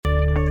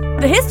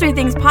The History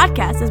Things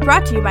podcast is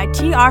brought to you by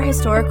TR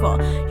Historical,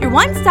 your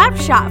one-stop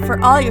shop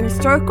for all your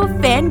historical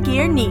fan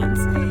gear needs.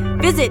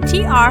 Visit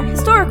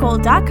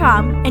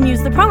trhistorical.com and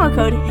use the promo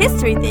code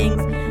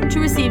HistoryThings to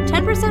receive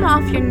 10%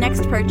 off your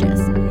next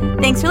purchase.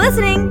 Thanks for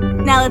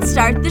listening. Now let's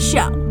start the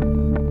show.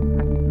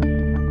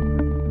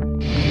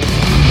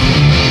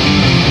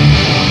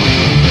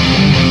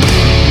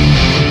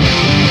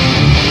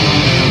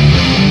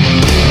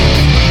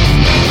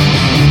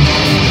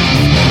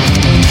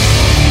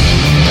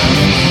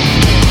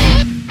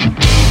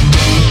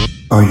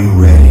 Are you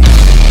ready?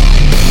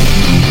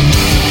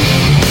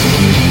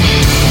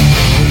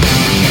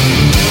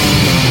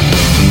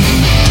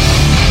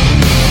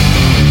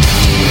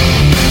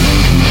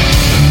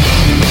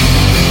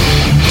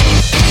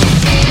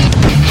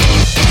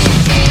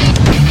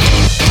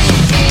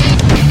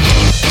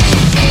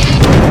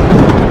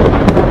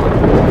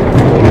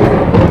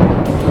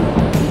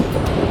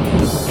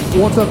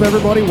 What's up,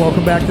 everybody?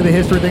 Welcome back to the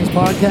History Things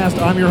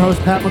podcast. I'm your host,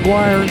 Pat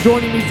McGuire, and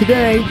joining me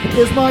today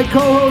is my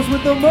co-host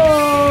with the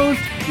most.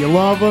 You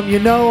love him, you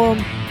know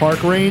him,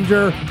 park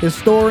ranger,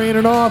 historian,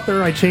 and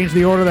author. I changed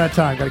the order that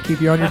time. Got to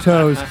keep you on your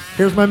toes.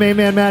 Here's my main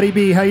man, Matty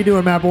B. How you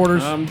doing, Matt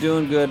Borders? I'm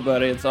doing good,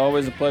 buddy. It's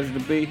always a pleasure to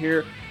be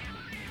here.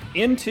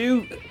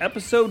 Into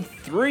episode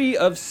 3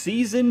 of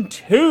season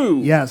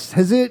 2. Yes.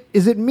 Is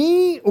it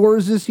me, or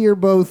is this year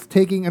both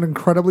taking an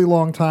incredibly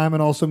long time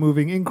and also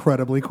moving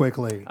incredibly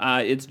quickly?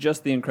 It's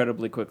just the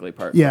incredibly quickly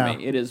part Yeah. for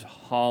me. It is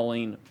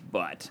hauling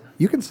butt.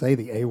 You can say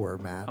the A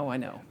word, Matt. Oh, I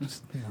know.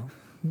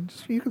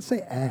 You can say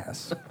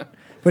ass.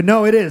 But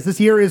no, it is. This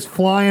year is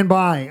flying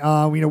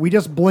by. We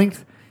just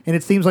blinked, and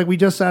it seems like we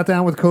just sat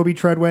down with Kobe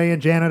Treadway and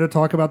Jana to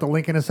talk about the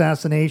Lincoln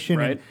assassination.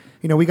 Right.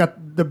 And, we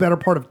got the better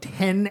part of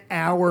 10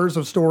 hours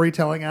of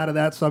storytelling out of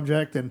that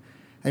subject, and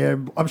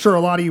I'm sure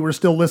a lot of you are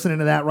still listening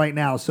to that right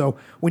now. So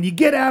when you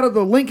get out of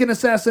the Lincoln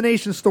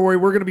assassination story,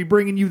 we're going to be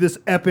bringing you this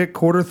epic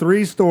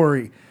Q3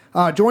 story.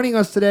 Joining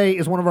us today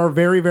is one of our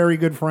very, very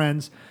good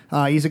friends.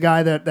 He's a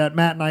guy that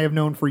Matt and I have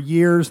known for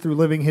years through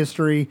living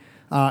history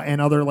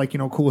and other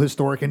cool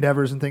historic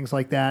endeavors and things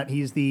like that.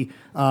 He's the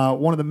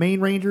one of the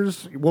main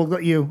rangers. We'll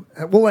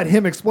let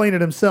him explain it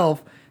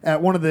himself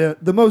at one of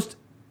the most.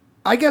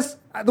 I guess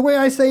the way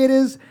I say it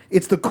is,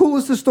 it's the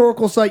coolest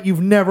historical site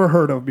you've never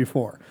heard of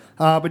before.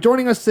 But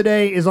joining us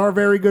today is our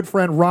very good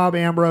friend Rob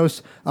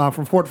Ambrose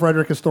from Fort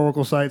Frederick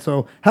Historical Site.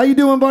 So, how you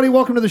doing, buddy?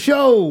 Welcome to the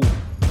show.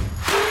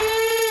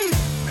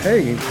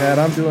 Hey, Pat,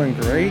 I'm doing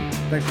great.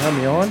 Thanks for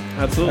having me on.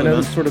 Absolutely. I know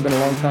this has sort of been a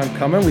long time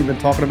coming. We've been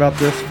talking about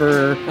this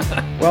for,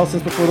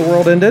 since before the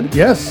world ended.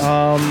 Yes.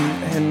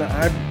 And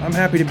I'm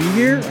happy to be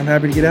here. I'm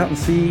happy to get out and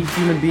see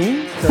human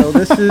beings. So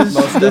this is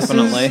this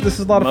is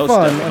a lot of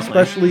fun,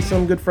 especially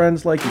some good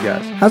friends like you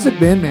guys. How's it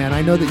been, man?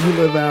 I know that you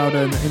live out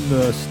in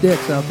the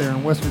sticks out there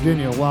in West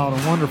Virginia, wild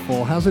and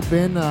wonderful. How's it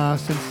been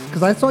since?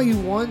 Because I saw you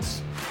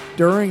once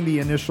during the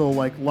initial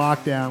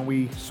lockdown.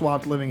 We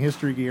swapped living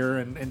history gear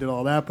and did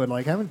all that, but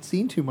haven't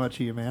seen too much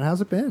of you, man.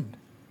 How's it been?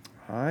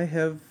 I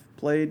have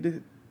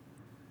played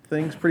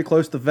things pretty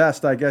close to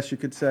vest, I guess you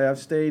could say. I've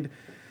stayed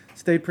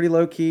pretty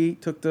low key.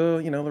 Took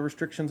the the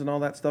restrictions and all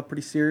that stuff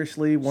pretty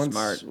seriously. Once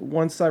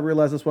I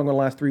realized this wasn't going to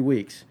last 3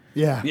 weeks.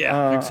 Yeah.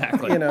 Yeah,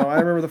 exactly. I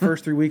remember the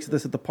first 3 weeks of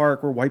this at the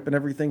park. We're wiping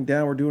everything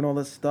down. We're doing all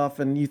this stuff,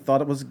 and you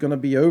thought it was going to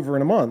be over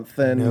in a month,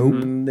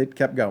 and it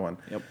kept going.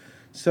 Yep.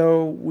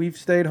 So we've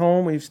stayed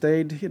home. We've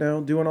stayed,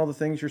 doing all the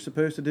things you're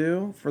supposed to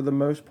do for the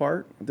most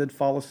part. Did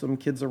follow some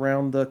kids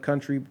around the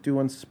country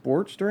doing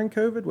sports during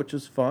COVID, which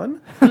is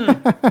fun.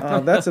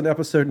 That's an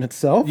episode in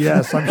itself.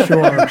 Yes, I'm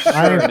sure.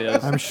 It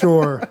is. I'm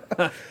sure.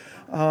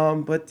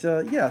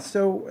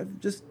 So I've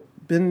just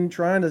been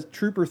trying to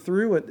trooper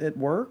through at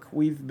work.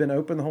 We've been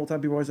open the whole time.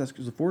 People always ask,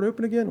 is the fort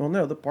open again? Well,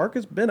 no, the park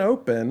has been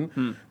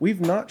open. We've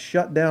not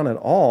shut down at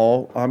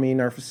all. I mean,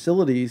 our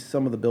facilities,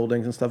 some of the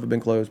buildings and stuff have been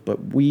closed,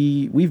 but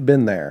we've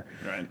been there.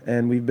 Right.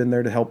 And we've been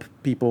there to help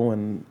people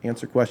and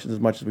answer questions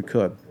as much as we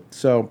could.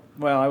 So,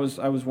 Well, I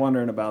was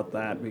wondering about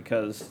that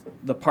because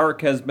the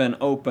park has been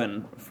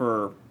open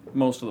for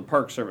most of the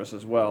Park Service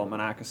as well.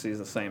 Monocacy is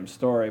the same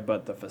story,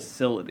 but the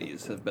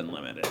facilities have been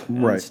limited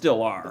and Right.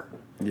 still are.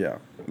 yeah.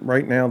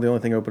 Right now, the only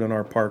thing open in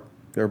our park,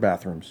 are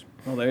bathrooms.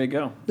 Well, there you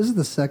go. This is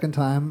the second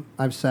time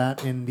I've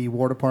sat in the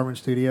War Department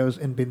studios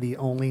and been the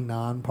only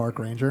non-park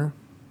ranger.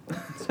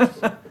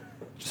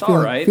 It's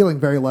all right. Feeling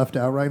very left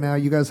out right now.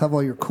 You guys have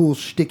all your cool,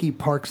 sticky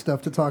park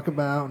stuff to talk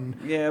about and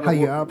Yeah, but how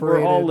you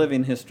operate. we're all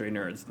living history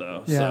nerds,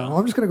 though. Yeah, So. well,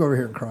 I'm just going to go over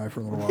here and cry for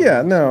a little while.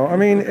 Yeah, no, I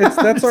mean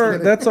that's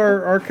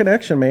our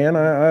connection, man.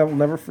 I'll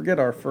never forget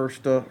our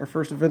first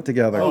event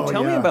together.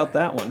 Tell me yeah. about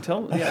that one.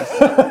 Yes.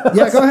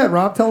 Yeah, go ahead,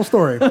 Rob. Tell a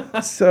story.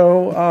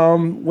 So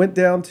went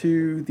down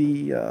to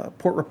the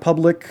Port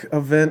Republic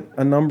event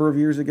a number of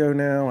years ago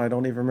now. I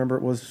don't even remember.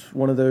 It was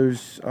one of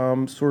those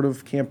sort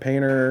of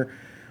campaigner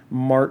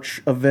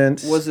March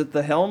events. Was it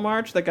the Hell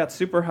March that got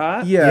super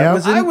hot? Yeah,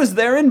 Yep. I was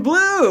there in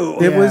blue.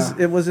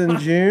 It was in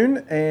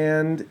June,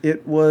 and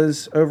it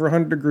was over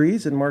 100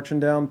 degrees and marching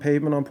down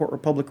pavement on Port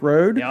Republic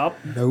Road. Yep.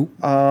 Nope.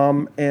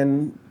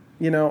 And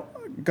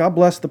God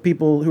bless the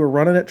people who are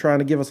running it, trying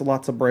to give us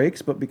lots of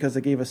breaks, but because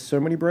they gave us so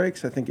many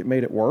breaks, I think it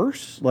made it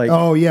worse. Like,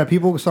 oh yeah,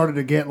 people started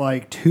to get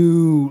like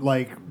too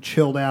like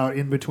chilled out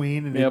in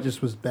between, and it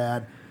just was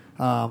bad.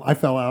 I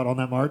fell out on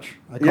that march.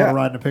 I caught a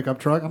ride in a pickup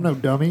truck. I'm no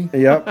dummy.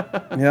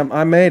 Yep.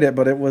 I made it,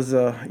 but it was,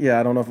 I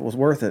don't know if it was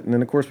worth it. And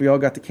then, of course, we all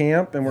got to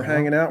camp, and we're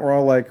hanging out. We're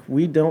all like,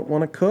 we don't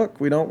want to cook.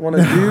 We don't want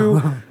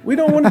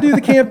to do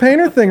the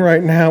campaigner thing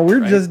right now.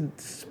 We're just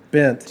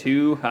spent.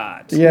 Too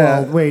hot. Yeah.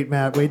 Well, wait,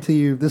 Matt. Wait till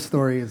you. This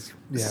story is.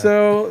 Yeah.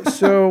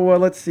 So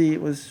let's see.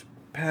 It was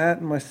Pat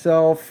and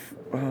myself.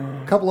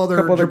 A couple other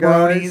jabronis.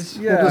 Guys.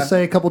 Yeah. We'll just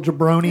say a couple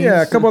jabronis.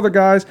 Yeah, a couple other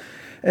guys.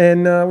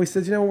 And we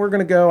said, we're going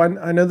to go.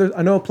 I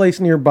know a place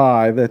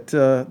nearby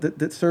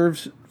that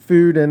serves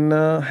food and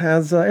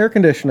has air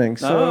conditioning.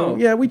 So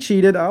yeah, we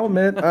cheated. I'll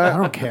admit. I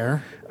don't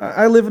care.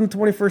 I live in the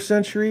 21st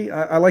century.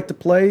 I like to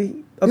play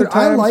other times.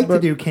 I like to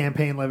do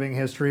campaign living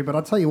history, but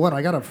I'll tell you what,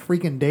 I got a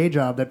freaking day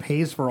job that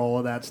pays for all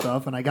of that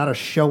stuff, and I got to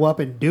show up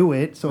and do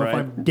it. So if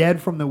I'm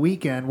dead from the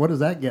weekend, what does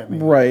that get me?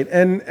 Right,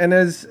 and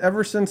as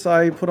ever since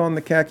I put on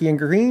the khaki and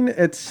green,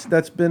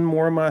 that's been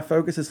more of my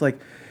focus. It's like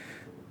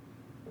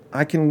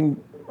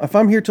if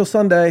I'm here till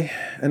Sunday,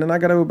 and then I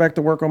got to go back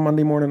to work on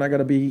Monday morning, I got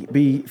to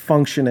be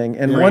functioning.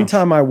 And one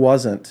time I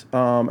wasn't.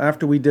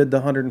 After we did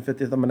the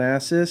 150th of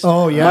Manassas,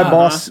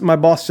 my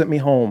boss sent me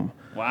home.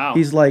 Wow.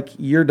 He's like,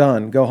 you're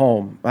done. Go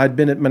home. I'd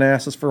been at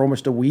Manassas for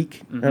almost a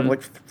week,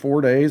 like 4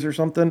 days or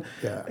something,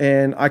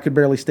 and I could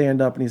barely stand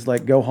up. And he's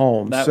like, go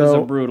home. That was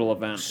a brutal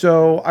event.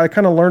 So I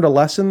kind of learned a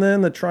lesson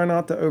then to try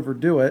not to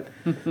overdo it.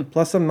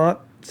 Plus, I'm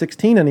not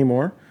 16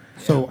 anymore.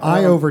 So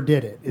I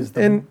overdid it. Is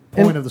the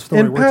point of the story?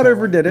 And Pat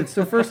overdid it.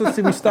 So first, let's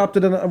see. We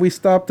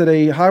stopped at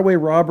a highway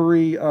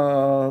robbery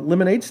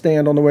lemonade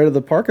stand on the way to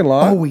the parking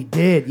lot. Oh, we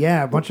did.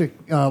 Yeah, a bunch of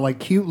like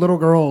cute little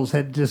girls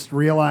had just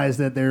realized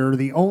that they're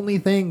the only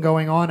thing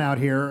going on out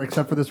here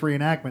except for this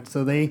reenactment.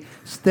 So they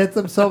set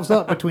themselves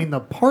up between the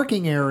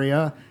parking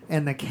area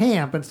and the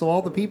camp, and so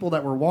all the people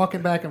that were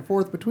walking back and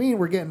forth between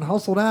were getting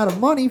hustled out of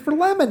money for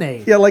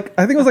lemonade. Yeah, like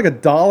I think it was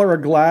like $1 a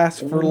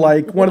glass for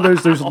like one of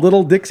those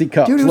little Dixie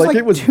cups. Dude, it was like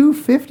it was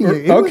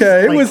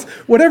 $2.50. It was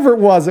whatever it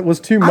was. It was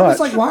too much. I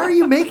was like, why are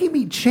you making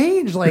me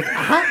change? Like,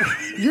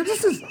 you're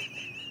just as.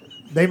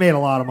 They made a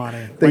lot of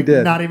money. They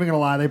did. Not even gonna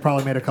lie, they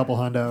probably made a couple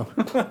hundo.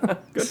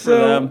 Good for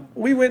them.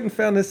 We went and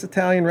found this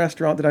Italian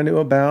restaurant that I knew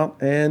about,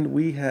 and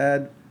we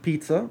had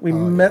pizza. We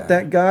met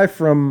that guy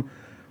from.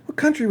 What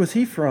country was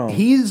he from?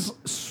 He's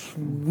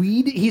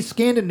Sweden. He's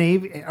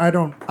Scandinavian.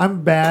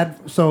 I'm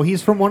bad. So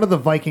he's from one of the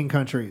Viking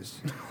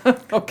countries.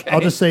 Okay. I'll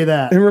just say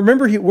that. And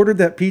remember, he ordered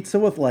that pizza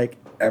with like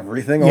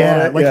everything on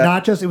it.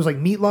 Not just. It was like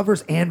meat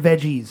lovers and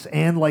veggies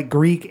and like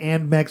Greek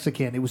and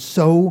Mexican. It was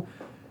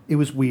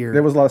weird.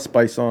 There was a lot of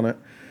spice on it.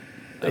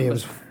 It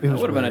would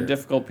have been a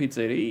difficult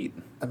pizza to eat.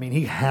 I mean,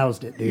 he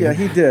housed it, dude. Yeah,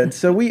 he did.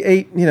 So we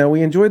ate.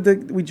 We enjoyed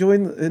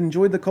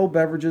the cold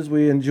beverages.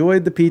 We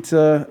enjoyed the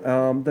pizza.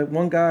 That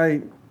one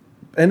guy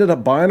ended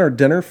up buying our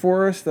dinner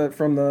for us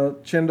from the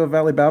Shenandoah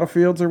Valley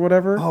Battlefields or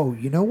whatever. Oh,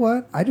 you know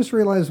what? I just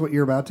realized what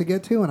you're about to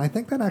get to, and I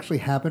think that actually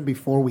happened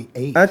before we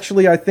ate.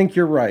 Actually, I think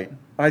you're right.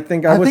 I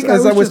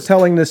was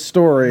telling this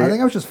story. I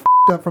think I was just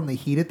f***ed up from the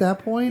heat at that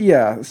point.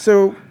 Yeah.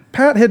 So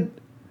Pat had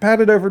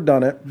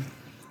overdone it.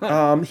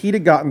 Heat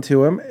had gotten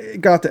to him.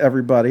 It got to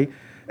everybody.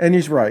 And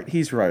he's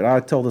right.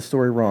 I told the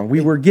story wrong. We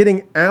were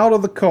getting out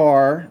of the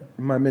car,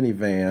 my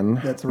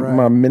minivan. That's right.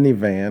 My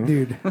minivan.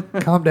 Dude,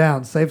 calm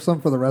down. Save some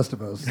for the rest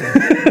of us.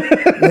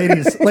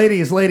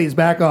 Ladies,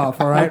 back off,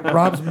 all right?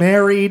 Rob's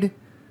married.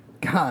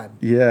 God.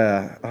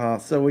 Yeah.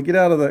 So we getting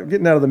out of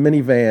the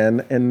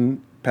minivan,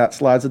 and Pat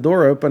slides the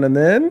door open, and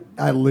then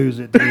I lose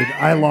it, dude.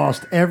 I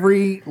lost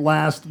every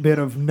last bit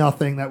of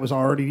nothing that was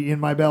already in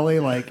my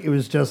belly. Like, it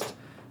was just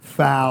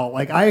foul.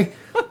 Like, I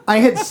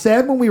had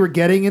said when we were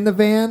getting in the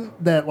van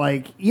that,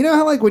 like, you know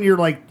how like when you're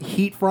like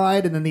heat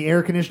fried and then the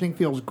air conditioning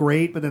feels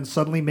great, but then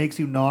suddenly makes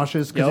you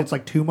nauseous because it's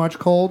like too much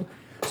cold.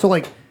 So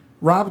like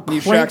Rob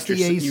cranks the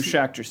AC. You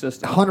shacked your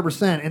system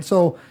 100%. And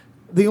so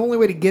the only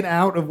way to get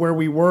out of where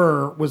we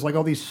were was like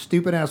all these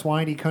stupid ass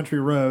windy country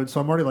roads. So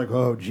I'm already like,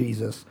 oh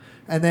Jesus.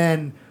 And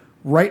then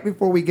right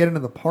before we get into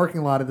the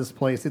parking lot of this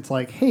place, it's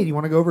like, hey, do you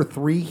want to go over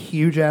 3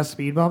 huge ass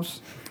speed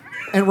bumps?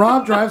 And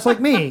Rob drives like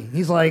me.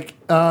 He's like,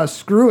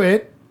 screw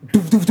it.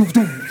 Doof, doof, doof,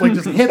 doof. Like,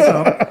 just hits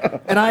him.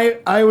 And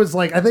I was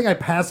like, I think I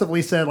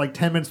passively said like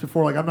 10 minutes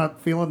before, like, I'm not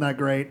feeling that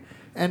great.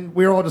 And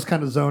we were all just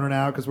kind of zoning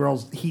out because we're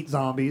all heat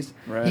zombies.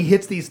 Right. He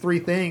hits these 3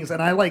 things,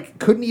 and I like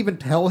couldn't even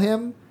tell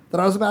him that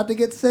I was about to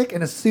get sick.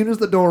 And as soon as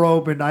the door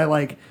opened, I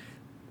like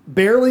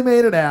barely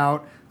made it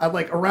out. I'm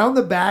like around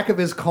the back of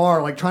his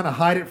car, like trying to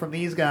hide it from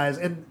these guys.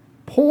 And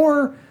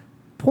poor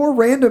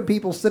random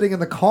people sitting in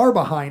the car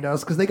behind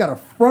us because they got a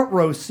front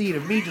row seat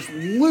of me just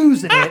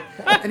losing it.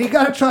 And you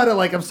got to try to,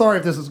 like, I'm sorry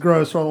if this is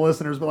gross for all the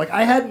listeners, but like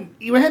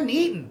you hadn't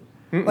eaten.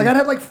 Like, I'd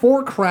had like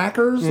 4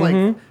 crackers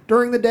like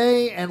during the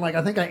day, and like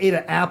I think I ate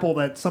an apple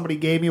that somebody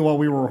gave me while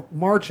we were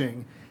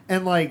marching,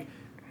 and like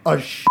a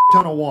shit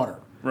ton of water.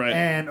 Right.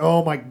 And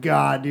oh my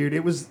god, dude,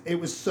 it was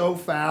so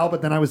foul.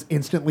 But then I was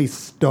instantly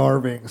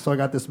starving, so I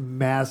got this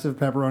massive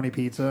pepperoni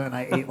pizza, and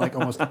I ate like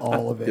almost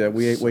all of it. Yeah,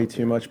 we ate way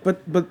too much.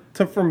 But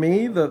for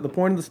me, the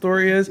point of the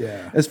story is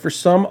Yeah. is for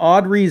some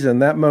odd reason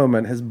that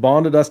moment has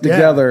bonded us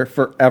together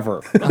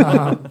forever.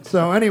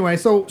 So anyway,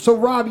 so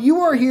Rob,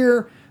 you are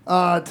here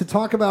to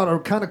talk about a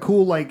kind of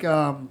cool, like,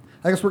 I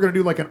guess we're going to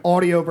do like an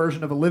audio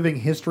version of a living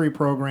history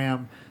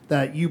program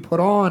that you put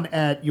on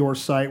at your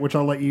site, which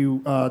I'll let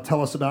you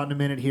tell us about in a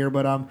minute here.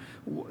 But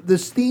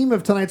this theme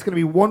of tonight's going to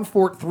be One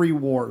Fort, Three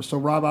Wars. So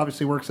Rob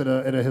obviously works at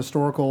a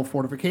historical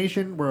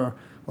fortification where,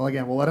 well,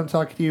 again, we'll let him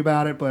talk to you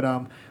about it.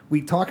 But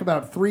we talk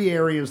about three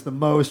areas the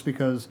most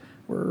because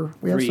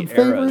we have Three some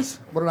favorites. eras.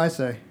 What did I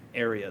say?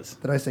 Areas.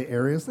 Did I say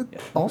areas? That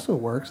also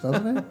works,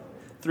 doesn't it?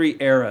 3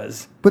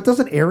 eras. But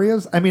doesn't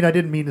areas? I mean, I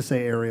didn't mean to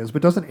say areas,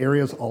 but doesn't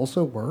areas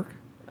also work?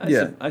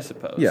 I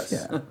suppose. Yes.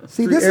 Yeah.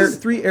 See, this is.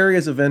 three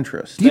areas of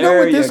interest. Do you know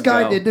There what this you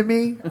guy go. did to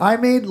me? I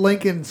made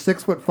Lincoln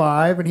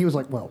 6'5", and he was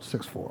like, "Well,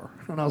 6'4",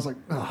 and I was like,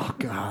 "Oh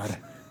God,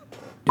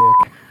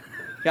 dick."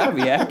 Gotta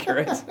be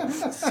accurate.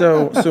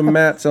 So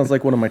Matt sounds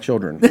like one of my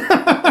children.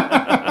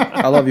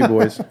 I love you,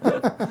 boys.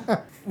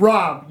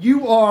 Rob,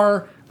 you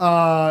are.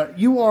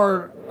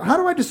 How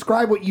do I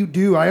describe what you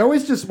do? I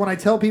always just when I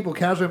tell people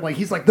casually, I'm like,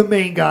 he's like the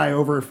main guy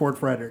over at Fort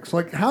Frederick. So,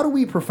 like, how do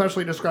we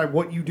professionally describe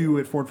what you do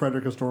at Fort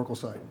Frederick Historical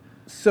Site?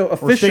 So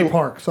State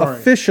Park, sorry.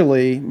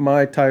 Officially,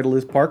 my title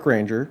is Park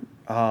Ranger.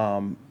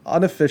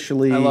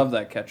 Unofficially, I love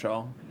that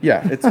catch-all.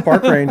 yeah, it's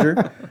Park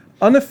Ranger.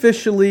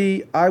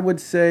 Unofficially, I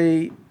would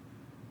say.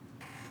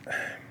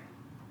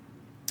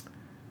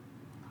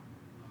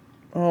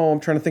 Oh, I'm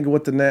trying to think of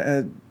what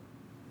the.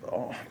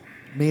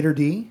 Mater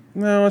D,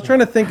 No, I was trying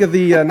to think of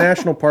the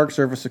National Park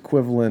Service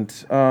equivalent.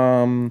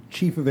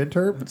 Chief of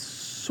Interp.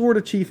 Sort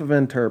of chief of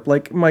interp.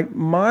 Like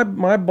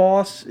my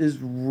boss is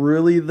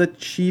really the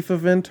chief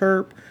of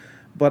interp,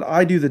 but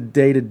I do the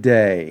day to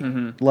day.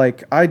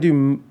 Like I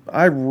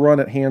run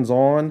it hands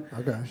on.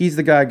 Okay. He's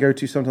the guy I go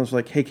to sometimes.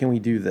 Like, hey, can we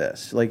do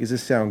this? Like, does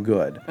this sound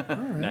good?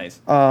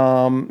 Nice.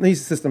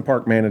 He's assistant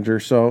park manager,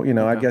 so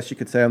I guess you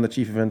could say I'm the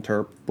chief of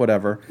interp.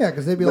 Whatever. Yeah,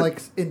 because they'd be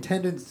like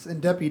intendants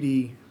and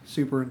deputy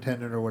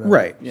superintendent or whatever.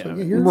 Right. So,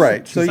 Yeah. you're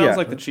Right. So Sounds yeah.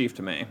 like the chief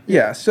to me.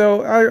 Yeah,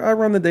 so I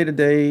run the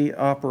day-to-day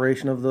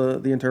operation of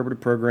the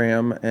interpretive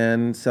program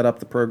and set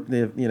up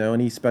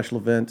any special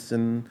events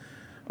and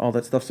all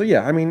that stuff. So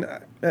yeah, I mean,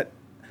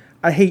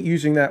 I hate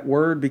using that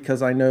word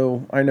because I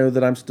know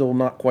that I'm still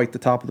not quite the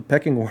top of the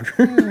pecking order.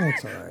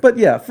 That's all right. But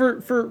yeah,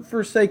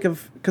 for sake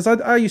of, because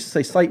I used to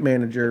say site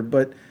manager,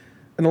 but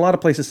in a lot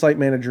of places site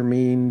manager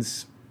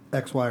means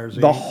X, Y, or Z.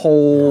 the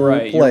whole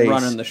Right, place. you're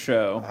running the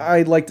show.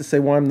 I'd like to say,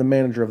 well, I'm the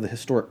manager of the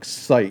historic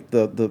site.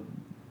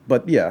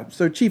 But yeah,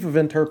 so chief of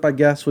interp, I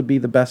guess, would be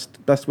the best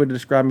way to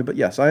describe me. But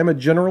yes, I am a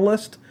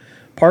generalist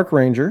park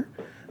ranger.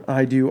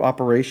 I do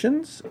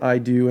operations. I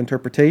do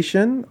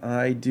interpretation.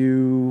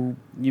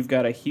 You've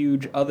got a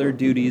huge other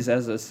duties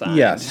as assigned.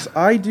 Yes,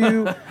 I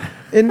do.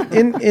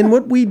 In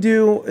what we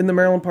do in the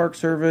Maryland Park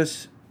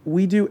Service,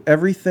 we do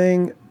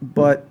everything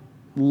but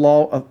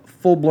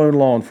full-blown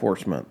law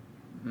enforcement.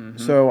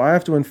 So I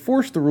have to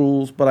enforce the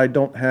rules, but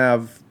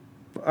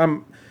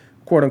I'm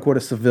quote unquote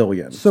a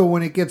civilian. So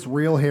when it gets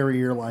real hairy,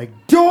 you're like,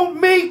 "Don't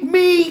make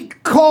me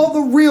call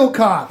the real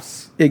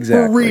cops."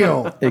 Exactly. For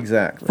real.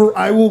 Exactly.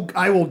 I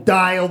will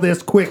dial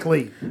this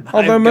quickly.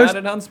 Although I've most got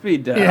it on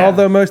speed dial. Yeah.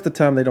 although most of the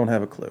time they don't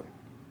have a clue. Do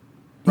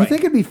you Right.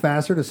 think it'd be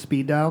faster to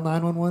speed dial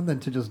 911 than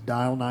to just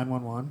dial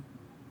 911?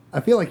 I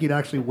feel like you'd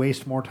actually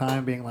waste more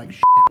time being like,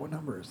 "Shit, what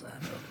number is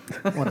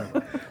that?"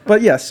 Whatever.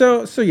 But yeah,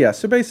 so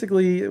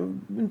basically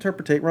run the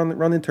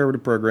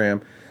interpretive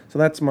program. So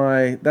that's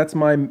my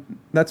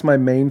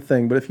main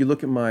thing. But if you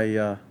look at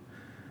my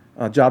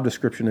job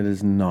description, it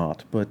is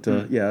not. But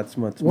yeah, that's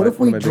What my, if one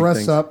we of my big dress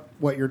things. up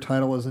what your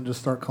title is and just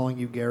start calling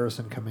you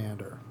Garrison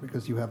Commander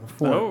because you have a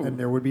fort Oh. and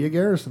there would be a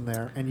garrison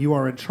there and you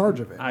are in charge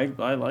of it? I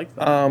like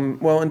that.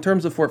 Well, in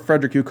terms of Fort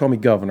Frederick, you call me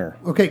governor.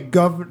 Okay,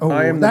 governor. Oh,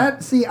 I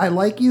am see, I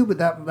like you, but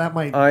that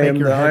might I make am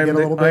your the head get a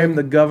little big. I am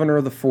the governor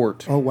of the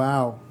fort. Oh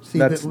wow! See,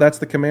 That's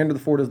the commander of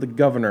the fort is the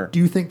governor. Do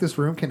you think this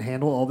room can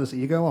handle all this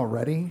ego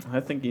already? I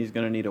think he's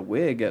going to need a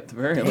wig at the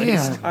very Damn.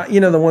 least.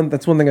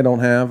 That's one thing I don't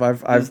have.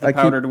 Is the I keep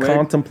powdered wig?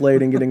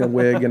 contemplating getting a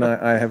wig, and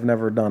I have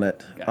never done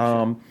it.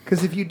 Gotcha.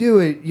 Because if you do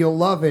it, you'll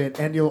love it,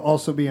 and you'll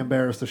also be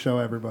embarrassed to show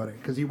everybody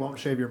because you won't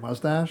shave your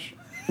mustache.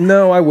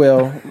 No, I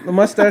will. The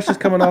mustache is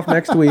coming off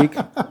next week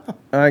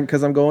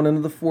because I'm going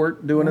into the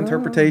fort doing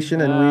interpretation,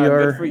 and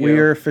good for we you.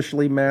 are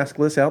officially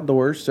maskless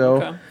outdoors. So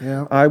Okay.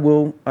 Yeah. I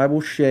will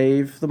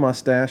shave the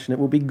mustache, and it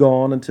will be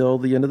gone until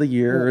the end of the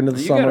year or into the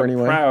You summer got a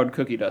anyway. proud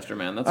cookie duster,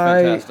 man. That's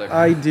fantastic.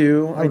 I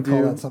do. I would call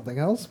do. that something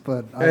else,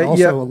 but I Yeah.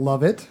 also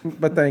love it.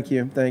 But thank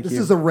you. This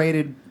is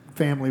a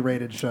family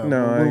rated show.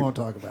 No, we won't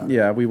talk about it.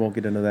 Yeah, we won't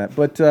get into that.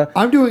 But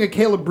I'm doing a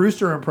Caleb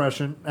Brewster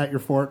impression at your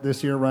fort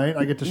this year, right?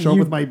 I get to show up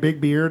You- with my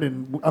big beard,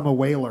 and I'm a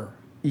whaler.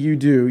 You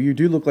do. You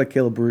do look like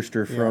Caleb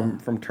Brewster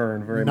from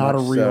Turn, very Not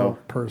much a real so.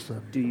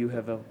 person. Do you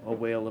have a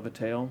whale of a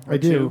tail? or I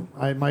do. two?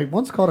 I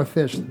once caught a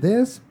fish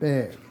this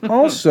big.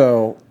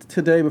 Also,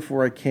 today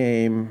before I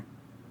came,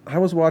 I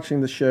was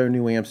watching the show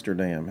New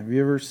Amsterdam. Have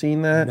you ever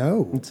seen that?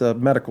 No. It's a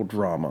medical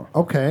drama.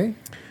 Okay.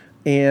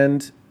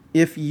 And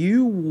if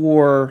you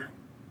wore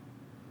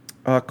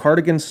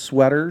cardigan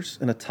sweaters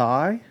and a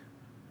tie,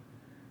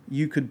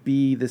 you could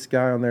be this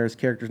guy on there. His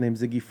character's named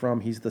Ziggy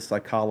Frum. He's the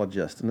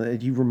psychologist,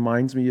 and he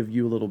reminds me of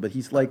you a little bit.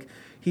 He's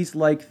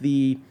like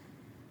the.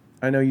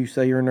 I know you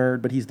say you're a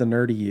nerd, but he's the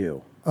nerdy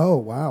you. Oh,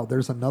 wow.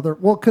 There's another.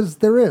 Well, because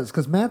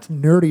Matt's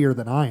nerdier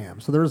than I am.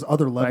 So there's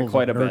other levels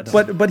quite of a bit.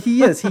 nerd. But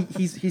he is.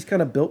 He's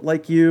kind of built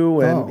like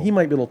you, and Oh. he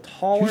might be a little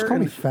taller. Did you just call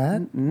me and-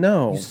 fat?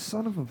 No. You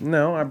son of a.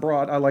 No,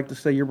 I like to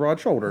say you're I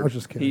broad-shouldered. was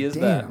just kidding. He is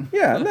Damn.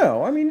 Yeah,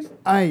 no, I mean,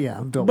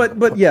 I'm built like a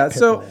but yeah. pit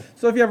So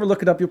bull. if you ever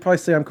look it up, you'll probably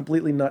say I'm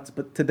completely nuts.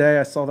 But today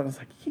I saw that, I was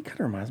like, he kind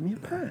of reminds me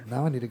of Pat.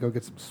 Now I need to go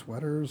get some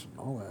sweaters and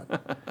all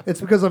that.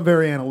 It's because I'm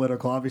very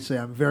analytical. Obviously,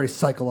 I'm very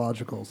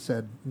psychological,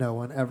 said no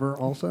one ever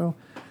also.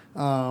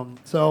 All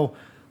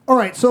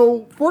right.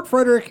 So Fort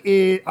Frederick,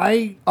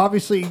 I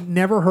obviously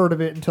never heard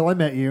of it until I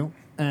met you.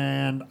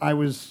 And I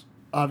was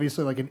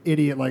obviously like an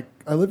idiot. Like,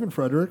 I live in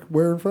Frederick.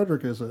 Where in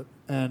Frederick is it?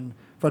 And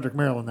Frederick,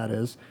 Maryland, that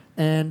is.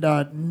 And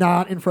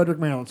not in Frederick,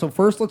 Maryland. So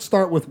first let's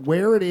start with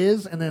where it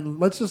is. And then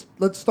let's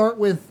start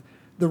with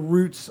the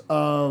roots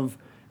of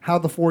how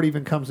the fort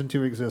even comes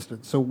into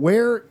existence. So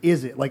where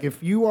is it? Like,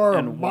 if you are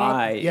And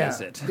why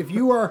is it? If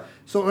you are,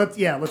 so let's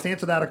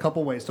answer that a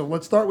couple ways. So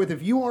let's start with,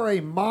 if you are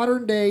a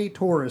modern day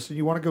tourist and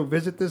you want to go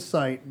visit this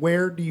site,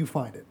 where do you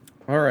find it?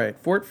 All right,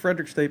 Fort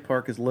Frederick State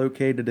Park is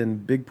located in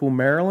Big Pool,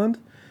 Maryland.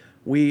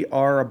 We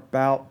are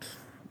about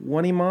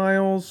 20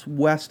 miles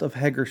west of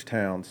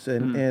Hagerstown,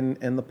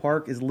 and the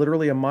park is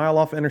literally a mile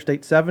off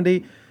Interstate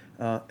 70,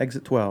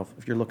 exit 12,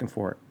 if you're looking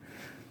for it.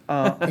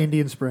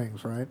 Indian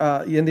Springs, right?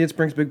 Indian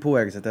Springs Big Pool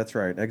exit. That's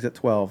right, exit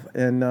 12.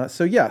 And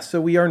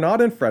so we are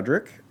not in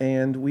Frederick,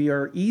 and we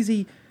are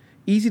easy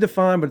to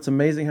find. But it's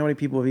amazing how many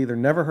people have either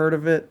never heard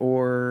of it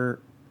or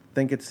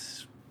think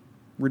it's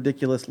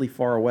ridiculously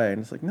far away.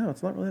 And it's like, no,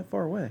 it's not really that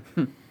far away.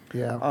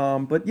 Yeah.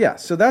 But yeah,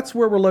 so that's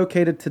where we're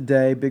located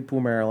today, Big Pool,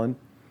 Maryland.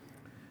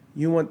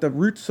 You want the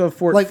roots of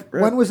Fort?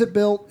 When was it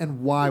built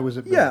and why was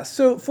it built? Yeah,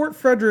 so Fort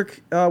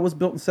Frederick was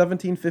built in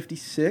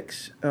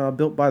 1756,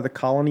 built by the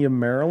colony of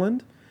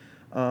Maryland.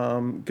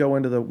 Go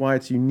into why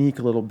it's unique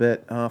a little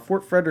bit.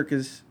 Fort Frederick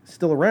is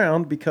still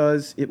around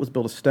because it was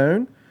built of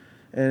stone,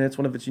 and it's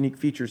one of its unique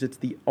features. It's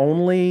the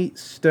only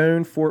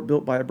stone fort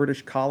built by a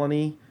British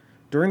colony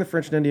during the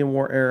French and Indian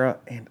War era,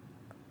 and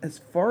as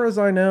far as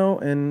I know,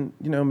 and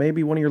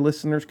maybe one of your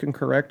listeners can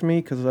correct me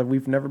because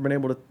we've never been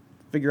able to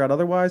figure out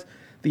otherwise,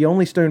 the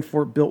only stone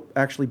fort built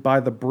actually by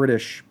the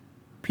British,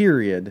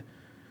 period,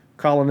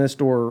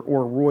 colonist or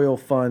royal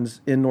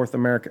funds in North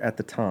America at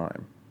the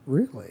time.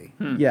 Really?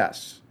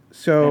 Yes.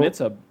 So, And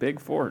it's a big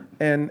fort.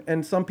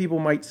 and some people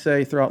might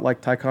say throughout, like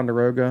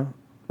Ticonderoga,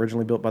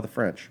 originally built by the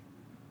French.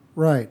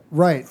 Right.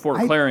 Fort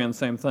Clarion,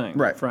 same thing.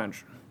 Right.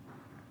 French.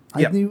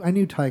 I Yep.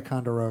 knew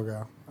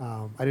Ticonderoga.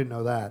 I didn't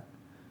know that.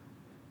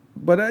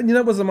 But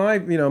that was my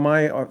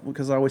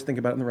because I always think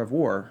about it in the Rev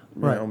War,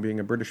 being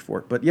a British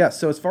fort. But yes,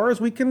 so as far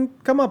as we can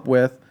come up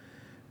with,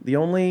 the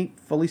only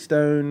fully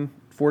stone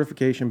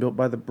fortification built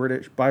by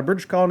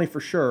British colony for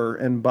sure,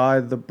 and by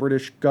the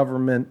British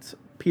government,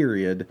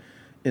 period,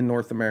 in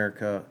North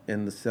America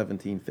in the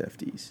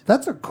 1750s.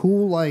 That's a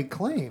cool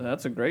claim.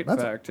 That's a great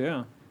That's- fact,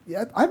 yeah.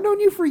 Yeah, I've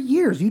known you for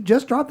years. You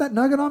just dropped that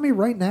nugget on me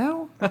right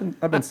now?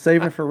 I've been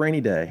saving it for a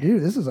rainy day.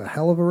 Dude, this is a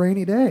hell of a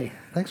rainy day.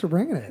 Thanks for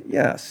bringing it.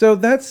 Yeah, so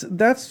that's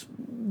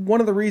one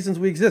of the reasons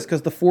we exist,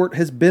 because the fort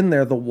has been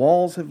there. The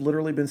walls have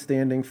literally been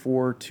standing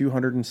for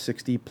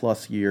 260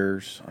 plus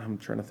years. I'm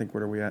trying to think,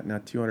 where are we at now?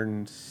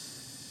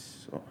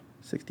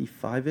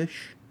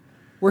 265-ish?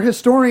 We're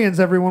historians,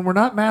 everyone. We're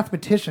not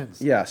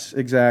mathematicians. Yes,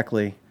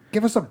 exactly.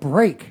 Give us a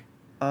break.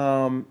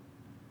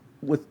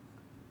 With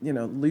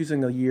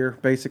losing a year,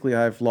 basically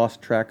I've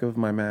lost track of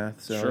my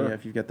math. So Sure. yeah,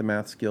 if you've got the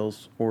math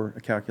skills or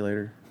a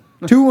calculator.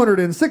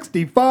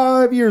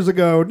 265 years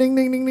ago. Ding,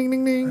 ding, ding, ding,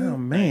 ding, ding. Oh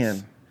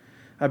man,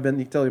 you've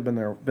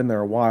been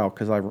there a while,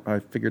 because I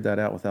figured that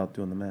out without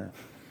doing the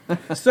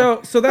math.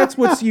 So that's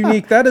what's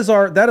unique. That is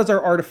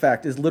our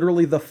artifact, is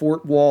literally the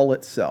fort wall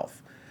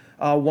itself.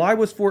 Why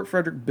was Fort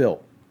Frederick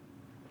built?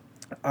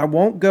 I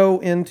won't go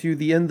into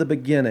the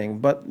beginning,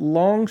 but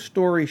long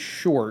story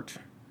short,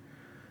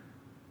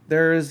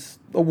 there is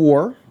a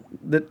war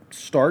that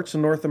starts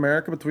in North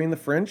America between the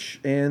French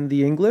and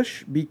the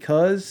English,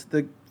 because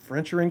the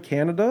French are in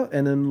Canada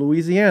and in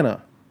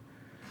Louisiana.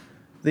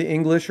 The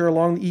English are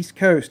along the East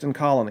Coast in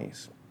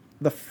colonies.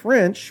 The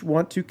French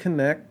want to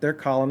connect their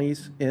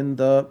colonies in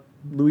the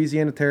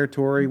Louisiana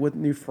Territory with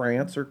New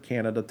France, or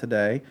Canada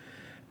today.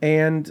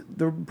 And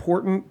the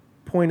important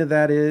point of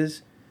that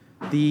is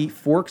the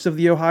forks of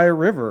the Ohio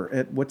River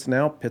at what's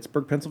now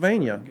Pittsburgh,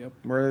 Pennsylvania, Yep.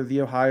 where the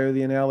Ohio,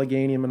 the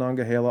Allegheny, and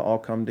Monongahela all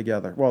come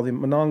together. Well, the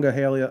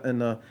Monongahela and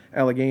the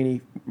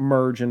Allegheny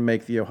merge and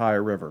make the Ohio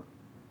River.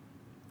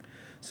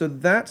 So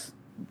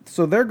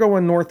they're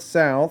going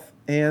north-south,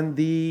 and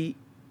the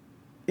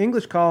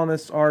English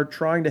colonists are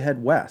trying to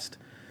head west.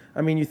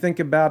 I mean, you think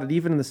about it,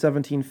 even in the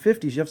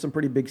 1750s, you have some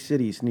pretty big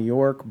cities. New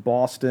York,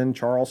 Boston,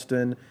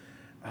 Charleston,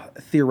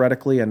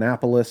 theoretically,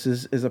 Annapolis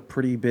is a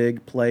pretty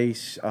big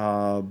place.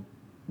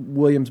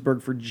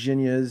 Williamsburg,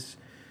 Virginia's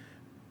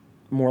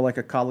more like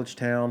a college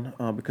town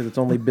because it's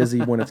only busy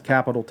when it's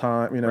capital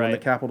time, when the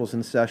capital's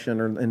in session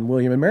and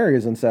William and Mary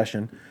is in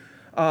session.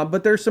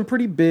 But there's some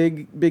pretty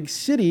big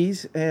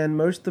cities, and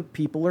most of the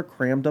people are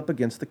crammed up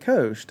against the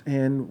coast.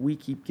 And we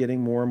keep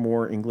getting more and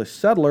more English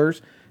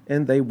settlers,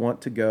 and they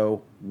want to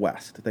go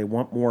west. They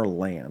want more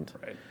land.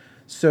 Right.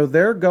 So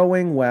they're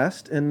going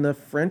west, and the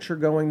French are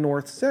going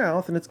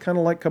north-south, and it's kind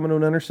of like coming to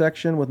an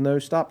intersection with no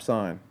stop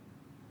sign,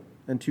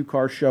 and two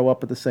cars show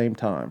up at the same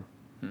time.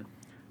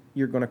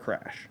 You're going to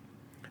crash.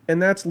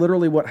 And that's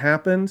literally what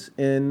happens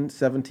in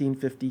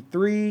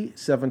 1753,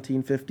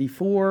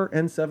 1754,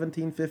 and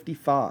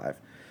 1755.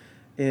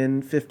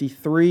 In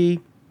 53,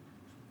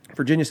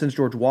 Virginia sends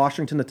George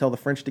Washington to tell the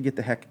French to get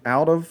the heck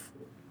out of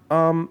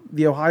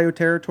the Ohio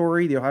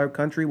Territory, the Ohio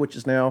country, which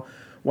is now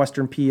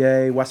western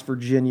PA, West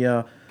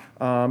Virginia,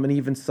 and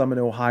even some in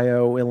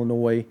Ohio,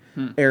 Illinois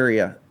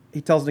area.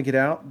 He tells them to get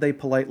out. They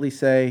politely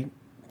say,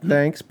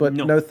 thanks, but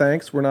no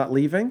thanks, we're not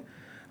leaving.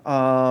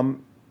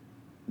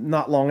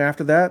 Not long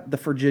after that, the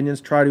Virginians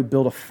try to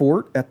build a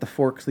fort at the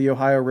forks of the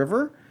Ohio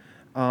River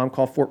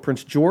called Fort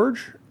Prince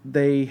George.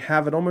 They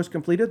have it almost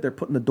completed. They're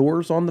putting the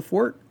doors on the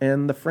fort,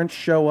 and the French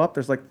show up.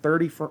 There's like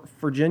 30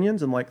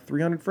 Virginians and like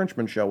 300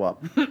 Frenchmen show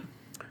up.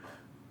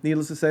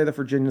 Needless to say, the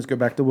Virginians go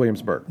back to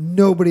Williamsburg.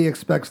 Nobody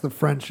expects the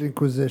French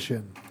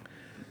Inquisition.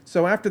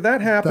 So after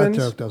that happens...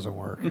 That joke doesn't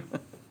work.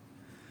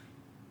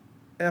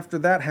 After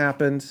that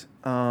happens,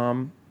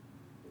 in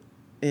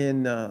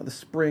the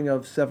spring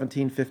of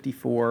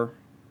 1754...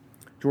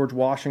 George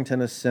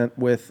Washington is sent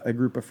with a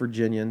group of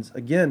Virginians,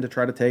 again, to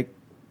try to take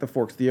the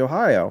forks of the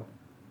Ohio.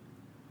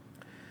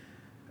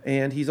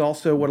 And he's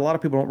also, what a lot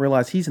of people don't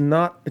realize, it's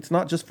not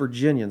just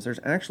Virginians. There's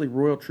actually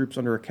royal troops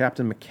under a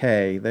Captain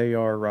McKay. They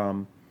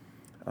are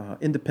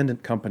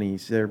independent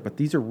companies there, but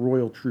these are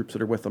royal troops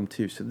that are with them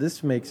too. So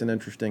this makes an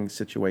interesting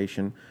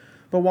situation.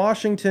 But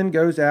Washington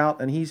goes out,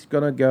 and he's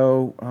going to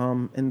go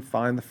and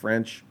find the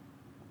French,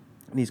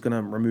 and he's going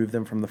to remove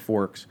them from the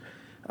forks.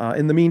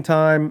 In the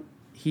meantime,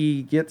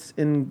 he gets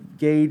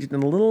engaged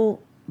in a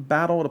little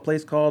battle at a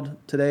place called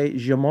today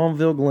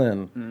Jumonville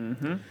Glen.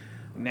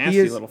 Mm-hmm.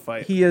 Nasty little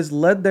fight. He is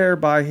led there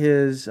by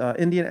his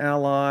Indian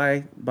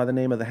ally by the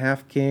name of the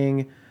Half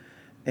King,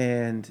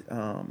 and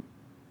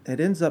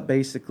it ends up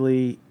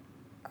basically,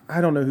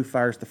 I don't know who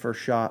fires the first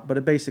shot, but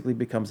it basically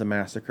becomes a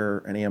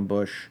massacre, an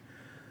ambush.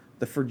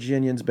 The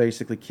Virginians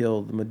basically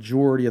kill the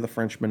majority of the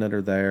Frenchmen that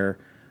are there.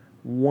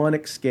 One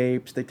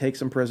escapes. They take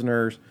some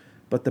prisoners.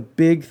 But the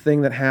big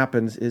thing that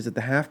happens is that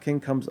the Half King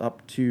comes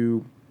up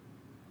to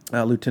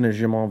Lieutenant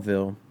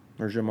Jumonville,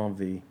 or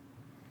Jumonville,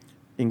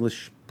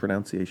 English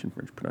pronunciation,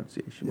 French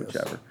pronunciation, yes.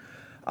 Whichever,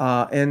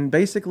 and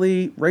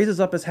basically raises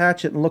up his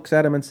hatchet and looks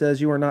at him and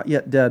says, "You are not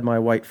yet dead, my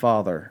white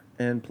father,"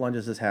 and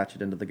plunges his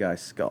hatchet into the guy's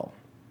skull.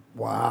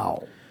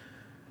 Wow.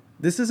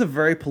 This is a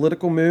very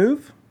political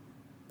move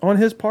on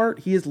his part.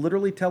 He is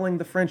literally telling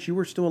the French, "You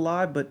were still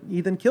alive," but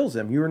he then kills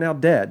him. "You are now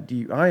dead.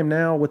 I am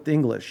now with the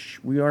English.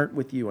 We aren't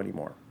with you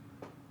anymore."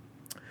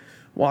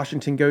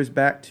 Washington goes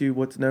back to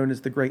what's known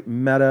as the Great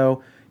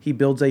Meadow. He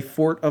builds a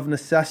fort of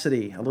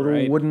necessity, a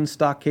little wooden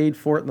stockade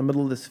fort in the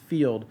middle of this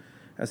field,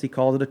 as he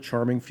called it, a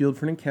charming field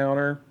for an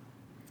encounter.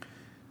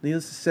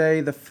 Needless to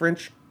say, the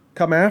French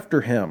come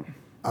after him.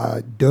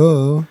 I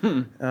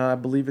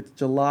believe it's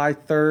July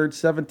 3rd,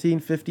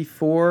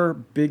 1754.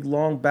 Big,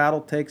 long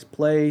battle takes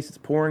place. It's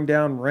pouring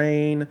down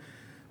rain.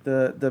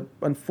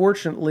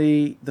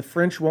 Unfortunately, the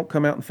French won't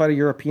come out and fight a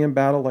European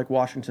battle like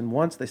Washington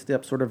wants. They stay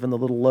up sort of in the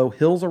little low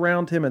hills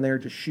around him, and they're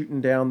just shooting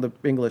down the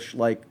English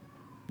like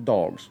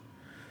dogs,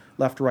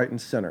 left, right,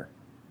 and center.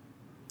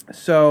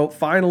 So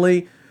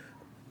finally,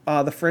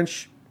 the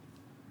French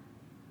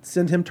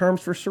send him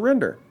terms for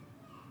surrender.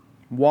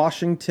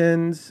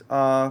 Washington's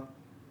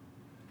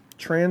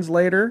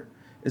translator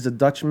is a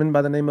Dutchman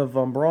by the name of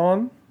Van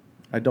Braun.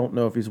 I don't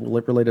know if he's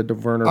related to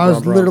Werner I was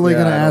von Braun. literally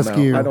going to ask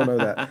you. I don't know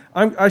that.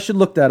 I should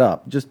look that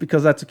up just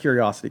because that's a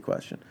curiosity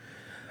question.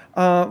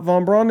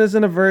 Von Braun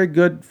isn't a very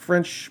good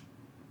French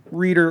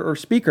reader or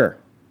speaker.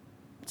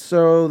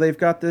 So they've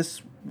got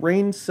this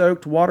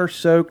rain-soaked,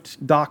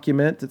 water-soaked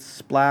document that's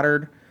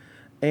splattered,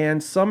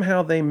 and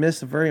somehow they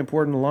miss a very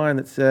important line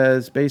that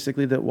says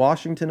basically that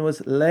Washington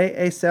was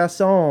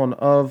l'assassin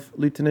of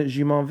Lieutenant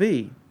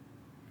Jumonville.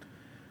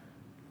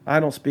 I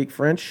don't speak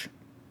French,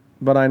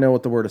 but I know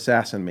what the word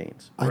assassin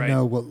means. I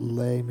know what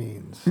lay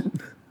means.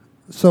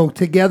 So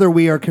together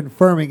we are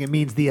confirming it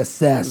means the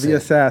assassin. The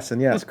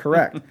assassin, yes,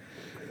 correct.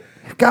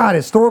 God,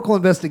 historical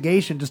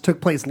investigation just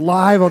took place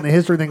live on the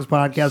History Things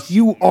podcast.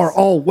 You are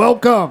all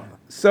welcome.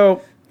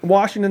 So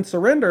Washington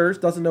surrenders,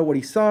 doesn't know what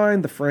he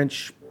signed. The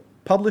French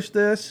published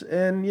this,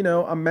 and,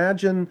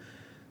 imagine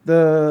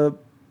the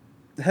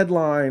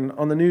headline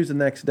on the news the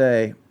next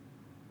day.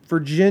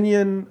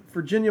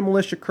 Virginia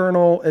militia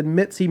colonel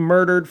admits he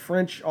murdered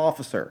French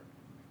officer.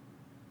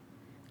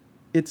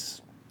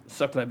 It's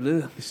Sacre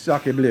bleu.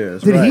 sacre bleu.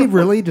 Did right. he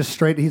really just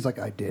straight? He's like,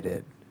 I did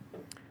it.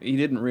 He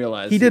didn't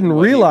realize. He didn't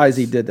what realize was-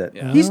 he did it.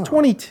 Yeah. He's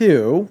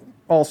 22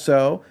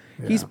 also.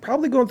 He's Yeah.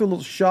 probably going through a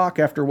little shock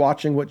after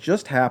watching what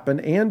just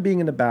happened and being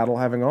in a battle,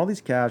 having all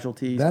these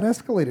casualties. That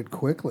escalated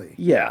quickly.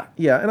 Yeah.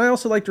 And I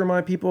also like to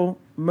remind people,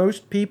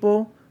 most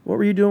people, what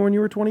were you doing when you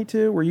were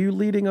 22? Were you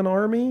leading an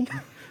army?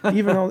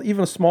 even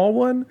a small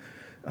one?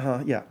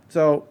 Yeah.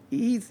 So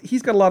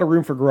he's got a lot of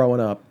room for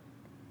growing up.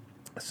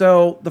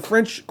 So the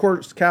French, of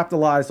course,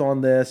 capitalize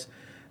on this,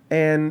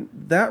 and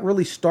that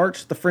really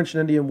starts the French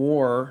and Indian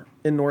War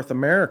in North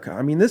America.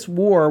 I mean, this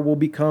war will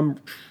become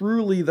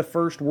truly the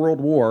First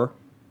World War,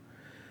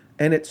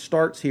 and it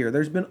starts here.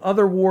 There's been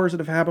other wars that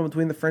have happened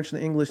between the French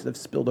and the English that have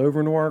spilled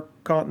over into our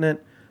continent,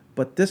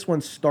 but this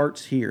one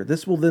starts here.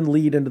 This will then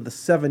lead into the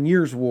 7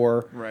 Years'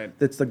 War. Right.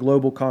 That's the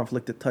global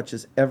conflict that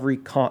touches every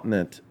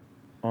continent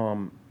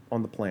on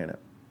the planet.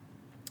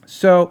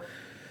 So,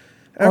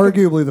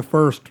 Arguably the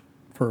First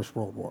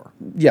World War.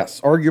 yes,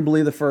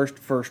 arguably the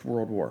First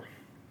World War.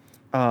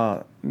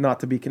 Not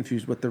to be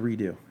confused with the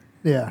redo.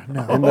 Yeah,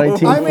 no. In I mean,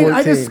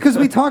 1914. because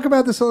we talk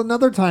about this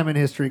another time in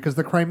history, because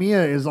the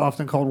Crimea is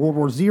often called World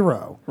War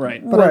Zero.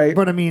 Right. But Right.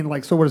 but I mean,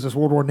 like, so what is this,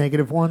 World War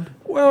 -1?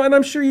 Well, and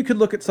I'm sure you could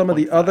look at some of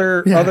the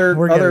other Yeah, other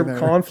we're getting other there.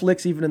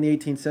 conflicts, even in the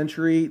 18th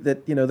century,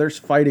 that there's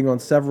fighting on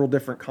several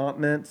different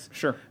continents.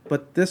 Sure.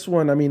 But this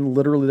one, I mean,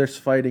 literally, there's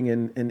fighting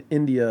in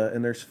India,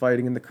 and there's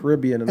fighting in the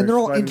Caribbean, And they're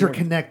all fighting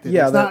interconnected.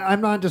 Yeah, It's not,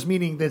 I'm not just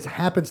meaning this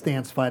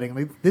happenstance fighting.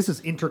 Like, this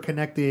is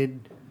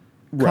interconnected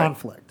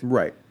conflict.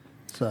 right.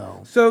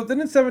 So Then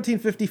in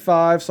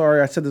 1755,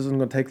 sorry, I said this wasn't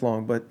going to take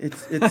long, but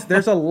it's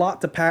there's a lot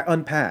to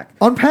unpack.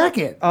 unpack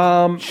it.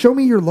 Show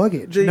me your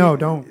luggage. No,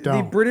 don't.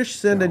 The British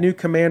send a new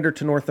commander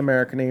to North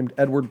America named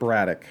Edward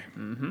Braddock.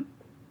 Mm-hmm.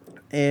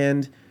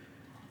 And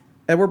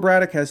Edward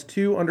Braddock has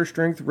 2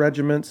 understrength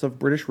regiments of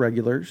British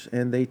regulars,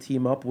 and they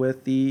team up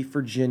with the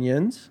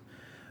Virginians,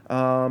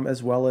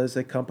 as well as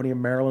a company of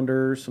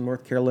Marylanders, some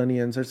North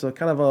Carolinians. There's a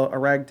kind of a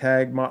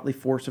ragtag, motley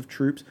force of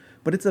troops,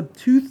 but it's a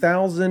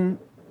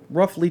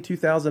roughly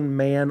 2,000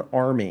 man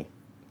army.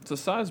 It's a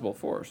sizable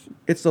force.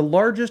 It's the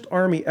largest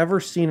army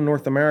ever seen in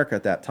North America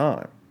at that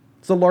time.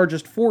 It's the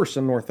largest force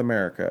in North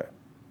America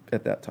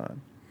at that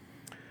time.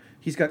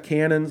 He's got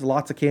cannons,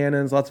 lots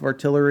of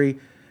artillery,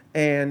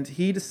 and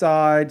he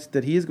decides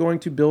that he is going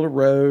to build a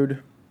road.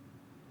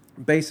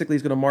 Basically,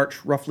 he's going to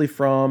march roughly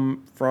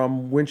from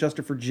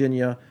Winchester,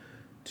 Virginia,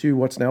 to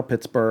what's now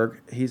Pittsburgh.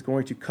 He's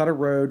going to cut a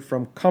road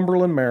from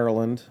Cumberland,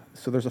 Maryland.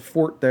 So there's a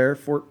fort there,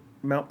 Fort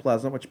Mount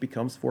Pleasant, which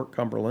becomes Fort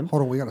Cumberland.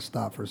 Hold on, we got to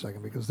stop for a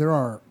second, because there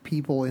are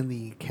people in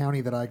the county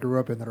that I grew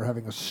up in that are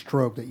having a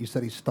stroke that you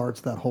said he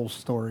starts that whole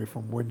story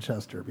from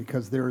Winchester,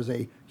 because there is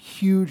a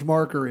huge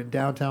marker in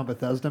downtown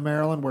Bethesda,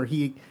 Maryland, where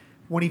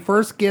when he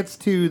first gets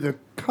to the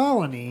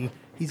colony,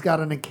 he's got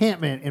an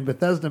encampment in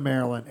Bethesda,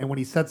 Maryland, and when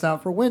he sets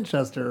out for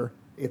Winchester,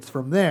 it's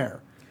from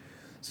there.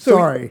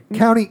 Sorry,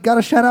 county. Got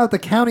to shout out the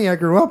county I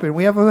grew up in.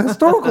 We have a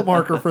historical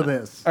marker for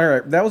this. All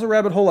right, that was a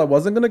rabbit hole I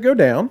wasn't going to go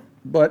down,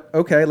 but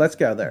okay, let's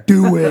go there.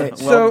 Do it.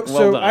 So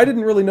Well done. I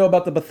didn't really know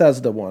about the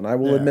Bethesda one. I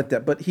will Yeah. admit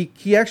that, but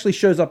he actually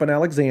shows up in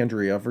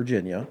Alexandria,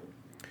 Virginia,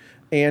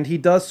 and he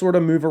does sort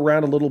of move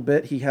around a little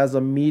bit. He has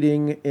a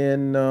meeting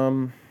in.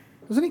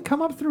 Doesn't he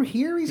come up through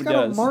here? He's got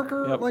does. a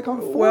marker Yep. like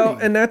on 40. Well,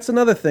 and that's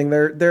another thing.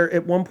 There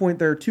at one point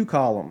there are 2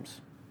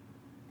 columns,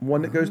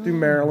 one that goes through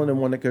Maryland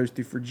and one that goes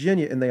through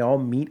Virginia, and they all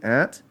meet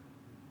at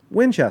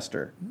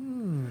Winchester.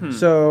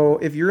 So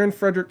if you're in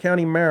Frederick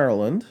County,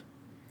 Maryland,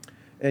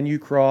 and you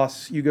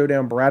go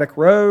down Braddock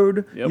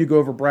Road, Yep. you go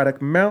over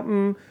Braddock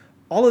Mountain,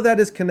 all of that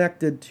is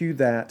connected to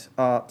that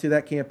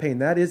campaign.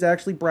 That is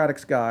actually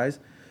Braddock's guys.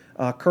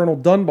 Colonel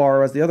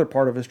Dunbar, as the other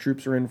part of his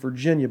troops, are in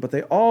Virginia, but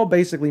they all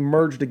basically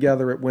merge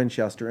together at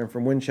Winchester, and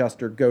from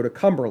Winchester go to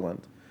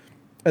Cumberland.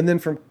 And then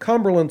from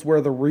Cumberland's where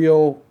the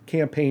real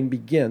campaign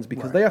begins,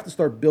 because they have to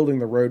start building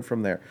the road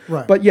from there.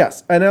 Right. But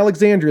yes, in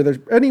Alexandria, there's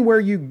anywhere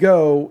you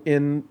go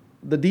in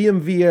the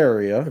DMV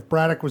area, if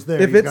Braddock was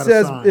there, if he's it got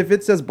says a sign. if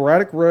it says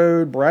Braddock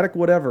Road, Braddock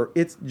whatever,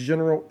 it's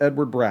General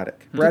Edward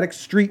Braddock, Braddock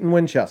Street in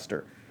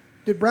Winchester.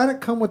 Did Braddock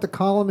come with the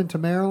column into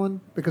Maryland?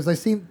 Because I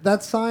see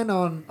that sign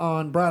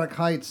on Braddock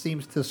Heights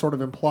seems to sort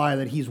of imply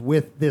that he's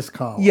with this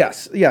column.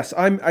 Yes.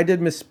 I did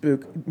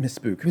misspook.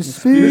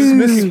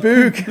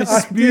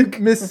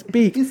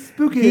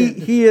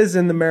 He is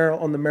in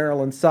on the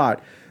Maryland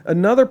side.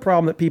 Another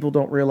problem that people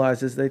don't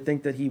realize is they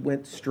think that he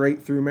went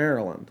straight through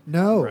Maryland.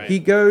 No. Right. He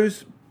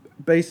goes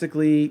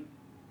basically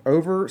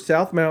over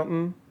South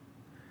Mountain,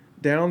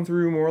 down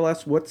through more or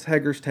less what's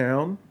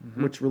Hagerstown,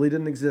 which really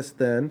didn't exist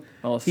then.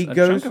 Well, He a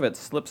goes chunk of it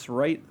slips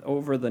right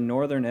over the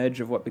northern edge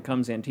of what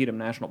becomes Antietam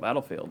National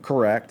Battlefield.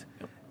 correct,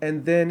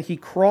 and then he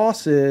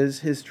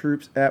crosses his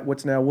troops at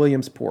what's now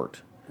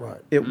Williamsport.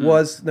 Right. It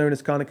was known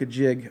as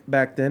Conococheague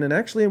back then, and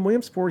actually in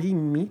Williamsport he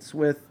meets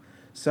with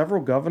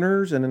several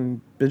governors and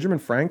then Benjamin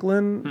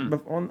Franklin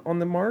on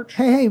the march.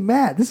 Hey,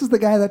 Matt, this is the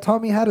guy that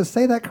taught me how to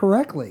say that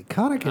correctly.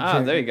 Conakajig.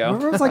 Ah, there you go.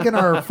 Remember, it was like in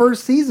our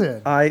first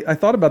season. I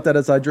thought about that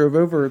as I drove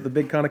over the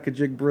big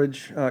Conakajig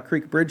Bridge,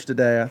 Creek Bridge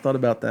today. I thought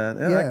about that.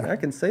 Yeah. I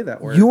can say that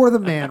word. You're the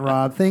man,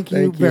 Rob. Thank you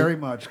Thank you. very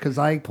much, because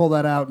I pull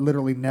that out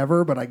literally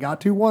never, but I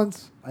got to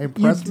once. I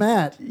impressed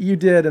Matt. You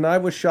did, and I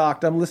was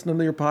shocked. I'm listening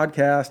to your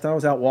podcast. I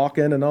was out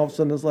walking, and all of a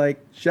sudden it was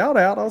like, shout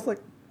out. I was like,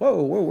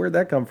 whoa, where'd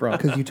that come from?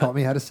 Because you taught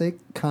me how to say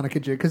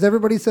Conakajig. Because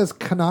everybody says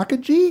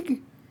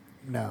Conakajig.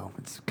 No,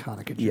 it's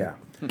Conakajig. Yeah.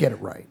 Get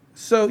it right.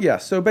 So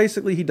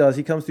basically he does.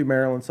 He comes through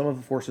Maryland. Some of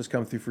the forces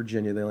come through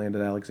Virginia. They land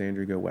at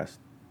Alexandria, go west.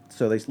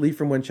 So they leave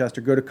from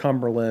Winchester, go to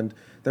Cumberland.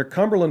 They're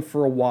Cumberland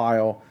for a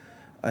while,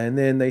 and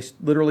then they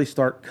literally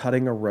start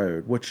cutting a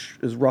road, which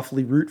is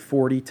roughly Route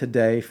 40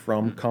 today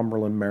from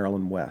Cumberland,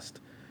 Maryland, west.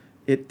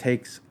 It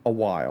takes a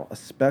while,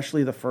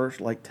 especially the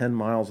first 10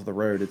 miles of the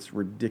road. It's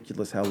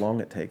ridiculous how long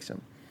it takes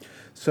him.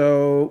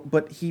 So,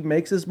 but he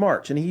makes his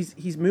march, and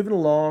he's moving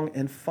along,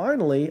 and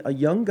finally, a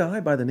young guy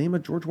by the name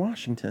of George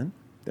Washington,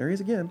 there he is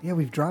again. Yeah,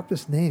 we've dropped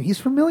his name. He's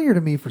familiar to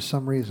me for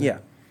some reason. Yeah.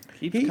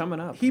 Keeps coming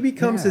up. He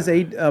becomes his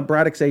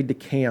Braddock's aide de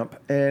camp,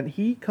 and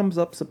he comes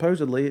up,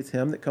 supposedly, it's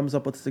him that comes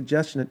up with the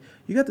suggestion that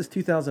you got this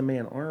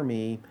 2,000-man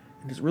army,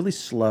 and it's really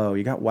slow.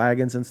 You got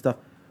wagons and stuff.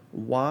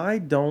 Why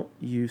don't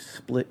you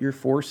split your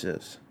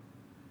forces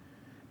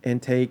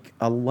and take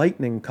a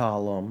lightning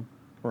column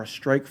or a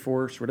strike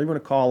force, whatever you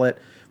want to call it,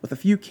 with a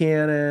few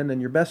cannon and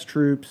your best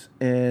troops,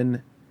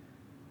 and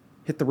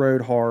hit the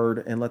road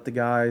hard and let the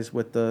guys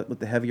with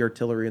the heavy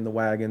artillery and the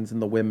wagons and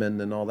the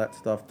women and all that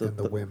stuff. The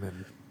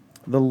women.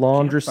 The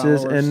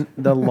laundresses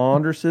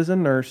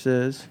and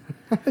nurses.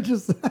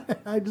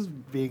 I'm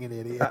just being an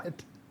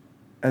idiot.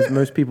 As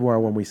most people are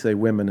when we say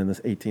women in this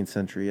 18th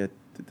century. It's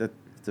a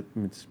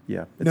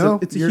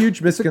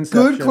huge misconception.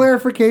 It's a good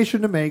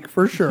clarification to make,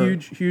 for sure.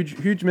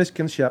 Huge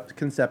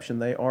misconception.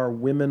 They are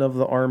women of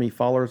the army,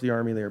 followers of the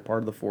army. They are part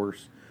of the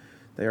force.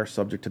 They are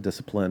subject to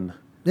discipline.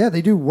 Yeah,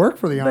 they do work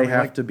for the army. They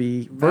have to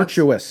be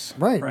virtuous.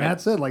 Right. Matt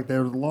said,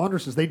 they're the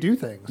laundresses. They do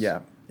things.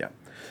 Yeah.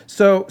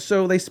 So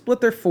they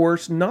split their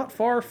force not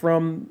far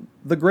from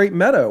the Great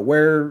Meadow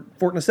where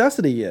Fort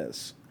Necessity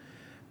is.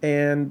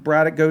 And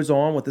Braddock goes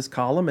on with this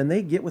column, and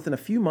they get within a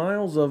few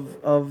miles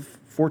of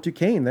Fort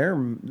Duquesne. They're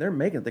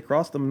making it. They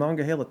cross the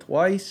Monongahela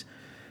twice,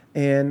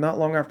 and not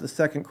long after the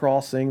second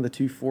crossing, the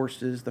two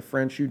forces, the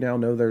French, you now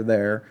know they're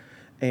there,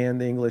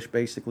 and the English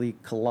basically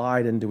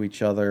collide into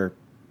each other.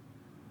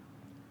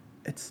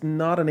 It's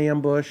not an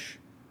ambush.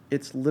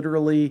 It's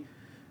literally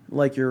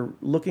like you're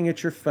looking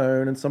at your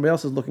phone, and somebody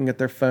else is looking at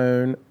their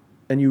phone,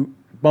 and you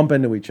bump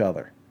into each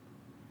other,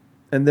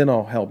 and then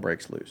all hell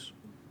breaks loose.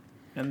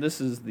 And this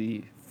is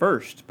the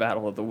first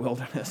Battle of the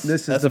Wilderness,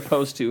 as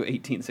opposed to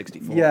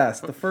 1864.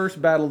 Yes, the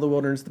first Battle of the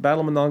Wilderness, the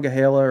Battle of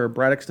Monongahela, or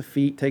Braddock's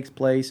defeat, takes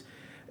place.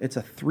 It's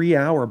a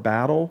 3-hour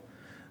battle.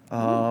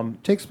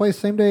 Takes place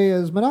same day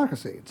as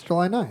Monocacy. It's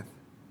July 9th.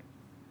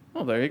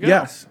 Oh, there you go.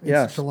 Yes.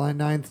 It's July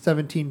 9th,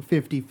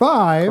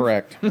 1755.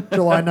 Correct.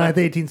 July 9th,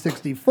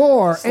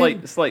 1864.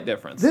 Slight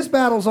difference. This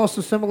battle is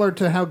also similar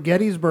to how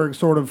Gettysburg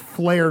sort of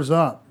flares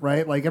up,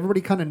 right?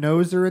 Everybody kind of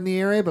knows they're in the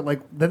area,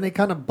 but then they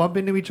kind of bump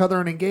into each other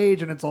and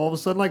engage, and it's all of a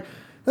sudden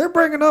they're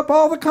bringing up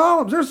all the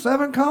columns. There's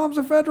 7 columns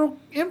of Federal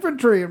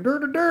infantry, and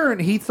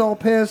and Heath's all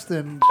pissed,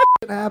 and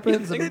shit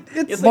happens. And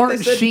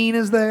Martin Sheen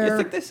is there. You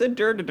think they said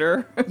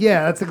dur.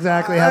 Yeah, that's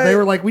exactly how they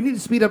were like, we need to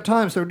speed up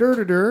time, so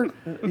dur.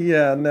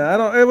 Yeah, no, I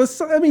don't. It was,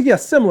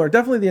 similar.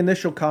 Definitely the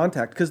initial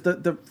contact, because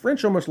the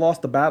French almost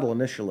lost the battle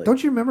initially.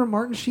 Don't you remember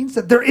Martin Sheen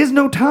said, there is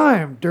no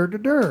time,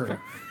 dur.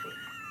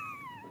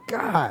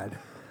 God.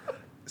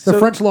 The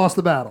French lost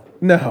the battle.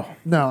 No,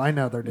 I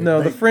know they did.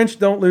 No, the French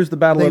don't lose the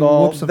battle at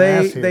all. Whoop some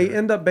ass here. They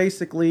end up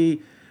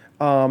basically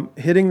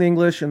hitting the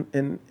English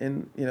in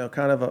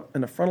kind of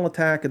in a frontal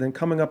attack, and then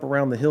coming up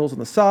around the hills on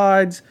the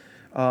sides,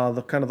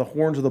 the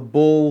horns of the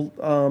bull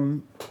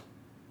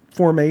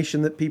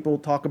formation that people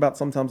talk about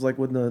sometimes, like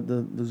with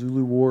the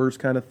Zulu Wars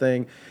kind of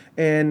thing,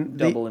 and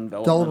double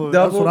envelopment.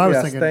 That's what I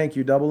was thinking. Thank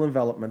you, double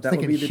envelopment. That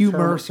would be the Hugh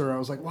term. Mercer. I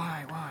was like,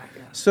 why? Yeah.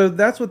 So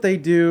that's what they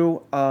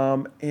do,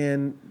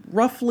 and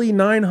roughly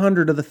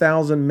 900 of the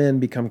 1,000 men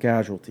become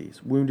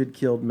casualties, wounded,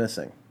 killed,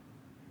 missing.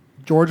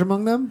 George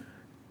among them?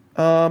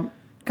 God,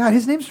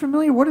 his name's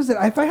familiar. What is it?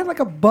 If I had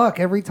a buck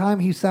every time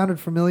he sounded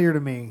familiar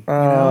to me.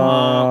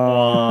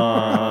 No.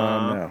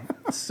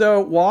 So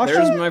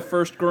Washington. There's my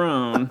first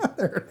groan.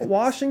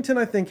 Washington,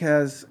 I think,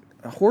 has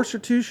a horse or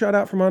two shot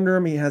out from under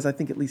him. He has, I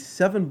think, at least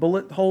 7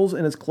 bullet holes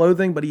in his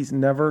clothing, but he's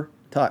never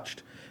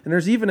touched. And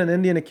there's even an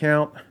Indian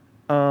account.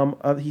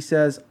 He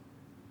says,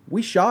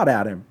 we shot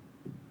at him.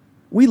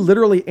 We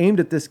literally aimed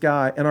at this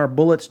guy, and our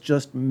bullets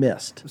just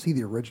missed. Was he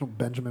the original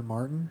Benjamin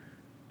Martin?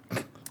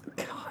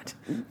 God.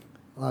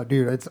 Oh,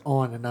 dude, it's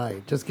on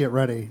tonight. Just get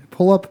ready.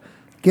 Pull up.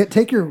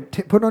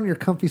 Put on your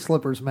comfy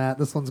slippers, Matt.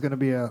 This one's going to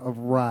be a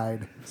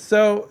ride.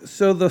 So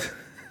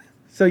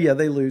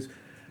they lose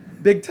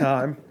big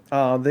time.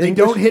 They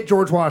don't hit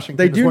George Washington.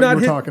 They do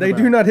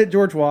not hit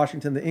George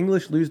Washington. The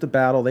English lose the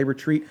battle. They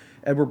retreat.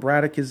 Edward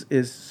Braddock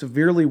is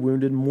severely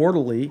wounded,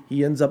 mortally.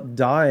 He ends up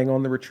dying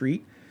on the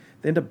retreat.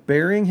 They end up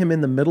burying him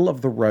in the middle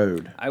of the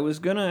road. I was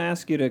going to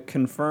ask you to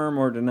confirm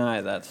or deny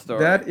that story.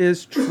 That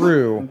is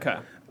true. Okay.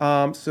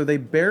 So they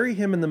bury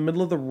him in the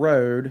middle of the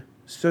road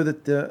so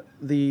that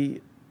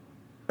the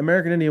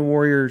American Indian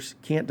warriors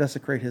can't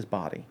desecrate his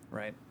body.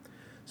 Right.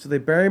 So they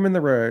bury him in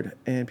the road,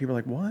 and people are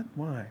like, what?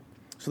 Why?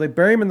 So they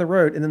bury him in the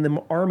road, and then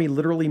the army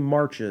literally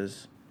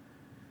marches.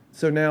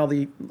 So now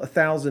the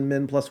 1,000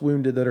 men plus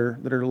wounded that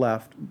are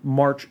left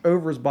march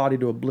over his body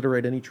to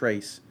obliterate any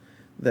trace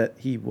that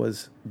he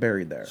was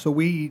buried there. So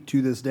we,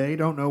 to this day,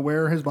 don't know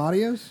where his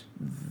body is?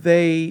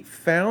 They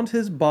found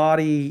his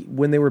body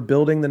when they were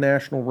building the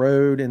National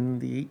Road in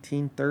the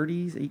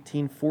 1830s,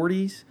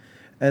 1840s,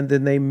 and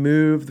then they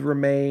moved the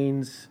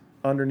remains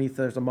underneath.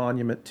 There's a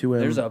monument to him.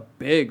 There's a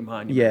big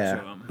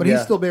monument to him. But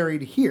he's still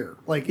buried here,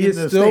 like He in is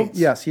the still, States.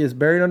 yes, he is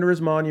buried under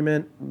his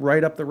monument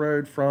right up the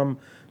road from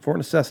Fort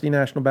Necessity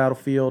National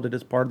Battlefield. It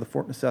is part of the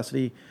Fort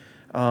Necessity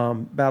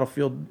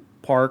Battlefield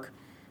Park.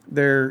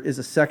 There is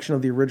a section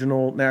of the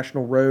original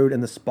National Road,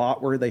 and the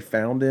spot where they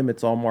found him,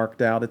 it's all marked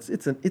out.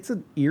 It's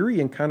an eerie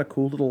and kind of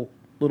cool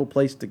little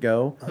place to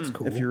go. That's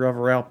cool. If you're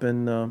ever out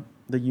in the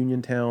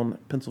Uniontown,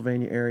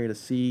 Pennsylvania area to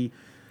see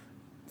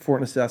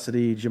Fort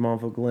Necessity,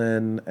 Jumonville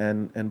Glen,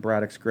 and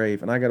Braddock's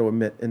grave. And I got to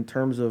admit, in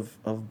terms of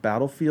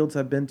battlefields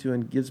I've been to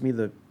and gives me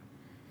the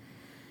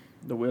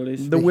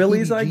Willies. the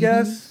willies, I heebie-jeebies?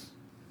 guess.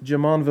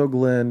 Jumonville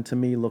Glen to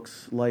me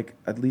looks like,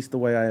 at least the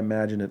way I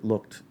imagine it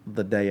looked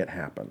the day it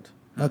happened.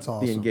 That's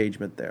awesome. The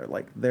engagement there,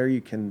 like there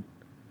you can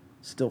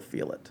still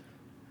feel it,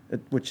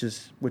 which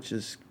is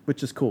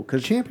cool.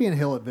 Because Champion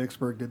Hill at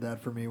Vicksburg did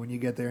that for me. When you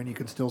get there and you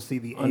can still see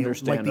the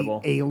Understandable.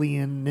 the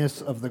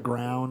alienness of the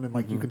ground, and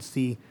like you can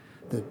see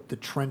the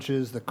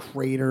trenches, the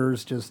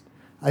craters. Just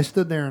I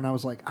stood there and I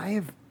was like, I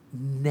have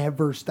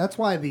never. That's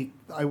why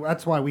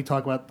that's why we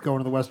talk about going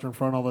to the Western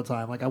Front all the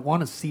time. Like I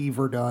want to see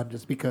Verdun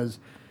just because.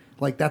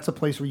 Like that's a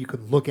place where you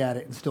could look at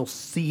it and still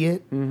see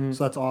it.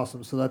 So that's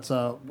awesome. So that's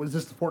was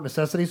this the Fort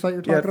Necessity site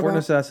you're talking about? Fort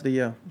Necessity,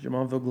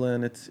 Jumonville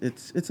Glen.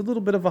 It's a little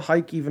bit of a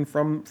hike even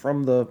from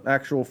the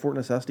actual Fort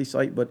Necessity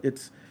site, but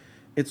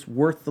it's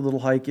worth the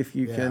little hike if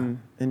you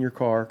can in your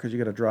car because you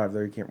got to drive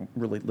there. You can't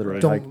really literally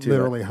hike to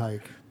literally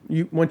hike.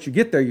 Once you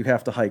get there, you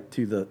have to hike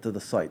to the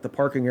site. The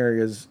parking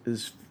area is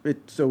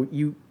so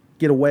you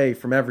get away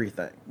from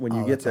everything when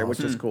you get there,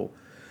 which is cool.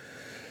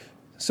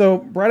 So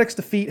Braddock's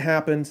defeat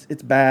happens.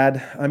 It's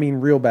bad. I mean,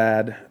 real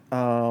bad.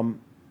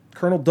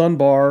 Colonel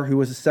Dunbar, who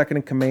was his second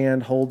in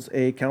command, holds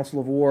a council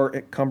of war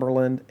at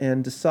Cumberland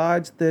and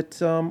decides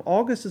that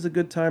August is a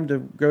good time to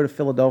go to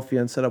Philadelphia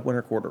and set up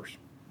winter quarters.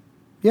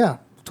 Yeah,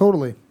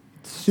 totally.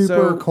 Super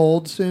So-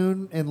 cold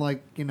soon in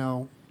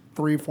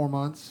 3-4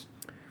 months.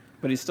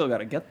 But he's still got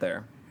to get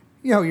there.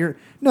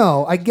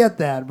 I get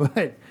that,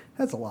 but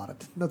that's a lot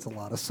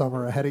of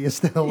summer ahead of you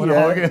still in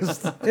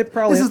August. It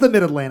probably This is the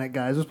Mid-Atlantic,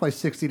 guys. It's probably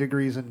 60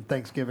 degrees in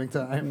Thanksgiving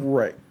time.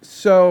 Right.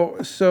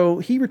 So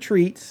he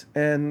retreats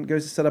and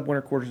goes to set up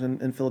winter quarters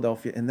in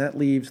Philadelphia, and that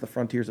leaves the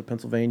frontiers of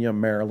Pennsylvania,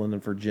 Maryland,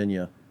 and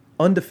Virginia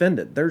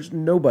undefended. There's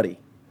nobody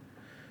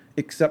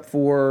except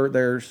for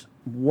there's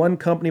one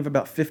company of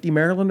about 50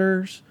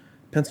 Marylanders.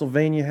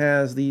 Pennsylvania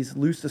has these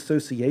loose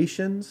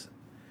associations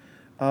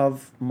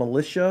of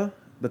militia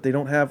that they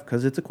don't have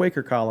because it's a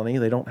Quaker colony.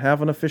 They don't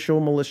have an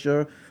official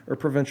militia or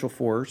provincial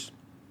force.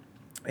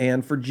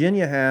 And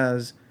Virginia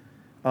has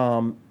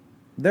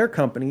their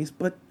companies,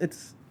 but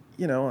it's,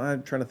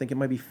 I'm trying to think, it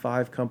might be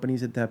 5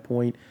 companies at that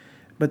point.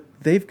 But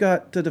they've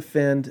got to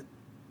defend,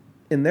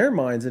 in their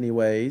minds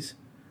anyways,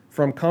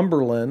 from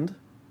Cumberland,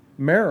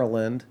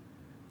 Maryland,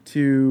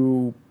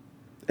 to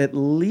at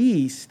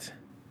least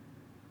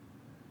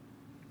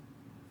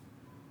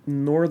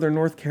northern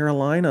North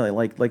Carolina,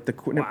 like the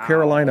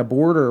Carolina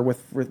border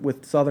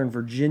with southern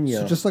Virginia.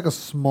 So just like a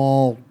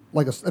small,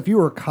 if you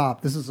were a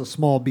cop, this is a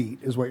small beat,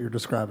 is what you're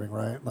describing,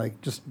 right? Like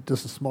just a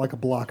small, like a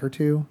block or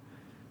two.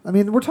 I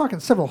mean, we're talking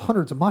several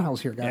hundreds of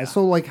miles here, guys. Yeah.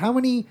 So how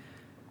many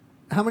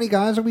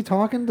guys are we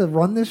talking to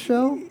run this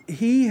show?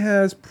 He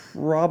has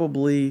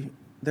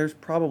there's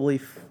probably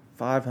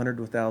 500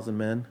 to 1,000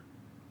 men.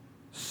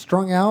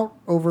 Strung out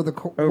over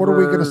what are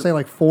we going to say,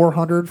 like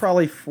 400?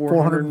 Probably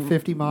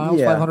 450 miles,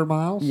 500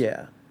 miles?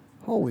 Yeah.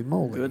 Holy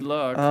moly. Good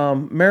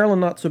luck.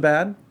 Maryland, not so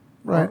bad.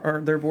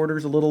 Right. Their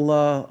borders a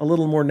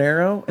little more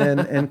narrow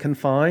and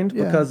confined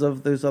Yeah. because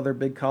of those other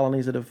big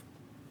colonies that have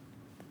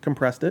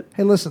compressed it.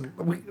 Hey, listen,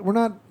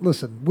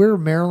 we're a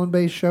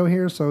Maryland-based show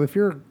here, so if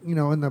you're,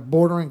 in the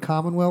bordering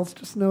Commonwealths,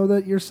 just know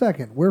that you're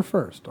second. We're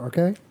first,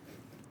 okay?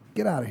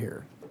 Get out of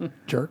here,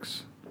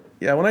 jerks.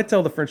 Yeah, when I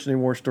tell the French Indian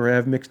War story, I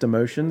have mixed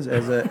emotions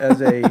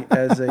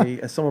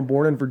as someone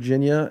born in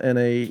Virginia and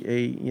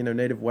a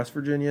native West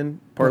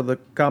Virginian, part of the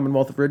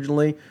Commonwealth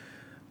originally.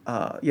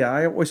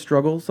 I always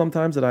struggle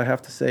sometimes that I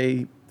have to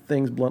say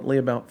things bluntly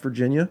about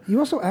Virginia. You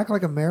also act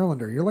like a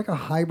Marylander. You're like a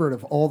hybrid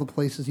of all the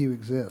places you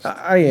exist.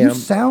 I am. You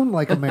sound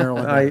like a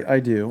Marylander. I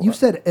do. You've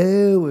said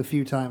 "oh" a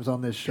few times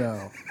on this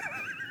show.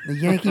 The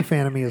Yankee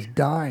fan of me is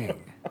dying.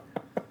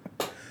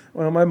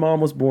 Well, my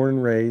mom was born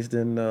and raised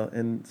in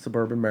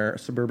suburban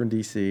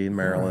DC in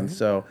Maryland,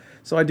 Right.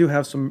 so I do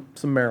have some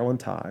Maryland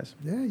ties.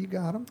 Yeah, you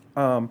got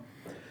them.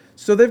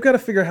 So they've got to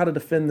figure out how to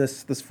defend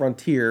this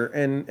frontier,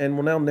 and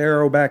we'll now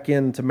narrow back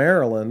into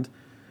Maryland.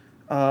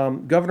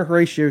 Governor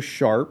Horatio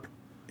Sharp,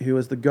 who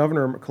was the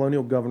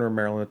colonial governor of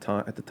Maryland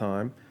at the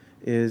time,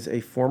 is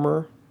a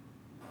former,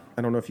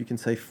 I don't know if you can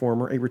say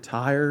former, a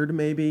retired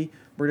maybe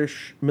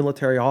British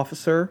military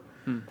officer,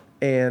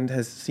 and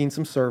has seen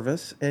some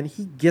service, and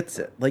he gets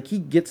it. Like, he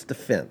gets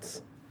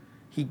defense.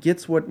 He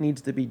gets what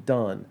needs to be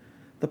done.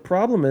 The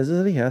problem is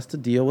that he has to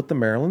deal with the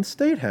Maryland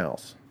State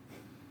House.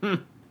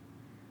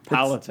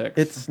 Politics.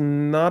 It's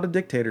not a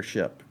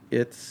dictatorship.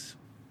 It's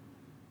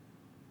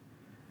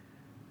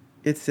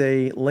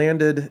a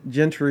landed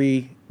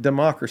gentry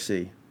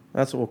democracy.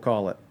 That's what we'll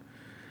call it.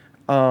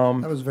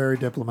 That was very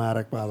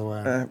diplomatic, by the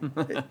way.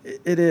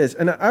 It is.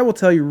 And I will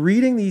tell you,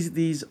 reading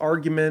these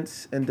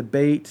arguments and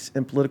debates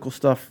and political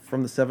stuff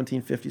from the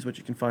 1750s, which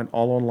you can find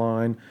all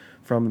online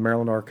from the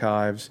Maryland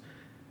archives,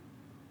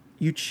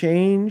 you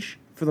change,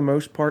 for the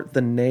most part,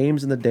 the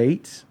names and the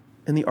dates,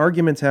 and the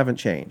arguments haven't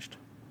changed.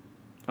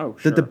 Oh,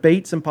 sure. The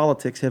debates in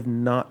politics have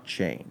not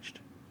changed.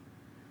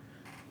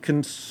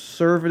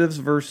 Conservatives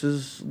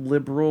versus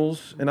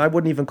liberals, and I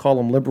wouldn't even call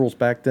them liberals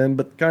back then,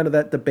 but kind of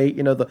that debate,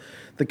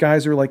 the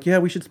guys are like, yeah,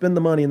 we should spend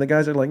the money, and the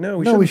guys are like, no,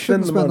 we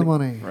shouldn't spend the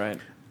money. Right.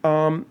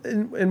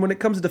 And when it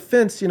comes to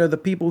defense, the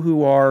people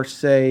who are,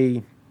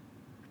 say,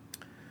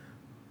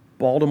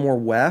 Baltimore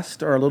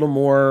West are a little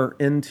more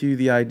into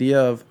the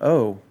idea of,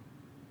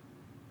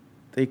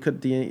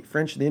 the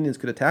French and the Indians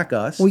could attack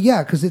us. Well,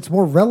 yeah, because it's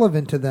more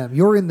relevant to them.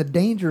 You're in the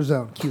danger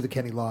zone. Cue the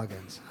Kenny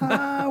Loggins.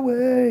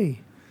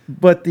 Highway.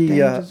 But the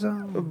Danger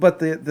zone.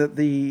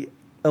 the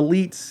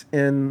elites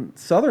in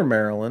southern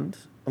Maryland,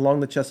 along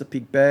the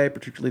Chesapeake Bay,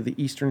 particularly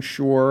the eastern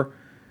shore,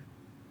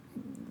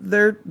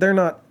 they're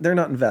not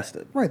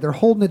invested. Right, they're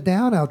holding it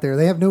down out there.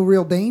 They have no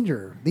real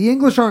danger. The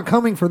English aren't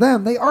coming for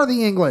them. They are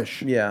the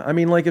English. Yeah, I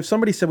mean, like if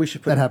somebody said we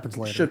should That happens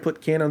later. should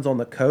put cannons on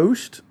the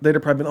coast, they'd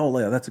have probably been, oh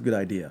yeah, that's a good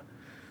idea,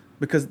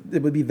 because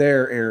it would be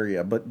their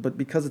area. But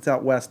because it's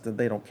out west,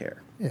 they don't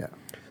care. Yeah.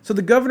 So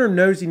the governor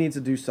knows he needs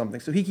to do something.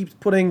 So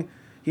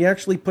he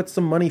actually puts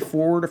some money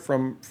forward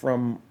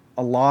from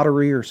a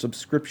lottery or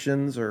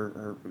subscriptions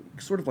or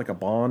sort of like a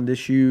bond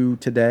issue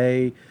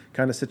today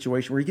kind of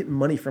situation where you're getting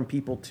money from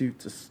people to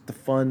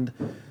fund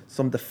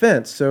some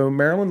defense. So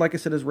Maryland, like I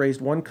said, has raised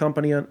one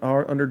company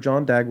under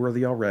John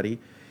Dagworthy already.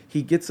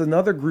 He gets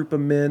another group of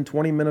men,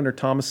 20 men under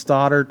Thomas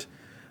Stoddart,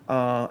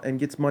 and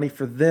gets money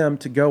for them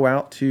to go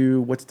out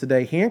to what's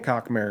today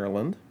Hancock,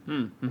 Maryland,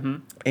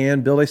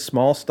 and build a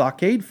small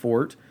stockade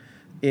fort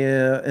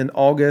in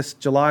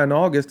July and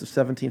August of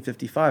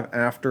 1755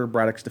 after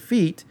Braddock's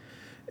defeat.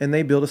 And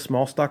they built a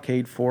small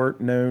stockade fort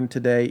known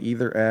today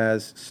either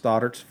as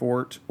Stoddart's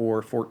Fort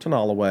or Fort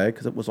Tenalloway,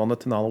 because it was on the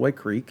Tenalloway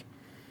Creek.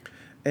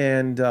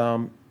 And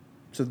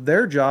so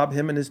their job,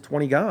 him and his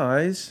 20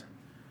 guys,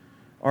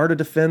 are to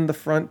defend the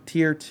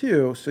frontier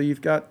too. So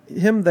you've got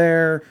him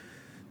there.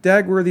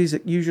 Dagworthy's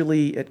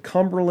usually at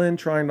Cumberland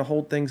trying to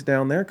hold things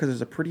down there because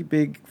there's a pretty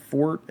big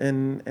fort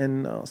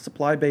and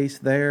supply base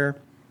there,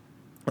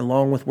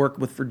 along with work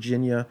with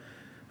Virginia,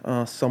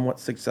 somewhat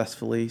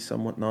successfully,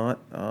 somewhat not.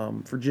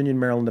 Virginia and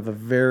Maryland have a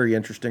very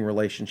interesting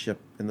relationship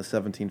in the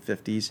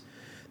 1750s.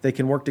 They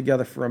can work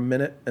together for a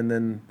minute, and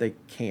then they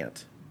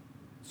can't.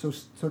 So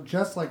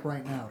just like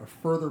right now, to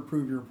further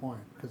prove your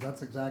point, because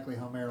that's exactly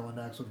how Maryland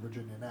acts with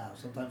Virginia now.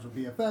 Sometimes we're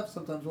BFFs,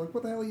 sometimes we're like,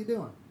 what the hell are you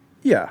doing?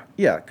 Yeah,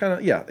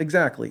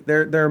 exactly.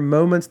 There are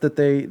moments that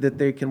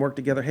they can work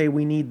together. Hey,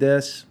 we need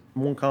this.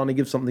 One colony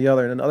gives something to the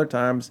other, and then other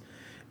times,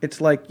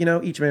 it's like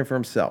each man for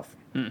himself.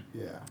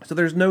 Yeah. So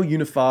there's no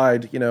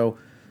unified,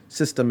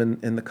 system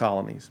in the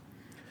colonies.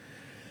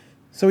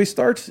 So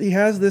he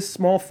has this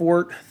small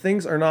fort.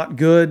 Things are not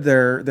good.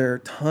 There are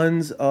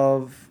tons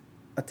of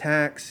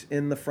attacks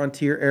in the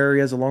frontier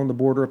areas along the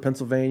border of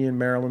Pennsylvania and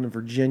Maryland and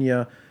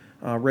Virginia.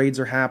 Raids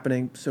are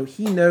happening. So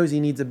he knows he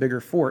needs a bigger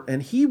fort,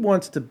 and he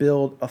wants to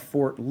build a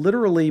fort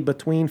literally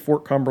between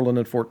Fort Cumberland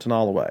and Fort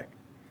Tenalloway.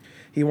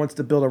 He wants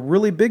to build a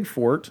really big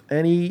fort,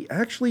 and he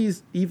actually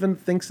even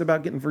thinks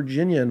about getting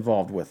Virginia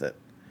involved with it.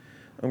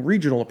 A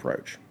regional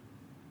approach.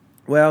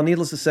 Well,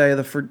 needless to say,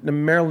 the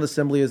Maryland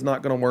Assembly is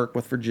not going to work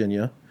with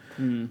Virginia.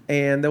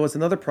 And there was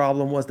another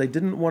problem was they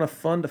didn't want to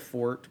fund a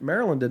fort.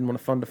 Maryland didn't want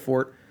to fund a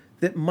fort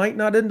that might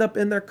not end up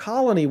in their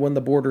colony when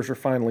the borders are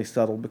finally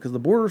settled, because the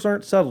borders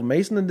aren't settled.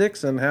 Mason and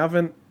Dixon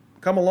haven't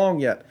come along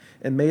yet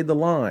and made the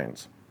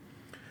lines.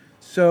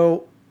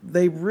 So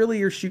they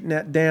really are shooting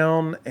that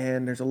down,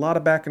 and there's a lot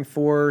of back and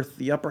forth.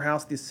 The upper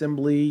house, the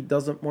assembly,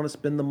 doesn't want to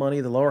spend the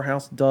money. The lower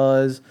house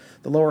does.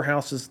 The lower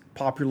house is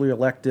popularly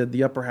elected.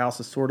 The upper house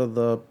is sort of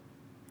the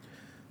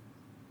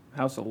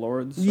House of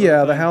Lords.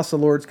 Yeah, the House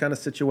of Lords kind of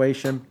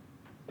situation.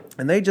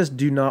 And they just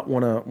do not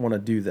want to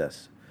do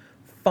this.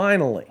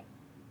 Finally,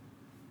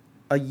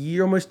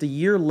 almost a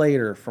year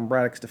later from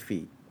Braddock's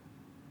defeat,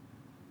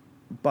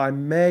 by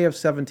May of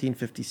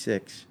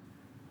 1756,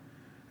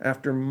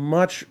 after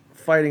much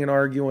fighting and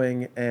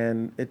arguing,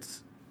 and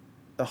it's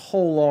a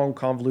whole long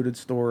convoluted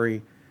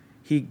story.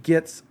 He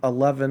gets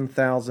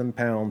 11,000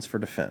 pounds for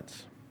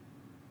defense.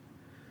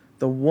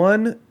 The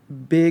one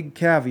big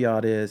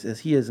caveat is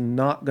he is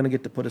not going to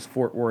get to put his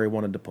fort where he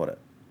wanted to put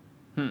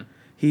it.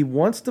 He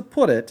wants to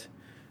put it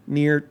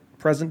near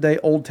present-day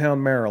Old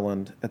Town,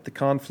 Maryland, at the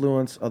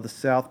confluence of the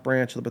South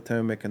Branch of the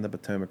Potomac and the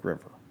Potomac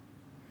River.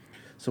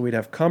 So we'd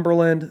have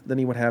Cumberland, then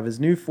he would have his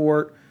new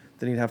fort,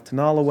 then he'd have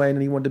Tenalloway, and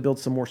then he wanted to build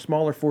some more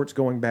smaller forts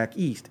going back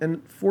east.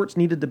 And forts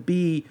needed to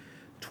be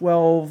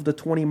 12 to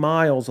 20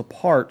 miles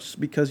apart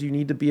because you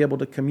need to be able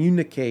to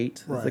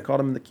communicate, as they called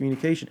them in the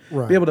communication,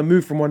 be able to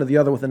move from one to the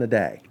other within a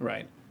day.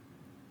 Right.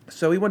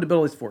 So he wanted to build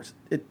all these forts,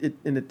 and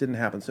it didn't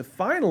happen. So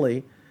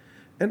finally,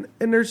 and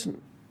there's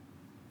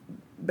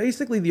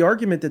basically the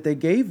argument that they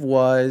gave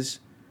was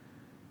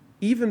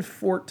even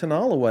Fort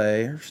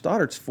Tenalloway, or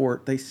Stoddard's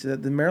fort, they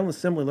said, the Maryland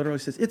Assembly literally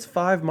says, it's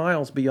 5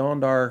 miles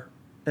beyond our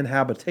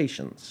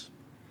inhabitations.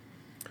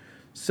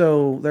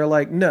 So they're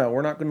like, no,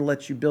 we're not going to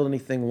let you build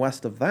anything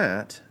west of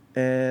that.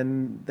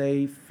 And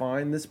they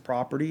find this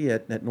property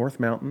at North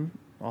Mountain,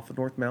 off of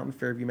North Mountain,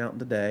 Fairview Mountain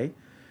today.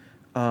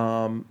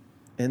 And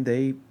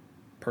they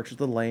purchase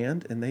the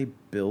land and they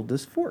build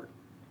this fort.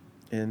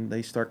 And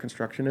they start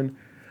construction in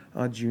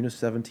June of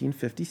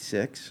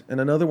 1756. And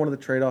another one of the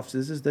trade-offs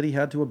is that he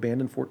had to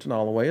abandon Fort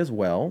Tenalloway as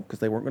well because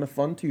they weren't going to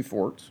fund 2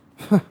 forts.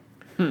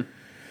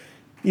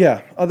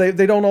 Yeah.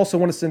 They don't also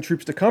want to send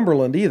troops to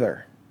Cumberland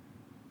either.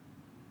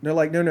 They're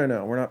like, no,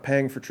 we're not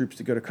paying for troops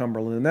to go to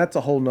Cumberland. And that's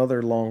a whole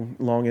nother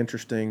long,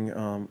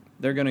 interesting...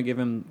 They're going to give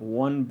him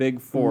one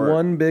big fort.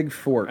 One big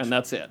fort. And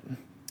that's it.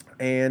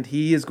 And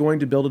he is going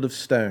to build it of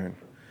stone.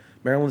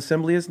 Maryland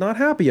Assembly is not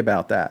happy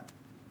about that.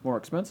 More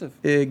expensive.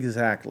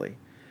 Exactly.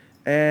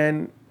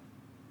 And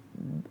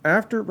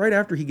right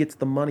after he gets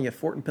the money, a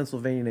fort in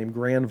Pennsylvania named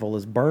Granville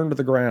is burned to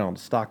the ground,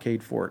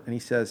 stockade fort. And he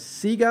says,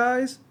 see,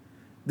 guys,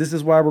 this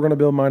is why we're going to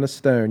build mine of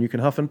stone. You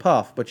can huff and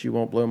puff, but you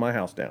won't blow my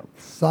house down.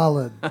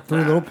 Solid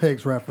Three Little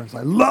Pigs reference.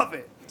 I love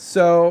it.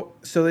 So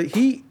that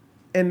he,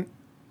 and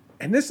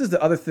this is the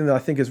other thing that I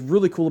think is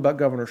really cool about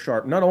Governor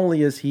Sharp. Not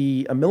only is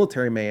he a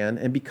military man,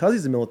 and because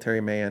he's a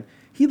military man,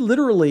 he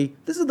literally,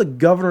 this is the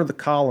governor of the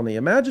colony.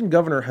 Imagine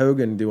Governor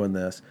Hogan doing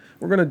this.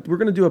 We're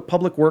gonna do a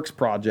public works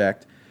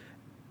project,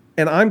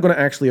 and I'm going to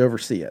actually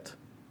oversee it.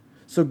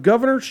 So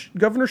Governor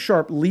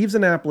Sharp leaves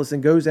Annapolis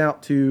and goes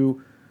out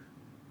to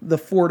the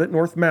fort at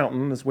North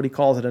Mountain, is what he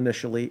calls it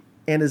initially,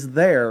 and is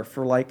there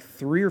for like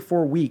 3 or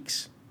 4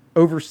 weeks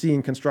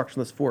overseeing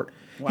construction of this fort.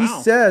 Wow.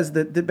 He says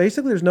that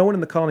basically there's no one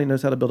in the colony who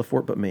knows how to build a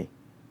fort but me.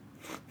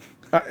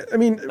 I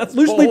mean, That's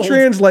loosely bold.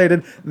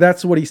 translated,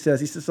 that's what he says.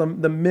 He says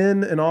the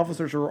men and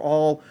officers are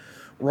all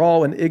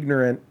raw and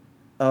ignorant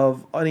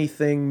of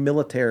anything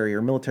military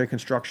or military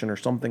construction or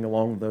something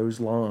along those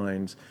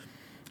lines.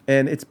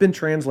 And it's been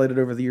translated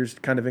over the years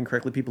kind of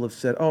incorrectly. People have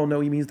said, oh, no,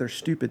 he means they're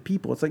stupid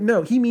people. It's like,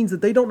 no, he means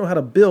that they don't know how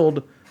to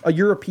build a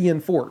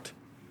European fort.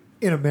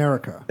 In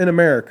America. In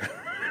America.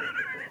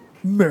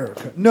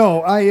 America.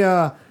 No,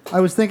 I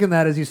was thinking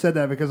that as you said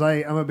that because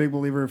I'm a big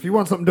believer. If you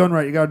want something done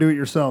right, you got to do it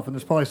yourself. And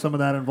there's probably some of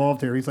that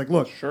involved here. He's like,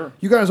 look, Sure.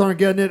 You guys aren't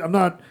getting it. I'm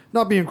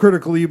not being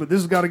critical of you, but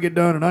this has got to get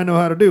done, and I know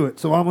how to do it.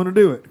 So I'm going to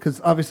do it. Because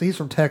obviously he's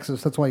from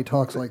Texas. That's why he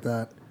talks like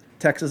that.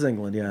 Texas,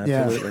 England, yeah,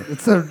 absolutely. Yeah.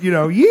 It's a,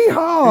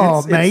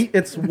 yeehaw, mate.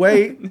 It's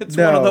way... It's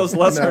one of those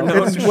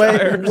lesser-known It's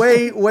shires.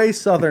 way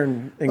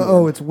southern England.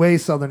 Oh, it's way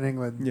southern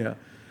England. Yeah.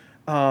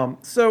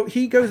 So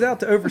he goes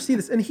out to oversee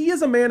this, and he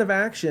is a man of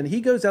action.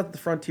 He goes out to the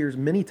frontiers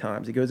many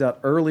times. He goes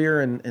out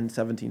earlier in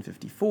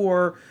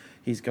 1754.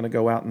 He's going to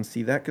go out and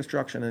see that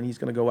construction, and he's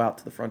going to go out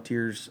to the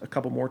frontiers a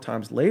couple more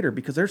times later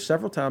because there's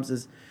several times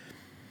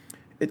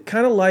it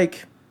kind of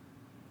like,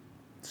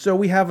 so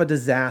we have a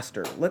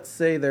disaster. Let's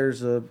say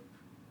there's a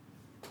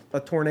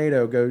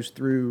tornado goes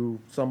through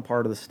some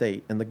part of the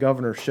state, and the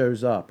governor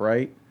shows up,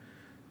 right,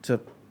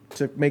 to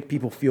make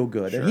people feel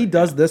good. Sure, and he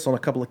does this on a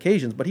couple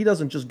occasions, but he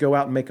doesn't just go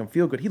out and make them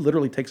feel good. He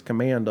literally takes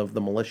command of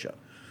the militia.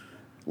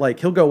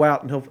 Like, he'll go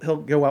out and he'll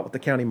go out with the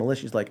county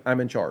militia. He's like,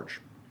 I'm in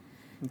charge.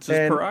 It's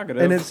his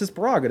prerogative. And it's his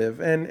prerogative.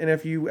 And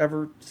if you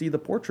ever see the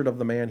portrait of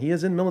the man, he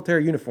is in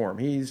military uniform.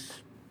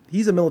 He's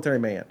a military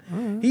man.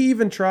 Mm-hmm. He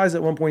even tries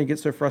at one point, he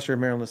gets so frustrated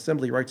with Maryland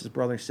Assembly, he writes his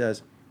brother, he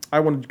says, I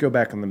want to go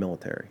back in the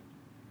military.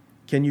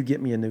 Can you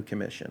get me a new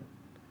commission?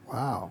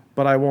 Wow.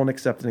 But I won't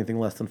accept anything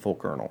less than full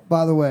colonel.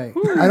 By the way,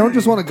 I don't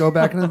just want to go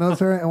back into the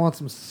military. I want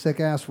some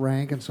sick-ass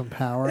rank and some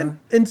power.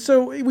 And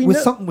so we with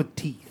know, something with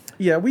teeth.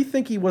 Yeah, we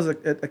think he was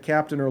a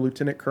captain or a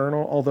lieutenant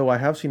colonel, although I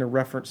have seen a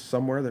reference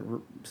somewhere that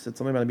said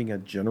something about him being a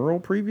general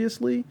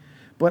previously.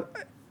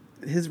 But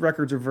his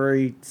records are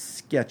very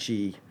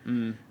sketchy.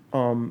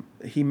 Mm.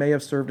 He may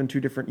have served in 2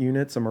 different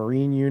units, a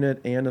Marine unit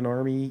and an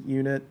Army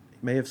unit. He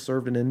may have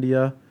served in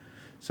India.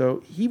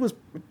 So he was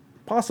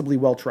possibly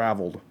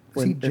well-traveled.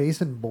 Is he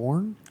Jason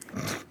Bourne?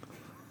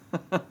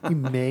 He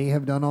may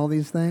have done all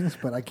these things,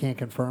 but I can't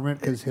confirm it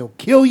because he'll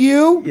kill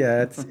you.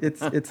 Yeah,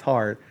 it's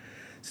hard.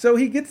 So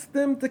he gets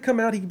them to come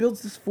out. He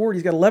builds this fort.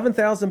 He's got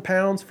 11,000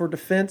 pounds for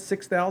defense.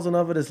 6,000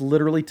 of it is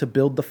literally to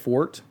build the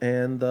fort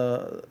and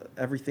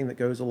everything that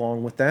goes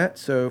along with that.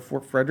 So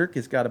Fort Frederick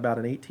has got about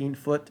an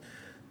 18-foot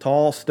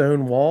tall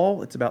stone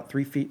wall. It's about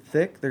 3 feet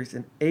thick. There's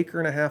an acre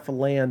and a half of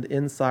land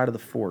inside of the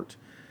fort.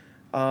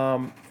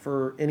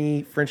 For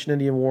any French and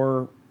Indian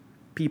War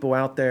people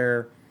out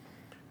there,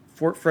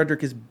 Fort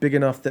Frederick is big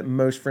enough that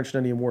most French and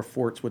Indian War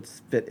forts would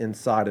fit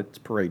inside its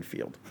parade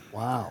field.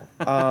 Wow.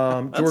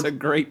 That's a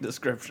great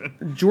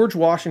description. George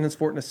Washington's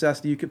Fort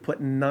Necessity, you could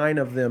put 9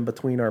 of them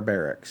between our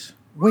barracks.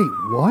 Wait,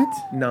 what?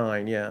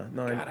 9, yeah.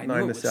 Nine God, I nine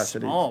knew it was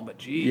necessities. small, but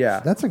geez.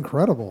 Yeah. That's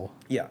incredible.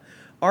 Yeah.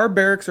 Our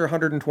barracks are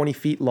 120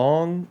 feet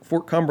long.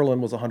 Fort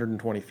Cumberland was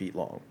 120 feet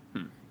long.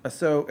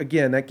 So,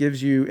 again, that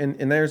gives you...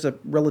 And there's a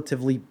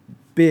relatively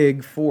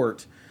big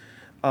fort.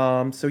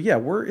 So, yeah,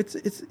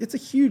 it's a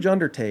huge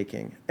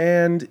undertaking.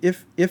 And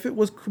if it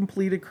was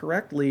completed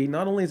correctly,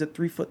 not only is it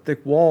 3-foot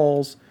thick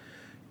walls,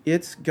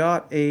 it's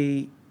got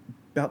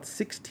about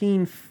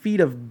 16 feet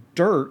of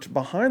dirt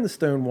behind the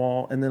stone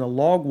wall and then a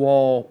log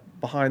wall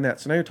behind that.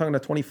 So now you're talking a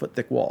 20-foot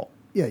thick wall.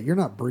 Yeah, you're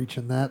not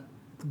breaching that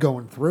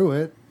going through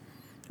it.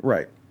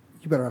 Right.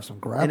 You better have some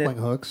grappling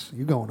hooks.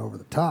 You're going over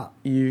the top.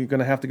 You're going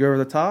to have to go over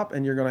the top,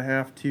 and you're going to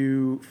have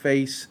to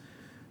face,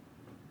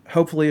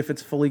 hopefully if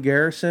it's fully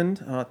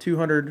garrisoned,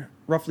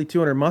 roughly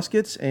 200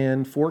 muskets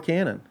and 4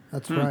 cannon.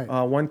 That's right.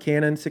 1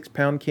 cannon,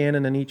 6-pound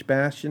cannon in each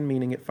bastion,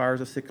 meaning it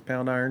fires a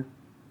 6-pound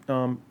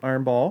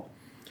iron ball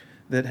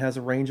that has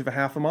a range of a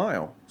half a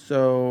mile.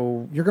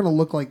 So You're going to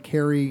look like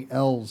Carrie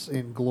Ells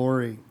in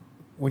Glory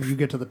when you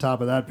get to the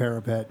top of that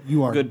parapet.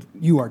 You are dead.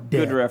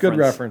 Good reference. good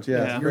reference,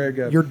 yeah. Yeah. Very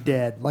good. You're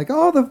dead. Like,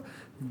 oh, the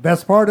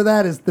best part of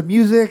that is the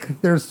music.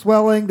 They're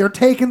swelling. They're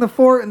taking the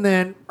fort, and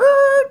then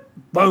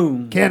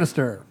Boom.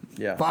 canister.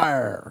 Yeah.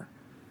 Fire.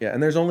 Yeah,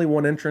 and there's only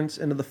one entrance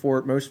into the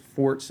fort. Most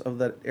forts of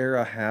that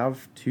era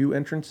have 2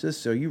 entrances,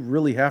 so you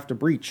really have to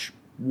breach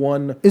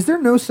one. Is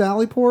there no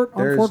sally port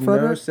on There's Fort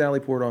Frederick? no sally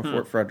port on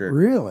Fort Frederick.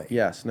 Really?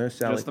 Yes, no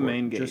sally Just the port.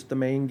 main gate. Just the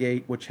main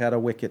gate, which had a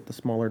wicket, the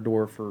smaller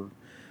door for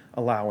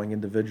allowing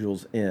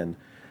individuals in.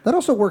 That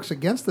also works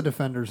against the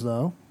defenders,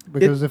 though,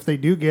 because if they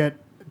do get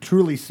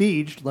truly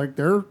sieged, like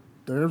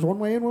there's one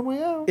way in, one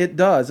way out. It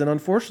does, and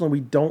unfortunately,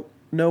 we don't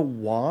know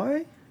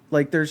why.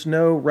 Like, there's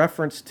no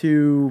reference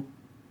to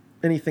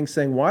anything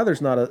saying why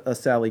there's not a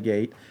sally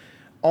gate.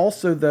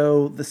 Also,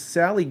 though, the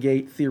sally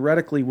gate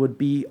theoretically would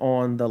be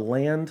on the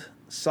land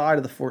side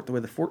of the fort, the way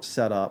the fort's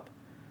set up,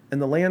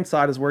 and the land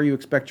side is where you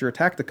expect your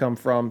attack to come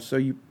from, so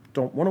you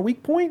don't want a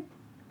weak point.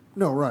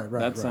 No, right.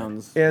 That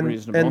sounds And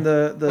reasonable. and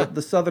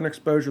the southern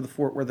exposure of the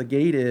fort where the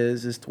gate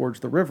is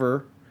towards the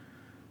river,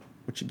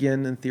 which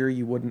again, in theory,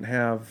 you wouldn't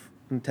have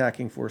an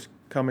attacking force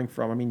coming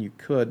from. I mean, you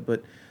could,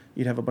 but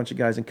you'd have a bunch of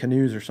guys in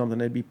canoes or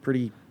something. It'd be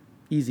pretty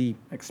easy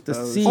to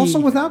Exposed. see. Also,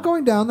 without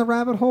going down the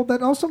rabbit hole,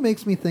 that also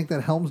makes me think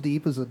that Helm's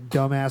Deep is a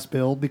dumbass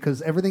build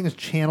because everything is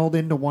channeled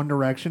into one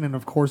direction, and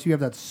of course, you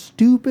have that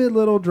stupid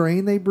little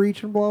drain they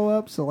breach and blow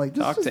up. So, like,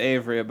 Talk just to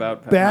Avery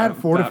about bad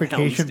about fortification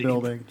Helm's Deep.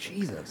 building.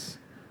 Jesus,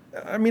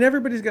 I mean,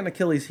 everybody's got an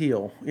Achilles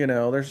heel. You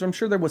know, I'm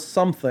sure there was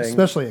something.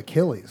 especially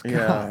Achilles.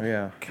 God,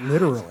 yeah.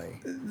 literally.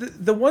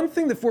 The one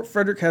thing that Fort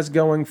Frederick has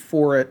going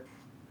for it,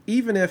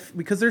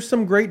 because there's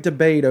some great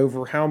debate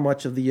over how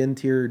much of the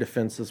interior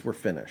defenses were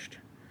finished.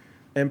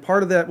 And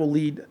part of that will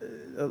lead,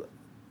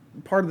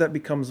 part of that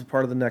becomes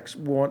part of the next,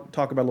 we'll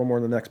talk about a little more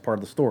in the next part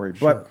of the story.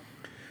 Sure.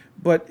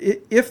 But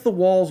if the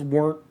walls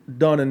weren't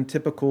done in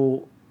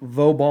typical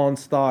Vauban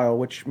style,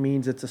 which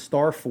means it's a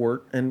star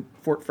fort, and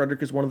Fort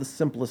Frederick is one of the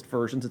simplest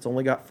versions. It's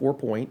only got 4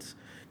 points.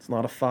 It's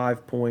not a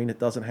 5-point. It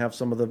doesn't have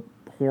some of the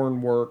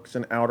horn works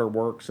and outer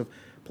works of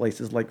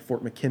places like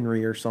Fort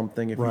McHenry or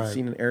something, if Right. you've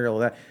seen an aerial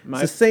of that.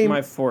 My, It's the same.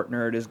 my fort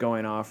nerd is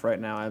going off right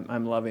now.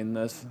 I'm loving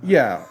this.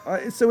 Yeah,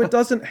 so it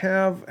doesn't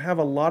have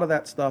a lot of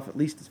that stuff, at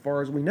least as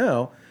far as we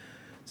know.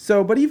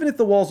 So, but even if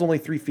the wall's only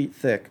 3 feet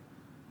thick,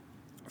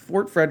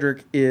 Fort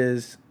Frederick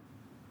is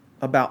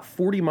about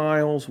 40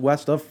 miles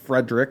west of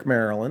Frederick,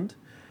 Maryland,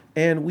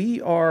 and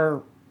we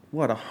are,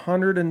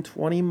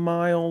 120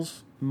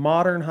 miles,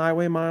 modern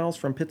highway miles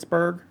from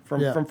Pittsburgh,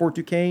 from Fort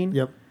Duquesne?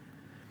 Yep.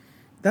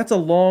 That's a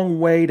long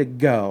way to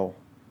go,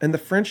 and the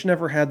French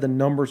never had the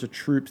numbers of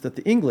troops that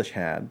the English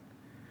had.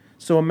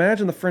 So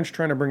imagine the French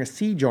trying to bring a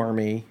siege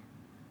army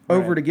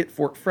over Right. to get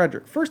Fort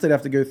Frederick. First, they'd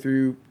have to go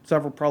through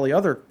several probably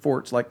other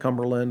forts like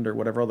Cumberland or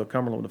whatever, although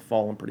Cumberland would have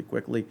fallen pretty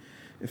quickly.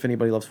 If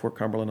anybody loves Fort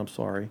Cumberland, I'm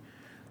sorry.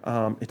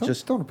 Don't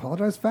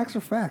apologize. Facts are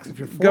facts. If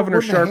your fort Governor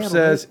wouldn't have Sharp handled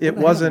says it wouldn't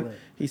have wasn't.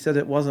 handled He said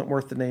it wasn't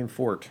worth the name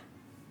fort.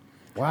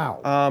 it.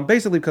 Wow.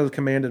 Basically because it's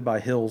commanded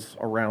by hills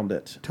around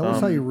it. Tell us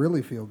how you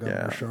really feel,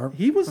 Governor Yeah, Sharp.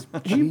 he was.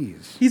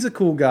 Jeez. He's a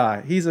cool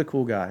guy. He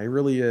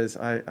really is.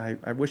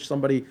 I wish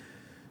somebody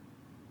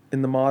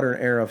in the modern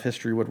era of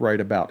history would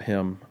write about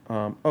him.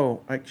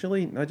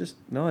 Actually,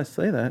 now I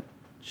say that,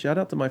 shout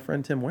out to my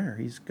friend Tim Ware.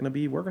 He's going to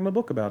be working on a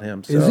book about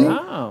him. So, Is he?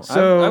 Oh,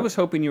 So- I was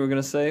hoping you were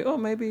going to say, oh,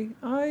 maybe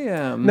I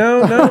am.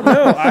 No.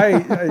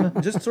 I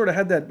just sort of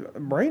had that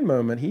brain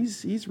moment.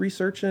 He's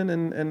researching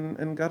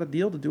and got a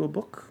deal to do a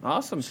book.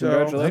 Awesome. So-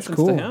 Congratulations That's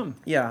cool. to him.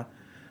 Yeah.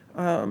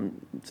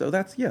 So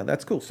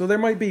that's cool. So there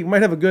might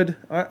have a good.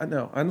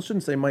 No, I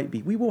shouldn't say might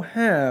be. We will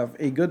have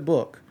a good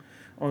book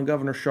on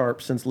Governor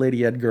Sharp since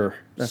Lady Edgar.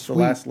 That's Sweet.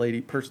 the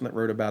last person that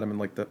wrote about him in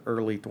like the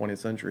early 20th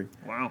century.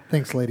 Wow.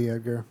 Thanks, Lady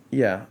Edgar.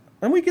 Yeah,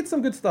 and we get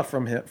some good stuff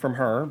from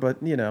her, but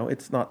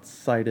it's not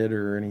cited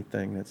or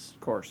anything. It's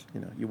Of course.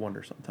 you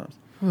wonder sometimes.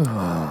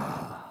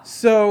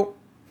 So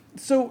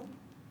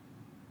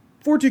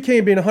Fort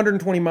Duquesne being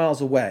 120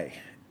 miles away,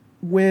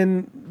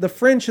 when the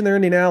French and their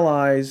Indian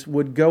allies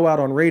would go out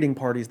on raiding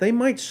parties, they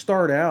might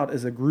start out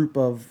as a group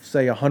of,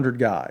 say, 100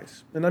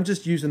 guys. And I'm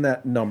just using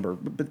that number,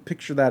 but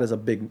picture that as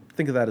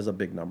think of that as a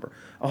big number,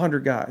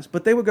 100 guys.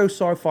 But they would go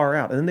so far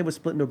out, and then they would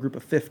split into a group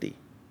of 50.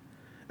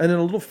 And then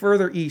a little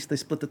further east, they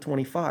split to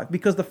 25.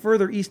 Because the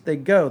further east they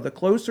go, the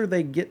closer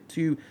they get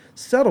to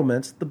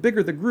settlements, the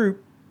bigger the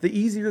group, the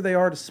easier they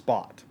are to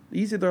spot, the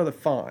easier they are to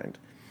find.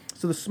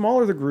 So the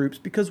smaller the groups,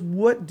 because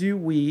what do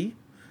we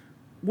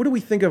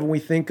think of when we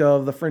think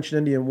of the French and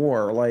Indian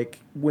War? Like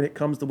when it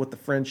comes to what the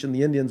French and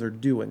the Indians are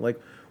doing, like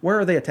where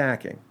are they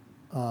attacking?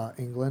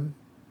 England.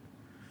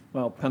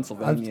 Well,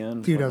 Pennsylvania.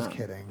 and Dude, I was whatnot.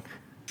 kidding.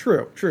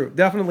 True.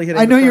 Definitely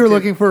hitting I know the you were frontier.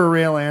 looking for a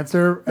real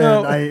answer,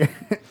 No. and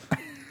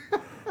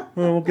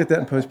Well, we'll get that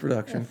in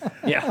post-production.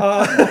 Yeah.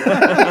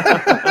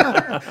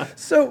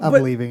 I'm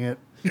leaving it.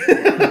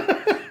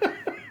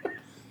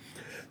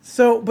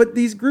 But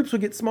these groups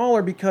would get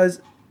smaller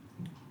because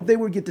they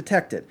would get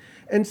detected.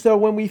 And so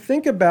when we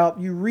think about,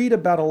 you read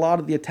about a lot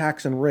of the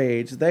attacks and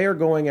raids, they are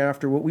going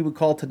after what we would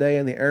call today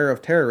in the era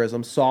of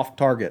terrorism, soft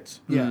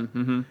targets. Yeah.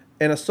 Mm-hmm.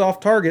 And a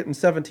soft target in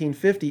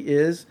 1750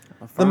 is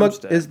the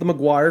farmstead.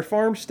 McGuire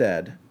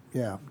farmstead.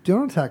 Yeah.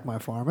 Don't attack my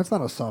farm. It's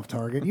not a soft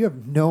target. You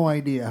have no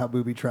idea how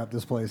booby-trapped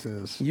this place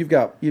is. You've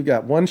got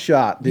one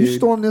shot, dude. You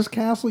storm this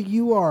castle,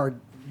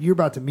 you're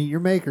about to meet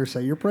your maker.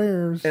 Say your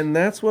prayers. And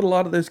that's what a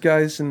lot of those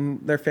guys and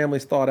their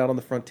families thought out on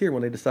the frontier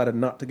when they decided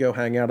not to go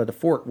hang out at a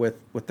fort with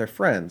their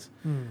friends.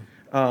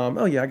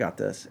 Oh, yeah, I got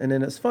this. And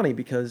then it's funny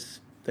because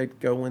they'd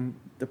go and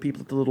the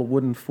people at the little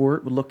wooden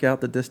fort would look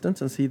out the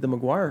distance and see the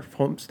McGuire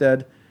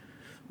homestead,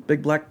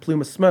 big black plume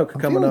of smoke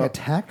I'm coming feeling up.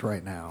 attacked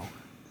right now.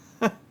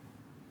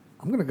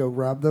 I'm going to go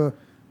rob the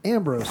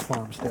Ambrose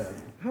farmstead.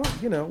 Well,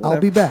 I'll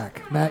whatever. be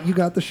back. Matt, you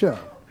got the show.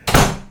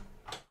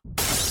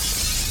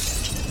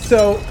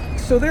 So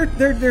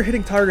they're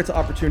hitting targets of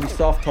opportunity,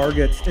 soft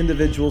targets,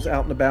 individuals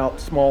out and about,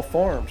 small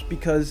farms,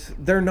 because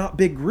they're not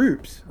big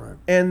groups. Right.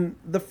 And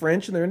the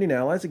French and their Indian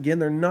allies, again,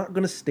 they're not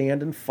going to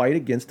stand and fight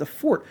against a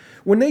fort.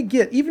 When they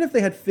get, even if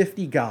they had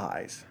 50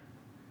 guys,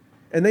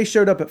 and they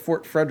showed up at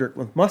Fort Frederick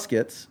with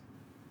muskets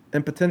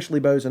and potentially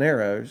bows and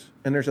arrows,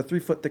 and there's a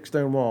 3-foot thick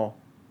stone wall,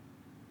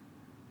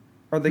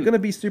 are they going to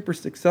be super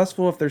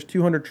successful if there's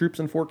 200 troops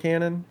and 4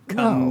 cannon?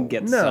 Come No.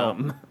 get No.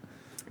 some.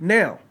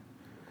 Now,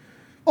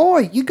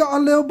 Oi, you got a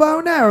little bow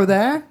and arrow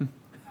there?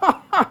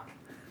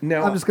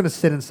 now I'm just going to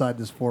sit inside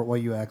this fort while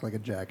you act like a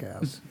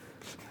jackass.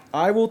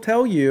 I will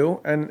tell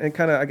you, and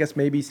kind of, I guess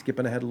maybe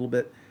skipping ahead a little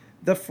bit,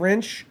 the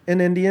French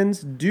and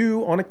Indians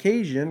do, on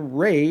occasion,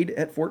 raid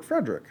at Fort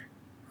Frederick.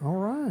 All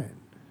right.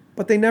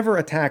 But they never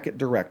attack it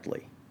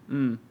directly.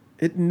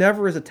 It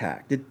never is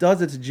attacked. It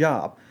does its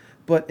job.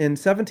 But in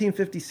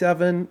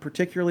 1757,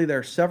 particularly, there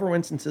are several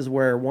instances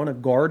where a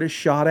guard is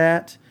shot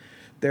at.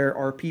 There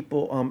are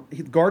people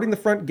guarding the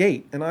front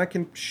gate, and I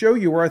can show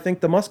you where I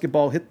think the musket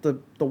ball hit the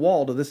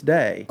wall to this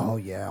day. Oh,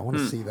 yeah. I want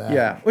to see that.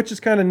 Yeah, which is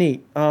kind of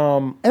neat.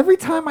 Every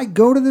time I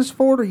go to this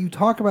fort or you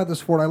talk about this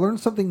fort, I learn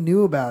something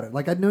new about it.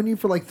 Like, I'd known you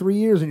for like 3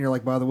 years, and you're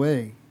like, by the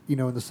way, in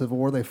the Civil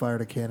War, they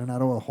fired a cannon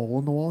out of a hole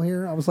in the wall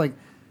here. I was like,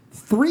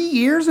 3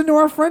 years into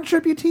our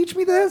friendship, you teach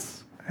me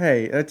this?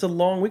 Hey,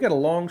 we got a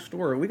long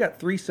story. We got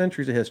 3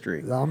 centuries of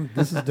history.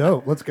 This is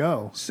dope. Let's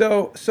go.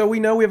 So we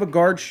know we have a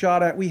guard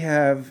shot at. We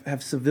have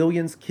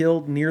civilians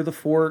killed near the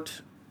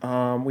fort.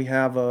 We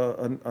have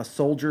a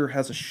soldier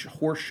has a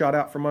horse shot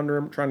out from under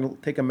him trying to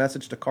take a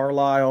message to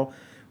Carlisle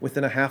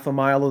within a half a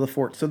mile of the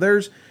fort. So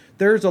there's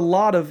a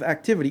lot of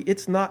activity.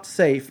 It's not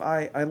safe.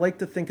 I like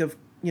to think of,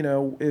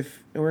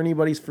 if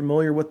anybody's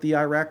familiar with the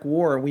Iraq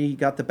War, we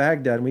got to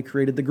Baghdad and we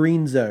created the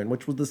Green Zone,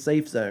 which was the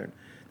safe zone.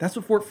 That's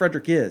what Fort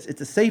Frederick is.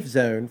 It's a safe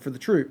zone for the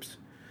troops.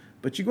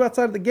 But you go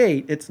outside of the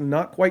gate, it's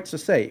not quite so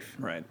safe.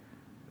 Right.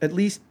 At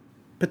least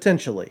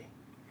potentially.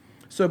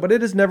 But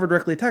it is never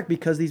directly attacked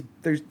because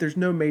there's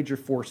no major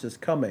forces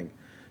coming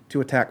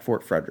to attack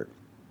Fort Frederick.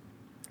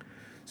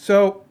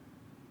 So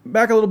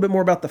back a little bit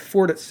more about the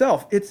fort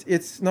itself.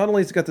 It's not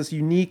only has it got this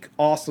unique,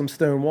 awesome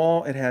stone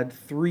wall, it had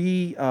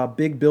 3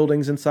 big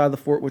buildings inside the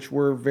fort, which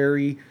were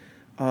very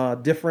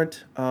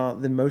different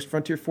than most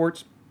frontier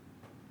forts.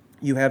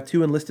 You have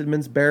 2 enlisted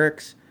men's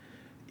barracks.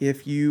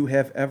 If you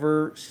have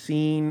ever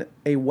seen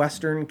a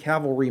Western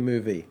cavalry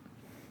movie,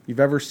 you've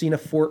ever seen a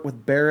fort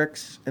with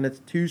barracks and it's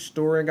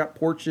 2-story and got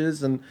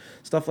porches and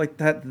stuff like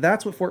that,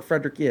 that's what Fort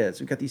Frederick is.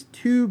 We've got these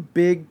 2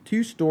 big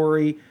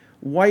 2-story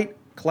white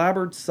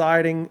clapboard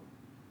siding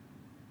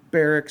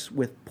barracks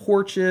with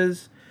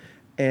porches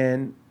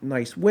and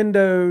nice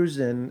windows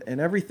and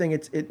everything.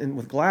 And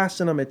with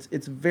glass in them.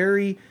 It's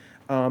very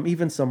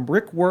even some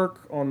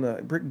brickwork on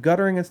the brick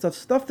guttering and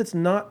stuff that's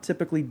not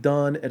typically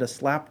done at a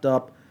slapped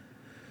up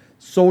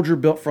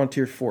soldier-built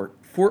frontier fort.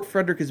 Fort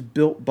Frederick is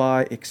built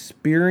by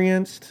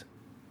experienced,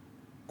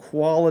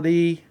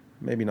 quality,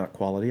 maybe not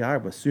quality,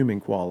 I'm assuming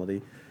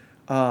quality,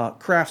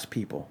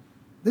 craftspeople.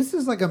 This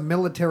is like a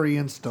military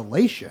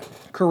installation.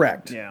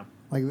 Correct. Yeah.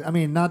 Like, I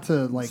mean, not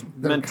to like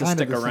they're meant to kind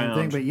stick of the around.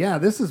 same thing, but yeah,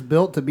 this is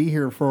built to be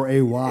here for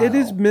a while. It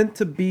is meant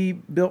to be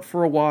built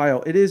for a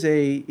while. It is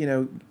a,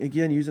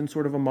 again, using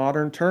sort of a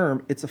modern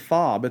term, it's a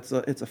FOB. It's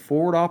a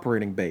forward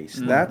operating base.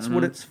 Mm-hmm. That's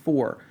what it's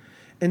for.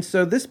 And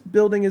so this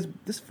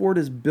fort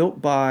is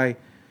built by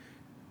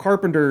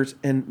carpenters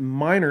and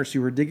miners who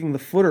were digging the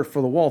footer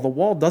for the wall. The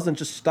wall doesn't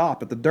just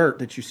stop at the dirt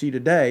that you see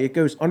today. It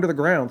goes under the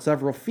ground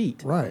several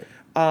feet. Right.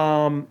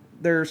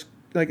 There's,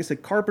 like I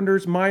said,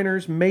 carpenters,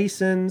 miners,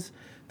 masons.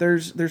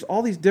 There's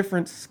all these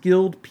different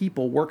skilled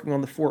people working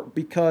on the fort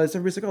because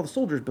everybody's like, oh, the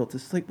soldiers built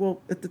this. It's like,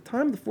 well, at the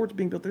time the fort's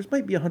being built, there's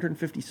might be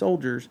 150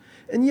 soldiers.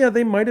 And yeah,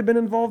 they might have been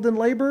involved in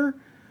labor,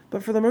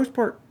 but for the most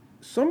part,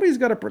 somebody's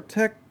got to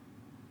protect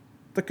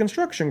the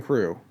construction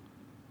crew.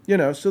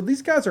 So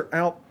these guys are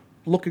out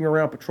looking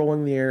around,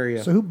 patrolling the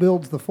area. So who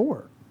builds the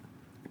fort?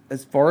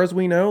 As far as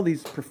we know,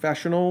 these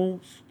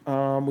professionals,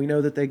 we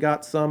know that they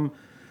got some,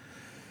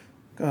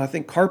 I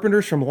think,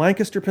 carpenters from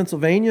Lancaster,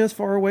 Pennsylvania, as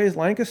far away as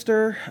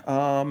Lancaster.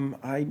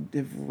 I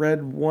have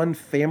read one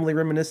family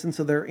reminiscence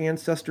of their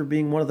ancestor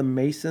being one of the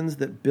masons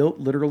that built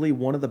literally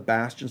one of the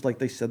bastions. Like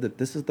they said that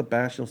this is the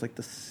bastion. It was like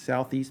the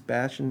southeast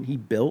bastion he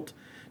built.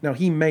 Now,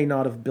 he may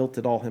not have built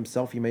it all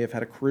himself. He may have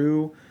had a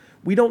crew.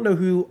 We don't know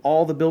who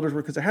all the builders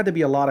were because there had to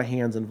be a lot of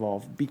hands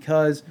involved.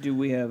 Because Do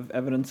we have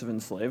evidence of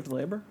enslaved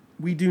labor?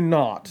 we do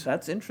not.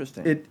 That's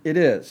interesting. It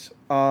is.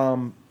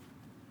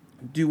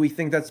 Do we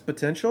think that's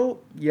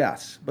potential?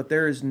 Yes, but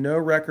there is no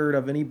record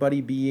of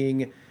anybody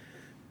being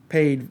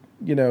paid,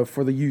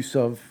 for the use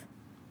of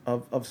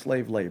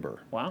slave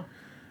labor. Wow.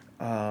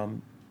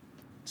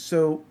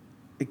 So,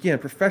 again,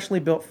 professionally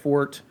built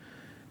fort,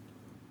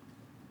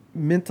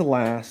 meant to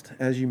last,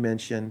 as you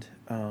mentioned.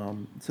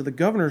 So the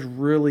governor's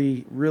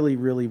really, really,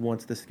 really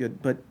wants this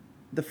good. But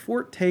the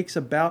fort takes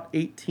about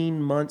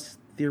 18 months,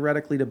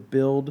 theoretically, to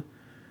build.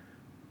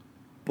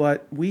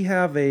 But we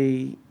have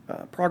a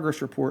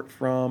progress report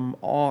from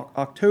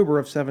October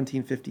of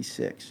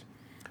 1756.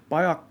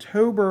 By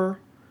October,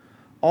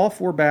 all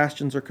 4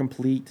 bastions are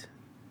complete.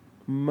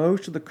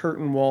 Most of the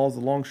curtain walls,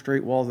 the long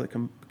straight walls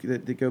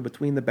that go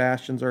between the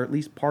bastions, are at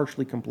least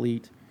partially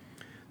complete.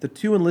 The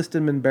 2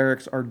 enlisted men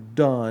barracks are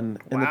done,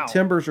 and Wow. the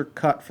timbers are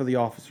cut for the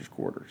officers'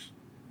 quarters.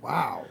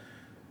 Wow.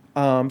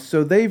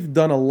 So they've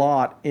done a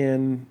lot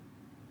in,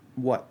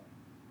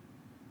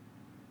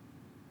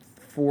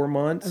 4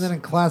 months? And then in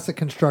classic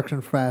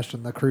construction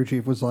fashion, the crew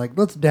chief was like,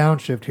 let's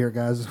downshift here,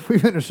 guys. We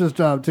finished this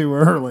job too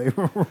early.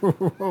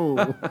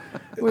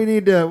 We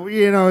need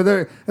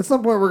to, at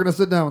some point we're going to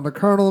sit down with the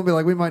colonel and be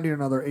like, we might need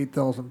another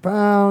 8,000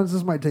 pounds.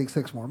 This might take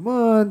 6 more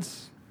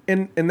months.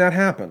 And that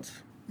happens.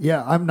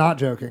 Yeah, I'm not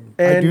joking.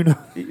 And I do know.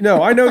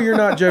 No, I know you're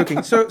not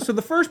joking. So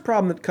the first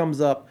problem that comes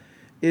up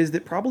is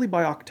that probably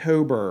by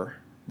October,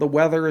 the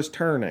weather is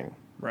turning.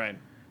 Right.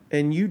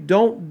 And you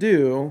don't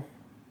do,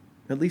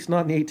 at least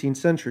not in the 18th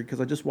century,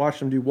 because I just watched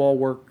them do wall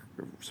work,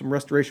 some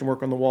restoration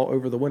work on the wall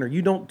over the winter.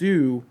 You don't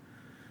do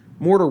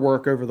mortar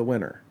work over the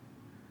winter.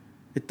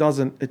 It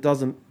doesn't,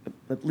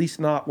 at least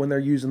not when they're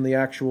using the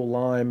actual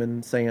lime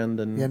and sand.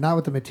 And Yeah, not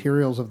with the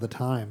materials of the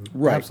time.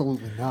 Right.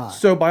 Absolutely not.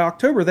 So by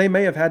October, they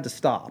may have had to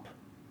stop,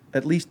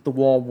 at least the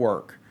wall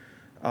work.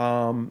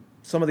 Some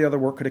of the other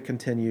work could have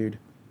continued.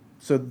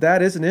 So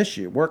that is an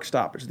issue, work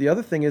stoppage. The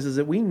other thing is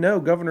that we know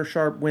Governor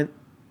Sharp went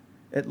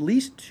at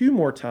least 2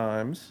 more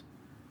times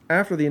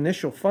after the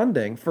initial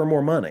funding for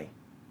more money.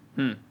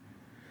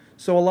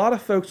 So a lot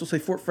of folks will say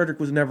Fort Frederick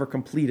was never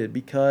completed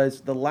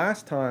because the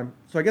last time,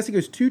 so I guess he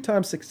goes 2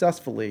 times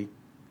successfully.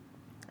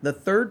 The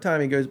third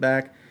time he goes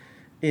back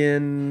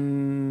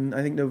in,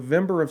 I think,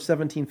 November of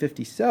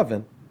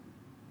 1757,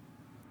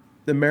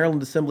 the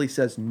Maryland Assembly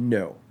says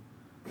no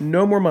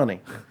more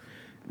money.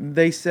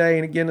 They say,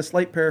 and again, a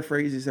slight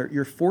paraphrase is that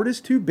your fort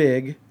is too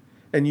big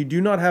and you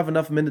do not have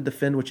enough men to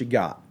defend what you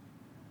got.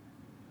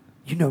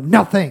 You know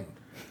nothing.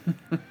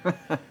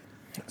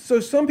 So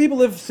some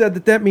people have said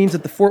that means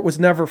that the fort was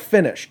never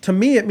finished. To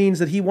me, it means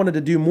that he wanted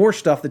to do more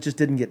stuff that just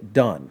didn't get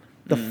done.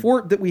 The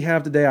fort that we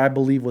have today, I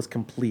believe, was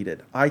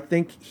completed. I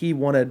think he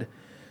wanted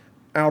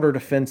outer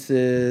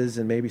defenses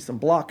and maybe some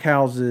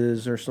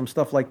blockhouses or some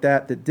stuff like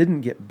that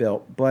didn't get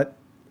built. But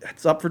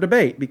it's up for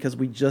debate because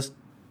we just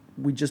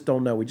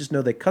don't know. We just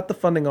know they cut the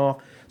funding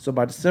off. So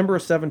by December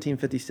of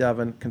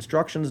 1757,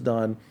 construction's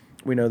done.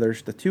 We know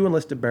there's the 2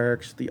 enlisted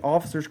barracks, the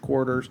officers'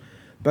 quarters,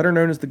 better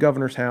known as the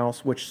governor's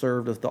house, which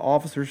served as the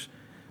officers'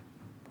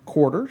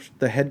 quarters,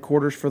 the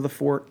headquarters for the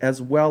fort,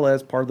 as well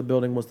as part of the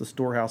building was the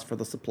storehouse for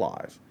the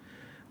supplies.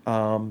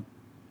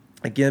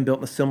 Again, built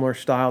in a similar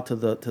style to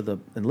the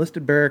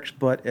enlisted barracks,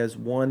 but as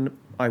one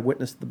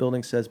eyewitness to the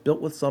building says,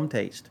 built with some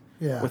taste.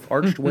 Yeah. With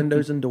arched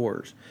windows and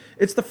doors.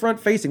 It's the front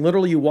facing.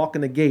 Literally, you walk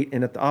in the gate,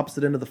 and at the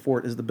opposite end of the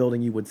fort is the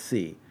building you would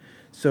see.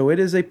 So it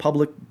is a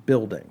public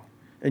building,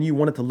 and you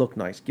want it to look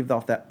nice, give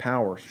off that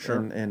power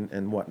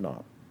and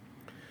whatnot.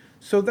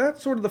 So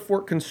that's sort of the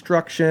fort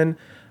construction.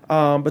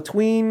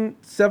 Between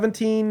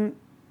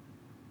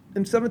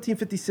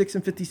 1756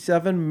 and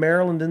 57,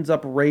 Maryland ends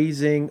up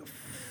raising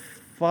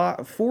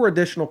four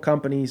additional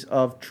companies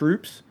of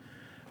troops,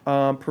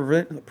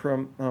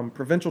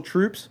 provincial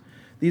troops.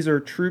 These are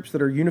troops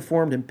that are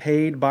uniformed and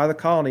paid by the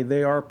colony.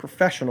 They are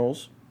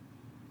professionals,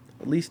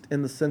 at least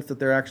in the sense that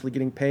they're actually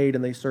getting paid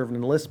and they serve an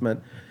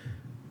enlistment.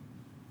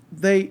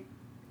 I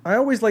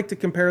always like to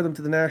compare them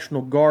to the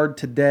National Guard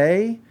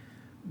today,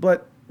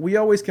 but we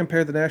always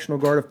compare the National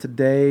Guard of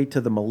today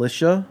to the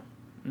militia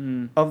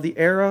of the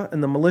era,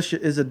 and the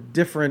militia is a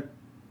different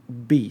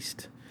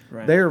beast.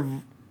 Right.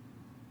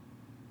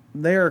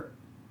 They are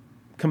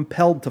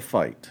compelled to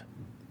fight,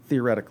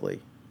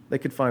 theoretically. They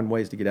could find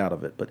ways to get out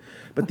of it. But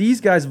these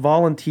guys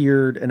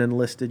volunteered and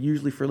enlisted,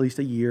 usually for at least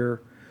a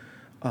year,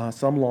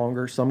 some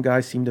longer. Some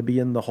guys seem to be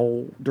in the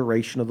whole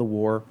duration of the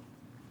war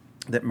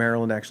that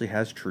Maryland actually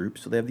has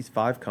troops. So they have these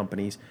 5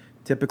 companies,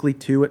 typically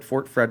 2 at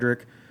Fort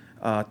Frederick,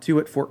 2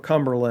 at Fort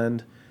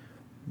Cumberland.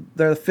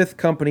 The 5th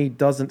company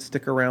doesn't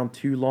stick around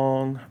too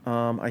long,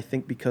 I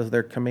think because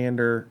their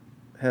commander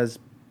has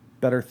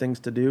better things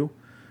to do,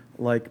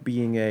 like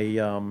being a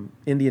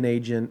Indian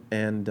agent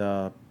and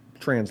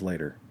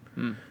translator.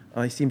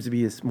 He seems to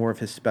be more of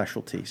his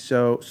specialty.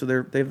 So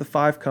they have the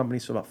 5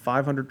 companies, so about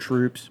 500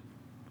 troops.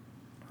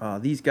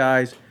 These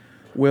guys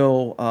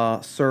will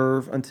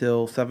serve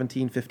until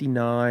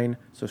 1759.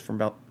 So it's from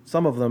about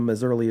some of them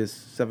as early as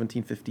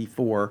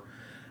 1754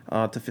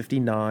 to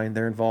 59.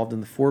 They're involved in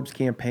the Forbes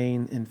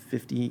campaign in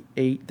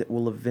 58 that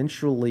will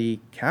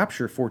eventually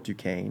capture Fort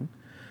Duquesne.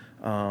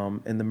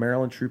 And the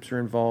Maryland troops are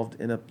involved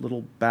in a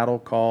little battle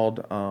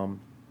called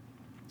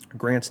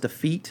Grant's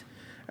Defeat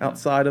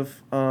outside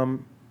of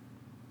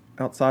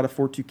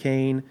Fort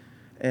Duquesne,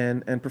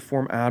 and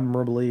perform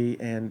admirably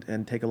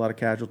and take a lot of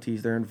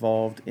casualties. They're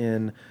involved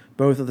in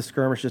both of the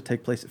skirmishes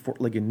take place at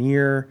Fort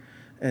Ligonier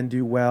and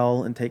do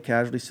well and take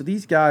casualties. So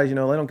these guys, they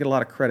don't get a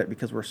lot of credit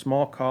because we're a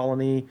small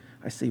colony.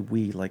 I say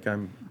we like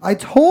I'm. I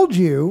told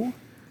you.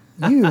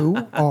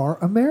 You are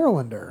a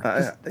Marylander.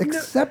 Just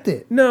accept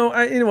it. No,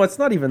 it's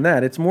not even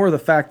that. It's more the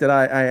fact that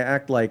I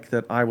act like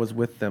that I was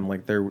with them,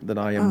 like that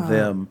I am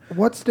them.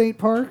 What state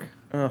park?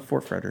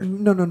 Fort Frederick.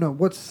 No.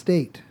 What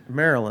state?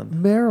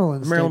 Maryland.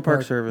 Maryland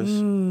Park Service.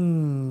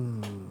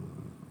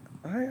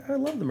 I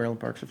love the Maryland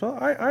Park Service.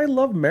 I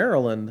love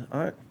Maryland.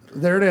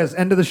 There it is.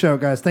 End of the show,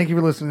 guys. Thank you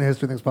for listening to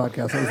History Things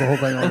podcast. That was the whole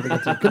thing I wanted to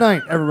get to. Good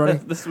night, everybody.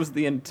 This was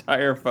the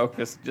entire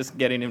focus, just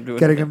getting him to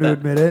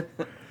admit it.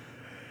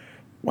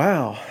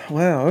 Wow.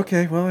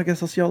 Okay. Well, I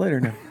guess I'll see y'all later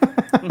now.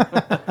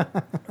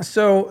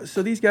 So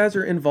these guys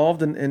are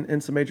involved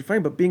in some major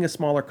fighting, but being a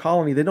smaller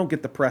colony, they don't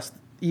get the press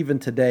even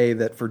today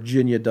that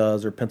Virginia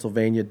does or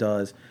Pennsylvania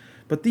does.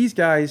 But these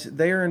guys,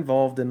 they are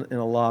involved in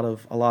a lot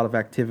of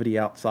activity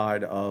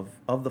outside of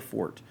the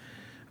fort.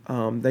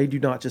 They do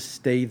not just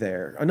stay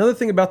there. Another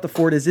thing about the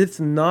fort is it's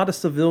not a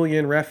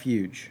civilian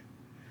refuge.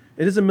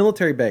 It is a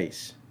military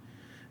base.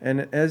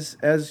 And as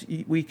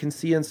we can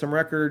see in some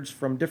records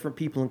from different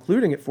people,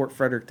 including at Fort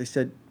Frederick, they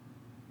said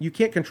you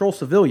can't control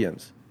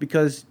civilians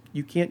because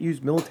you can't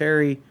use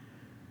military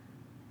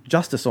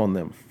justice on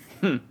them.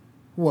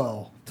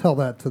 Well, tell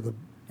that to the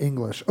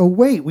English. Oh,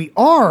 wait, we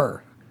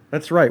are.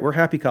 That's right. We're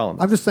happy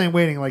colonists. I'm just saying,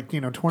 waiting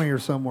 20 or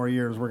so more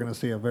years, we're going to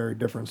see a very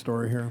different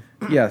story here.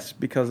 Yes,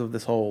 because of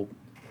this whole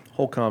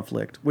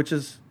conflict, which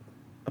is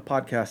a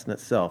podcast in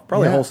itself,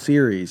 probably a whole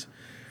series.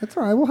 That's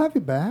all right. We'll have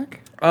you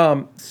back.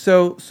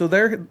 So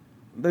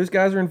those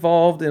guys are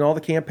involved in all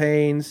the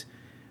campaigns.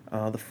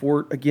 The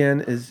fort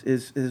again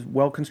is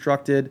well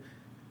constructed,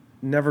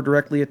 never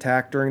directly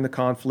attacked during the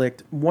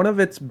conflict. One of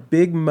its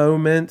big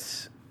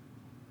moments,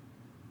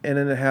 and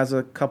then it has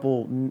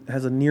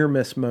a near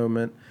miss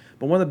moment.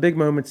 But one of the big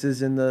moments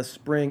is in the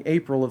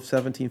April of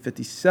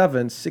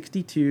 1757.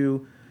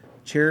 62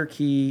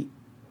 Cherokee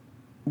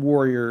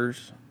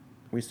warriors,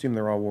 we assume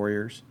they're all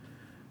warriors,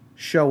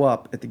 show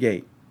up at the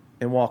gate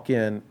and walk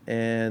in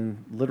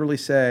and literally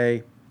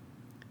say,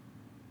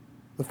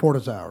 "The fort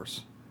is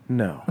ours."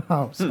 No.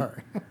 Oh,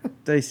 sorry.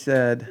 They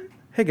said,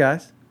 "Hey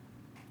guys,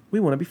 we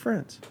want to be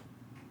friends.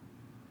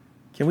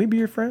 Can we be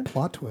your friend?"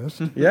 Plot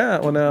twist. Yeah,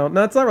 well, no,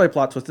 it's not really a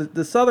plot twist.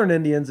 The Southern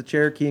Indians, the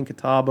Cherokee and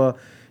Catawba,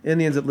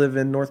 Indians that live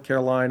in North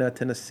Carolina,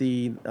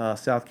 Tennessee,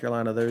 South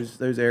Carolina,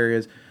 those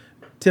areas,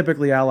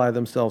 typically ally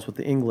themselves with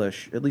the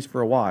English, at least for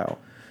a while.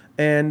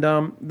 And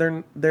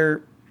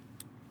the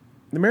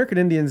American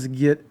Indians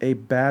get a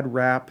bad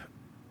rap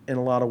in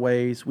a lot of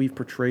ways. We've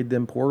portrayed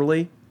them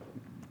poorly,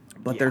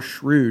 but they're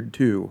shrewd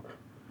too.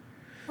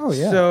 Oh,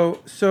 Oh, yeah.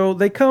 So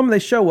they come, they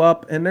show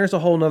up, and there's a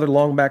whole nother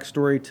long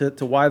backstory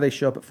to why they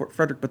show up at Fort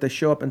Frederick. But they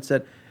show up and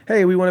said,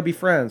 "Hey, we want to be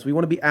friends. We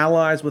want to be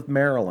allies with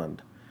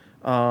Maryland.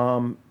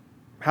 How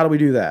do we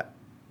do that?"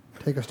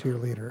 Take us to your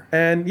leader.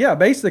 And yeah,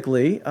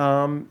 basically,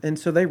 and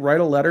so they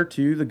write a letter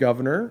to the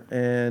governor,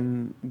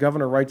 and the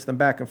governor writes them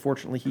back.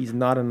 Unfortunately, he's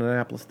not in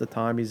Annapolis at the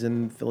time; he's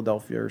in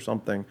Philadelphia or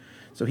something,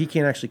 so he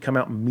can't actually come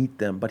out and meet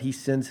them. But he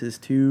sends his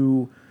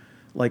two,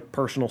 like,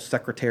 personal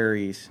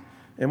secretaries.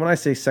 And when I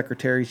say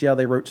secretaries, yeah,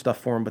 they wrote stuff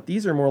for him, but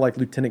these are more like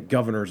lieutenant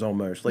governors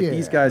almost. Like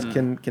these guys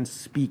can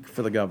speak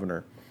for the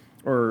governor,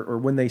 or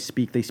when they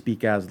speak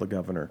as the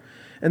governor.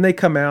 And they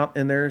come out,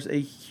 and there's a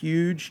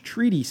huge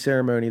treaty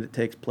ceremony that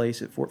takes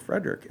place at Fort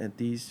Frederick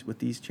with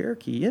these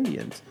Cherokee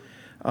Indians.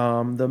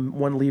 The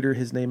one leader,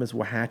 his name is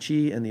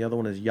Wahatchee, and the other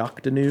one is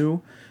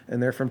Yocktanu,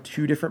 and they're from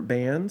two different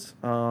bands.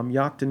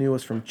 Yocktanu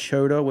is from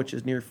Chota, which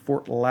is near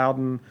Fort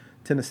Loudon,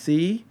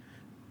 Tennessee.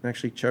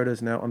 Actually, Chota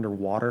is now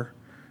underwater.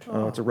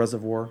 It's a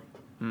reservoir.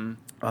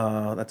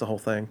 That's a whole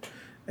thing.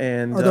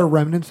 And are there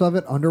remnants of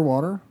it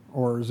underwater,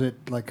 or is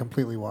it like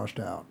completely washed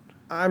out?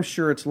 I'm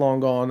sure it's long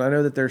gone. I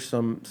know that there's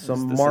some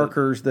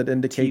markers that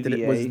indicate that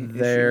it was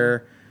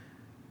there.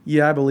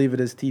 Yeah, I believe it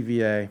is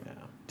TVA. Yeah.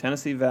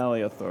 Tennessee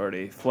Valley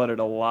Authority flooded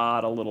a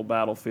lot of little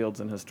battlefields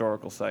and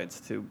historical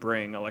sites to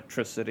bring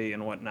electricity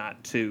and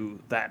whatnot to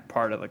that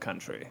part of the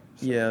country.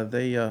 So Yeah,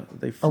 they. Are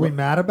we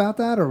mad about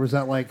that, or was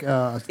that like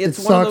it It's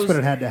one of sucks, those- but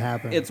it had to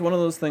happen? It's one of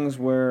those things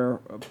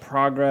where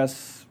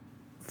progress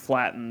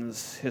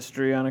flattens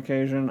history on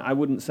occasion. I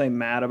wouldn't say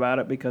mad about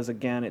it because,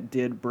 again, it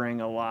did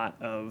bring a lot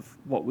of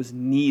what was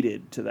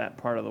needed to that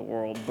part of the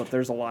world, but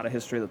there's a lot of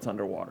history that's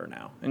underwater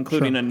now,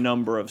 including a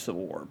number of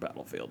Civil War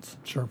battlefields.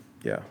 Sure.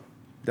 Yeah,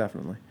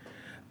 definitely.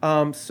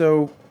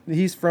 So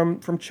he's from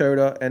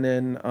Chota, and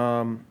then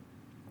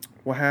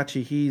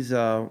Wahatchee, he's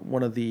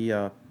one of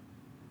the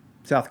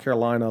South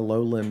Carolina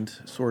lowland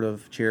sort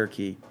of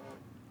Cherokee.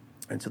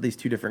 And so these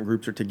two different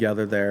groups are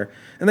together there.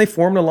 And they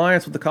form an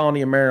alliance with the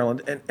colony of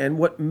Maryland. And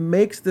what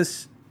makes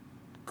this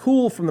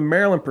cool from the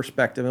Maryland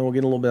perspective, and we'll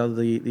get a little bit of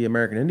the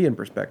American Indian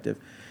perspective,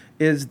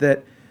 is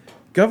that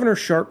Governor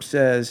Sharp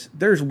says,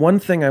 there's one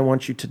thing I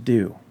want you to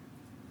do.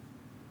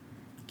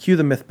 Cue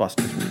the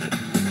Mythbusters music.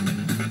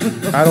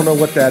 I don't know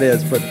what that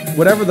is, but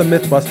whatever the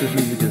Mythbusters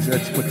music is,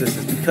 that's what this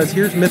is. Because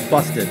here's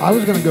Mythbusted. I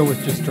was going to go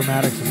with just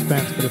dramatic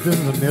suspense, but if this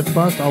is a myth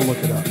bust, I'll look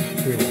it up.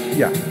 Here.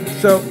 Yeah.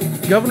 So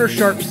Governor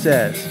Sharp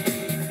says,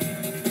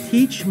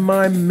 teach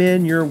my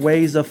men your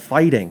ways of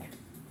fighting.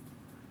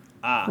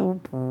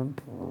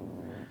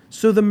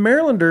 So the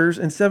Marylanders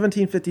in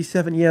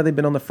 1757, yeah, they've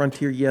been on the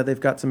frontier. Yeah, they've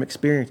got some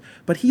experience.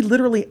 But he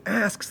literally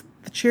asks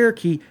the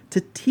Cherokee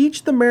to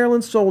teach the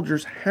Maryland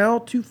soldiers how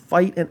to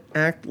fight and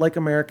act like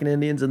American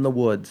Indians in the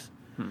woods.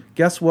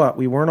 Guess what?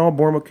 We weren't all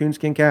born with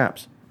coonskin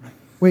caps.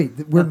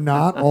 Wait, we're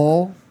not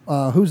all.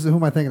 Who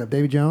am I thinking of?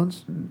 Davy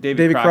Jones?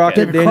 David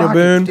Crockett, Daniel Crockett.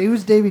 Boone.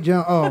 Who's Davy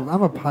Jones? Oh,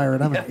 I'm a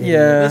pirate. I'm an idiot.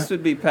 Yeah. This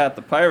would be Pat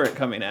the Pirate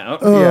coming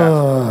out.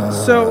 Yeah.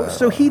 So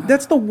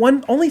that's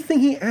the only thing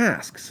he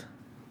asks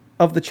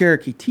of the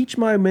Cherokee. Teach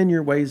my men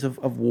your ways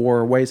of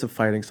war, ways of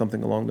fighting,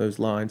 something along those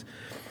lines.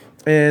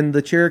 And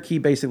the Cherokee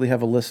basically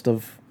have a list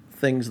of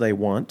things they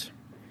want.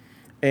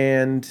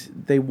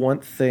 And they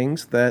want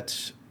things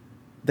that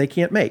they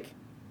can't make.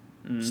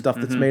 Stuff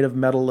that's made of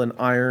metal and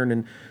iron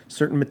and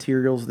certain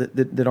materials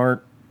that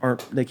aren't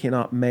they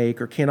cannot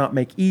make or cannot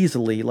make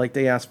easily. Like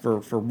they ask for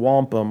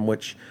wampum,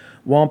 which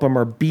wampum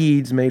are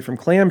beads made from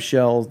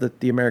clamshells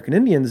that the American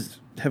Indians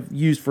have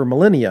used for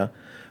millennia.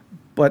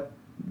 But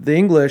the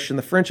English and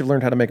the French have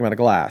learned how to make them out of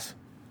glass.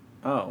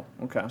 Oh,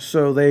 okay.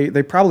 So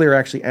they probably are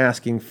actually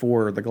asking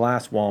for the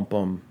glass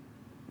wampum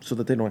so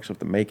that they don't actually have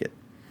to make it.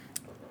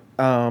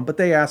 But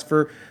they ask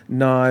for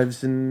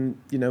knives and,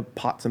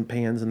 pots and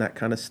pans and that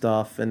kind of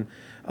stuff. And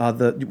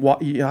the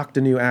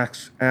Yocktanu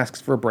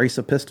asks for a brace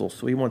of pistols.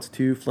 So he wants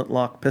 2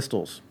 flintlock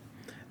pistols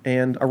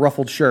and a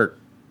ruffled shirt.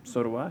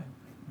 So do I.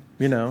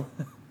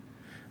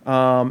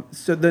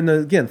 So then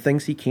again,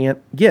 things he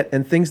can't get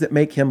and things that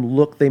make them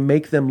look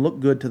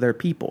good to their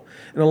people.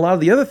 And a lot of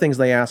the other things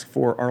they ask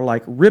for are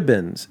like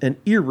ribbons and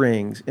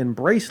earrings and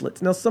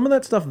bracelets. Now, some of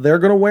that stuff they're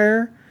going to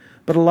wear,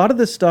 but a lot of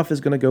this stuff is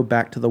going to go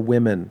back to the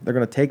women. They're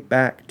going to take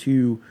back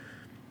to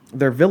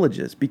their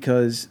villages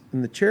because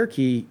in the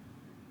Cherokee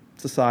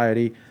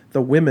society,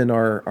 the women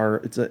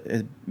it's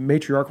a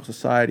matriarchal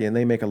society and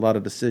they make a lot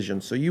of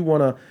decisions. So you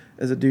want to,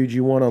 as a dude,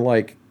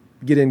 like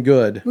get in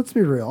good. Let's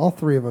be real. All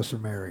 3 of us are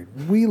married.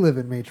 We live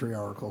in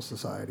matriarchal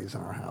societies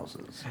in our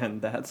houses.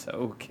 And that's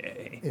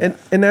okay. Yeah.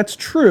 And that's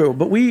true,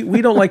 but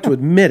we don't like to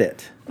admit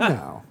it.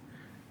 No.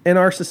 And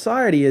our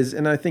society is,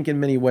 and I think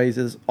in many ways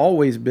has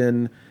always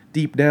been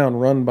deep down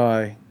run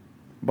by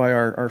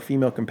our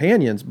female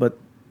companions, but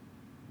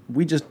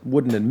we just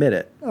wouldn't admit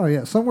it. Oh,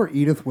 yeah. Somewhere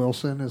Edith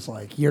Wilson is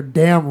like, you're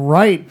damn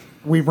right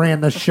we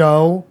ran the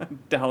show.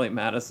 Dolly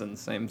Madison,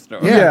 same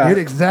story. Yeah, Yeah. dude,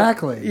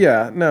 exactly.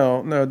 Yeah,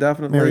 no,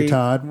 definitely. Mary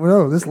Todd.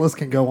 Whoa, this list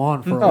can go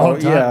on for a long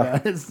time, yeah.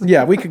 guys.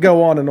 Yeah, we could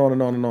go on and on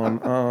and on and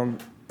on.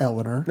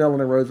 Eleanor.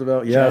 Eleanor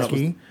Roosevelt, yeah.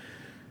 Jackie.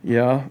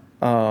 Yeah.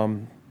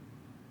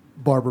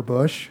 Barbara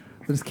Bush.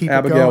 Just keep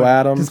Abigail it going.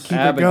 Adams. Just keep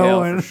Abigail it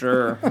going. for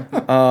sure.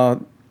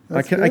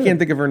 I good. can't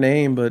think of her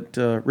name, but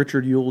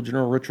Richard Ewell,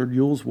 General Richard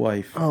Ewell's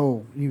wife.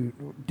 Oh,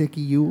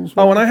 Dickie Ewell's.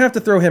 Oh, and I have to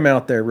throw him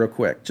out there real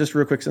quick since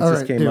All this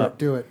right, came up.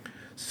 Do it.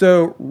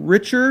 So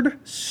Richard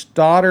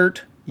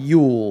Stoddart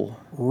Ewell.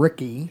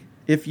 Ricky.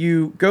 If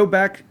you go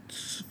back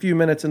a few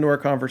minutes into our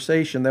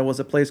conversation, there was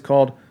a place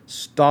called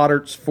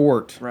Stoddart's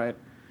Fort. Right.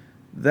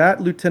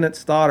 That Lieutenant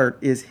Stoddart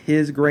is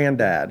his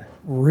granddad.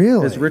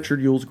 Really? Is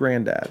Richard Ewell's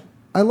granddad.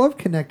 I love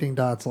connecting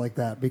dots like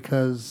that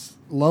because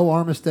Low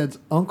Armistead's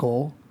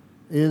uncle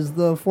is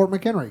the Fort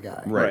McHenry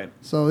guy. Right.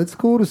 So it's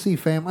cool to see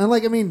family.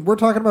 We're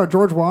talking about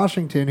George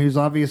Washington, who's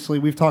obviously,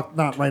 we've talked,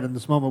 not right in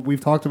this moment, we've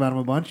talked about him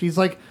a bunch. He's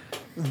like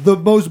the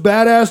most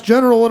badass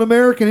general in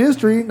American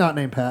history, not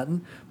named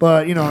Patton,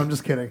 but, I'm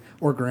just kidding.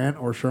 Or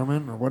Grant or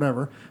Sherman or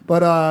whatever.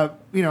 But,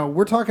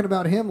 we're talking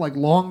about him like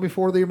long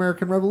before the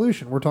American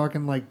Revolution. We're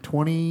talking like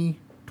 20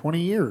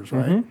 years,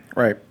 right? Mm-hmm.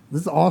 Right.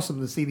 This is awesome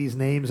to see these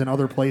names in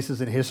other places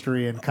in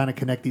history and kind of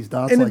connect these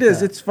dots. And like it is.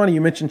 that. It's funny you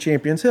mentioned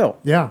Champions Hill.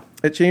 Yeah.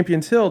 At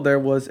Champions Hill, there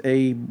was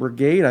a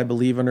brigade, I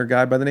believe, under a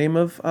guy by the name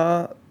of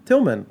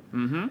Tillman.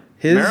 Mm-hmm.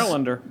 His,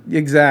 Marylander.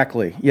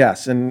 Exactly.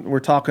 Yes, and we're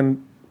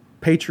talking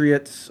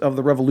patriots of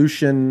the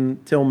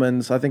Revolution.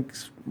 Tillman's, I think,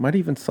 might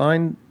even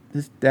sign.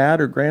 His dad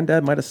or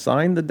granddad might have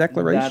signed the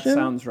Declaration. That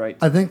sounds right.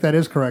 I think that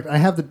is correct. I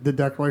have the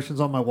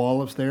declarations on my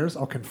wall upstairs.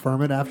 I'll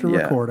confirm it after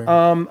recording.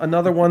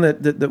 Another one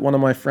that one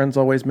of my friends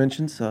always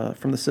mentions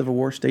from the Civil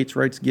War, States'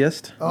 Rights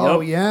Gist.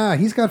 Oh, Yep. yeah.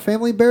 He's got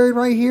family buried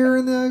right here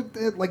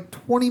like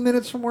 20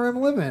 minutes from where I'm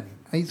living.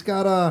 He's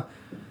got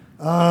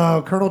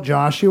Colonel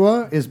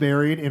Joshua is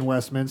buried in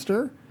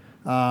Westminster,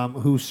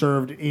 who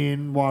served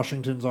in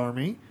Washington's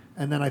army.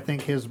 And then I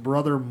think his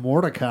brother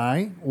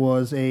Mordecai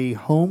was a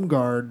home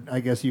guard, I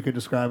guess you could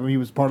describe him. He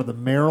was part of the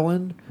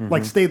Maryland,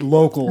 like stayed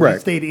local. Right. He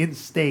stayed in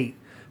state.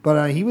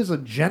 But he was a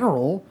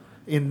general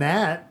in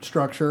that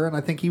structure, and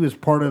I think he was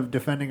part of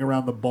defending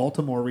around the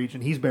Baltimore region.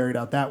 He's buried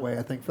out that way,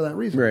 I think, for that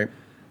reason. Right.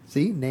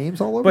 See,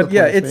 names all over But the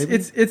yeah, place,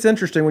 baby. it's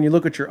interesting when you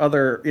look at your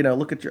other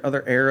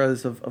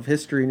eras of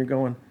history and you're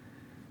going,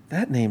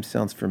 that name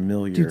sounds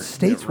familiar. Dude,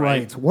 states' right.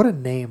 rights. What a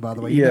name, by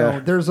the way. Yeah.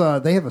 There's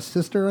they have a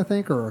sister, I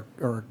think, or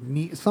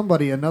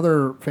somebody,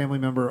 another family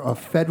member, a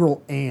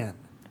Federal Ann.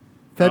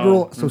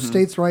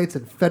 States' rights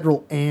and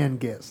Federal Ann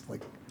Gist.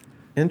 Like,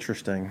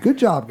 Interesting. good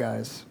job,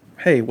 guys.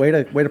 Hey, way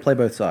to play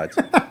both sides.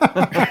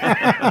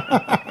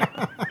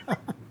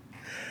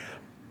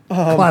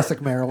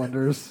 Classic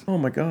Marylanders. Oh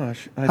my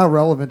gosh. How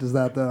relevant is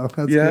that, though?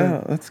 That's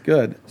yeah, good. that's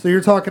good. So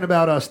you're talking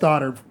about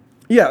Stoddard.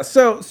 Yeah,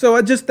 so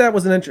I just that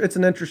was it's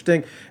an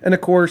interesting, and of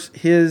course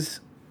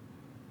Thomas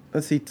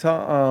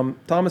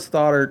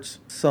Stoddard's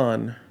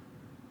son,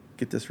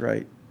 get this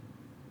right,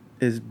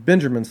 is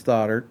Benjamin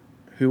Stoddard,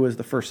 who was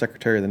the first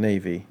Secretary of the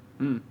Navy,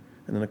 and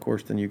then of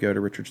course you go to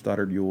Richard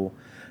Stoddard Ewell,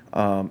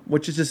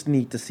 which is just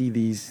neat to see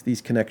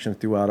these connections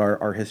throughout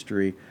our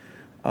history,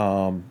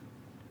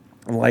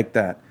 like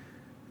that.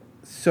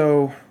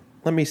 So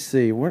let me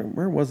see,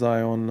 where was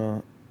I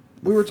on?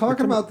 We were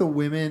talking about the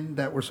women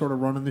that were sort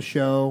of running the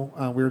show.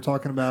 We were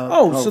talking about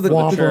so the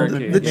Wampum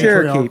and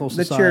Cherokee, Matriarchal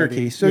the Society.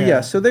 Cherokee.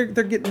 So so they're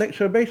getting,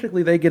 so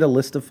basically they get a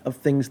list of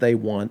things they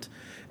want,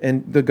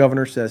 and the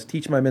governor says,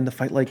 "Teach my men to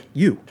fight like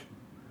you."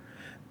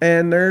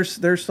 And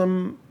there's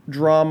some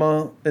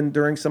drama and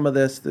during some of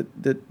this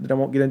that I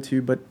won't get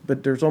into,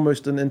 but there's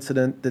almost an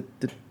incident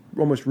that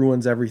almost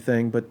ruins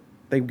everything, but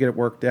they get it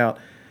worked out.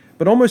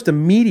 But almost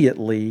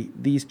immediately,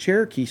 these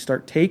Cherokees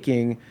start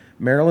taking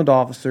Maryland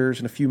officers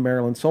and a few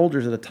Maryland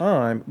soldiers at a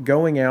time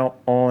going out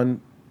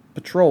on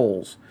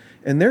patrols.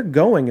 And they're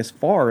going as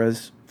far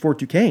as Fort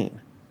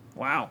Duquesne.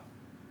 Wow.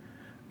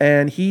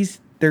 And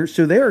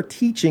they are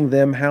teaching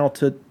them how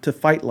to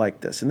fight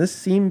like this. And this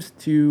seems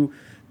to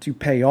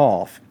pay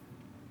off.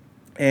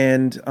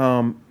 And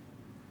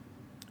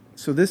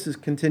so this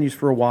continues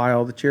for a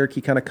while. The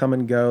Cherokee kind of come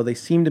and go. They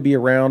seem to be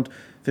around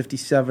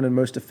 57 and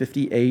most of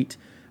 58.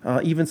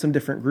 Even some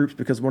different groups,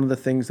 because one of the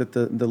things that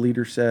the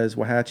leader says,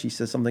 Wahatchee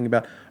says something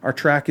about, our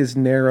track is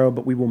narrow,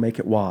 but we will make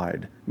it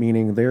wide,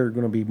 meaning there are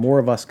going to be more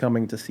of us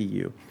coming to see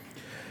you.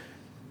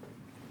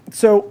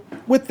 So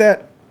with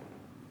that,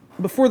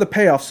 before the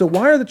payoff, so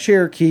why are the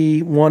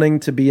Cherokee wanting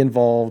to be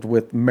involved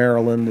with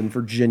Maryland and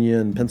Virginia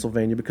and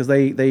Pennsylvania? Because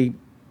they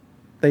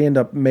end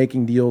up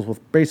making deals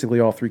with basically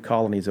all three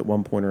colonies at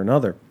one point or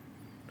another.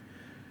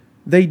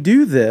 They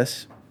do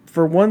this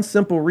for one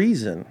simple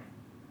reason.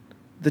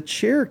 The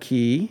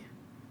Cherokee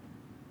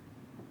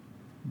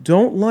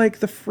don't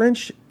like the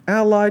French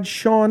allied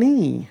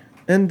Shawnee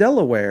and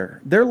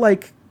Delaware. They're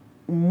like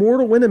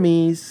mortal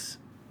enemies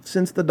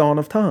since the dawn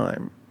of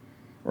time.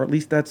 Or at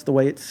least that's the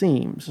way it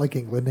seems. Like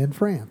England and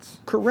France.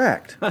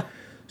 Correct.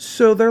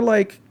 So they're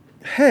like,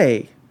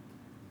 hey,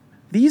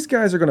 these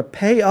guys are going to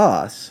pay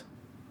us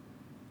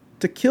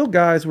to kill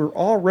guys we're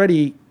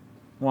already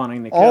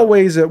Wanting to kill.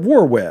 always at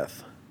war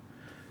with.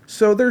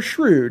 So they're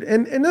shrewd.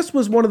 And this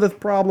was one of the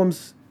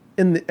problems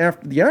in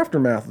the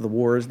aftermath of the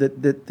war, is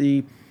that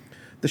the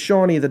the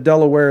Shawnee, the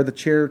Delaware, the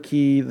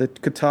Cherokee, the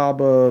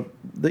Catawba,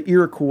 the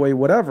Iroquois,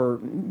 whatever,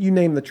 you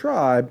name the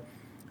tribe,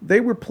 they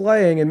were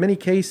playing, in many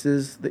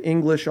cases, the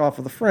English off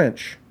of the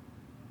French.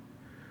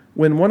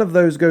 When one of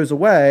those goes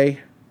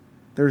away,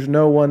 there's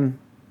no one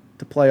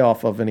to play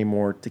off of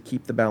anymore to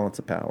keep the balance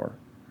of power,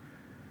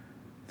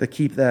 to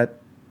keep that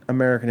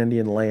American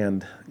Indian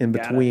land in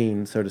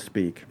between, so to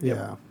speak.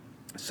 Yeah.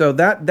 So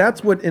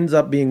that's what ends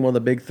up being one of the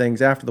big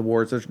things after the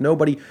war is there's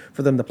nobody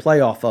for them to play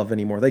off of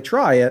anymore. They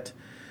try it,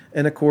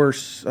 and of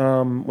course,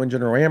 when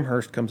General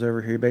Amherst comes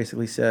over here, he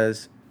basically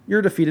says, "You're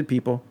a defeated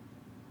people,"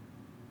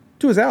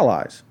 to his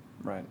allies.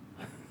 Right.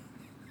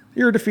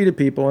 "You're a defeated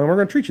people, and we're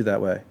going to treat you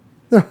that way."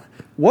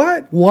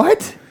 What?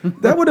 What?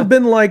 That would have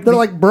been like They're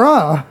like,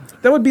 bruh.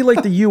 that would be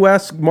like the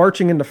U.S.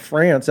 marching into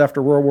France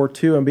after World War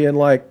II and being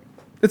like,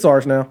 "It's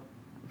ours now."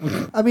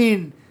 I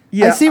mean,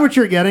 Yeah. I see what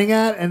you're getting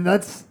at, and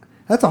that's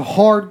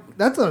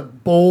a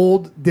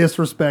bold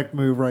disrespect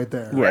move right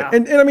there. Right.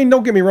 And I mean,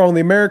 don't get me wrong,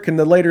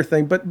 the later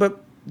thing,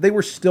 but they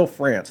were still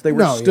France. They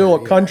were still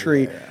a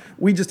country.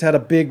 We just had a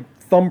big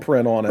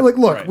thumbprint on it. Like,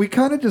 look, Right. we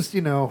kind of just,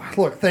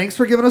 look, thanks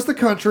for giving us the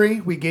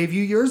country. We gave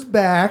you yours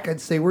back. I'd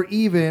say we're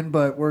even,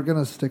 but we're going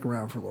to stick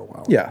around for a little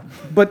while. Yeah.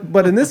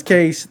 But in this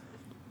case,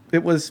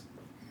 it was,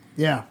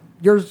 Yeah.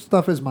 Your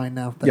stuff is mine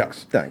now.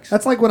 Thanks. Yeah, thanks.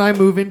 That's like when I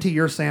move into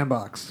your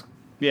sandbox.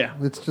 Yeah.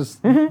 It's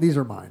just, Mm-hmm. these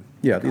are mine.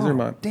 Yeah, these are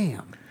mine.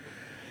 Damn.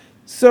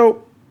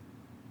 So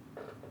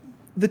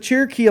the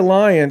Cherokee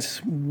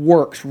Alliance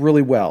works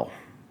really well.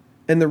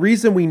 And the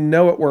reason we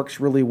know it works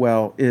really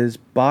well is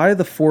by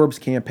the Forbes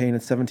campaign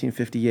in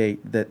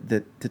 1758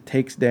 that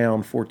takes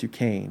down Fort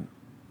Duquesne.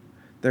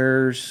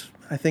 There's,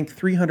 I think,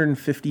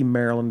 350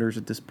 Marylanders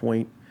at this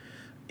point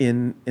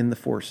in the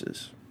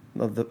forces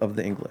of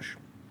the English.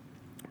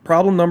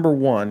 Problem number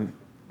one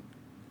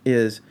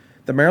is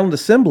the Maryland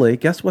Assembly,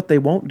 guess what they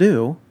won't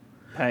do?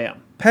 Pay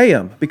them. Pay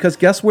them. Because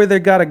guess where they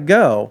got to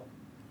go?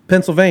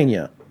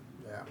 Pennsylvania.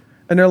 Yeah.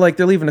 And they're like,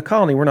 they're leaving the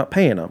colony. We're not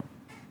paying them.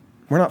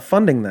 We're not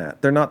funding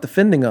that. They're not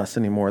defending us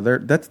anymore.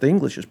 That's the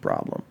English's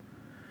problem.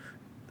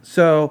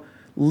 So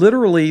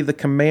literally the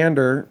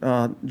commander,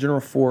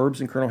 General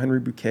Forbes and Colonel Henry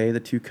Bouquet, the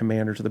two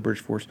commanders of the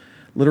British force,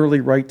 literally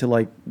write to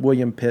like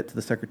William Pitt, to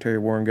the Secretary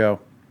of War, and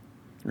go,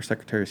 or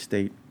Secretary of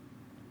State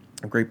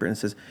of Great Britain,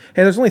 says,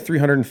 "Hey, there's only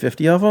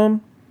 350 of them,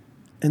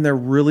 and they're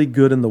really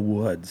good in the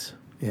woods.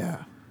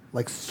 Yeah.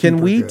 Like, Can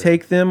super we good.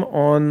 take them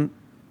on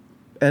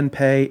and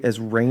pay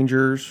as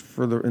rangers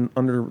for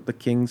under the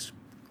king's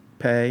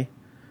pay?"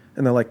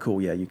 And they're like,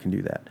 "Cool, yeah, you can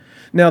do that."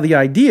 Now, the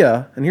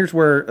idea, and here's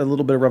where a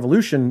little bit of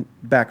revolution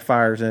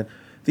backfires in,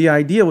 the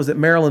idea was that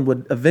Maryland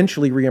would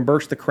eventually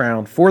reimburse the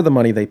crown for the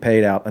money they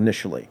paid out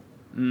initially.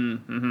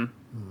 We're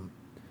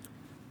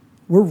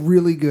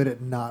really good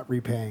at not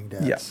repaying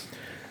debts. Yes.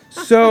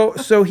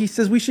 So he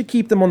says we should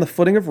keep them on the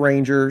footing of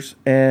rangers,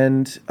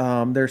 and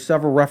there's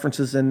several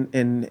references in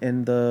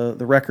the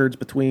records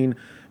between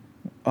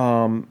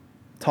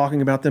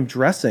talking about them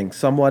dressing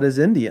somewhat as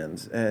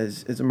Indians,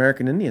 as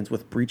American Indians,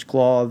 with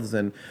breechcloths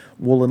and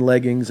woolen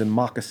leggings and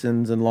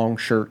moccasins and long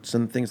shirts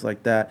and things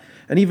like that.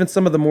 And even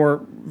some of the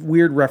more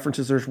weird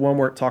references, there's one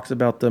where it talks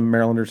about the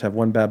Marylanders have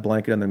one bad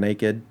blanket and they're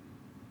naked.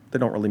 They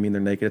don't really mean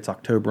they're naked. It's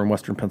October in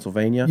western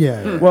Pennsylvania.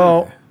 Yeah.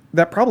 Well,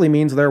 that probably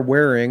means they're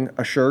wearing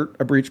a shirt,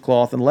 a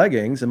breechcloth, and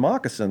leggings and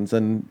moccasins,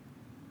 and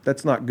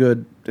that's not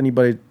good.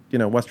 Anybody,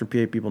 Western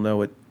PA people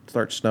know it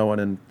starts snowing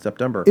in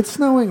September. It's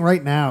snowing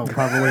right now,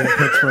 probably in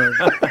Pittsburgh.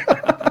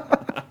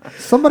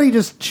 Somebody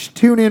just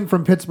tune in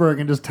from Pittsburgh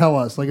and just tell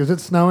us, like, is it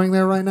snowing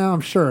there right now?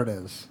 I'm sure it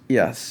is.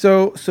 Yeah.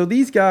 So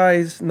these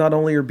guys not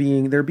only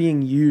they're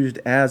being used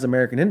as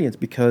American Indians,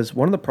 because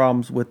one of the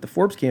problems with the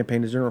Forbes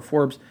campaign is General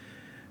Forbes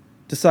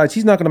decides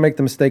he's not going to make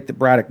the mistake that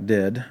Braddock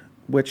did,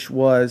 which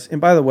was, and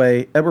by the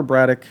way, Edward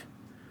Braddock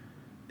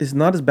is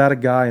not as bad a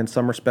guy in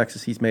some respects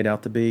as he's made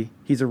out to be.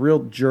 He's a real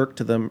jerk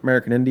to the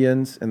American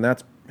Indians, and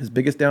that's his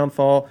biggest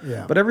downfall.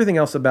 Yeah. But everything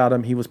else about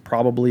him, he was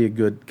probably a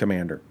good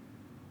commander.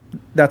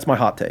 That's my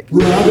hot take.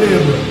 Rob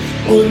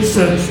Ambrose,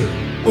 uncensored,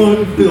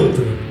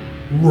 unfiltered,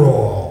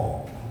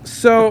 raw.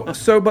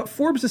 But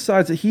Forbes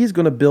decides that he's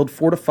going to build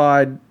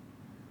fortified,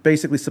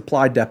 basically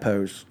supply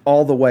depots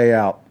all the way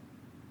out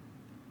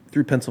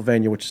through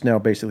Pennsylvania, which is now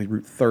basically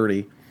Route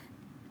 30.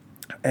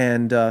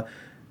 And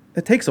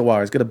it takes a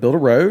while. He's got to build a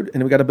road,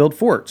 and we got to build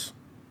forts.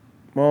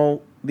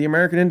 Well, the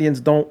American Indians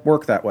don't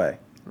work that way.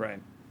 Right.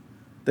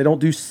 They don't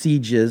do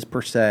sieges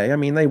per se. I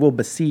mean, they will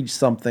besiege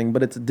something,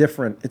 but it's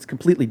different. It's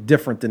completely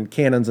different than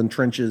cannons and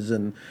trenches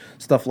and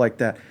stuff like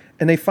that.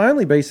 And they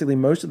finally, basically,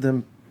 most of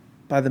them,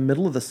 by the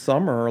middle of the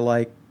summer, are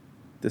like,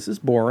 this is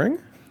boring.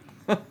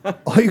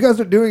 All you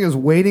guys are doing is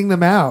waiting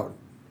them out.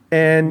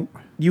 And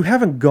you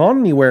haven't gone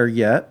anywhere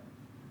yet.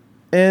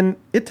 And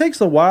it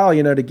takes a while,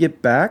 to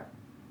get back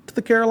to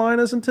the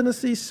Carolinas and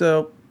Tennessee.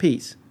 So,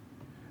 peace.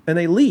 And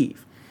they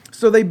leave.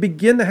 So they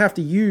begin to have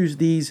to use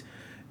these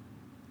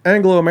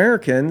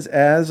Anglo-Americans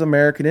as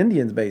American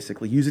Indians,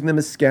 basically, using them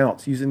as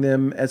scouts, using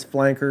them as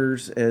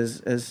flankers,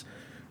 as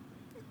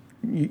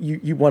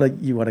you want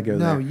to go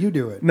there. No, you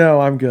do it. No,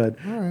 I'm good.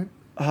 All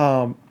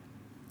right.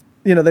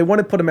 they want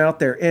to put him out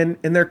there. And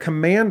their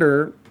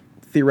commander,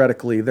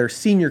 theoretically, their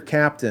senior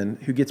captain,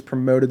 who gets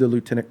promoted to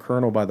lieutenant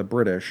colonel by the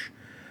British,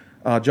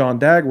 John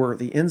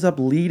Dagworthy, ends up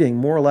leading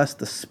more or less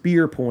the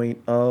spear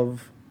point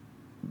of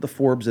the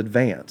Forbes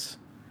advance.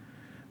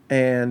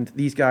 And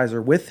these guys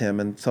are with him,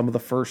 and some of the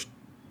first,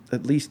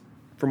 at least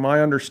from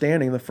my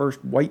understanding, the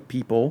first white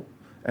people,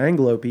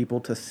 Anglo people,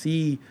 to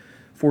see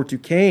Fort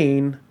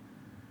Duquesne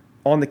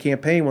on the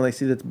campaign when they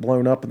see that it's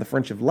blown up and the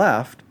French have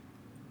left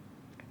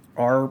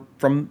are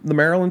from the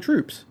Maryland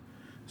troops.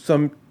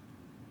 Some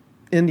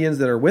Indians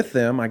that are with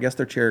them, I guess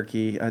they're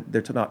Cherokee,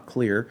 they're not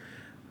clear,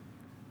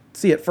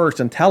 see it first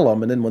and tell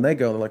them, and then when they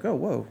go, they're like, oh,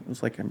 whoa.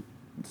 It's like,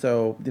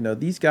 so,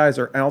 these guys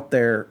are out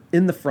there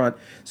in the front.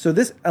 So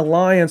this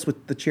alliance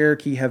with the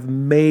Cherokee have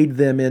made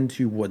them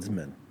into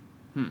woodsmen.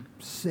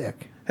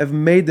 Sick. Have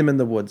made them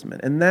into woodsmen.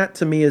 And that,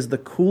 to me, is the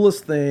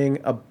coolest thing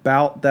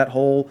about that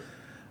whole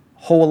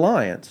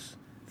alliance.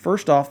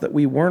 First off, that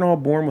we weren't all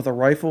born with a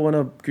rifle and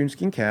a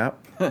coonskin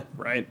cap.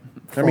 Right.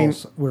 I mean,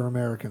 we're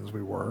Americans,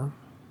 we were.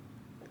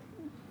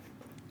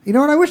 You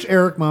know what? I wish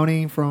Eric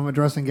Money from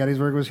Addressing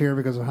Gettysburg was here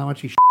because of how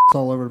much he shits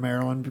all over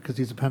Maryland because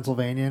he's a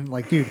Pennsylvanian.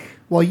 Like, dude,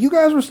 while you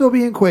guys were still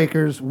being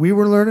Quakers, we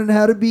were learning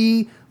how to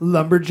be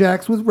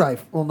lumberjacks with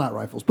well, not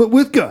rifles, but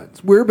with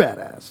guns. We're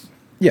badass.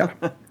 Yeah.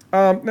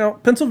 Now,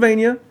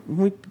 Pennsylvania,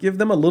 we give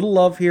them a little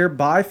love here.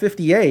 By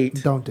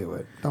 58, don't do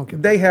it. Don't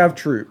give they have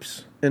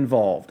troops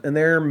involved, and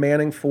they're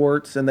manning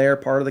forts, and they are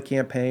part of the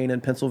campaign.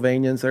 And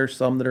Pennsylvanians, there are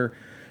some that are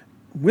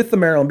with the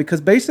Maryland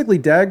because basically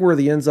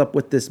Dagworthy ends up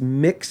with this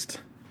mixed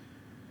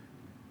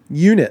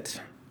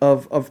unit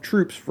of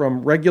troops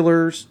from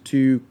regulars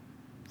to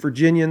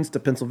Virginians to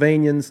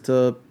Pennsylvanians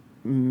to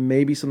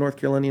maybe some North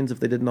Carolinians if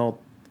they didn't all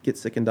get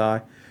sick and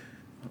die.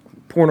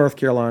 Poor North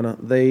Carolina,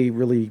 they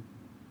really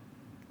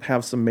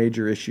have some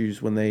major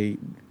issues when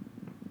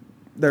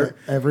they're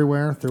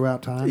everywhere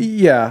throughout time.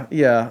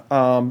 Yeah.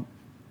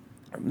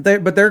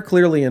 But they're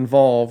clearly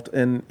involved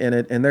in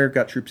it, and they've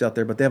got troops out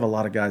there. But they have a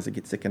lot of guys that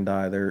get sick and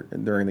die there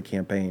during the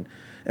campaign,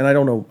 and I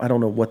don't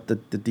know what the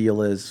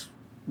deal is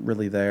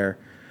really there.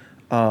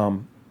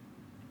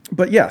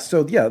 But yeah,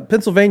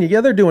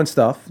 Pennsylvania, they're doing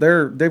stuff.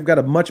 They've got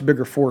a much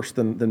bigger force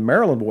than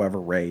Maryland will ever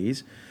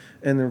raise,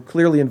 and they're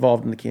clearly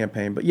involved in the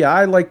campaign. But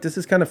yeah, this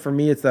is kind of, for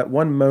me, it's that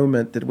one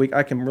moment that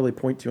I can really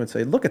point to and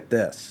say, look at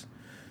this.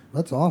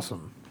 That's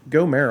awesome.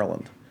 Go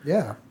Maryland.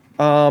 Yeah.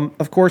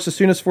 Of course, as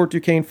soon as Fort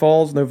Duquesne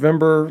falls,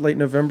 late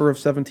November of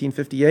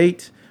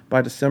 1758,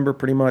 by December,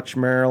 pretty much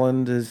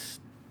Maryland has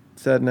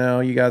said, no,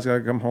 you guys got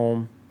to come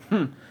home.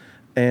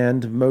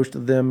 And most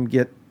of them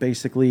get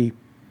basically,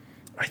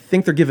 I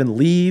think they're given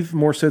leave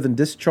more so than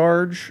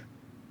discharge.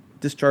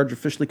 Discharge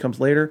officially comes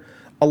later.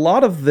 A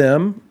lot of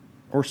them,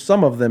 or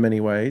some of them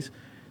anyways,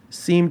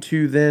 seem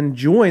to then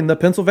join the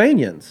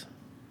Pennsylvanians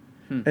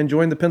and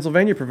join the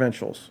Pennsylvania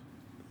provincials.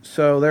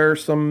 So there are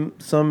some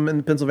in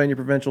the Pennsylvania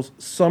provincials.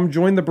 Some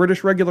join the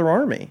British regular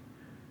army.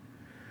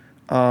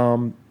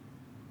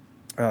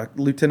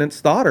 Lieutenant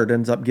Stoddard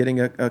ends up getting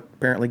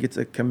apparently gets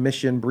a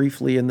commission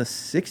briefly in the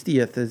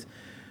 60th.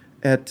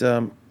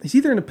 He's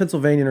either in a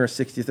Pennsylvania or a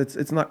 60th.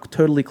 It's not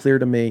totally clear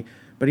to me,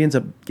 but he ends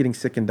up getting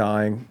sick and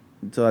dying,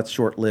 so that's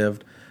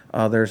short-lived.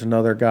 There's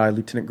another guy,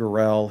 Lieutenant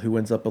Gorell, who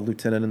ends up a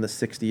lieutenant in the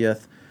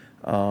 60th.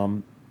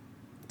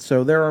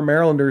 So there are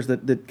Marylanders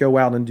that go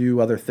out and do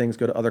other things,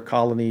 go to other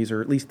colonies, or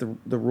at least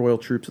the royal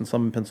troops and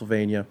some in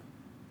Pennsylvania.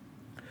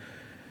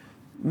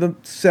 The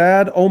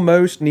sad,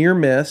 almost near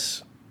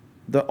miss,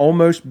 the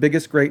almost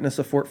biggest greatness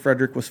of Fort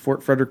Frederick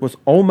was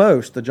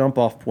almost the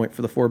jump-off point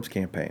for the Forbes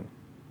campaign.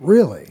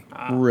 Really?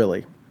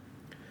 Really.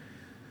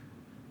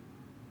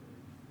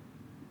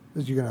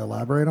 Is you going to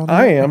elaborate on that?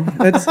 I am.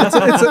 It's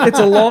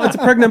a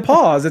pregnant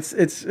pause.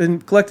 It's in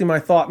collecting my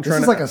thought and this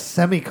trying is to. like a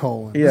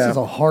semicolon. Yeah. This is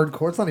a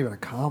hardcore. It's not even a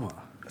comma.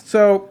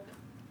 So,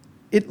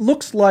 it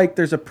looks like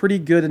there's a pretty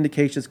good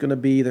indication it's going to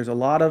be. There's a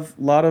lot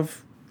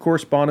of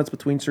correspondence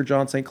between Sir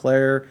John St.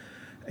 Clair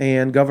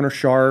and Governor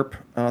Sharp.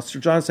 Sir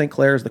John St.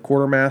 Clair is the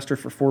quartermaster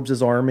for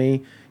Forbes's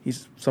army.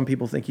 Some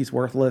people think he's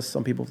worthless.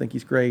 Some people think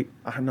he's great.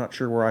 I'm not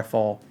sure where I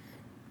fall.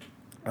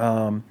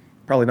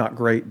 Probably not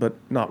great, but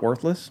not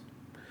worthless.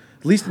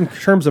 At least in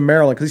terms of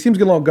Maryland, because he seems to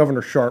get along with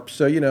Governor Sharp.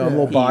 So, I'm a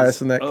little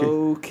biased in that case.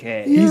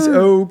 Okay. He's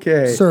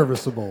okay.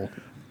 Serviceable.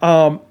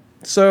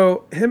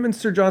 So him and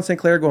Sir John St.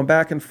 Clair going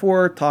back and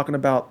forth, talking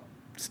about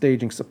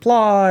staging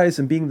supplies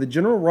and being the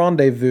general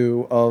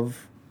rendezvous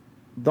of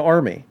the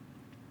army.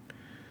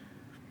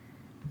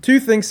 Two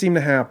things seem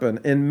to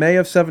happen. In May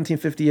of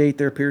 1758,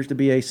 there appears to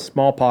be a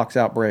smallpox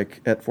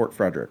outbreak at Fort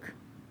Frederick.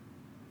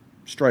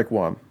 Strike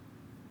one.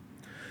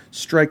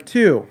 Strike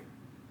two.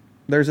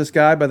 There's this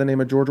guy by the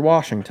name of George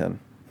Washington.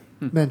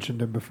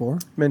 Mentioned him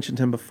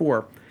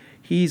before.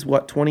 He's,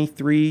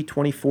 23,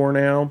 24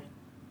 now?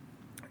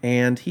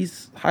 And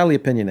he's highly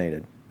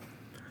opinionated.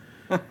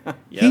 Yes.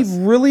 He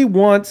really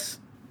wants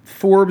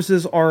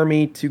Forbes's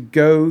army to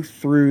go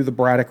through the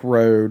Braddock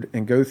Road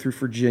and go through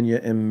Virginia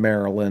and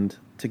Maryland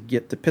to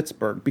get to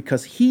Pittsburgh,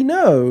 because he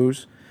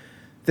knows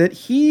that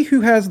he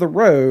who has the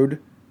road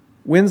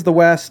wins the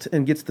West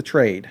and gets the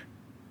trade.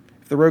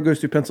 the road goes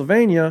through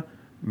Pennsylvania,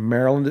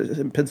 Maryland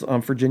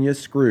and Virginia is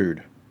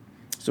screwed.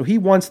 So he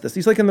wants this.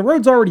 He's like, and the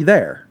road's already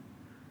there.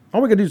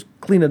 All we got to do is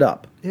clean it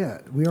up. Yeah,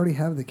 we already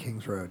have the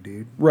King's Road,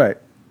 dude. Right.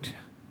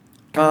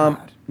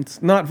 God.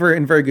 It's not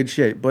in very good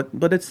shape, but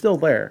it's still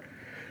there.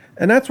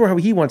 And that's where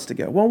he wants to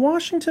go. Well,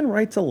 Washington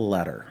writes a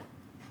letter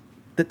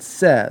that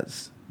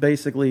says,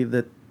 basically,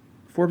 that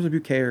Forbes and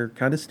Bouquet are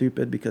kind of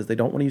stupid because they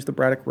don't want to use the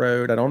Braddock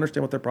Road. I don't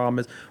understand what their problem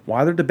is,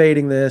 why they're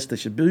debating this. They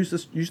should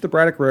use the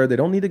Braddock Road. They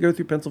don't need to go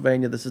through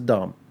Pennsylvania. This is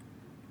dumb.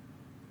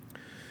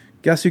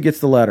 Guess who gets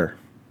the letter?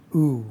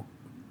 Ooh.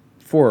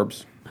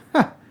 Forbes.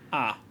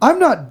 I'm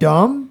not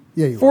dumb.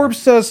 Yeah, you Forbes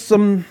says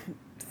some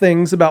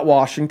things about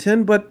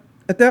Washington, but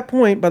at that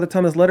point, by the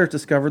time this letter is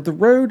discovered, the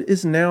road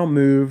is now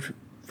moved,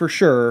 for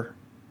sure,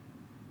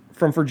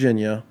 from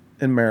Virginia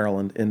and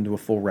Maryland into a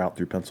full route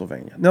through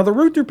Pennsylvania. Now, the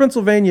route through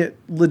Pennsylvania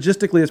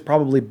logistically is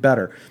probably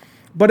better.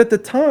 But at the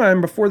time,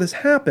 before this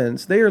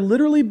happens, they are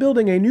literally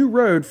building a new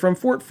road from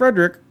Fort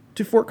Frederick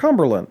to Fort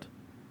Cumberland.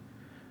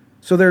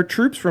 So there are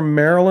troops from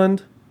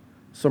Maryland,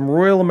 some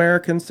Royal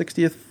Americans,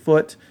 60th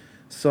Foot,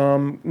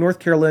 some North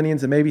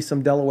Carolinians, and maybe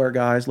some Delaware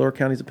guys, lower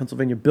counties of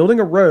Pennsylvania, building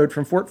a road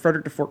from Fort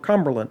Frederick to Fort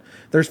Cumberland.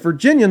 There's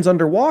Virginians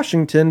under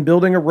Washington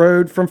building a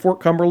road from Fort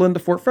Cumberland to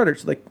Fort Frederick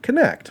so they can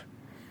connect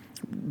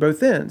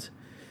both ends.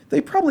 They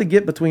probably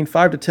get between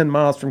 5 to 10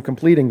 miles from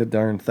completing the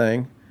darn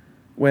thing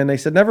when they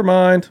said, never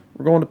mind,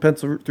 we're going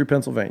to through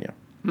Pennsylvania.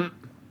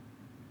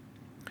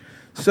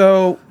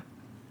 So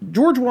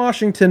George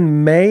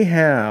Washington may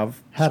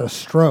have had a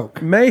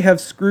stroke. May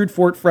have screwed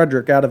Fort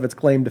Frederick out of its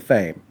claim to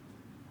fame.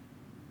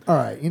 All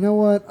right, you know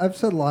what? I've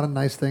said a lot of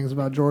nice things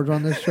about George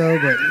on this show,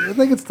 but I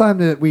think it's time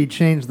that we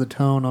change the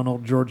tone on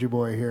old Georgie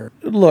boy here.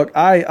 Look,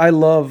 I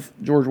love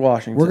George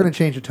Washington. We're going to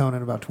change the tone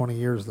in about 20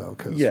 years, though,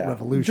 because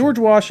revolution. George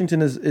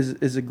Washington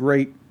is a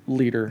great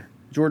leader.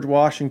 George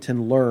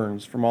Washington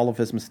learns from all of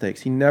his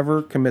mistakes. He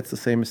never commits the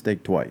same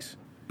mistake twice.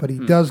 But he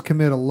does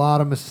commit a lot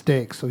of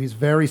mistakes, so he's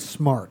very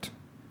smart.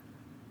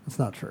 That's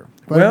not true.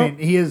 But well, I mean,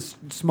 he is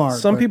smart.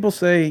 Some people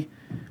say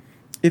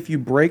if you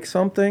break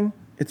something,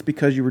 it's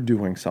because you were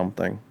doing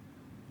something.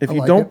 If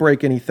you don't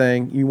break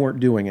anything, you weren't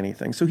doing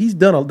anything. So he's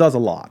does a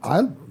lot.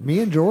 Me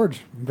and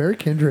George, very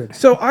kindred.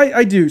 So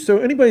I do. So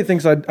anybody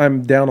thinks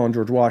I'm down on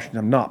George Washington,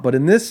 I'm not. But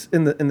in the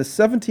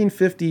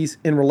 1750s,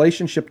 in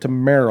relationship to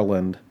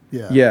Maryland,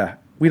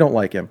 we don't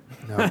like him.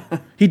 No.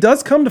 He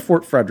does come to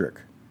Fort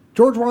Frederick.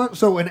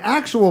 So an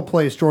actual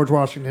place George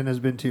Washington has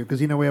been to,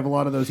 because we have a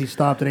lot of those he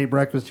stopped and ate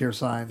breakfast here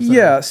signs.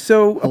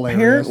 So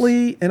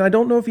apparently, and I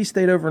don't know if he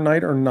stayed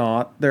overnight or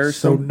not.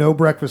 There's no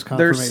breakfast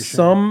confirmation.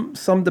 There's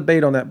some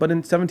debate on that. But in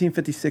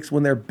 1756,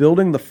 when they're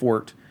building the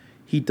fort,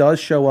 he does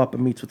show up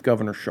and meets with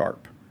Governor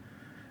Sharp,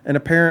 and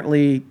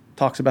apparently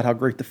talks about how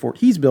great the fort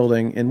he's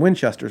building in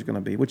Winchester is going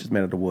to be, which is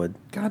made out of wood.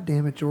 God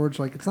damn it, George!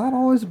 It's not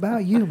always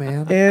about you,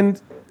 man.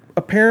 And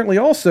apparently,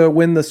 also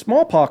when the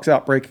smallpox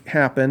outbreak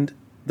happened,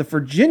 the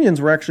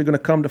Virginians were actually going to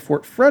come to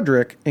Fort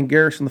Frederick and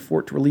garrison the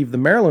fort to relieve the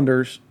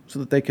Marylanders so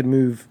that they could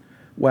move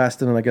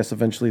west, and then I guess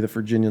eventually the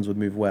Virginians would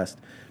move west.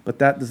 But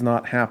that does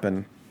not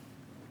happen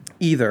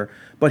either.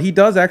 But he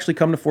does actually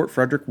come to Fort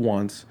Frederick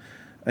once,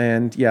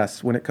 and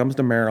yes, when it comes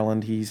to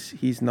Maryland,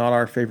 he's not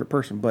our favorite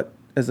person. But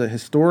as a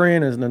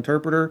historian, as an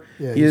interpreter,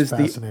 he is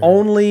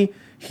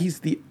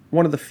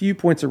one of the few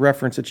points of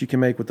reference that you can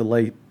make with the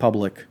lay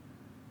public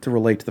to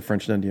relate to the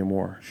French and Indian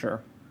War.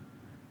 Sure.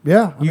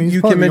 Yeah,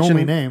 he's probably the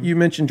only name. You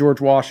mentioned George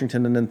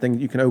Washington, and then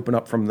you can open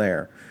up from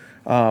there.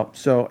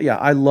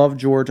 I love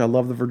George. I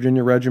love the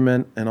Virginia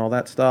Regiment and all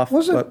that stuff.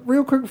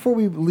 Real quick before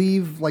we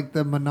leave,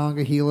 the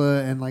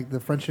Monongahela and the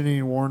French and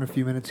Indian War in a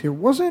few minutes here,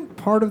 wasn't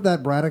part of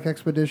that Braddock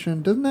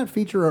expedition? Doesn't that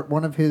feature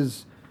one of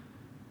his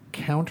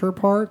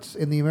counterparts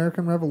in the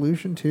American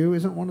Revolution too?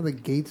 Isn't one of the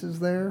Gateses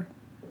there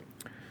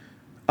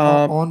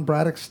on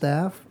Braddock's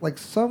staff?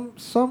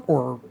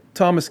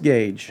 Thomas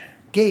Gage.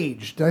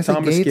 Gage. Did I say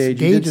Thomas Gates? Gage.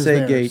 Gage You did is say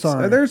there. Gates.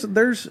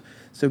 Sorry.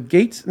 So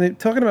Gates,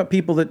 talking about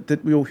people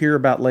that we'll hear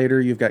about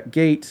later, you've got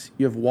Gates,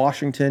 you have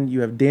Washington,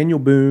 you have Daniel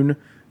Boone,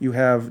 you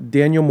have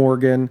Daniel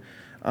Morgan.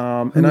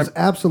 Who was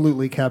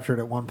absolutely captured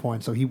at one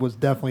point, so he was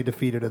definitely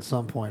defeated at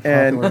some point.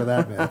 Popular to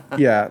that myth.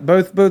 Yeah,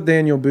 both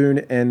Daniel Boone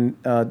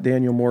and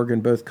Daniel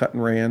Morgan both cut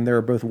and ran. They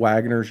were both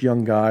Wagoners,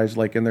 young guys,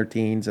 in their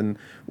teens, and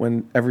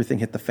when everything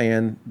hit the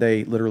fan,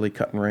 they literally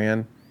cut and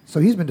ran. So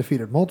he's been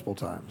defeated multiple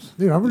times.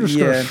 Dude, I'm just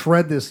going to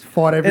shred this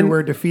fought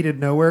everywhere, defeated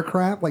nowhere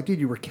crap.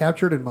 Dude, you were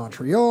captured in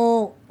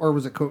Montreal, or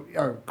was it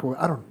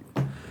I don't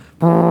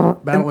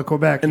know. Battle of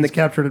Quebec. He's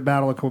captured at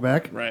Battle of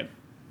Quebec. Right.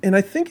 And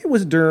I think it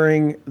was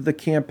during the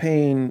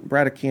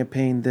Braddock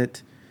campaign,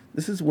 that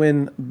this is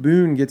when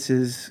Boone gets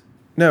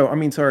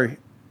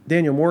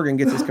Daniel Morgan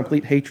gets his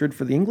complete hatred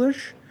for the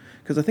English,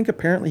 because I think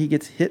apparently he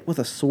gets hit with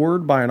a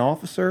sword by an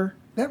officer.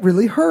 That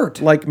really hurt.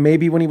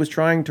 Maybe when he was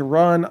trying to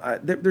run.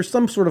 There's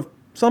some sort of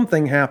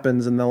something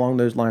happens along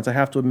those lines. I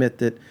have to admit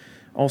that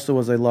also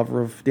as a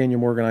lover of Daniel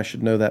Morgan, I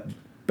should know that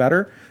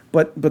better.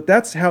 But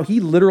that's how he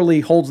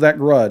literally holds that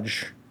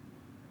grudge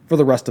for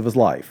the rest of his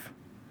life.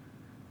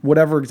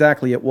 whatever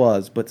exactly it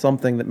was, but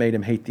something that made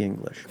him hate the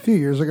English. A few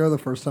years ago, the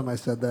first time I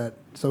said that,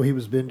 so he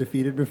was been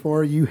defeated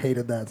before, you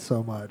hated that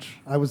so much.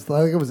 I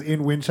think I was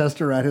in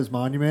Winchester at his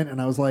monument,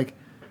 and I was like,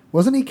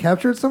 wasn't he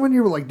captured someone?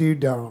 You were like, dude,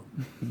 don't.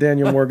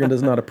 Daniel Morgan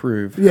does not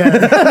approve. Yeah,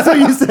 that's what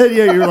you said.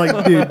 Yeah, you were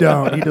like, dude,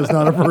 don't. He does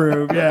not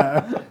approve.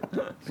 Yeah.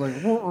 It's like,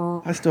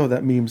 I still have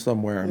that meme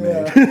somewhere I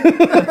made.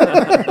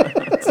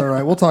 It's all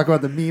right. We'll talk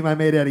about the meme I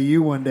made out of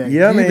you one day.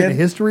 Yeah, You man. in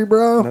history,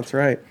 bro. That's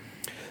right.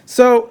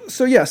 So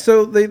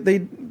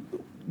they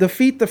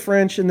defeat the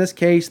French in this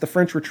case. The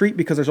French retreat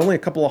because there's only a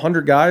couple of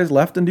hundred guys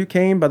left in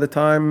Duquesne by the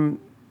time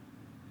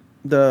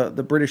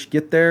the British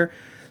get there.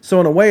 So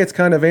in a way, it's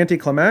kind of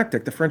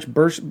anticlimactic. The French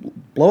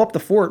blow up the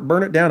fort,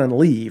 burn it down, and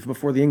leave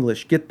before the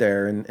English get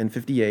there in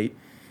 58.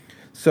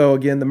 So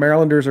again, the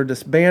Marylanders are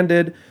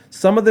disbanded.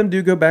 Some of them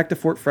do go back to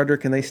Fort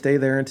Frederick, and they stay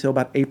there until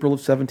about April of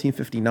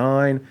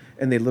 1759,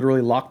 and they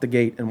literally lock the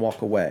gate and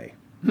walk away.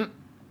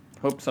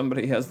 Hope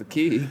somebody has the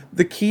key.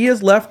 The key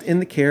is left in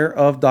the care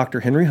of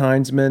Dr. Henry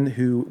Heinzman,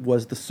 who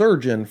was the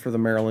surgeon for the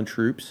Maryland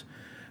troops,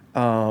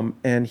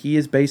 and he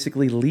is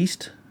basically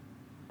leased.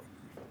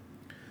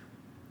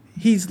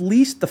 He's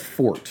leased the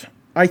fort.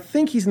 I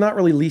think he's not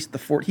really leased the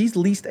fort. He's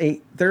leased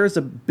there is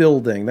a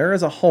building, there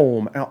is a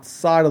home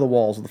outside of the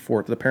walls of the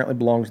fort that apparently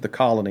belongs to the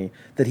colony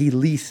that he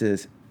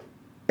leases,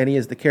 and he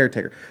is the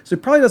caretaker. So he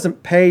probably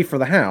doesn't pay for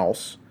the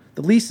house.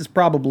 The lease is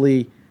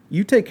probably,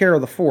 you take care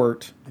of the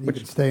fort, And you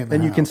can stay in the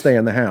and you can house. stay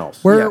in the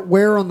house.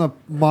 Where on the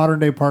modern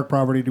day park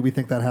property do we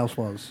think that house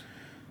was?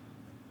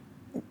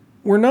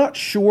 We're not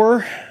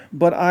sure,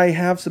 but I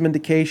have some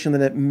indication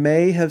that it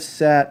may have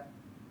sat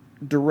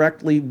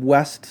directly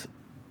west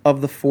of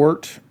the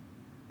fort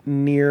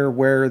near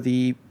where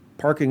the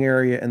parking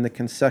area and the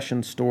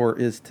concession store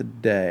is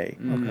today.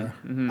 Okay.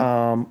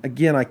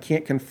 Again, I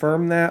can't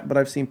confirm that, but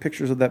I've seen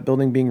pictures of that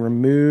building being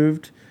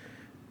removed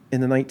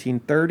in the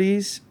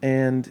 1930s,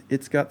 and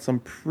it's got some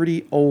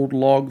pretty old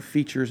log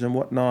features and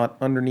whatnot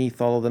underneath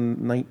all of the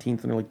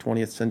 19th and early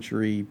 20th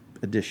century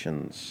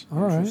additions. All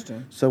right.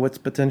 Interesting. So it's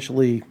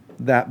potentially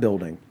that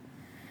building.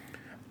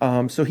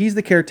 So he's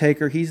the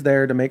caretaker. He's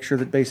there to make sure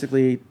that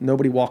basically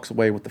nobody walks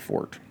away with the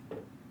fort.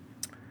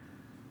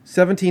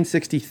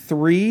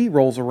 1763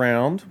 rolls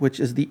around, which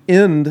is the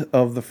end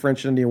of the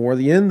French and Indian War,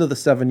 the end of the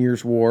 7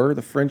 Years' War.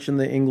 The French and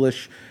the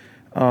English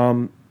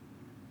have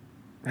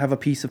a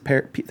piece of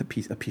Paris.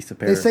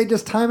 They say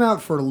just time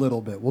out for a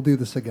little bit. We'll do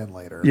this again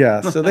later.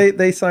 Yeah, so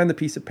they signed the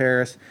Peace of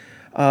Paris.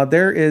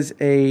 There is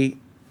a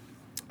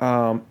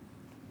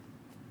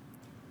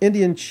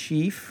Indian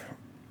chief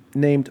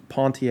named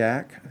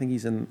Pontiac. I think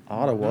he's in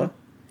Ottawa.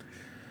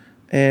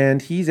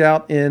 And he's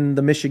out in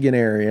the Michigan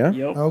area,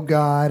 Yep. Oh,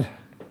 God.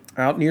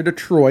 out near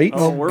Detroit.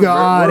 Oh, we're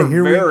God, we're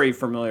here we- very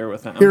familiar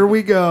with him. Here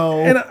we go.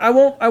 And I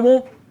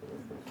won't,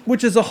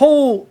 which is a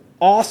whole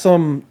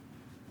awesome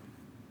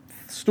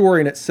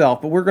story in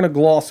itself, but we're going to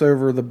gloss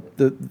over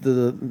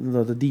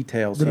the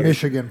details. The here.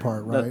 Michigan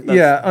part, right?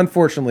 Yeah,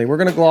 unfortunately, we're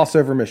going to gloss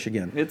over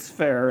Michigan It's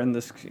fair in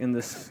this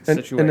in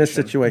situation. this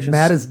situation.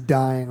 Matt is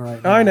dying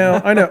right now.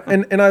 I know,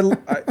 and I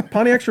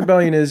Pontiac's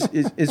Rebellion is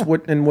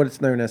what it's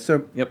known as.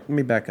 So Yep. let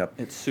me back up.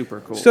 It's super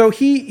cool. So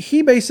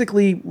he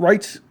basically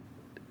writes.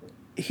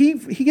 He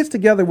gets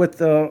together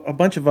with a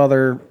bunch of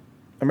other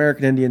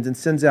American Indians and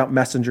sends out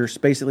messengers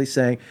basically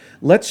saying,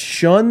 let's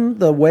shun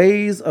the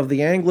ways of the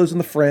Anglos and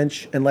the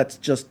French and let's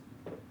just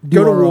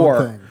go to our own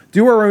war. thing.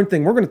 Do our own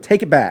thing. We're going to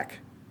take it back.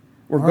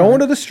 We're All going right.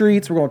 to the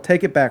streets. We're going to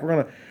take it back.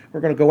 We're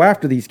going to go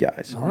after these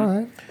guys. All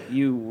right.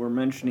 You were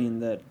mentioning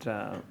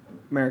that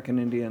American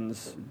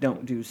Indians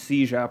don't do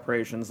siege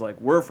operations like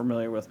we're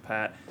familiar with,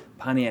 Pat.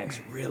 Pontiac's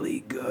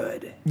really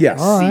good Yes.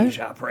 at All right. siege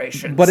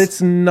operations. But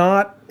it's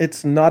not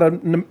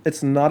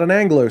an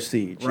Anglo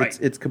siege. Right.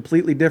 It's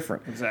completely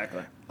different.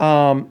 Exactly.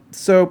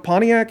 So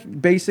Pontiac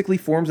basically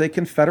forms a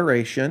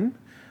confederation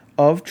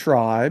of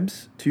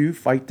tribes to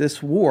fight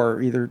this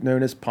war, either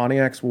known as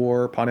Pontiac's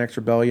War, Pontiac's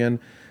Rebellion,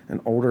 an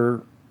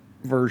older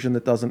version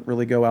that doesn't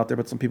really go out there,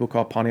 but some people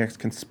call it Pontiac's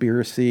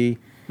Conspiracy.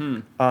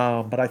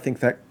 But I think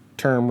that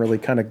term really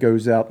kind of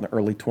goes out in the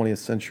early 20th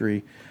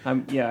century.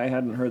 Yeah, I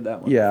hadn't heard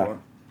that one Yeah. before.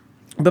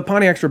 But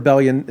Pontiac's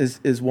Rebellion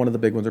is one of the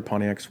big ones, or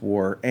Pontiac's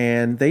War,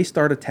 and they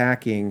start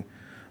attacking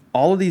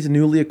all of these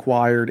newly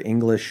acquired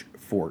English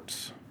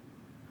forts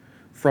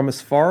from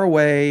as far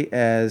away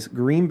as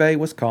Green Bay,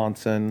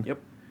 Wisconsin, Yep.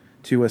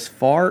 to as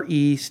far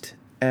east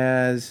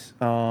as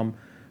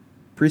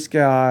Presque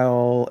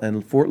Isle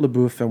and Fort Le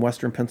Boeuf in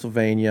western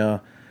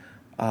Pennsylvania,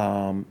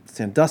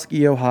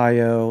 Sandusky,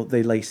 Ohio.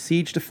 They lay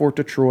siege to Fort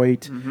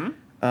Detroit,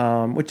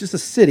 which is a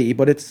city,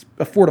 but it's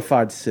a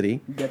fortified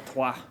city.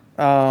 Detroit.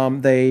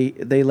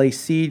 They lay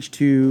siege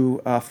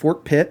to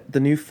Fort Pitt, the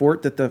new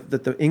fort that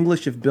the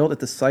English have built at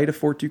the site of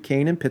Fort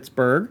Duquesne in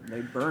Pittsburgh.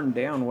 They burned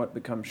down what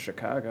becomes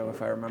Chicago,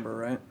 if I remember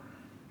right.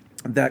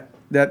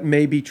 That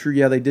may be true.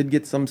 Yeah, they did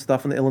get some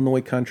stuff in the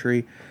Illinois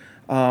country.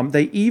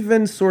 They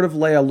even sort of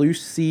lay a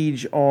loose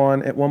siege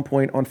at one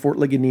point on Fort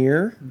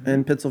Ligonier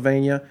in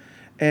Pennsylvania,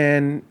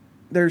 and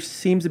there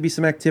seems to be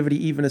some activity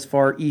even as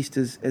far east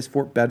as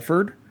Fort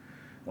Bedford.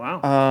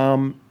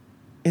 Wow.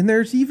 And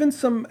there's even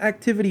some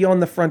activity on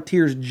the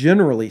frontiers,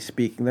 generally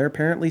speaking. There are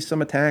apparently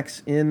some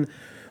attacks in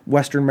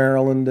western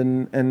Maryland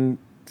and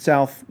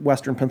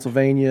southwestern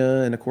Pennsylvania,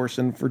 and of course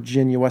in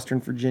Virginia,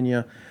 western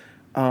Virginia,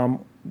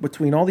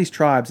 between all these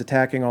tribes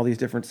attacking all these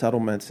different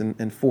settlements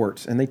and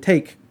forts. And they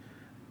take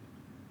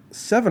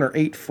 7 or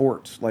 8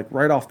 forts, like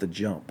right off the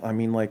jump. I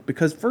mean, like,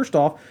 because first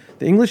off,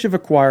 the English have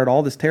acquired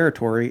all this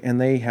territory and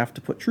they have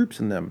to put troops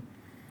in them.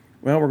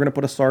 Well, we're going to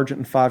put a sergeant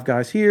and 5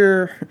 guys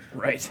here,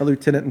 Right. a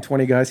lieutenant and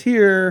 20 guys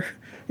here.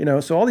 You know,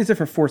 so all these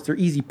different forts, they're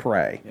easy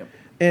prey. Yep.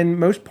 In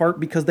most part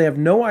because they have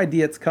no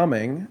idea it's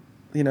coming.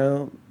 You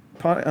know,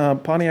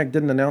 Pontiac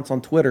didn't announce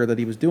on Twitter that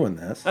he was doing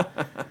this.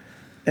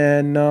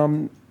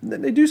 And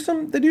they do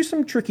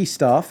some tricky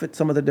stuff at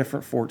some of the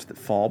different forts that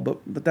fall,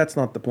 but that's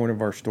not the point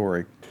of our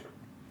story.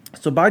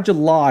 So by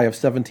July of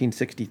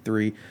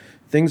 1763,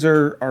 things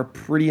are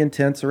pretty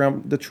intense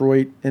around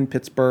Detroit and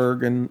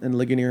Pittsburgh and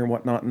Ligonier and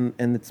whatnot, and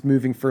it's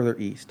moving further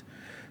east.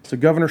 So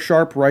Governor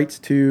Sharp writes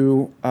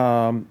to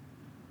Dr.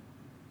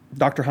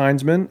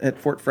 Heinzman at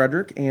Fort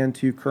Frederick and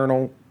to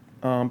Colonel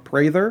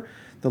Prather,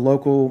 the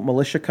local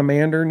militia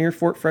commander near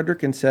Fort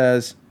Frederick, and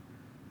says,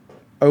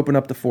 open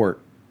up the fort.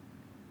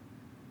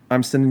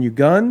 I'm sending you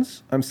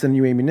guns. I'm sending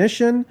you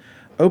ammunition.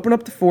 Open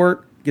up the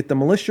fort. Get the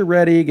militia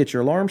ready. Get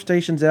your alarm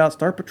stations out.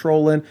 Start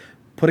patrolling.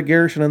 Put a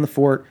garrison in the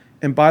fort.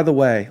 And by the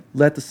way,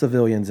 let the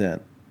civilians in.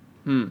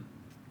 And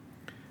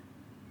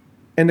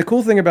the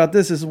cool thing about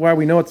this is why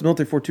we know it's a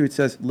military fort too. It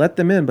says, let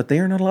them in, but they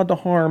are not allowed to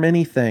harm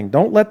anything.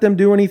 Don't let them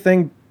do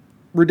anything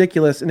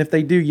ridiculous. And if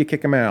they do, you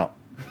kick them out.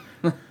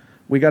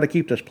 We got to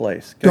keep this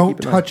place. Don't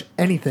touch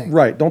anything.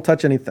 Right. Don't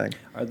touch anything.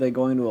 Are they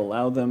going to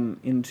allow them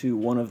into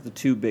one of the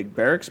 2 big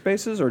barrack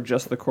spaces or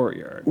just the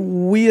courtyard?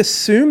 We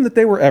assume that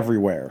they were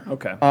everywhere.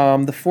 Okay.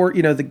 The fort,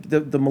 you know,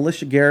 the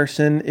militia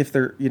garrison, if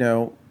they're, you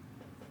know,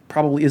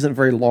 probably isn't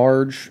very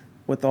large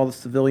with all the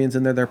civilians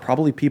in there. There are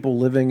probably people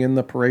living in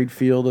the parade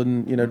field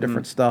and, you know,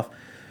 different stuff.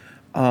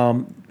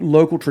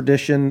 Local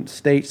tradition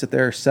states that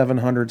there are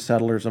 700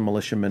 settlers and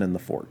militiamen in the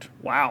fort.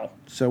 Wow.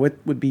 So it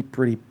would be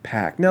pretty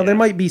packed. Now, there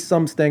might be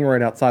some staying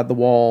right outside the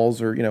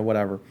walls or, you know,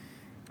 whatever.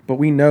 But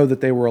we know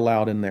that they were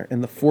allowed in there.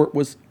 And the fort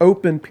was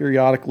open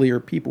periodically, or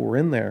people were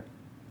in there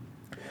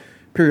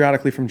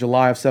periodically from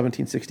July of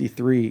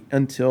 1763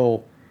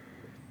 until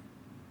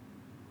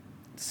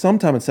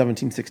sometime in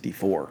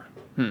 1764.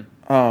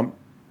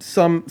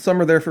 Some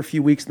are there for a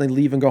few weeks and they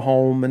leave and go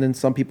home, and then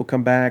some people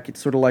come back. It's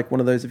sort of like one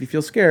of those, if you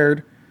feel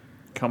scared,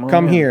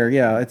 come here.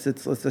 Yeah, it's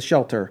a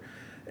shelter.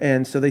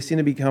 And so they seem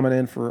to be coming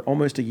in for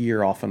almost a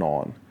year off and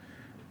on.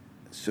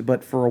 So,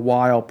 but for a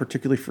while,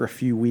 particularly for a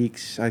few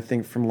weeks, I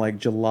think from like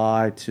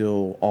July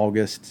till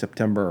August,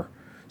 September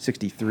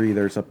 63,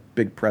 there's a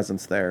big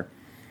presence there.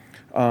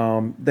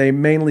 They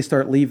mainly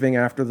start leaving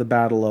after the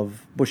Battle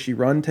of Bushy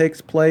Run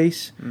takes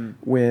place,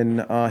 when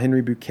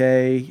Henry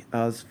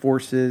Bouquet's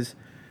forces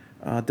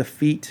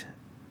defeat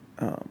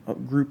a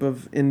group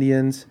of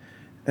Indians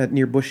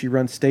near Bushy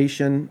Run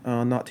Station,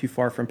 not too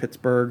far from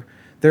Pittsburgh.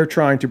 They're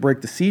trying to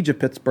break the siege of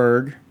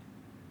Pittsburgh,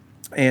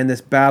 and this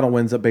battle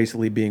ends up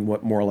basically being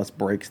what more or less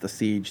breaks the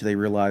siege. They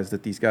realize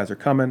that these guys are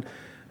coming.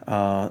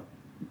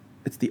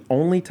 It's the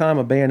only time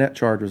a bayonet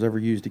charge was ever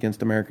used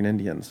against American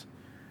Indians,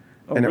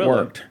 and really? It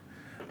worked.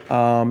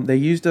 They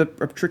used a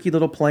tricky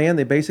little plan.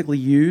 They basically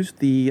used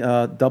the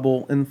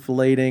double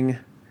enfilading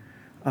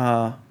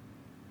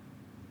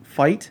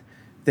fight.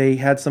 They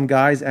had some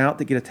guys out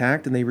that get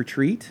attacked, and they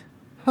retreat.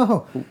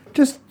 Oh,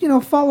 just,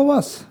 follow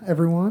us,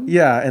 everyone.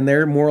 Yeah, and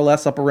they're more or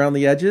less up around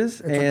the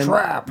edges. It's a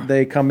trap.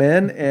 They come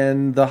in,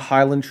 and the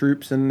Highland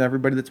troops and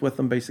everybody that's with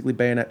them basically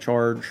bayonet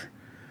charge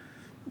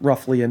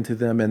roughly into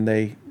them, and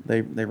they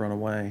run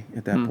away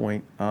at that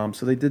point.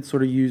 So they did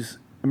sort of use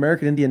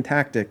American Indian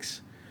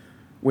tactics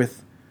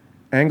with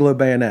Anglo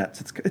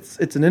bayonets.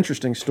 It's an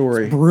interesting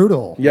story. It's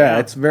brutal. Yeah,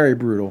 it's very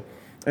brutal.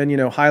 And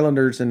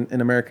Highlanders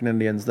and American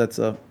Indians, that's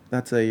a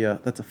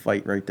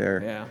fight right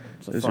there. Yeah,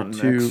 it's a Those fun are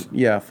two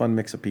mix. fun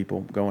mix of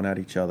people going at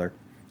each other.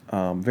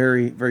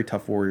 Very, very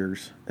tough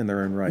warriors in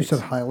their own right. You said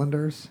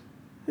Highlanders?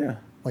 Yeah.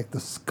 Like the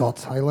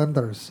Scots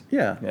Highlanders?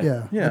 Yeah.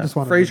 Yeah. Yeah. I just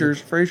wanted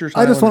Fraser's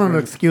I just wanted an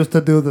Highlanders. excuse to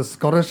do the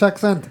Scottish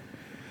accent.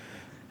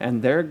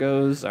 And there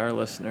goes our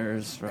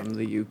listeners from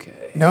the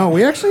UK. No,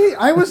 we actually,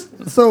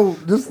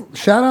 just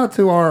shout out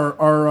to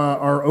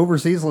our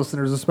overseas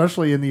listeners,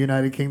 especially in the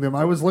United Kingdom.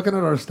 I was looking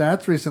at our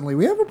stats recently.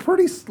 We have a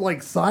pretty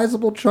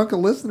sizable chunk of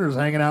listeners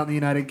hanging out in the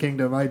United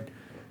Kingdom.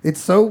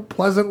 It's so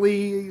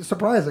pleasantly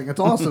surprising. It's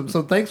awesome.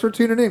 So thanks for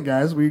tuning in,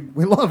 guys. We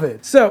love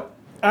it. So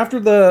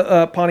after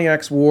the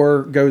Pontiac's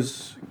War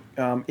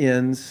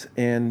ends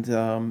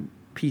and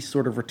peace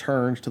sort of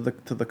returns to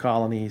the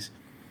colonies,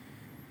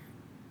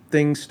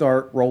 things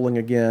start rolling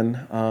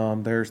again.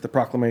 There's the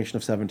Proclamation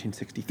of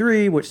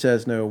 1763, which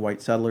says no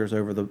white settlers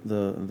over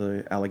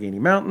the Allegheny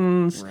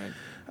Mountains. Right.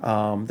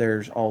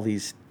 There's all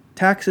these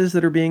taxes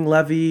that are being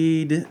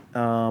levied,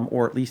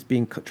 or at least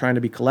trying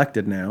to be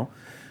collected now.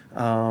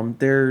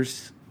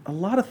 There's a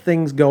lot of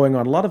things going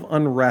on, a lot of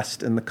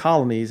unrest in the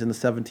colonies in the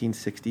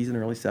 1760s and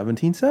early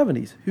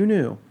 1770s. Who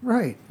knew?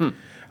 Right.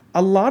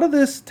 a lot of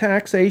this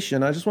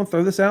taxation, I just want to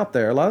throw this out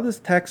there, a lot of this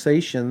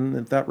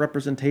taxation, that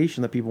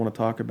representation that people want to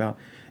talk about,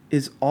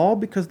 is all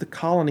because the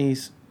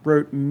colonies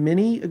wrote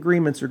many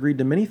agreements or agreed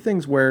to many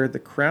things where the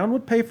crown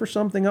would pay for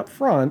something up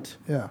front,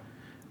 Yeah.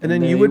 and then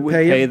they you would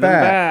pay it them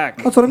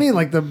back. That's what I mean.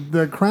 Like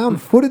the crown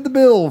footed the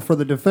bill for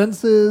the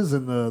defenses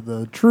and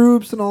the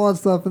troops and all that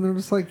stuff, and they're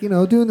just like,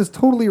 doing this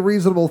totally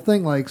reasonable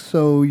thing. Like,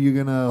 so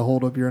you're gonna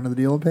hold up your end of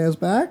the deal and pay us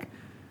back?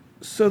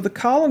 So the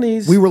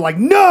colonies... We were like,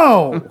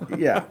 no,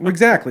 Yeah,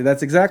 exactly.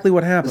 That's exactly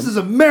what happened. this is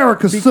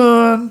America,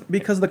 son.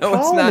 because the No,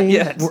 it's colonies...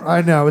 not yet.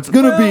 I know it's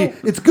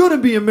gonna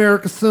be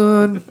America,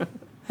 son.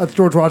 That's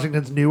George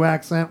Washington's new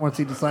accent once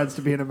he decides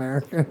to be an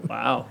American.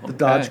 Wow. The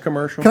Dodge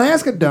commercial. Can I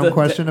ask a dumb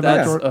question about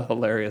That's George? a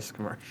hilarious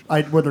commercial.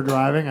 Where they're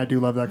driving, I do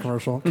love that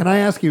commercial. Can I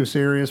ask you a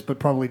serious but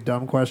probably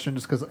dumb question?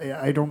 Just because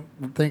I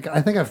think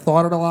I've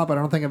thought it a lot, but I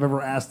don't think I've ever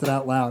asked it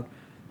out loud.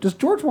 Does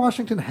George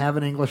Washington have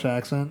an English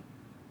accent?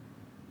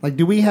 Like,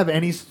 do we have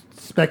any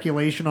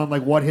speculation on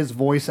like what his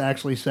voice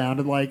actually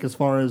sounded like as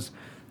far as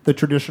the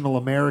traditional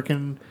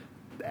American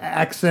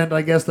accent,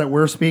 I guess, that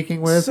we're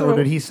speaking with, or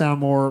did he sound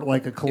more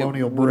like a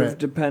colonial It would have Brit?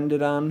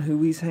 depended on who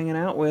he's hanging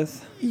out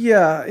with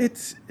Yeah,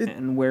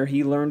 and where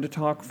he learned to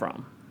talk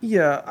from.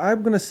 yeah,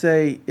 I'm going to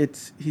say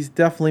he's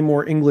definitely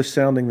more English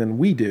sounding than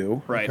we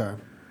do. Right.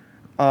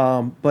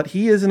 Okay. But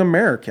he is an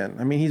American.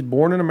 I mean, he's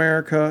born in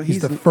America.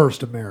 He's the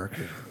first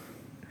American.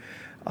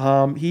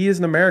 He is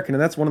an American,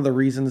 and that's one of the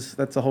reasons.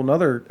 That's a whole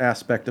other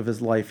aspect of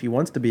his life. He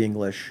wants to be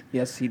English,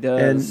 Yes, he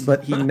does.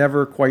 but he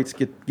never quite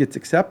gets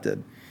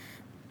accepted.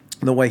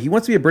 The way he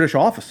wants to be a British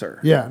officer.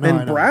 Yeah, no, I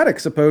and know. Braddock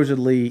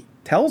supposedly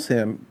tells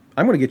him,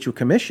 "I'm going to get you a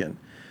commission,"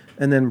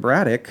 and then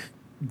Braddock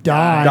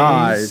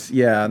dies.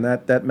 Yeah, and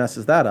that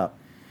messes that up.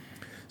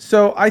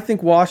 So I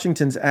think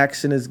Washington's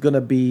accent is going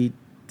to be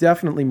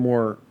definitely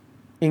more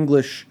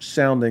English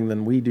sounding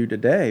than we do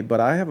today,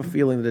 but I have a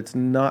feeling that it's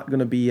not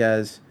going to be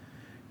as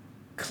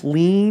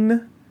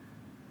clean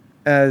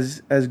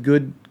as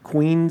good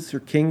Queen's or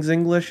King's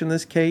English in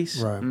this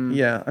case. Right.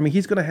 Yeah, I mean,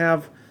 he's going to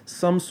have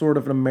some sort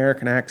of an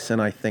American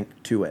accent, I think,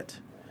 to it.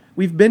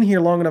 We've been here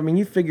long enough. I mean,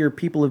 you figure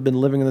people have been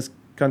living in this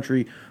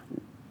country,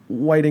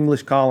 white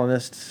English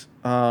colonists.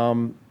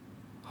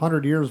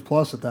 100 years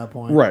plus at that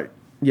point. Right.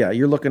 Yeah,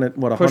 you're looking at,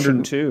 what, Pushing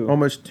 100, two.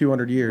 almost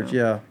 200 years.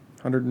 Yeah,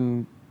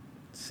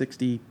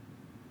 160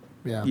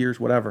 Yeah. years,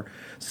 whatever.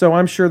 So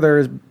I'm sure there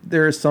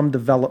is some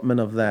development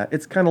of that.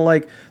 It's kind of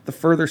like the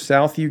further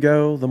south you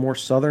go, the more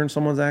southern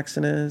someone's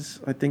accent is,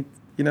 I think,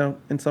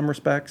 in some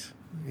respects.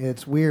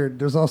 It's weird.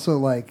 There's also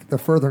like the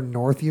further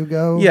north you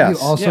go, Yes.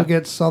 you also Yeah.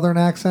 get southern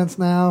accents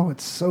now.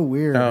 It's so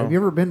weird. Oh. Have you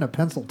ever been to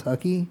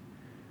Pennsylvania?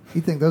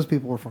 You think those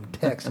people are from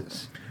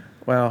Texas?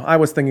 Well, I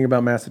was thinking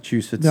about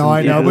Massachusetts. No,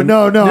 and I know, even but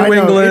no, New I know.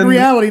 England. In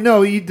reality,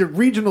 no. The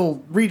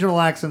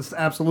regional accents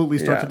absolutely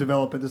start Yeah. to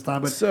develop at this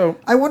time. But So-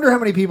 I wonder how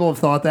many people have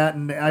thought that,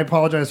 and I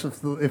apologize if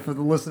the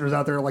listeners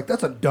out there are like,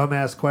 "That's a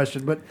dumbass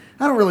question," but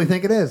I don't really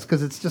think it is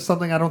because it's just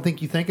something I don't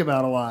think you think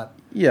about a lot.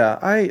 Yeah,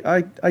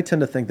 I tend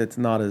to think that's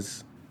not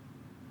as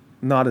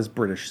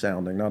British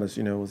sounding, not as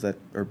was that,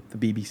 or the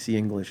BBC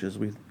English as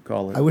we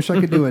call it. I wish I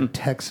could do a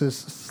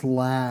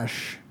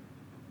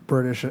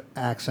Texas/British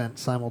accent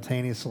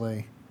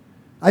simultaneously.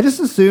 I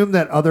just assume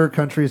that other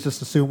countries just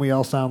assume we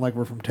all sound like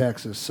we're from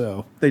Texas.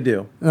 So They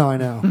do. no, I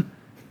know.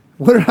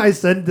 What did I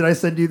send? Did I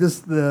send you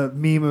the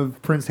meme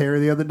of Prince Harry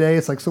the other day?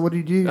 It's like, so what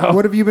did you? Oh.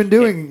 What have you been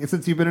doing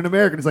since you've been an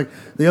American? It's like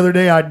the other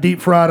day I deep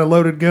fried a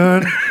loaded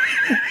gun.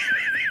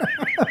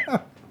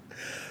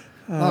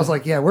 I was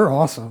like, yeah, we're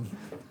awesome.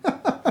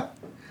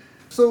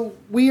 So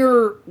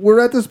we're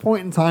at this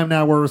point in time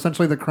now where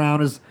essentially the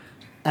crown is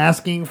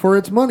asking for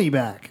its money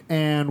back,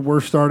 and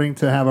we're starting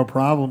to have a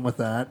problem with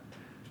that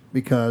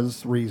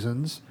because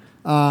reasons.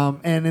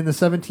 And in the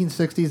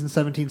 1760s and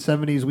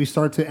 1770s, we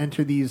start to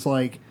enter these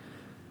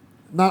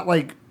not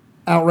like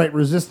outright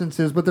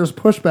resistances, but there's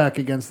pushback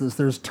against this.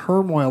 There's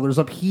turmoil. There's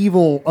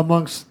upheaval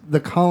amongst the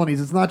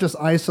colonies. It's not just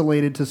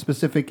isolated to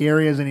specific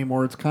areas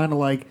anymore. It's kind of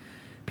like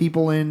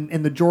people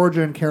in the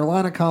Georgia and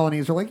Carolina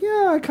colonies are like,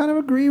 yeah, I kind of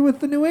agree with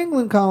the New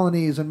England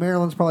colonies, and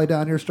Maryland's probably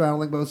down here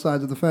straddling both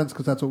sides of the fence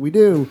because that's what we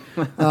do.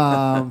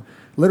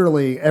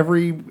 Literally,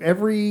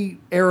 every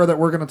era that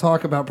we're going to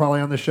talk about probably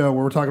on the show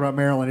where we're talking about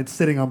Maryland, it's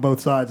sitting on both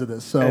sides of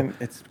this. So And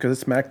it's because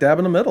it's smack dab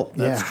in the middle.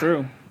 Yeah. That's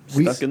true.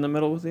 We- Stuck in the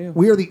middle with you.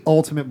 we are the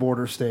ultimate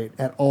border state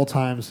at all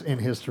times in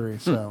history.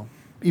 So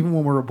even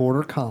when we're a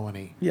border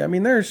colony. Yeah, I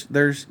mean, there's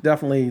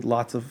definitely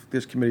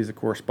there's committees of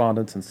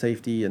correspondence and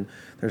safety, and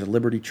there's a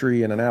Liberty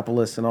Tree and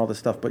Annapolis and all this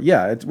stuff. But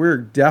yeah, we're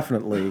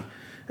definitely,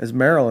 as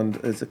Maryland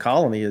as a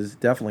colony, is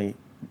definitely,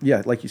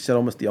 yeah, like you said,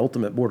 almost the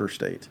ultimate border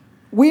state.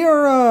 We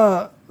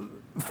are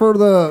for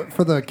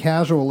the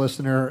casual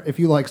listener, if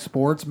you like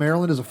sports,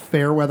 Maryland is a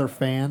fair weather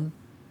fan.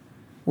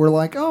 We're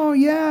like, oh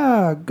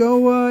yeah,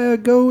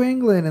 go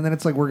England, and then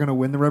it's like we're gonna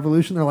win the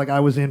revolution. They're like, I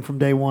was in from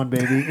day one,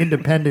 baby,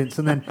 independence,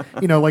 and then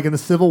like in the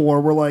Civil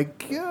War, we're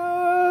like,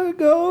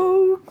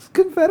 go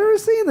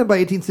Confederacy. And then by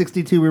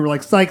 1862, we were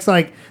like, psych,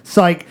 psych,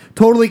 psych.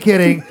 Totally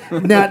kidding.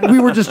 We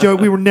were just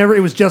joking. We were never, it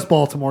was just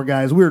Baltimore,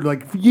 guys. We were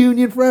like,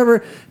 Union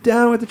forever,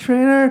 down with the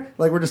trainer.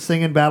 Like, we're just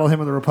singing Battle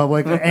Hymn of the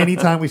Republic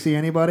anytime we see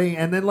anybody.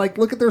 And then, like,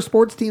 look at their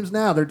sports teams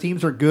now. Their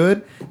teams are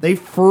good. They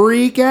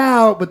freak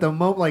out. But the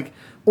moment, like,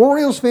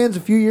 Orioles fans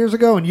a few years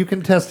ago, and you can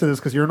attest to this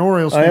because you're an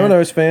Orioles fan. I am an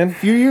Orioles fan. A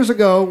few years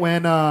ago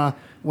when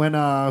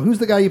who's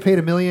the guy you paid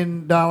 $1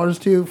 million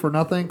to for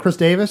nothing? Chris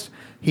Davis.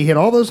 He hit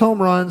all those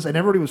home runs, and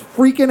everybody was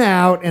freaking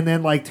out. And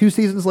then, like 2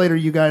 seasons later,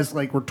 you guys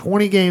like were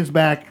 20 games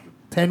back,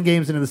 10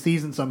 games into the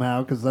season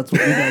somehow, because that's what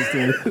you guys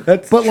do.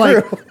 That's but true.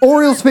 like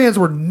Orioles fans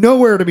were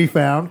nowhere to be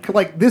found.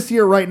 Like this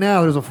year, right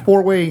now, there's a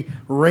 4-way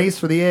race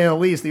for the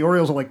AL East. The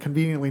Orioles are like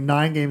conveniently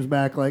 9 games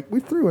back. Like we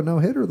threw a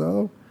no-hitter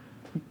though.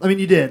 I mean,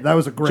 you did. That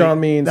was a great. John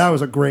Means. That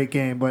was a great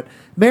game. But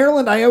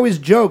Maryland, I always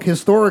joke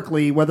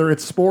historically, whether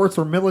it's sports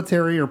or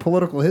military or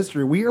political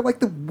history, we are like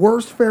the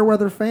worst fair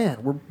weather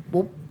fan.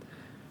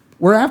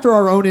 We're after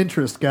our own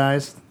interest,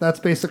 guys. That's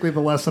basically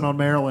the lesson on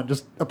Maryland.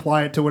 Just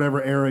apply it to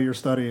whatever era you're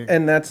studying.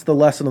 And that's the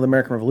lesson of the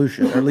American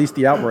Revolution, or at least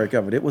the outbreak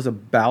of it. It was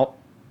about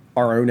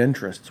our own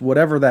interests,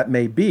 whatever that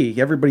may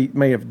be. Everybody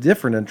may have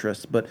different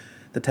interests, but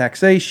the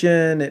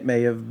taxation, it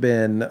may have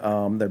been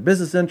their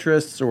business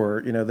interests,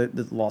 or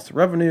the loss of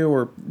revenue,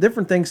 or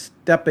different things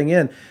stepping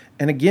in.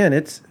 And again,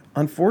 it's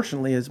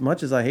unfortunately, as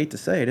much as I hate to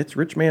say it, it's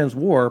rich man's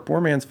war, poor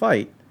man's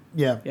fight.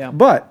 Yeah.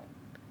 But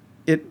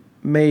it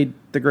made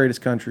the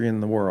greatest country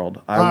in the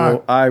world.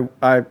 I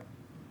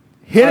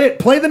Hit it.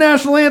 Play the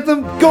national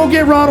anthem. Go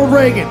get Ronald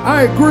Reagan.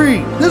 I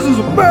agree. This is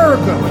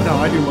America. But no,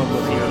 I do love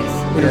those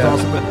years. It is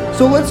awesome.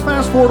 So let's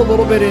fast forward a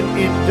little bit in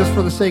just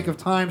for the sake of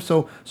time.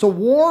 So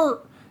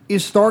war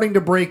is starting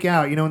to break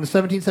out. In the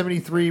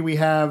 1773 we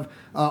have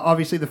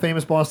obviously the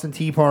famous Boston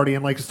Tea Party,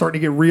 and like it's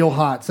starting to get real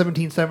hot.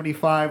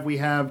 1775 we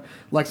have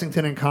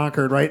Lexington and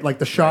Concord, right? Like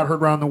the shot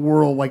heard around the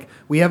world. Like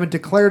we haven't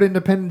declared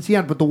independence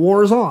yet, but the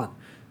war is on.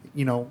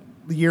 The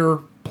year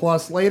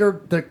plus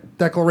later, the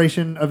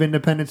Declaration of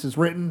Independence is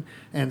written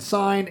and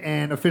signed,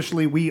 and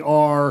officially we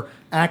are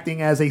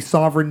acting as a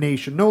sovereign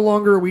nation. No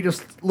longer are we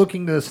just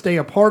looking to stay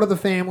a part of the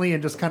family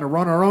and just kind of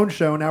run our own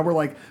show. Now we're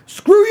like,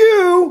 screw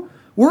you!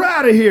 We're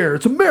out of here.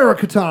 It's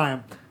America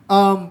time.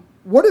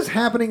 What is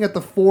happening at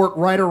the fort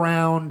right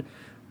around,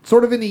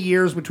 sort of in the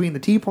years between the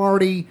Tea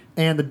Party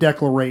and the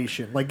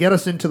Declaration? Like, get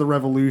us into the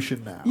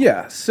Revolution now.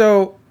 Yeah,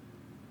 so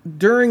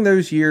during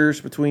those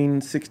years between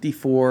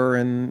 64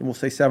 and we'll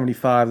say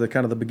 75, the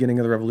kind of the beginning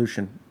of the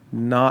Revolution,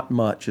 not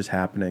much is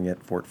happening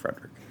at Fort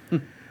Frederick.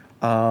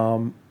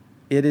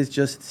 It is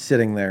just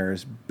sitting there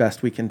as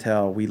best we can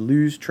tell. We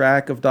lose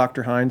track of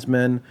Dr.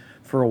 Heinzman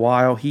for a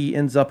while. He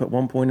ends up at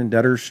one point in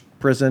debtor's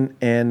prison,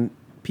 and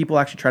people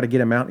actually try to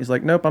get him out. He's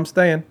like, nope, I'm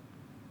staying.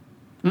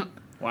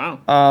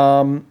 Wow.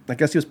 I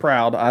guess he was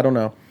proud. I don't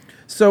know.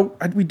 So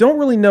we don't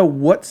really know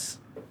what's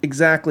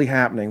exactly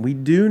happening. We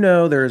do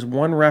know there is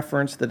one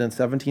reference that in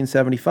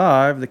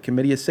 1775, the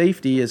Committee of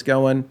Safety is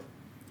going,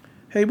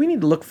 hey, we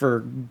need to look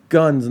for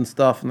guns and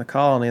stuff in the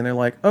colony. And they're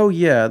like, oh,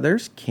 yeah,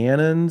 there's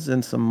cannons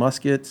and some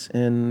muskets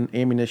and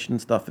ammunition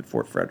and stuff at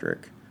Fort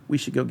Frederick. We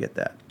should go get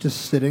that.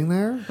 Just sitting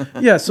there?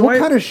 Yeah. So what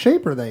kind of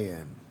shape are they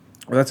in?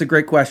 Well, that's a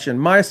great question.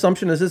 My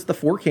assumption is it's the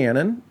 4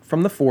 cannon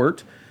from the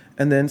fort,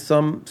 and then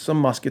some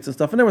muskets and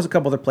stuff. And there was a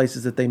couple other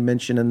places that they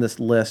mention in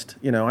this list.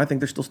 I think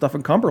there's still stuff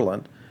in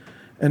Cumberland.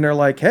 And they're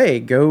like, hey,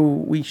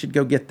 we should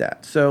go get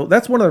that. So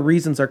that's one of the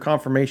reasons our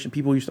confirmation,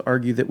 people used to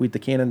argue that the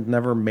cannon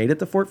never made it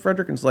to Fort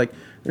Frederick. And it's like,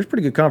 there's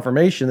pretty good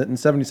confirmation that in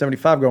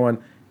 1775 going,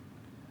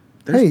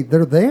 hey,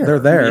 they're there. They're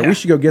there. Yeah. We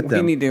should go get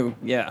them. We need to,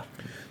 yeah.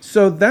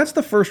 So that's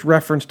the first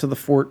reference to the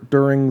fort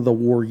during the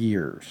war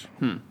years.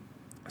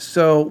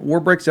 So war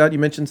breaks out. You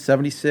mentioned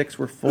 76.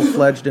 We're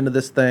full-fledged into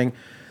this thing.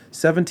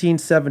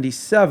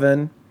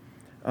 1777,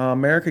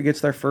 America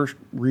gets their first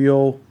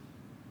real,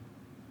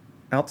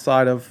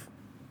 outside of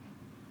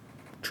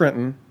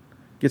Trenton,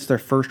 gets their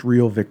first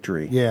real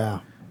victory. Yeah.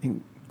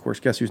 And of course,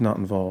 guess who's not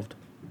involved?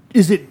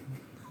 Is it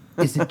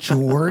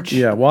George?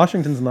 Yeah,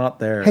 Washington's not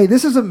there. Hey,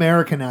 this is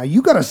America now.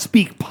 You got to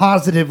speak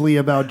positively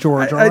about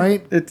George, all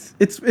right?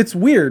 It's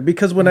weird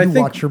because when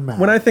watch your mouth.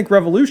 when I think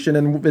revolution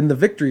and in the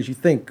victories, you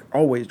think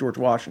always George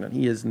Washington.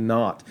 He is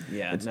not.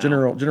 Yeah, it's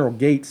no. General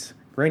Gates,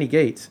 Granny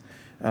Gates,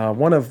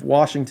 one of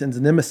Washington's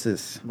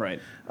nemesis.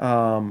 Right.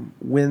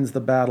 Wins the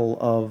Battle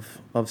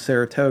of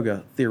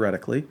Saratoga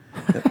theoretically.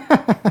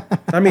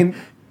 I mean,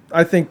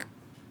 I think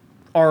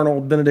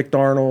Benedict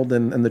Arnold,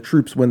 and the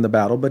troops win the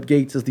battle, but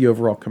Gates is the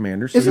overall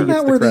commander, so Isn't he gets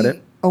that the where credit.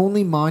 the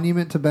only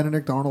monument to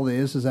Benedict Arnold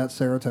is? Is that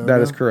Saratoga?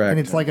 That is correct. And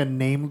it's like a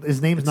name.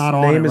 His name's not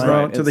His on name it, is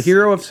right? not to the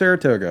hero of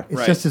Saratoga.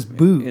 It's just his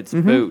boot. It's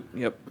boot.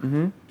 Yep.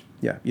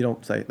 Yeah, you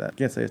don't say that.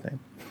 Can't say his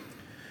name.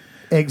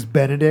 Eggs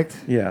Benedict.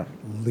 Yeah.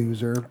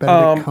 Loser.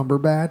 Benedict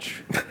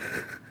Cumberbatch.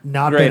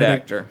 Not Great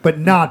Benedict, actor. but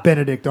not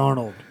Benedict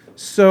Arnold.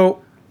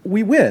 So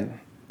we win,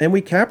 and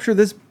we capture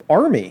this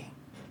army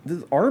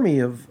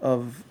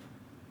of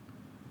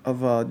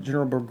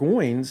General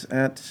Burgoyne's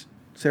at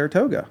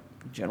Saratoga.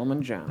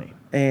 Gentleman Johnny.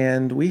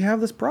 And we have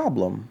this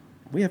problem.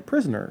 We have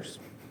prisoners.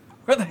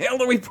 Where the hell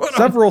do we put them?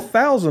 Several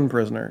thousand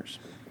prisoners.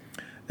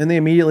 And they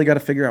immediately got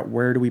to figure out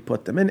where do we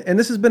put them. And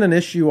this has been an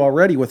issue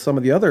already with some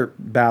of the other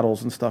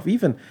battles and stuff.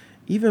 Even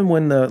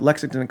when the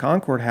Lexington and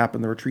Concord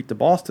happened, the retreat to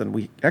Boston,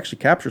 we actually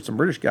captured some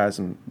British guys,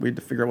 and we had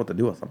to figure out what to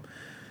do with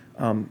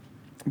them.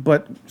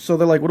 But so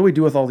they're like, what do we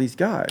do with all these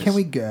guys? Can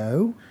we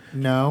go?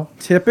 No.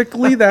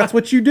 Typically, that's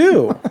what you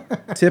do.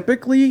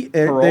 Typically,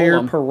 they're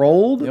them.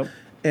 paroled. Yep.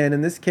 And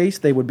in this case,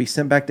 they would be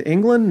sent back to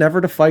England,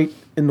 never to fight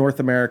in North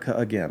America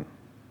again.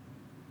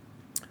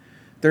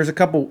 There's a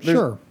couple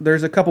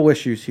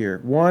issues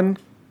here. One,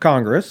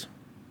 Congress.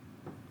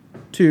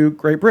 Two,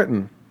 Great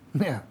Britain.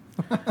 Yeah.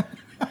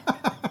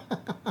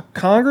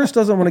 Congress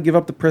doesn't want to give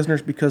up the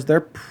prisoners because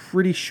they're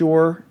pretty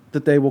sure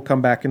that they will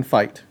come back and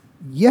fight.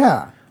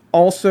 Yeah.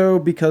 Also,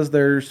 because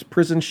there's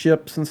prison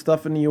ships and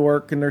stuff in New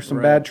York and there's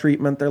some bad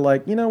treatment, they're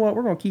like, you know what,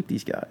 we're going to keep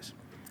these guys.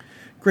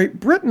 Great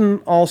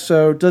Britain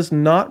also does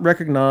not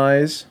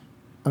recognize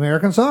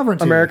American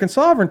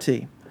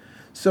sovereignty.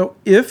 So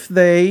if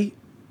they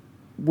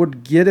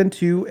would get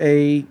into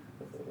a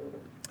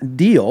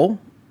deal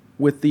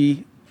with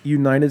the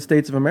United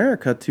States of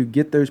America to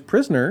get those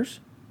prisoners,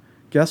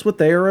 guess what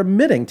they are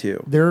admitting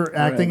to? They're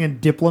acting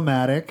in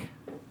diplomatic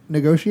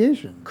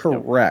negotiation.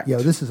 Correct. Yo,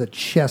 this is a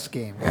chess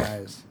game,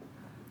 guys.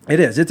 It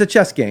is. It's a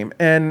chess game.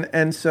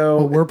 And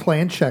so... But we're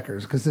playing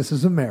checkers because this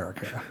is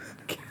America.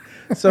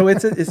 So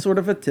it's sort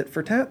of a tit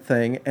for tat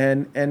thing,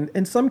 and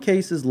in some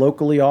cases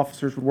locally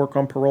officers would work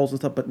on paroles and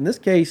stuff, but in this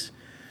case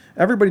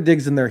everybody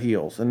digs in their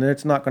heels, and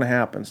it's not going to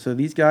happen. So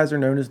these guys are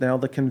known as now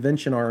the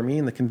Convention Army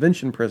and the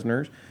Convention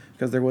prisoners,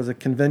 because there was a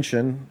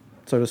convention,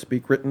 so to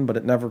speak, written, but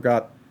it never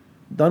got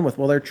done with.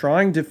 Well, they're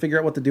trying to figure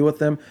out what to do with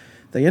them.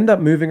 They end up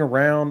moving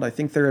around. I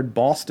think they're at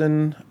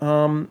Boston,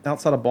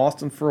 outside of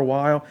Boston for a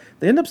while.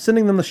 They end up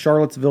sending them to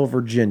Charlottesville,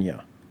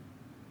 Virginia.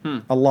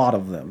 A lot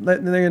of them.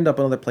 They end up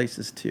in other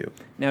places too.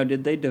 Now,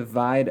 did they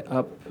divide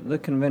up the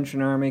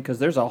Convention Army? Because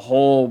there's a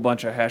whole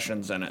bunch of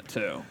Hessians in it,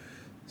 too.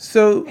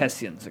 So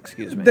Hessians,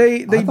 excuse me.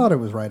 They I thought it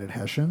was right at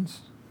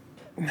Hessians.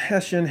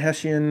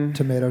 Hessian.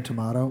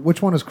 Tomato.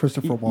 Which one is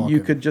Christopher Walken? You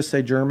could just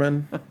say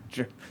German.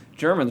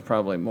 German's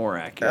probably more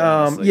accurate.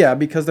 honestly. Yeah,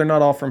 because they're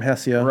not all from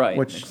Hessia. Right,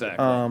 Which,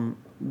 exactly.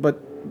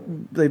 but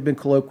they've been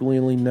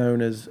colloquially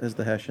known as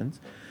the Hessians.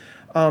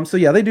 So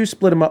yeah, they do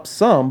split them up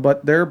some,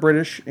 but they're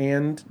British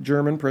and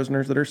German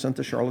prisoners that are sent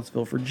to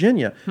Charlottesville,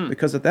 Virginia.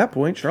 Because at that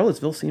point,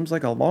 Charlottesville seems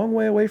like a long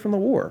way away from the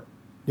war.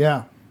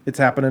 Yeah. It's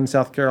happening in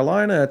South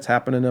Carolina. It's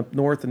happening up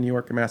north in New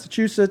York and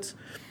Massachusetts.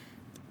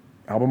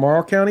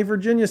 Albemarle County,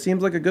 Virginia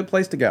seems like a good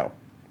place to go.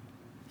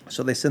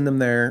 So they send them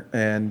there,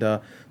 and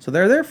so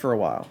they're there for a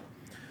while.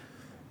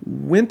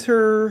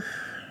 Winter,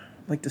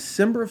 like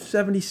December of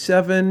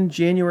 77,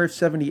 January of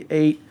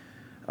 78,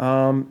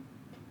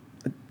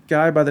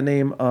 guy by the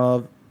name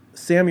of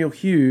Samuel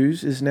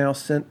Hughes is now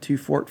sent to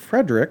Fort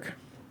Frederick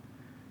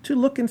to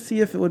look and see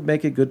if it would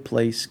make a good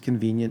place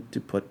convenient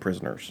to put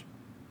prisoners.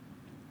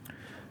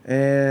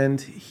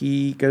 And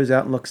he goes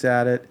out and looks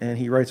at it, and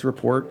he writes a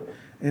report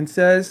and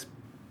says,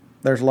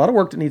 there's a lot of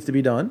work that needs to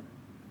be done,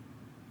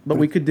 but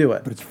we could do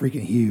it. But it's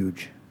freaking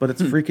huge.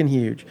 Freaking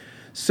huge.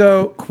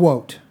 So,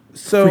 Quote.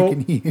 So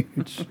Freaking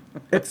huge.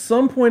 at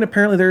some point,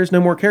 apparently there is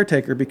no more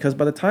caretaker, because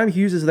by the time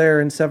Hughes is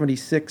there in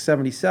 76,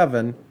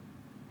 77,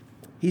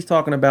 he's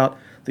talking about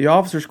the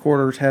officers'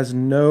 quarters has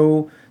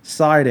no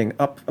siding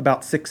up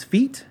about 6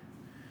 feet.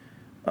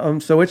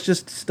 So it's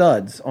just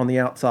studs on the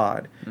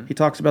outside. He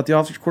talks about the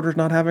officers' quarters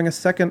not having a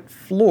second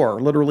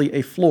floor, literally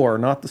a floor,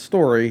 not the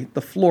story.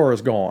 The floor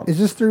is gone. Is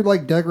this through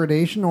like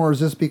degradation, or is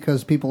this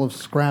because people have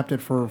scrapped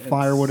it for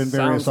firewood and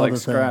various sounds like other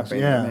things? scrapping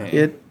to Yeah. me.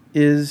 It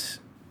is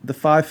the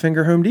Five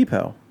Finger Home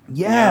Depot.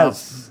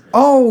 Yes.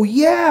 Oh,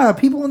 yeah.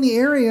 People in the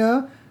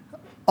area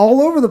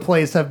all over the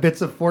place have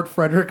bits of Fort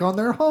Frederick on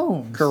their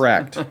homes.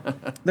 Correct.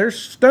 There's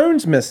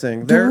stones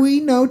missing. Do we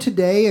know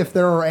today if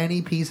there are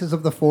any pieces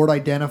of the fort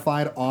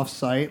identified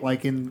off-site,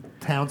 like in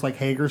towns like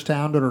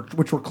Hagerstown,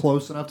 which were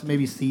close enough to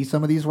maybe see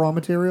some of these raw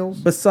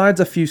materials? Besides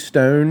a few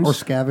stones. Or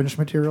scavenged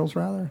materials,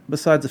 rather?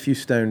 Besides a few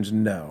stones,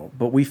 no.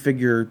 But we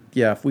figure,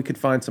 yeah, if we could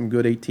find some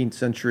good 18th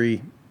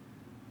century,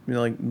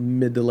 like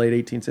mid to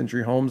late 18th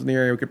century homes in the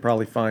area, we could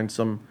probably find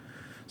some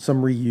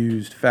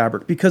reused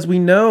fabric, because we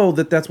know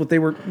that that's what they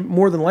were,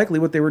 more than likely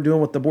what they were doing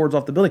with the boards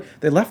off the building.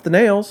 They left the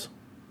nails.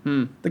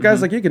 The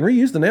guy's like, you can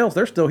reuse the nails.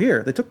 They're still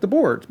here. They took the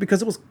boards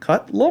because it was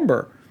cut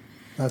lumber.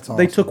 That's awesome.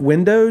 They took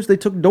windows. They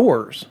took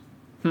doors.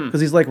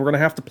 Because he's like, we're going to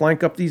have to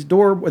plank up these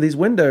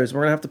windows.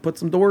 We're going to have to put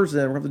some doors in.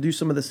 We're going to have to do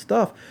some of this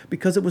stuff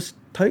because it was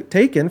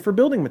taken for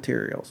building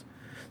materials.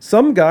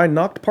 Some guy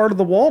knocked part of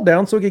the wall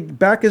down so he could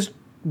back his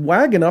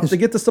wagon up to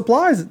get the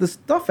supplies, the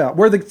stuff out,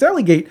 where the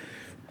Sally Gate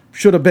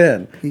should have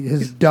been.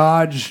 His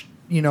Dodge,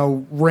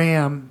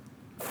 Ram,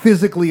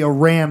 physically a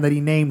Ram that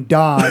he named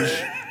Dodge,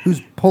 who's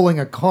pulling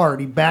a cart.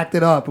 He backed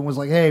it up and was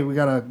like, hey, we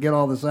got to get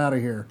all this out of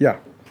here. Yeah.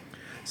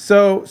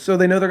 So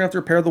they know they're going to have to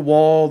repair the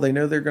wall. They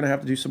know they're going to have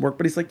to do some work.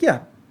 But he's like,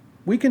 yeah,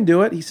 we can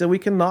do it. He said, we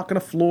can knock on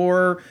a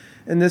floor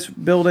in this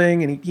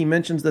building. And he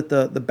mentions that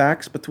the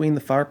backs between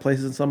the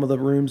fireplaces and some of the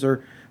rooms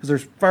are because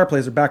there's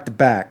fireplaces are back to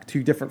back,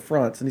 2 different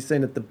fronts, and he's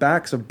saying that the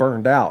backs have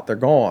burned out, they're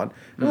gone. And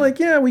they're like,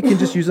 yeah, we can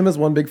just use them as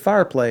one big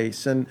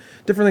fireplace and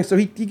different things. So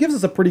he gives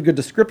us a pretty good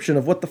description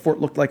of what the fort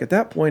looked like at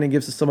that point, and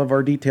gives us some of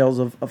our details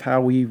of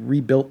how we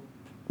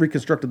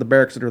reconstructed the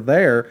barracks that are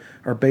there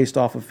are based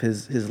off of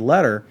his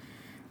letter.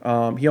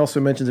 He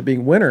also mentions it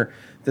being winter,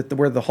 that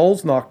where the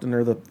holes knocked in,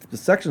 or the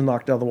sections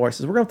knocked out of the wall, he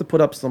says, we're going to have to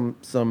put up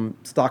some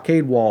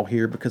stockade wall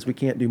here because we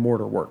can't do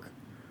mortar work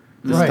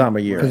this time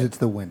of year. Because it's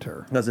the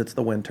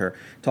winter.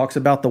 Talks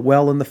about the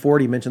well in the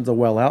fort. He mentions a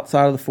well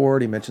outside of the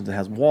fort. He mentions it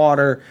has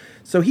water.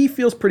 So he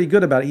feels pretty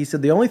good about it. He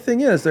said the only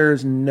thing is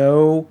there's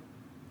no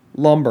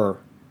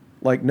lumber,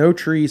 like no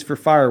trees for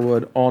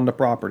firewood on the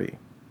property.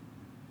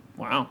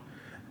 Wow.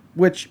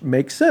 Which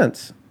makes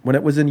sense. When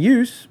it was in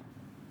use,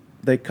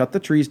 they cut the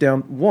trees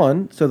down,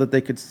 1, so that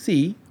they could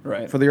see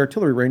for the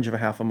artillery range of a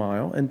half a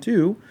mile, and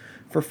 2,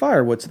 for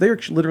firewood. So they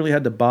literally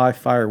had to buy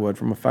firewood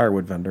from a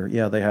firewood vendor.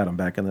 Yeah, they had them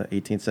back in the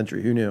 18th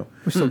century. Who knew?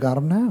 We still got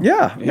them now.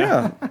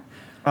 Yeah.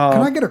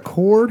 Can I get a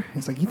cord?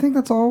 It's like, you think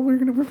that's all we're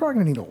probably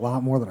gonna need a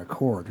lot more than a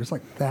cord. There's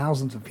like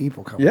thousands of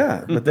people coming.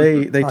 Yeah, here. but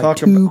they talk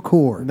 2 about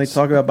cords. They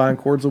talk about buying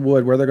cords of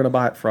wood, where they're going to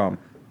buy it from.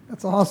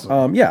 That's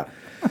awesome. Yeah,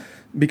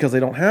 because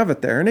they don't have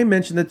it there. And they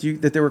mentioned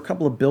that there were a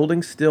couple of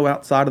buildings still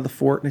outside of the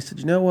fort, and they said,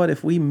 you know what,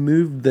 if we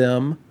moved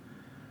them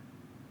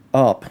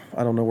up,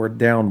 I don't know where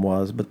down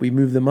was, but we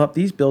moved them up,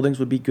 these buildings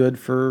would be good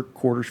for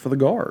quarters for the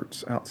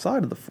guards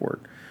outside of the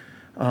fort.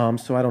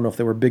 So I don't know if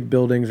they were big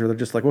buildings, or they're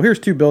just like, well, here's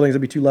 2 buildings,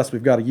 it'd be 2 less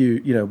we've got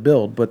to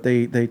build, but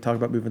they talk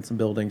about moving some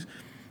buildings.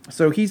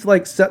 So he's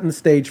like setting the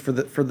stage for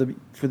the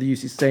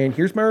UC, saying,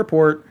 here's my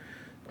report,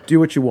 do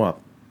what you want.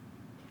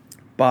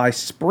 By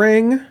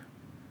spring,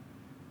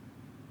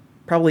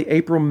 probably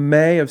April,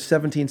 May of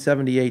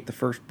 1778, the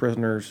first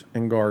prisoners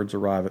and guards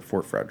arrive at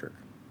Fort Frederick.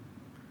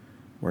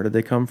 Where did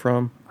they come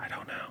from? I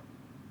don't know.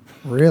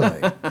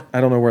 Really? I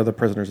don't know where the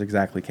prisoners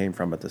exactly came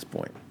from at this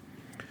point.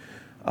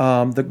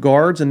 The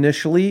guards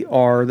initially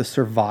are the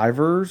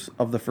survivors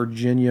of the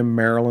Virginia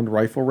Maryland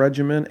Rifle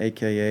Regiment,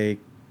 a.k.a.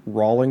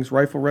 Rawlings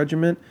Rifle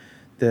Regiment,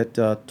 that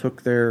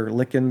took their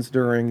lickings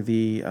during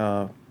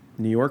the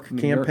New York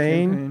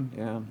campaign.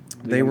 Yeah.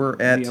 They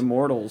were at... The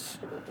Immortals.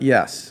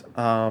 Yes.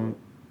 I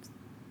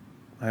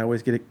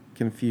always get it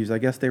confused. I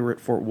guess they were at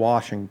Fort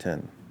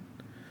Washington,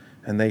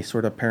 and they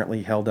sort of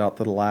apparently held out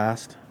to the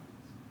last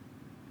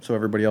so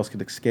everybody else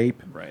could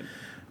escape. Right.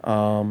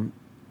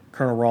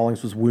 Colonel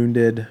Rawlings was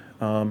wounded.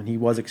 He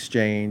was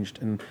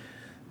exchanged, and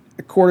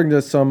according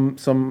to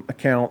some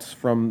accounts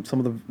from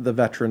some of the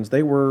veterans,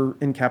 they were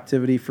in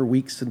captivity for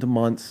weeks into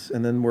months,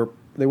 and then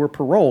they were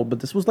paroled. But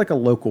this was like a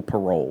local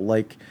parole.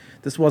 Like,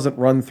 this wasn't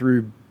run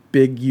through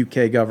big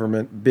UK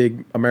government,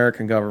 big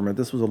American government.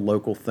 This was a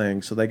local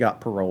thing, so they got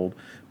paroled.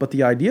 But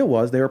the idea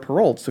was they were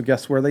paroled, so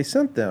guess where they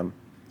sent them?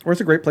 Where's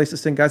a great place to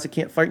send guys that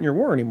can't fight in your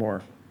war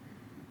anymore?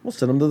 We'll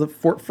send them to the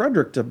Fort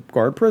Frederick to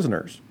guard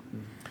prisoners.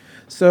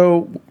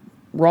 So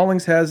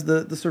Rawlings has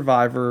the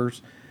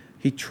survivors.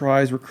 He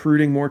tries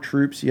recruiting more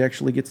troops. He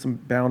actually gets some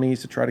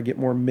bounties to try to get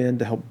more men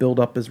to help build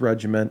up his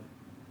regiment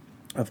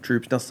of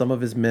troops. Now, some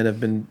of his men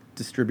have been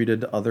distributed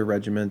to other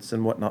regiments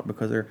and whatnot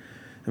because they're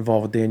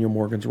involved with Daniel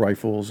Morgan's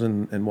rifles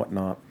and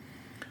whatnot.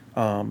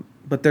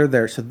 But they're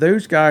there. So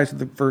those guys are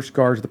the first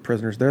guards of the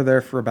prisoners. They're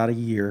there for about a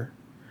year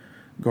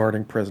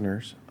guarding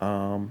prisoners.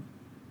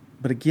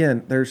 But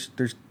again, there's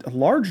a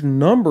large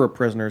number of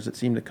prisoners that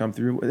seem to come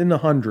through, in the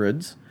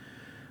hundreds.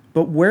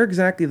 But where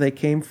exactly they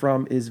came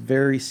from is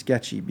very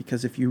sketchy,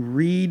 because if you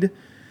read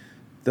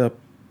the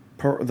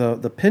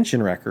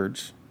pension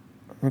records,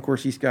 and of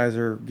course these guys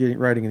are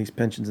writing in these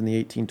pensions in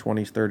the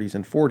 1820s, 30s,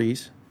 and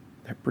 40s.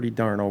 They're pretty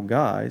darn old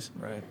guys.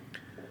 Right.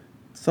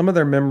 Some of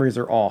their memories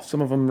are off.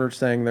 Some of them are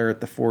saying they're at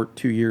the fort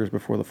 2 years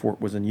before the fort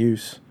was in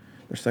use.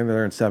 They're saying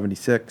they're in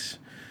 76.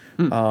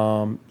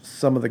 Some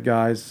of the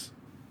guys,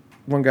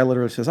 one guy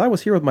literally says, I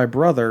was here with my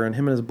brother, and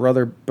him and his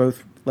brother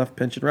both left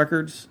pension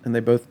records, and they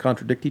both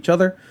contradict each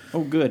other.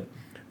 Oh, good.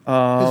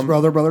 His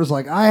brother's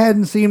like, I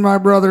hadn't seen my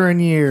brother in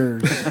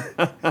years.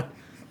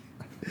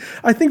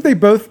 I think they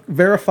both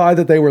verify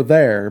that they were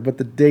there, but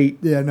the date...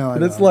 Yeah, no,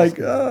 and it's like...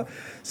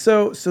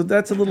 So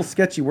that's a little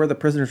sketchy where the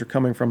prisoners are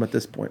coming from at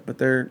this point. But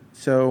they're...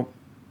 So,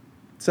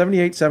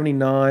 78,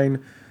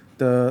 79,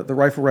 the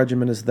Rifle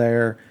Regiment is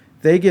there.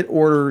 They get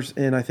orders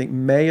in, I think,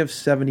 May of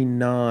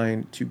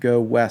 79 to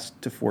go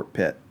west to Fort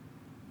Pitt.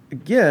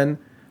 Again,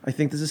 I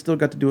think this has still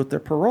got to do with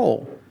their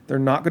parole. They're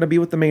not going to be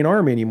with the main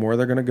army anymore.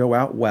 They're going to go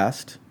out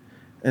west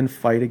and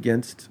fight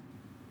against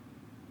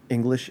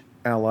English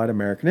allied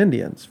American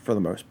Indians for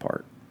the most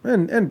part,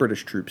 and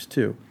British troops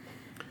too.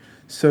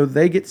 So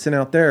they get sent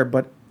out there,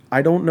 but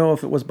I don't know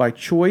if it was by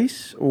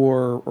choice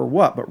or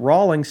what, but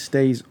Rawlings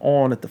stays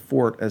on at the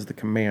fort as the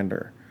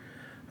commander,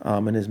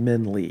 and his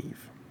men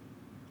leave.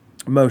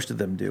 Most of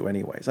them do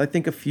anyways. I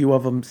think a few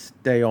of them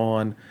stay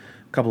on,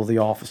 a couple of the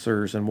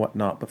officers and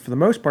whatnot, but for the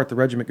most part the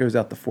regiment goes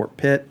out to Fort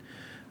Pitt.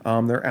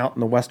 They're out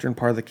in the western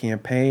part of the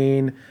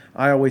campaign.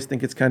 I always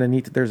think it's kind of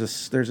neat that there's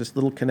this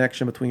little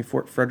connection between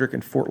Fort Frederick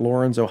and Fort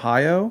Laurens,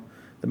 Ohio,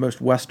 the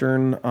most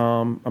western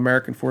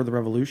American for the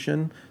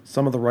Revolution.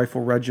 Some of the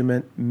Rifle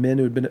Regiment men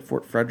who had been at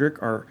Fort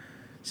Frederick are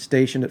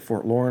stationed at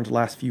Fort Lawrence the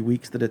last few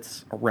weeks that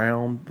it's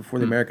around before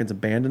the Americans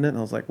abandoned it. And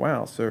I was like,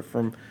 wow, so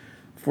from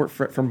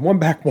one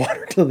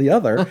backwater to the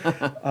other.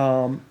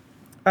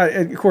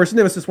 And of course,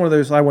 it was just one of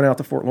those, I went out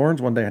to Fort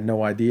Lawrence one day, I had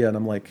no idea, and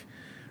I'm like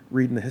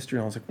reading the history,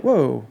 and I was like,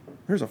 whoa,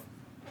 there's a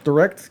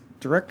direct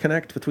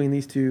connect between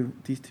these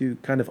two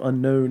kind of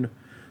unknown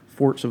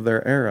forts of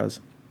their eras.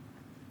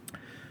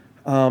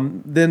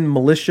 Then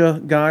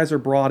militia guys are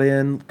brought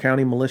in,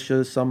 county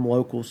militias, some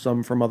local,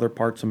 some from other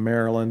parts of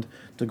Maryland,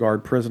 to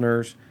guard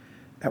prisoners.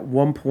 At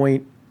one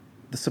point,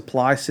 the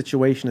supply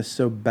situation is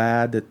so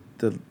bad that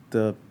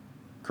the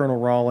Colonel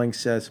Rawlings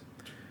says,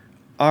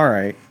 all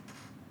right,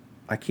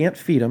 I can't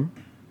feed them,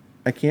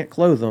 I can't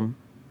clothe them,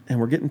 and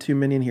we're getting too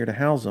many in here to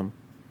house them.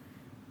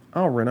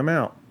 I'll rent them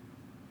out.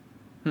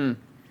 Now,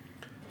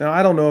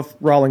 I don't know if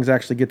Rawlings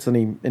actually gets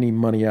any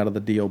money out of the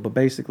deal, but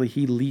basically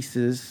he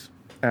leases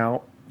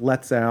out,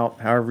 lets out,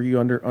 however you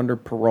under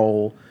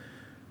parole,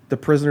 the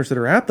prisoners that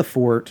are at the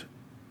fort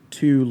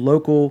to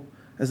local,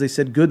 as they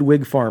said, good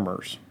Whig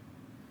farmers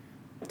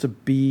to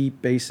be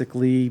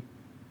basically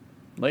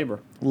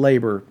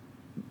Labor.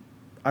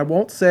 I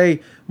won't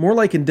say more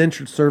like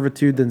indentured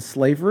servitude than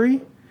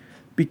slavery,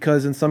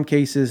 because in some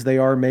cases they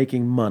are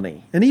making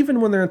money. And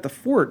even when they're at the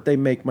fort, they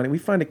make money. We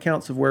find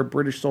accounts of where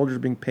British soldiers are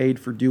being paid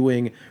for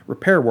doing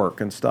repair work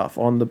and stuff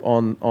on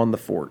the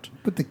fort.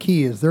 But the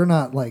key is they're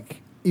not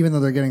like, even though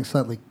they're getting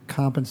slightly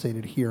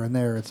compensated here and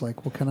there, it's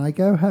like, well, can I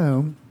go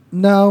home?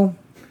 No.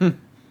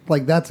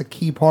 Like, that's a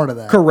key part of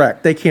that.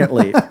 Correct. They can't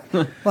leave.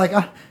 Like,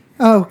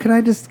 can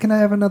I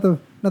have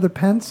another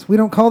pence? We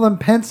don't call them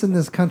pence in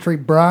this country,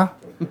 brah.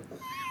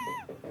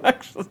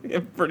 Actually,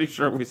 I'm pretty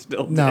sure we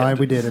still did. No,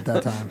 we did at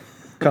that time.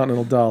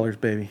 Continental dollars,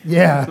 baby.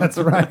 Yeah, that's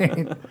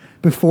right.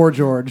 Before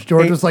George.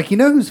 George was like, you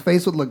know whose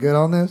face would look good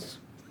on this?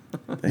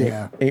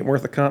 Yeah. Ain't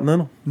worth a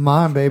Continental.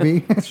 Mine, baby.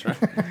 That's right.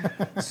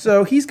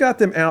 So he's got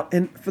them out,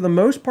 and for the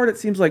most part, it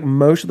seems like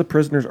most of the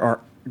prisoners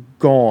are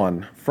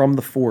gone from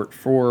the fort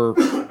for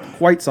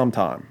quite some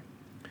time.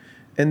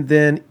 And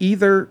then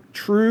either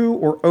true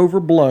or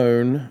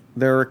overblown,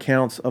 there are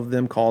accounts of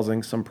them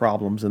causing some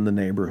problems in the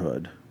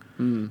neighborhood.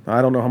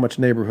 I don't know how much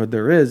neighborhood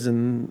there is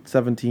in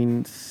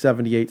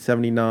 1778,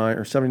 79,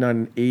 or 79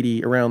 and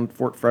 80 around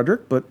Fort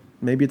Frederick, but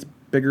maybe it's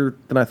bigger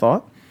than I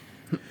thought.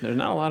 There's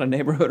not a lot of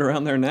neighborhood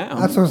around there now.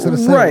 That's what I was going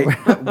to say.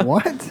 Right.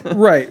 What?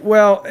 Right.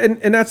 Well,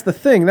 and that's the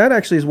thing. That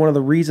actually is one of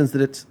the reasons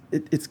that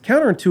it's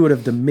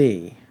counterintuitive to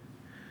me.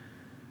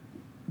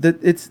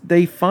 That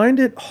they find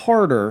it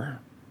harder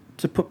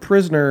to put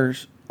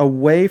prisoners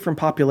away from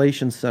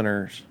population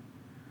centers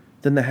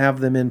than to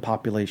have them in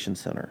population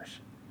centers.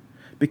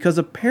 Because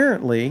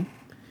apparently,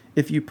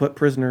 if you put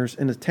prisoners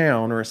in a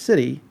town or a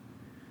city,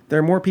 there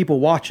are more people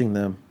watching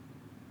them,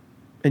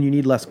 and you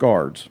need less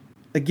guards.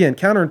 Again,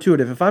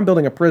 counterintuitive. If I'm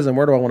building a prison,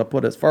 where do I want to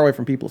put it? As far away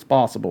from people as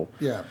possible.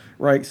 Yeah.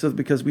 Right? So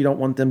because we don't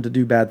want them to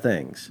do bad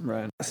things.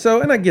 Right.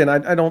 So, and again,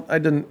 I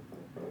didn't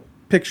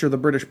picture the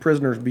British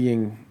prisoners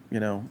being,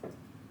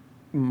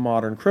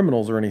 modern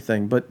criminals or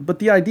anything. But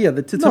the idea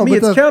that to me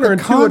it's counterintuitive.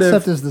 The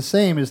concept is the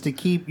same: is to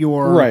keep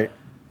your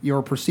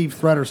your perceived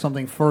threat or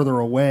something further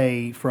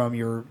away from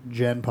your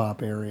gen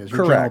pop areas, your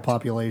Correct. general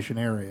population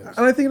areas.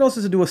 And I think it also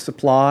has to do with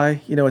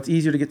supply. It's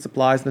easier to get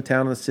supplies in the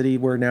town and the city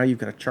where now you've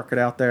got to chuck it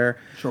out there.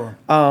 Sure.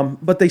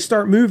 But they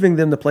start moving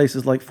them to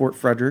places like Fort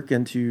Frederick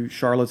and to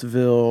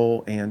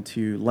Charlottesville and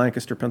to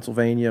Lancaster,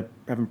 Pennsylvania,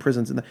 having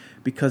prisons in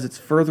because it's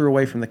further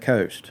away from the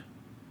coast.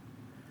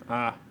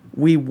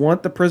 We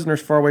want the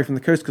prisoners far away from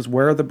the coast because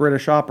where are the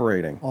British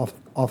operating?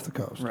 Off the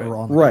coast Right. or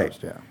on the Right.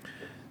 coast, yeah.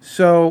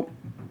 So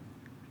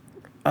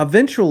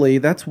eventually,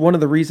 that's one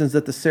of the reasons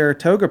that the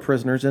Saratoga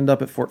prisoners end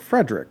up at Fort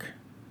Frederick.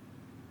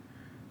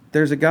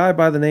 There's a guy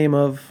by the name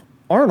of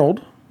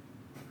Arnold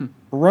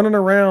running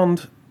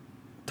around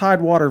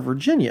Tidewater,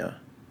 Virginia.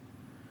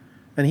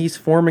 And he's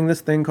forming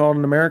this thing called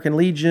an American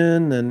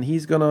Legion, and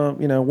he's going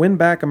to, win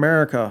back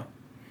America.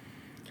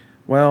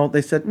 Well,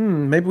 they said,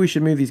 maybe we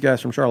should move these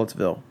guys from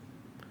Charlottesville.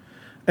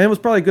 And it was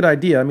probably a good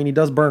idea. I mean, he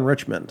does burn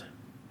Richmond.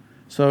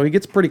 So he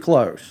gets pretty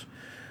close.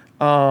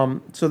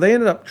 So they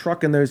ended up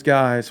trucking those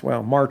guys,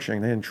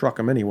 marching. They didn't truck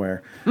them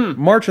anywhere.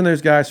 Marching those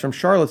guys from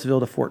Charlottesville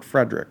to Fort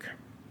Frederick.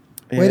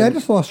 Wait, I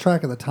just lost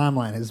track of the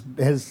timeline.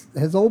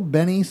 Has old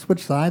Benny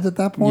switched sides at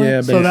that point?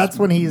 Yeah, so that's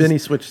when Benny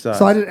switched sides.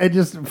 So it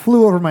just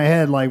flew over my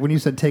head, like when you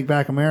said "Take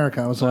Back America."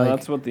 I was like,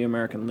 that's what the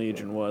American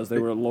Legion was. They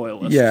were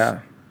loyalists.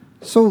 Yeah.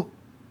 So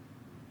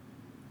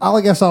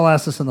I guess I'll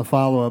ask this in the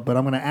follow-up, but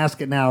I'm going to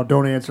ask it now.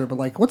 Don't answer it.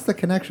 But what's the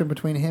connection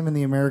between him and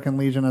the American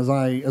Legion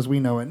as we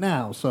know it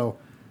now? So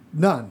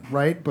none,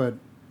 right? But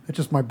it's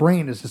just my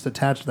brain is just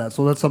attached to that.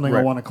 So that's something I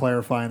Right. want to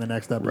clarify in the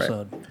next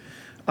episode.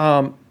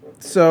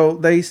 So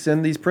they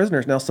send these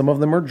prisoners. Now, some of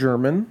them are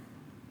German.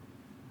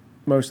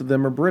 Most of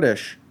them are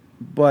British.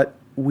 But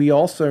we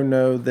also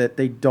know that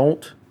they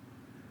don't...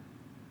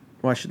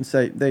 Well, I shouldn't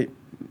say...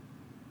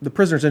 The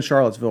prisoners in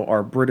Charlottesville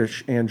are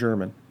British and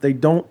German. They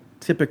don't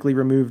typically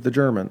remove the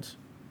Germans.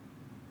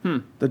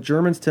 The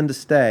Germans tend to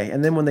stay.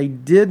 And then when they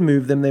did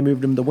move them, they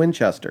moved them to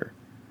Winchester.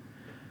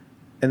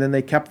 And then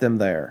they kept them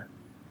there.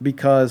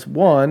 Because,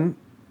 one,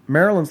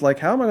 Maryland's like,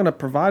 how am I going to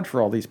provide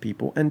for all these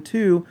people? And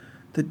two,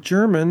 the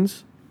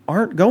Germans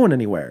aren't going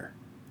anywhere.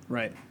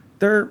 Right.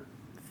 They're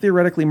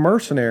theoretically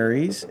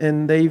mercenaries,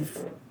 and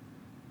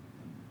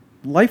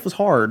life was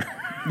hard.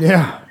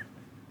 Yeah.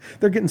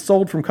 They're getting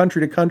sold from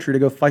country to country to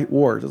go fight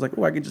wars. It's like,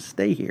 oh, I could just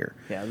stay here.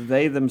 Yeah,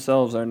 they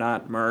themselves are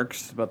not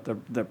mercs, but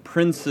the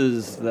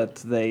princes that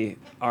they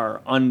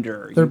are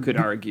under, you could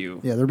argue.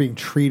 Yeah, they're being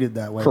treated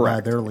that way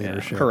Correct. by their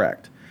leadership. Yeah,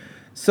 correct.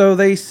 So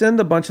they send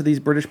a bunch of these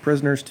British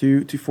prisoners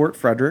to Fort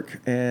Frederick,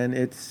 and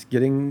it's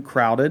getting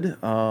crowded.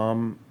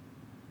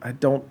 I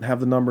don't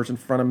have the numbers in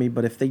front of me,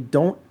 but if they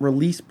don't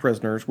release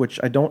prisoners, which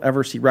I don't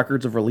ever see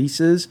records of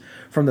releases,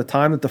 from the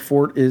time that the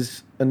fort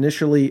is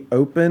initially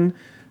open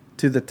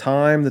to the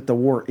time that the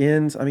war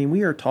ends, I mean,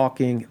 we are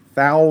talking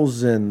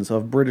thousands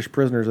of British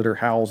prisoners that are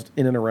housed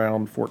in and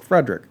around Fort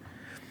Frederick.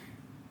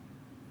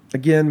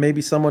 Again,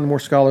 maybe someone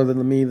more scholar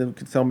than me that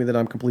could tell me that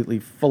I'm completely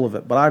full of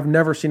it, but I've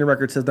never seen a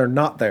record that says they're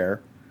not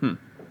there.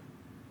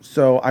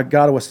 So I've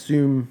got to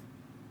assume,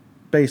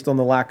 based on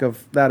the lack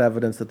of that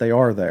evidence, that they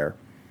are there.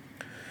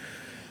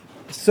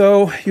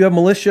 So you have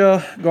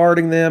militia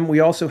guarding them. We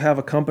also have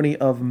a company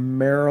of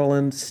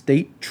Maryland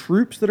state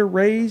troops that are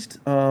raised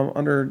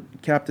under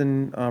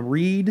Captain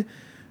Reed,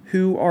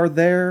 who are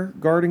there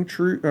guarding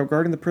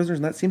the prisoners,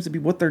 and that seems to be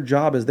what their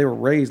job is. They were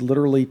raised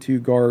literally to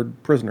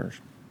guard prisoners.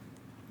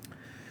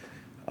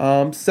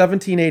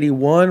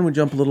 1781, we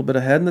jump a little bit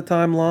ahead in the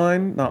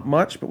timeline. Not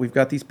much, but we've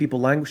got these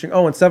people languishing.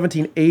 Oh, in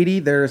 1780,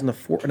 there is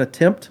an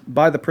attempt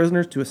by the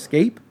prisoners to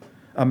escape,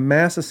 a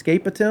mass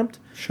escape attempt,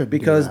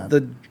 because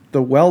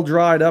the well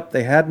dried up.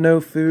 They had no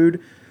food.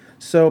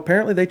 So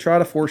apparently they try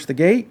to force the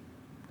gate,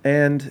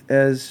 and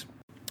as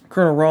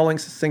Colonel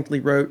Rawlings succinctly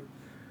wrote,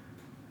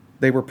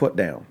 they were put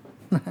down.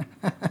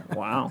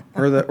 Wow.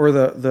 Or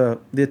the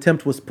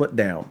attempt was put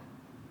down.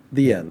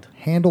 The end.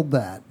 Handled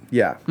that.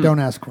 Yeah. Don't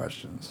ask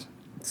questions.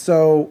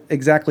 So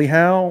exactly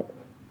how,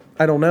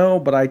 I don't know,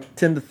 but I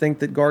tend to think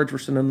that guards were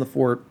sent in the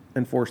fort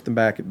and forced them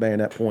back at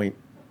bayonet point,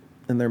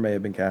 and there may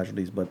have been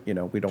casualties, but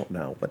we don't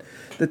know. But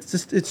it's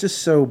just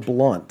so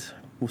blunt.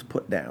 Was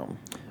put down.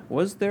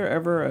 Was there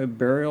ever a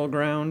burial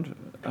ground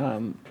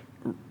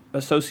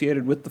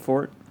associated with the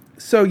fort?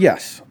 So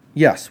yes,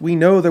 we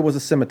know there was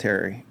a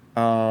cemetery.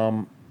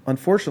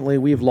 Unfortunately,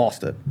 we've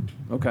lost it.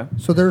 Okay.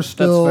 So there's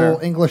still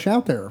English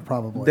out there,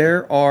 probably.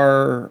 There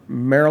are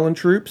Maryland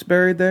troops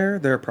buried there.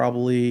 They're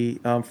probably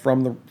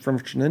from the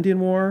French and Indian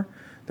War.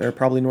 There are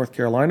probably North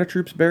Carolina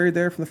troops buried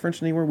there from the French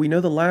and Indian War. We know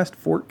the last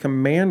fort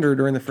commander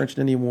during the French and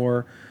Indian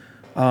War,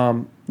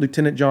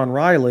 Lieutenant John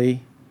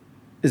Riley,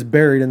 is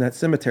buried in that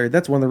cemetery.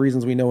 That's one of the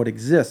reasons we know it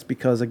exists,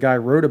 because a guy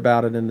wrote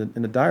about it in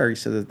the diary. He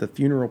said that the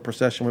funeral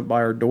procession went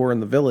by our door in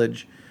the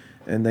village,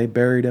 and they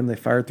buried him. They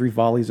fired 3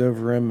 volleys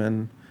over him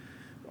and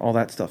all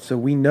that stuff. So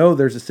we know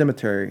there's a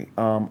cemetery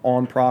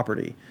on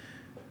property.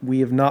 We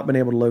have not been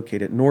able to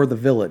locate it, nor the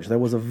village. There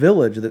was a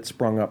village that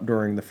sprung up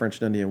during the French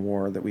and Indian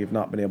War that we have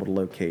not been able to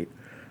locate.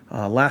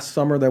 Last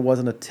summer, there was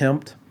an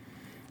attempt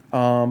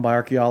by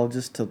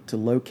archaeologists to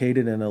locate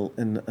it in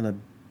a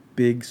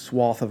big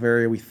swath of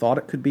area we thought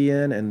it could be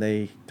in, and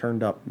they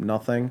turned up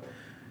nothing.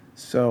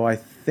 So I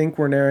think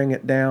we're narrowing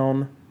it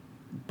down,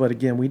 but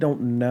again, we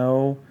don't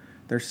know.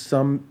 There's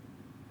some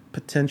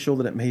potential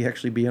that it may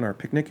actually be in our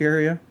picnic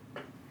area,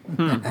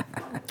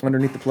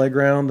 underneath the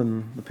playground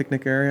and the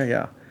picnic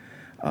area.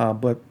 Yeah,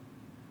 but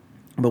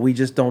we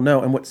just don't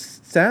know. And what's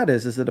sad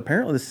is that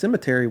apparently the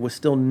cemetery was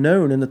still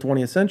known in the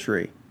 20th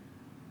century.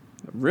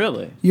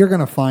 Really? You're going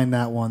to find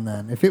that one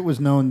then. If it was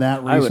known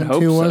that recent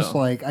to us,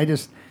 like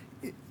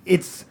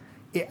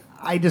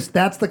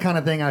that's the kind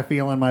of thing I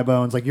feel in my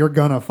bones. Like, you're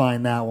going to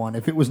find that one.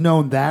 If it was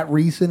known that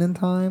recent in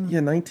time. Yeah,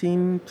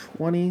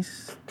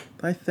 1920s,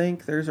 I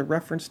think. There's a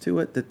reference to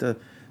it that the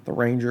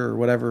ranger or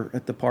whatever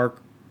at the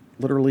park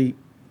literally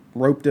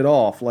roped it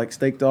off, like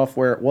staked off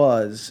where it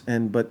was,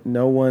 but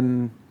no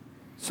one...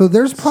 So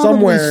there's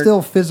probably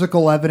still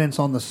physical evidence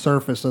on the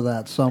surface of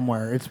that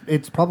somewhere.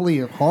 It's probably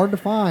hard to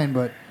find,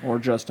 but... Or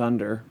just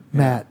under.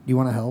 Matt, you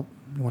want to help?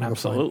 You want to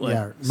Absolutely. Go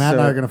find it? Yeah, Matt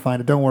and I are going to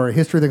find it. Don't worry.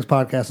 History Things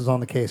Podcast is on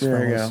the case, there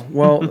fellas. You go.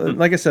 Well,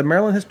 like I said,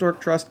 Maryland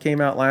Historic Trust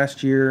came out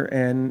last year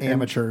and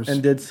amateurs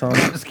and did some...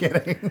 Just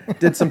kidding.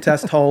 Did some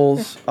test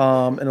holes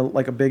in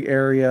a big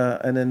area,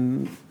 and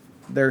then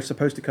they're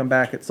supposed to come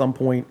back at some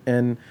point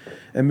and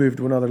move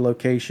to another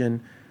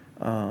location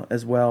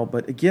as well.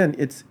 But again,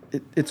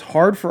 it's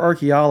hard for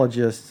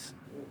archaeologists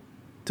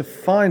to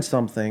find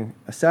something,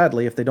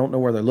 sadly, if they don't know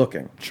where they're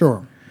looking.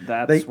 Sure.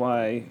 That's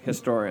why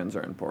historians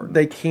are important.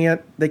 They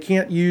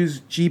can't use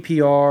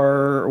GPR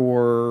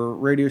or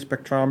radio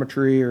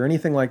spectrometry or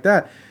anything like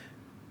that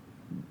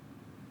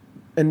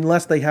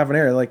unless they have an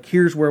area. Like,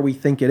 here's where we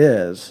think it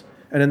is,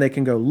 and then they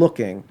can go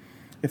looking.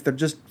 If they're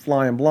just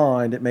flying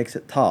blind, it makes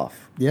it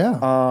tough. Yeah.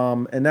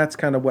 And that's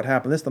kind of what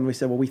happened this time. We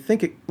said, well, we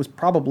think it was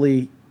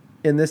probably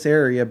in this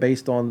area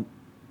based on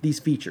these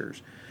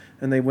features.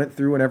 and they went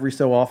through and every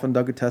so often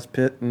dug a test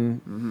pit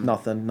and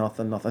nothing.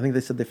 I think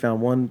they said they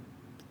found one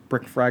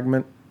brick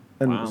fragment,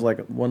 and it was like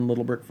one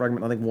little brick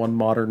fragment. I think one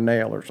modern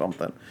nail or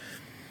something.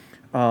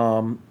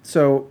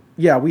 So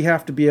yeah, we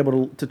have to be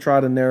able to try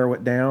to narrow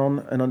it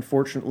down, and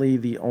unfortunately,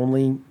 the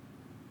only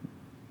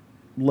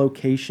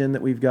location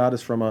that we've got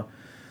is from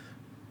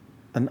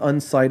an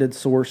uncited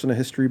source in a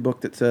history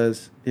book that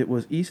says it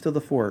was east of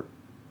the fort.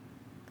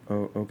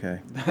 Oh,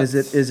 okay. Is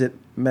it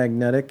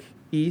magnetic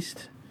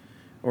east,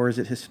 or is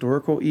it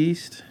historical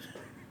east?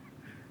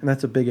 And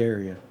that's a big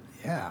area.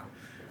 Yeah.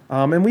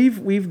 And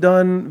we've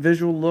done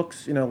visual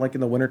looks, like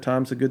in the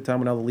wintertime, it's a good time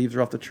when all the leaves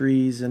are off the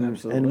trees,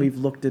 and we've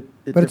looked at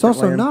but it's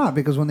also land. not,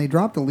 because when they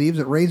drop the leaves,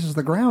 it raises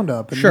the ground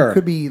up. And Sure. it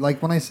could be,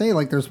 like, when I say,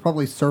 like, there's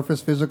probably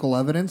surface physical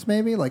evidence,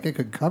 maybe, like, it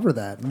could cover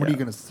that. And what are you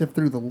going to sift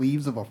through the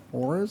leaves of a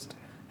forest?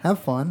 Have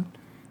fun.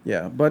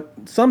 Yeah, but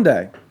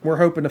someday we're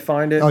hoping to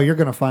find it. Oh, you're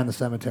going to find the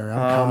cemetery. I'm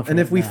confident and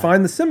if we in that.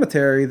 find the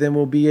cemetery, then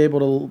we'll be able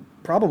to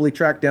probably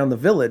track down the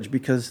village,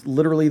 because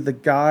literally the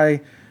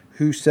guy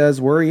who says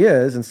where he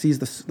is and sees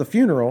the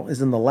funeral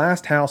is in the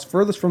last house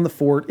furthest from the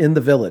fort in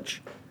the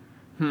village.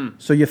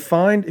 So if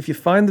you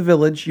find the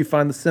village, you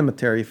find the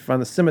cemetery. If you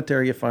find the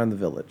cemetery, you find the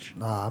village.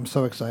 I'm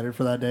so excited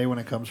for that day when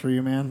it comes for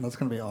you, man. That's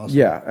going to be awesome.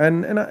 Yeah,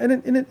 and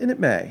it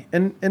may.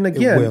 And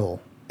again, It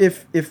will.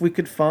 If we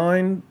could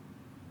find,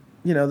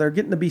 there are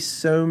getting to be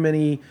so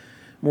many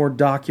more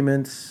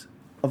documents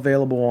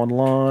available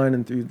online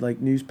and through like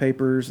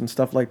newspapers and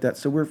stuff like that.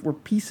 So we're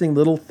piecing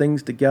little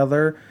things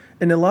together,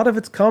 and a lot of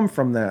it's come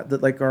from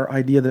that like our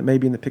idea that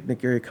maybe in the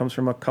picnic area comes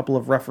from a couple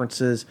of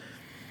references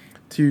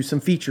to some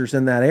features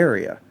in that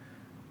area.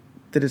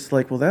 That it's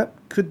like, well, that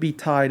could be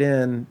tied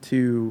in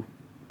to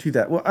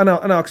that. Well, and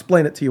I'll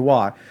explain it to you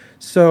why.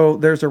 So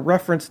there's a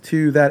reference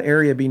to that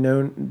area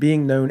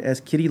being known as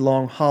Kitty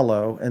Long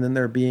Hollow, and then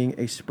there being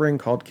a spring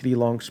called Kitty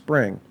Long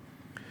Spring.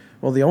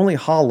 Well, the only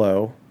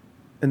hollow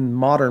in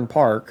modern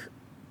park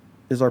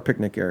is our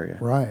picnic area.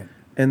 Right.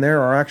 And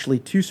there are actually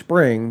 2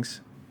 springs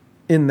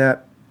in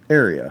that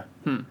area.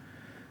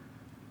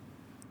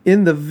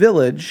 In the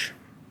village,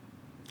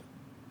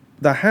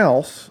 the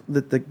house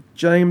that the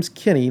James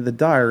Kinney, the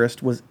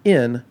diarist, was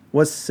in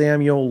was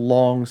Samuel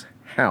Long's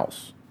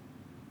house.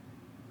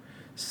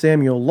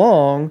 Samuel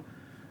Long,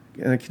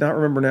 and I cannot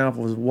remember now if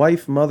it was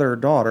wife, mother, or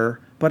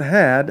daughter, but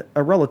had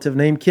a relative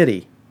named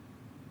Kitty.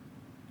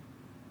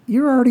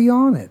 You're already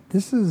on it.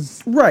 This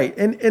is... Right,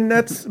 and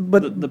that's...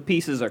 But the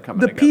pieces are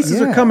coming the together.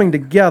 pieces are coming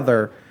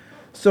together.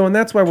 So, and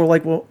that's why we're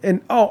like, well,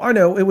 and I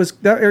know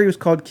that area was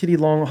called Kitty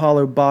Long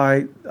Hollow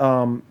by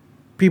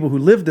people who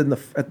lived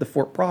at the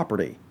fort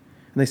property,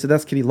 and they said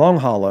that's Kitty Long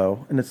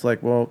Hollow, and it's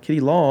like, well, Kitty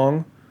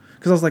Long,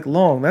 because I was like,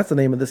 Long, that's the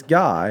name of this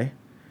guy,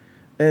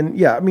 and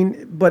yeah, I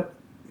mean, but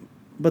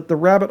the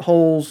rabbit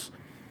holes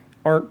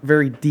aren't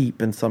very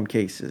deep in some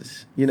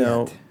cases,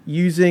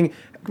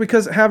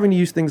 because having to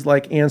use things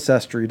like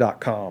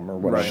Ancestry.com or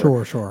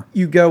whatever. Sure.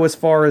 You go as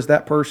far as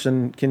that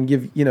person can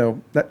give,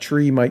 that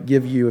tree might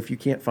give you if you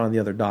can't find the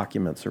other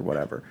documents or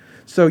whatever.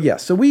 So, yeah,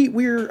 so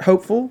we're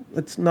hopeful.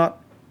 It's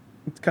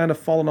kind of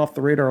fallen off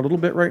the radar a little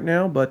bit right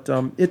now, but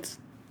it's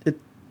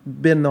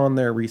been on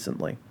there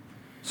recently.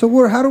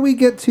 So how do we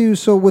get to...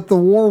 So with the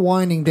war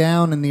winding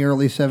down in the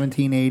early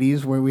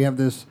 1780s, where we have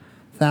this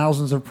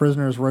thousands of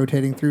prisoners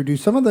rotating through, do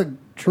some of the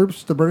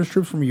British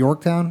troops from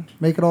Yorktown,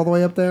 make it all the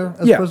way up there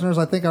as prisoners?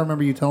 I think I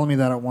remember you telling me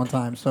that at one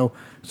time. So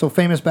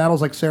famous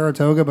battles like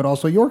Saratoga, but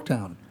also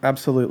Yorktown.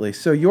 Absolutely.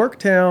 So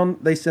Yorktown,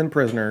 they send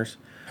prisoners.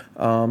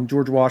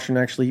 George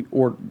Washington actually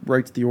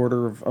writes the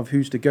order of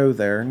who's to go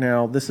there.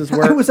 Now, this is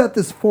where... I was at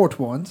this fort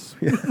once.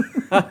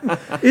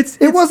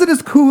 It wasn't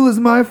as cool as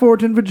my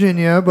fort in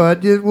Virginia,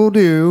 but it will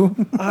do.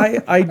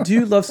 I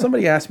do love...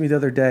 Somebody asked me the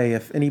other day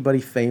if anybody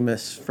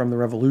famous from the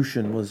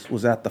Revolution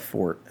was at the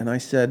fort, and I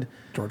said...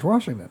 George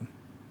Washington.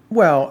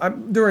 Well,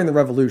 during the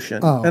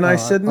Revolution. I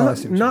said,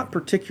 not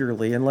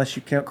particularly, unless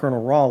you count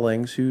Colonel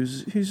Rawlings,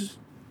 who's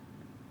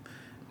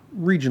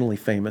regionally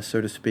famous,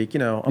 so to speak,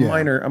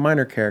 a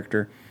minor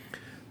character.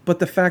 But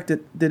the fact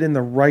that in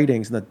the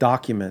writings and the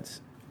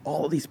documents,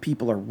 all of these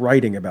people are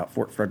writing about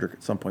Fort Frederick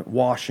at some point.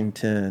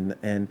 Washington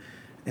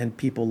and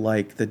people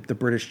like the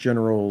British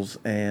generals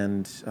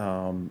and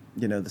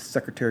the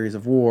secretaries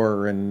of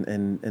war and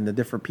the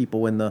different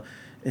people in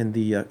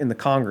the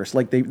Congress.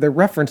 Like they're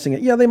referencing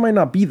it. Yeah, they might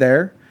not be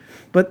there,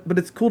 but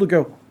it's cool to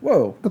go,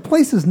 whoa. The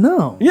place is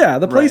known. Yeah,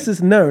 the place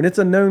is known. It's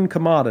a known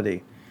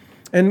commodity,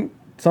 and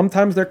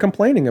sometimes they're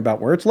complaining about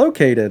where it's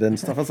located and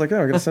stuff. I was like, oh,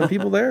 I'm going to send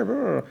people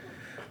there.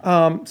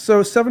 So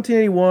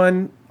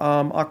 1781,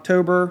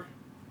 October,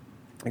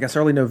 I guess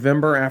early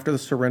November, after the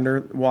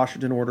surrender,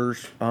 Washington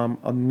orders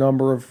a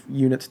number of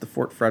units to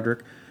Fort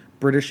Frederick,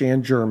 British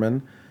and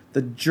German.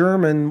 The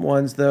German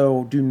ones,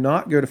 though, do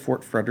not go to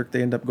Fort Frederick.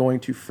 They end up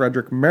going to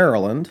Frederick,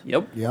 Maryland.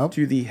 Yep.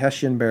 To the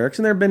Hessian barracks,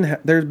 and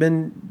there's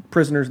been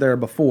prisoners there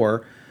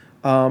before,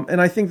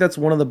 and I think that's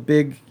one of the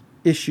big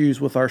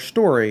issues with our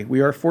story. We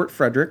are Fort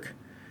Frederick.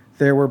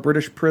 There were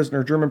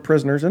German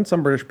prisoners, and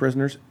some British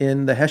prisoners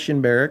in the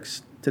Hessian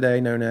barracks,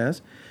 today known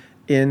as,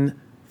 in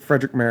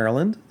Frederick,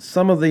 Maryland.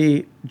 Some of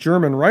the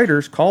German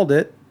writers called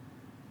it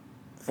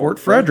Fort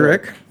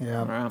Frederick.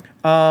 Yeah.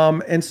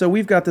 Wow. And so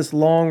we've got this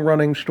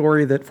long-running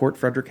story that Fort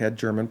Frederick had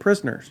German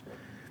prisoners.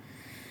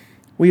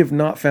 We have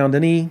not found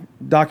any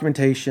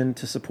documentation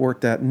to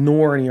support that,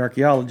 nor any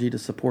archaeology to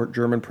support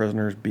German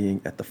prisoners being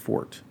at the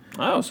fort.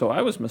 Oh, so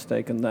I was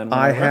mistaken then when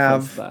I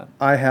referenced that.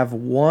 I have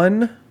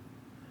one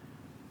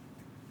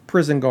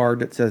prison guard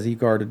that says he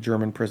guarded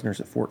German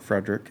prisoners at Fort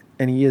Frederick,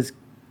 and he's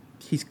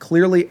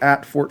clearly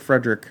at Fort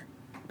Frederick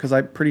because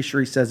I'm pretty sure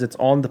he says it's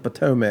on the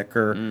Potomac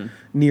or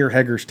near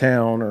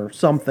Hagerstown or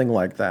something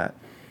like that.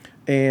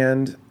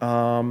 And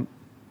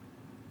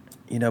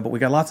but we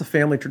got lots of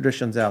family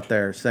traditions out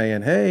there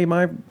saying, hey,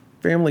 my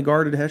family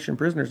guarded Hessian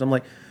prisoners. I'm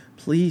like,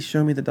 please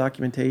show me the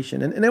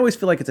documentation. And I always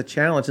feel like it's a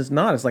challenge. It's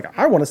not. It's like,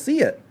 I want to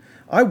see it.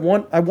 I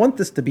want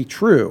this to be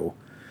true.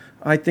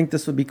 I think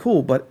this would be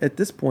cool. But at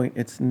this point,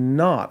 it's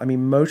not. I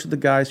mean, most of the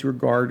guys who are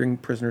guarding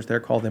prisoners there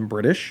call them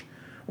British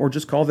or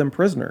just call them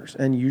prisoners.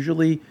 And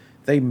usually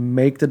they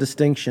make the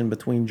distinction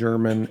between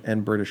German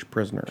and British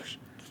prisoners.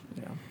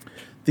 Yeah.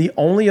 The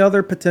only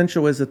other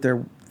potential is that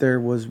there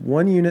was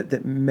one unit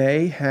that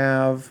may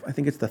have, I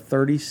think it's the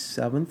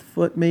 37th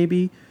foot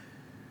maybe,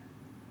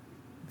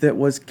 that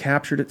was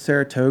captured at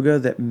Saratoga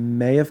that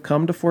may have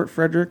come to Fort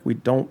Frederick. We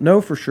don't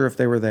know for sure if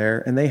they were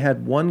there. And they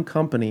had one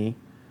company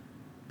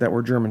that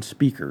were German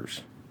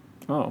speakers.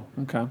 Oh,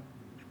 okay.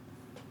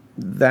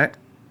 That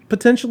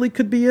potentially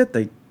could be it.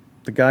 The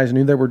guys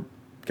knew there were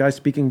guys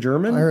speaking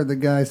German. I heard the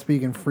guy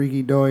speaking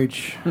freaky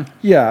Deutsch.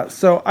 Yeah,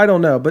 so I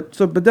don't know. But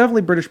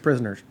definitely British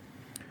prisoners.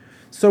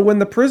 So when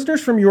the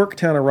prisoners from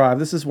Yorktown arrived,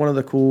 this is one of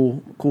the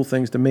cool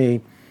things to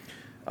me.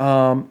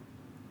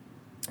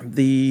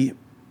 The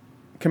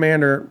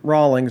commander,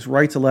 Rawlings,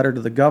 writes a letter to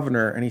the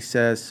governor, and he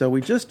says, so we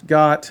just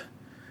got,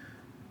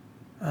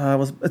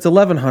 it's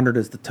 1,100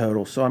 is the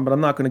total, but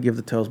I'm not going to give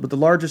the totals, but the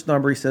largest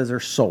number, he says, are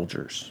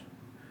soldiers.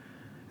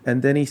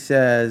 And then he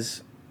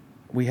says,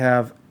 we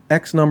have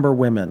X number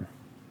women,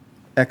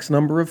 X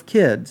number of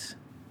kids,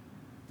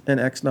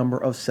 and X number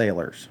of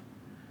sailors.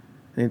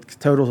 And it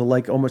totals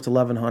like almost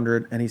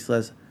 1,100, and he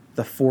says,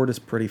 the fort is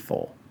pretty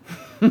full.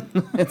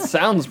 It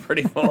sounds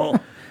pretty full.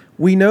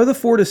 We know the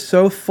fort is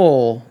so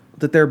full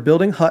that they're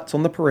building huts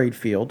on the parade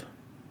field.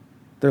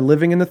 They're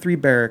living in the 3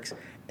 barracks,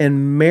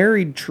 and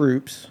married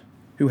troops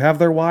who have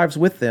their wives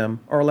with them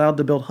are allowed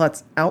to build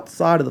huts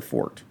outside of the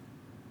fort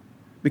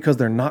because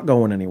they're not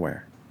going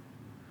anywhere.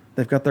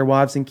 They've got their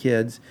wives and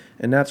kids,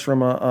 and that's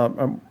from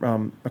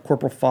a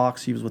Corporal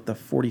Fox. He was with the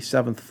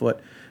 47th Foot,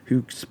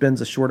 who spends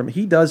a short.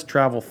 He does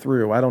travel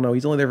through. I don't know.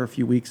 He's only there for a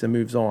few weeks and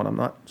moves on. I'm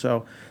not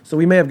so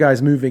we may have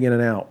guys moving in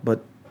and out,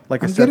 but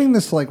like I'm getting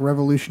this like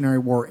Revolutionary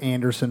War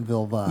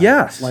Andersonville vibe.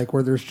 Yes, like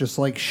where there's just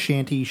like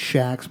shanty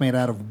shacks made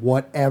out of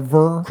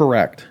whatever.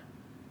 Correct.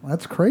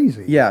 That's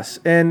crazy. Yes,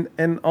 and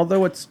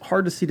although it's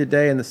hard to see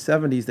today, in the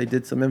 70s they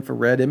did some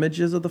infrared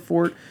images of the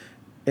fort,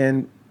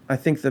 and I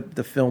think that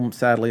the film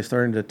sadly is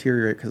starting to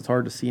deteriorate because it's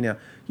hard to see now.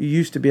 You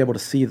used to be able to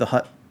see the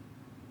hut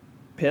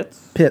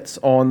pits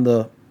on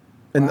the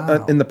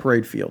in the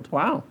parade field.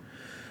 Wow.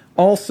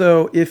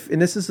 Also, and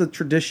this is a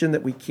tradition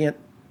that we can't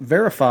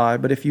verify,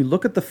 but if you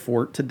look at the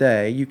fort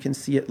today, you can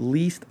see at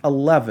least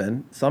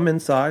 11, some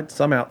inside,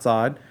 some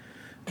outside,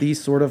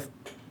 these sort of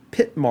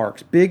pit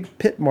marks, big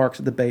pit marks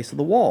at the base of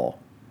the wall.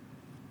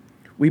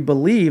 We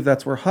believe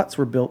that's where huts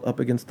were built up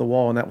against the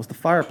wall, and that was the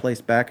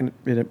fireplace back, and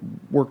it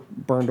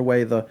burned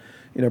away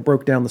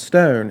broke down the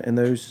stone, and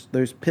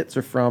those pits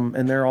are from,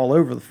 and they're all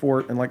over the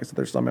fort, and like I said,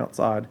 there's some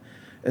outside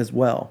as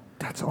well.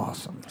 That's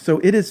awesome. So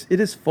it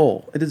is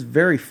full. It is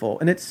very full,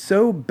 and it's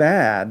so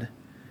bad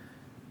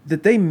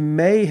that they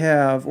may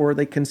have, or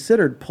they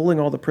considered pulling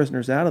all the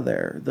prisoners out of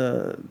there.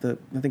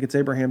 I think it's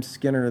Abraham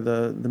Skinner,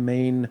 the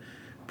main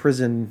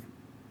prison.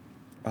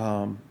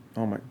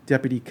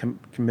 Deputy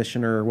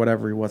commissioner or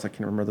whatever he was, I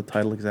can't remember the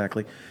title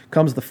exactly,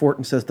 comes to the fort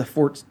and says the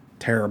fort's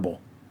terrible.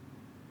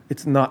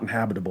 It's not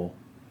inhabitable.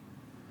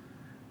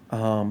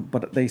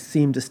 But they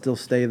seem to still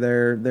stay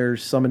there.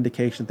 There's some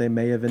indication that they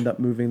may have ended up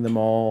moving them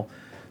all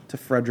to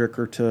Frederick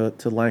or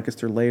to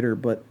Lancaster later,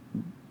 but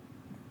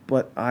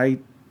I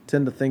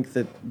tend to think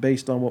that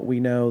based on what we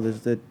know,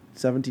 is that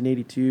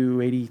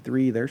 1782,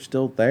 83, they're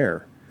still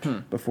there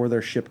before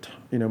they're shipped,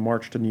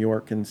 marched to New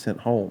York and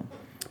sent home.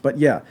 But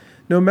yeah,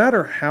 no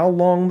matter how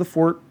long the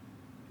fort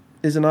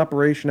is in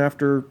operation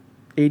after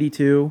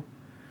 82,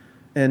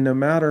 and no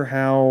matter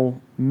how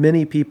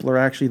many people are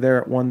actually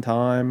there at one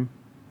time,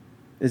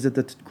 is it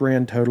the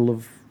grand total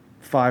of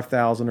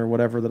 5,000 or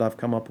whatever that I've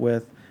come up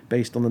with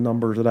based on the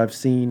numbers that I've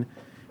seen,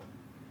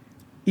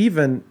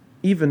 even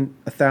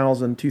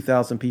 1,000,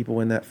 2,000 people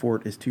in that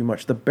fort is too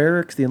much. The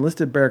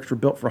enlisted barracks were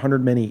built for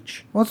 100 men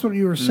each. Well, that's what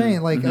you were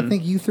saying. Like, I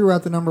think you threw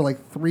out the number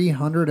like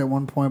 300 at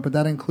one point, but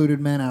that included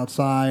men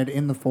outside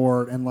in the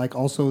fort and like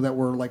also that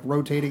were like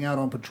rotating out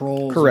on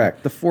patrols.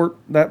 Correct. The fort,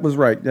 that was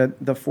right.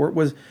 The fort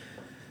was,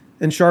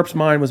 in Sharp's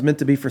mind, was meant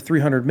to be for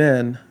 300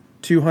 men,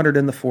 200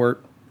 in the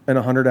fort, and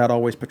 100 out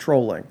always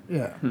patrolling.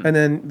 Yeah. And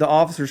then the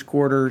officers'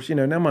 quarters,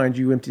 now mind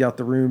you, empty out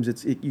the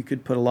rooms. You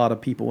could put a lot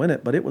of people in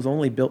it, but it was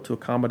only built to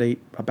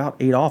accommodate about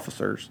 8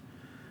 officers.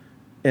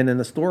 And in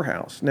the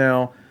storehouse.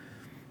 Now,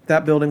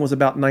 that building was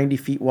about 90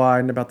 feet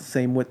wide and about the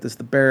same width as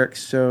the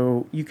barracks,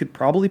 so you could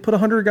probably put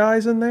 100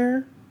 guys in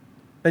there,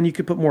 and you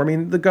could put more. I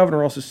mean, the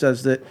governor also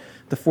says that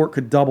the fort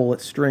could double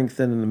its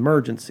strength in an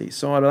emergency,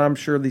 so I'm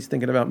sure he's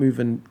thinking about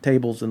moving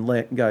tables and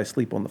letting guys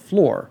sleep on the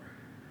floor.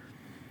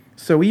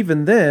 So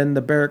even then,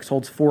 the barracks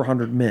holds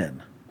 400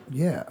 men.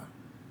 Yeah.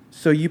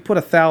 So you put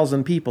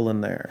 1,000 people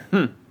in there.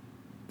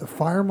 The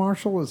fire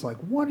marshal is like,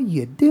 what are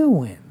you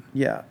doing?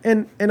 Yeah,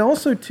 and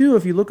also, too,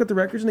 if you look at the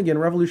records, and again,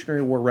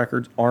 Revolutionary War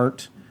records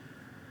aren't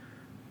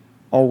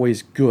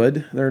always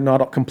good. They're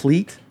not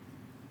complete.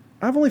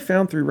 I've only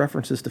found 3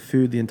 references to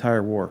food the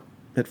entire war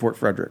at Fort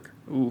Frederick.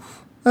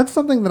 Oof. That's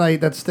something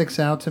that sticks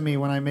out to me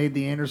when I made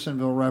the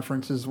Andersonville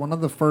references. One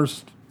of the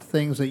first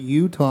things that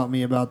you taught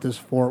me about this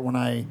fort when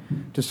I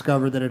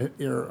discovered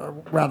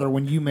that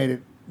when you made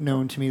it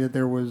known to me that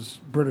there was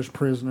British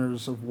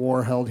prisoners of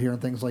war held here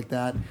and things like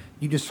that.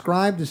 You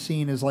described the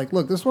scene as like,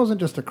 look, this wasn't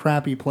just a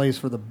crappy place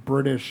for the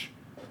British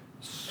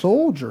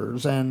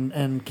soldiers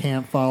and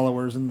camp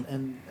followers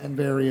and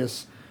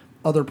various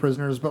other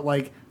prisoners, but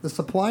like the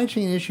supply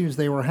chain issues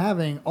they were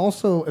having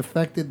also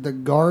affected the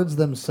guards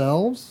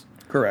themselves.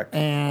 Correct.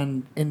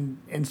 And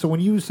so when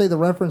you say the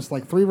reference,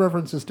 like 3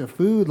 references to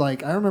food,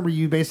 like I remember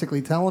you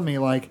basically telling me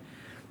like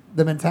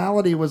the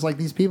mentality was like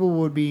these people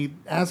would be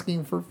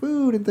asking for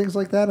food and things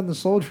like that, and the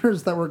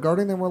soldiers that were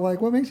guarding them were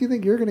like, what makes you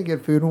think you're going to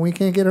get food when we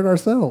can't get it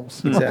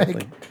ourselves? Exactly.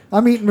 Like,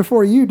 I'm eating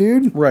before you,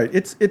 dude. Right.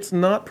 It's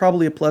not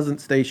probably a pleasant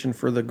station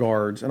for the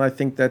guards, and I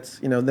think that's,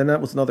 then that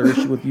was another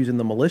issue with using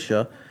the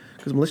militia,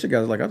 because militia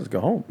guys are like, I'll just go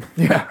home.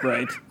 Yeah.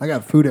 Right. I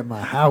got food at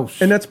my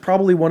house. And that's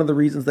probably one of the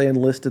reasons they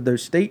enlisted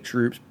those state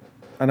troops.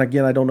 And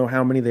again, I don't know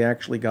how many they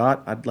actually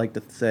got. I'd like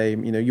to say,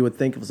 you would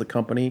think it was a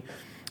company,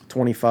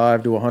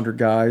 25 to 100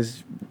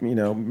 guys.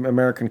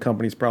 American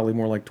companies probably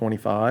more like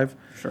 25.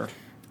 Sure.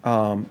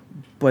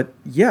 But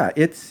yeah,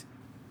 it's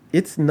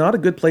not a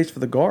good place for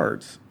the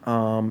guards.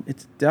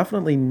 It's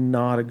definitely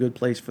not a good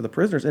place for the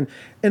prisoners. And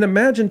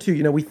imagine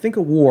too, we think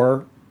of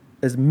war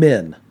as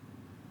men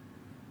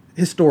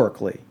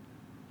historically,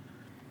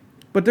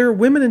 but there are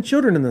women and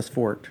children in this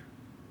fort.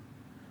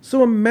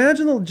 So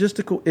imagine the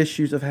logistical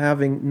issues of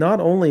having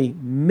not only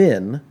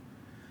men,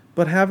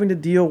 but having to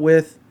deal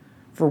with,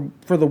 for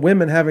the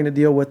women, having to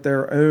deal with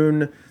their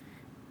own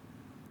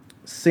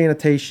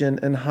sanitation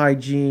and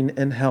hygiene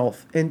and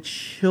health, and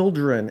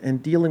children,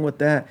 and dealing with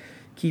that,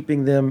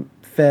 keeping them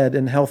fed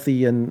and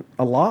healthy and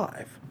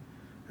alive.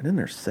 And then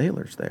there's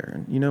sailors there,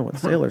 and you know what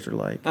sailors are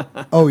like.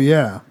 Oh,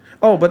 yeah.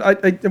 Oh, but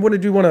I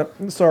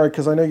sorry,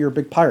 because I know you're a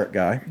big pirate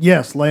guy.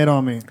 Yes, lay it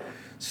on me.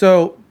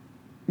 So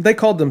they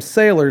called them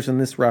sailors in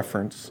this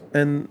reference,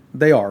 and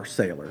they are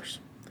sailors.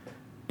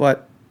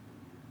 But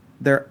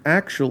they're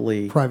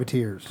actually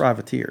Privateers.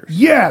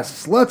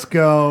 Yes, let's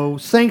go.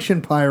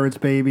 Sanctioned pirates,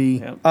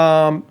 baby. Yep.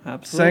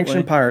 Absolutely.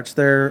 Sanctioned pirates.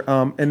 They're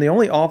and the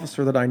only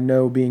officer that I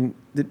know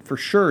that for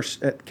sure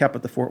kept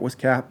at the fort was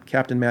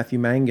Captain Matthew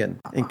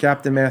Mangan. And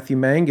Captain Matthew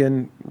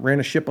Mangan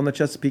ran a ship on the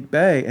Chesapeake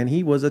Bay, and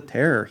he was a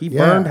terror. He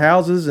burned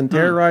houses and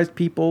terrorized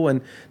people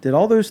and did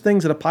all those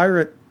things that a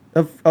pirate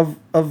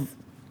of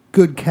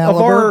good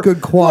caliber,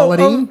 good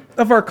quality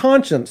of our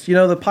conscience.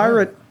 The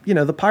pirate.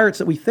 The pirates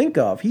that we think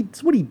of.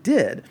 That's what he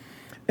did.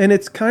 And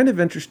it's kind of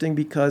interesting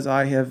because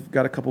I have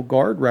got a couple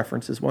guard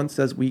references. One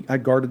says I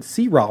guarded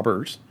sea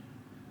robbers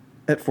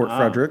at Fort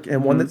Frederick,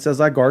 and one that says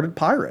I guarded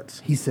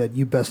pirates. He said,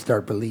 you best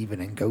start believing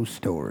in ghost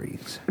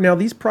stories. Now,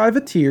 these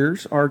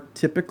privateers are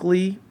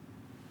typically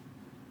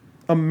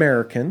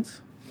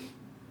Americans.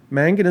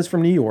 Mangan is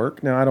from New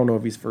York. Now, I don't know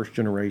if he's first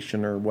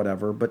generation or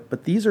whatever,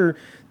 but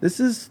this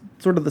is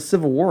sort of the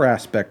Civil War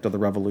aspect of the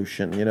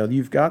Revolution.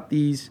 You've got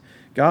these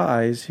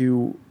guys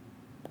who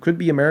could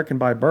be American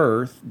by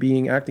birth,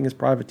 acting as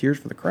privateers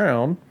for the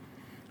crown,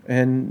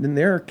 and then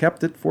they're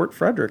kept at Fort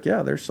Frederick.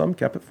 Yeah, there's some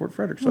kept at Fort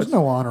Frederick. There's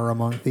no honor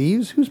among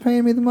thieves. Who's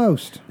paying me the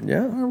most?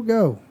 Yeah, there we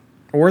go.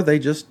 Or they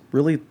just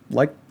really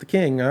like the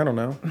king. I don't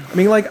know. I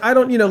mean, I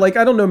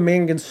don't know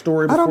Mangan's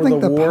story before the war. I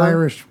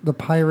don't think the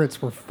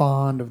pirates were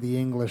fond of the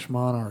English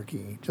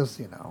monarchy.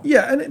 Just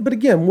Yeah, but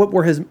again, what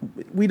were his?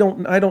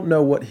 I don't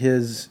know what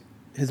his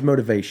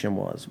motivation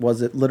was.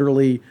 Was it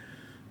literally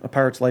a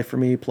pirate's life for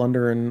me,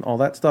 plunder and all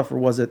that stuff, or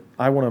was it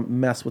I want to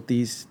mess with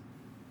these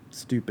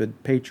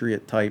stupid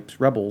patriot types,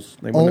 rebels?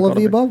 All of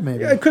the above,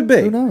 maybe. Yeah, it could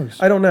be. Who knows?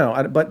 I don't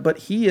know. But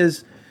he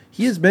is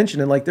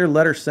mentioned in their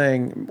letter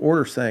saying,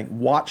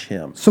 watch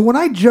him. So when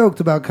I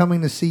joked about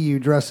coming to see you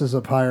dressed as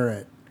a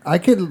pirate, I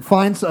could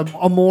find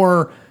a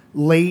more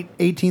late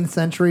 18th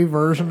century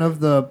version of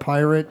the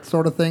pirate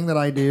sort of thing that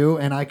I do,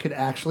 and I could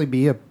actually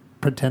be a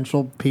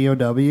potential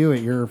POW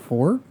at your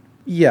fort.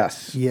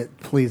 Yes. Yeah,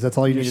 please. That's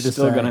all you needed to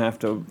say. You're still going to have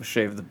to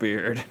shave the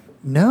beard.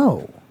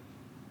 No.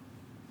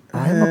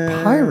 I'm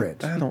a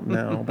pirate. I don't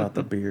know about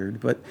the beard,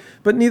 but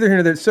neither here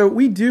nor there. So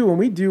when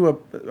we do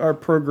our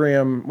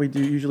program, we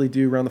usually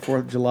do around the 4th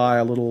of July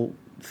a little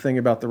thing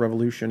about the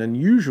Revolution. And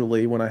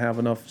usually, when I have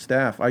enough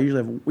staff,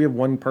 we have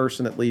one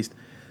person at least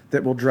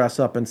that will dress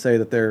up and say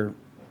that they're,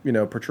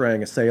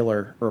 portraying a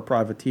sailor or a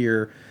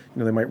privateer.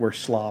 They might wear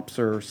slops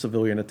or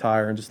civilian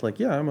attire and just like,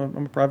 yeah, I'm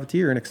a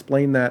privateer, and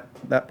explain that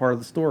part of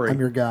the story. I'm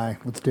your guy.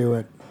 Let's do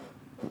it.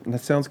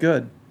 That sounds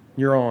good.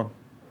 You're on.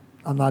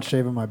 I'm not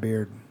shaving my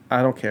beard.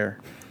 I don't care.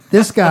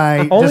 This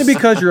guy Only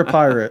because you're a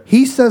pirate.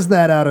 He says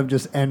that out of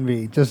just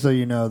envy, just so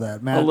you know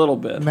that. Matt, a little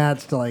bit.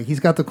 Matt's like, he's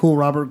got the cool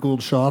Robert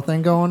Gould Shaw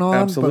thing going on,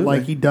 Absolutely. but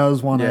like he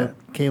does want Yeah.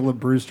 a Caleb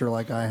Brewster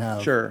like I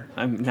have. Sure.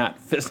 I'm not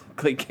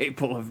physically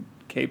capable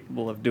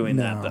of doing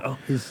that, though.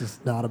 He's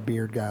just not a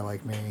beard guy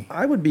like me.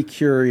 I would be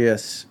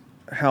curious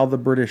how the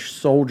British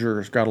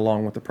soldiers got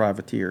along with the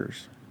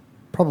privateers.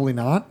 Probably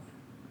not.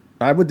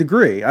 I would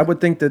agree. I would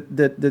think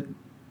that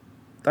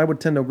I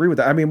would tend to agree with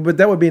that. I mean, but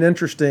that would be an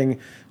interesting.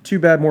 Too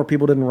bad more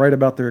people didn't write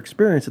about their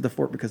experience at the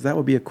fort, because that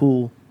would be a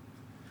cool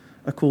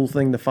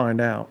thing to find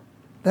out.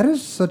 That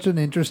is such an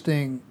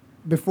interesting.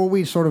 Before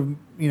we sort of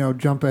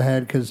jump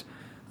ahead, because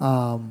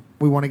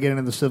we want to get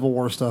into the Civil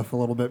War stuff a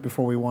little bit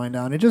before we wind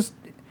down. It just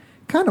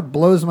kind of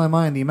blows my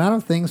mind the amount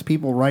of things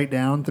people write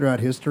down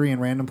throughout history in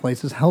random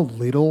places. How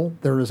little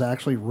there is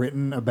actually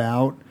written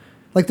about.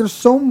 Like, there's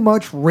so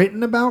much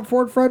written about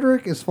Fort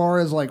Frederick as far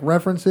as like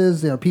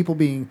references. People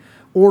being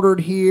ordered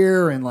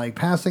here and like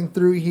passing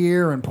through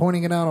here and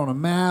pointing it out on a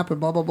map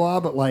and blah blah blah,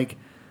 but like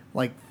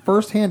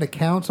firsthand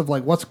accounts of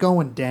like what's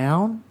going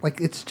down,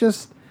 like it's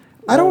just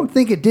I don't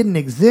think it didn't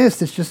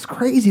exist. It's just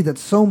crazy that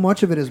so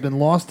much of it has been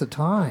lost to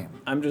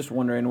time. I'm just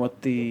wondering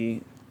what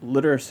the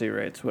literacy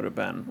rates would have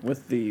been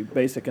with the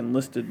basic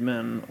enlisted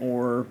men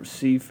or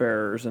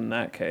seafarers in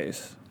that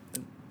case.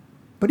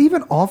 But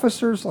even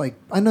officers, like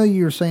I know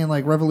you were saying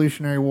like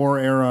Revolutionary War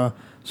era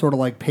sort of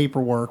like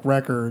paperwork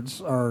records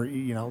are,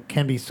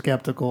 can be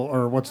skeptical,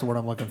 or what's the word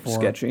I'm looking for?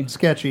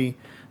 Sketchy,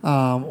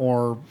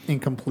 or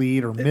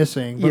incomplete or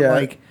missing, but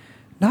like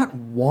not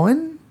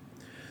one.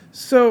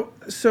 So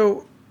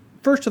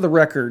first to the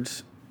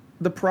records,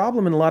 the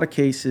problem in a lot of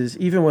cases,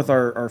 even with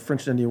our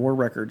French and Indian War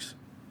records,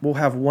 we'll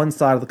have one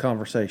side of the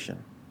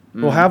conversation.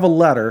 We'll have a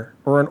letter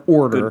or an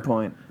order. Good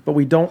point. But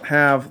we don't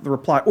have the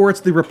reply, or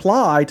it's the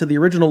reply to the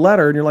original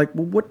letter, and you're like,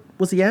 well, what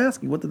was he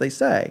asking? What did they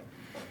say?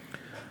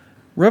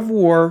 Rev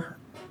War,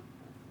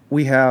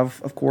 we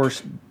have, of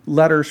course,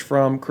 letters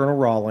from Colonel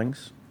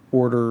Rawlings,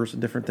 orders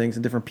and different things,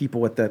 and different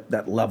people at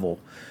that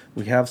level.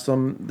 We have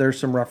there's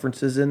some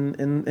references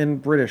in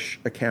British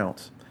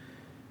accounts.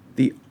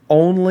 The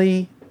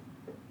only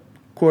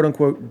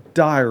quote-unquote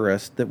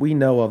diarist that we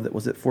know of that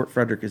was at Fort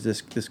Frederick is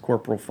this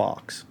Corporal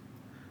Fox.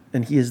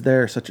 And he is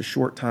there such a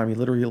short time. He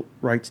literally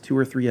writes 2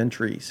 or 3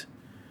 entries.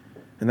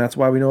 And that's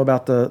why we know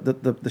about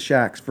the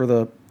shacks for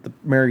the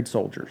married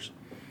soldiers.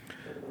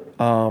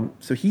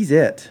 So he's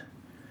it.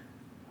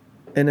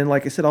 And then,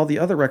 like I said, all the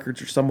other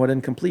records are somewhat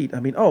incomplete. I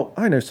mean,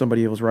 I know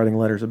somebody who was writing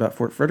letters about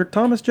Fort Frederick,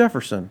 Thomas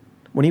Jefferson,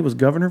 when he was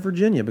governor of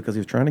Virginia, because he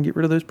was trying to get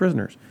rid of those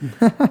prisoners.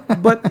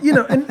 But,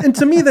 and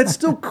to me, that's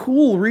still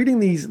cool reading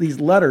these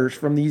letters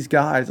from these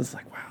guys. It's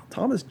like, wow,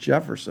 Thomas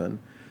Jefferson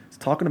is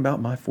talking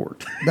about my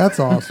fort. That's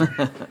awesome.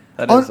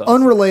 That is awesome.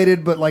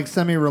 Unrelated, but like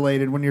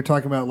semi-related, when you're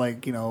talking about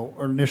like,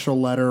 initial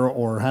letter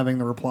or having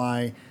the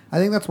reply. I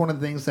think that's one of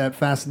the things that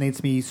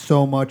fascinates me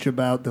so much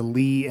about the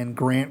Lee and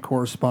Grant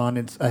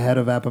correspondence ahead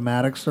of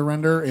Appomattox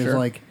surrender is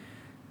like,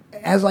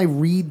 as I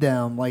read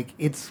them, like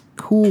it's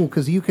cool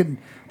because you can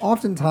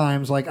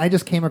oftentimes, like I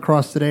just came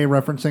across today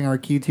referencing our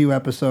Q2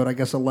 episode, I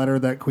guess a letter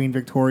that Queen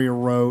Victoria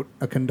wrote,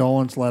 a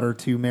condolence letter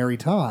to Mary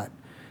Todd.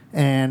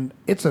 And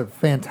it's a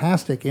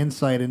fantastic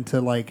insight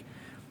into like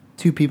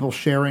two people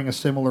sharing a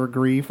similar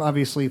grief,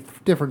 obviously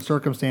different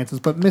circumstances,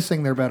 but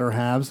missing their better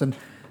halves. And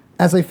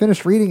as I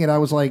finished reading it, I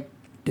was like,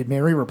 did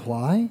Mary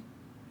reply?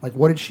 Like,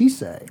 what did she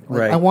say? Like,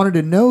 Right. I wanted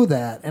to know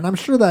that. And I'm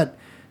sure that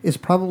is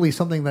probably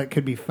something that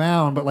could be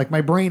found, but like my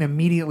brain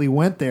immediately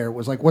went there. It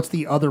was like, what's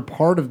the other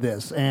part of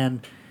this?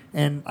 And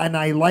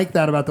I like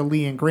that about the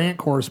Lee and Grant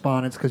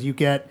correspondence because you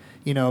get,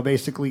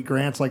 basically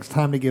Grant's like, it's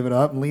time to give it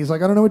up. And Lee's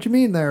like, I don't know what you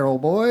mean there,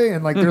 old boy.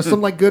 And like, there's some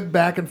like good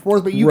back and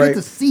forth, but you get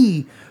to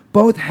see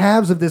both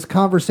halves of this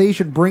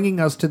conversation bringing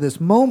us to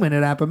this moment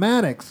at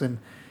Appomattox. And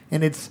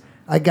it's,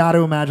 I got to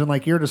imagine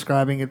like you're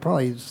describing it,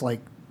 probably it's like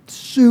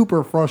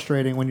super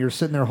frustrating when you're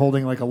sitting there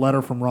holding like a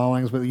letter from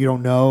Rawlings, but you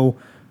don't know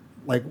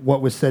like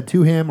what was said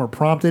to him or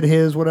prompted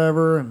his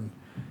whatever. And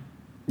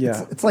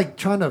it's like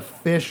trying to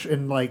fish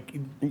and like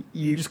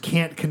you just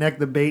can't connect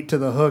the bait to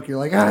the hook. You're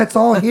like, it's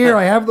all here.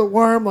 I have the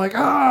worm. Like,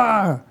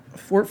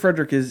 Fort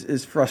Frederick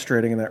is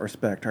frustrating in that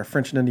respect. Our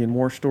French and Indian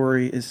War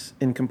story is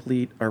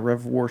incomplete. Our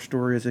Rev War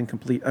story is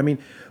incomplete. I mean,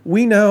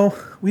 we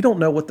don't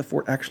know what the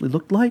fort actually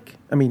looked like.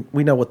 I mean,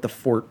 we know what the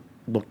fort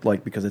looked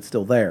like because it's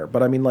still there.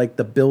 But I mean, like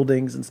the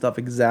buildings and stuff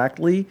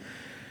exactly.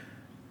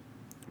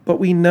 But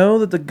we know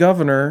that the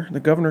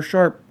Governor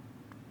Sharp,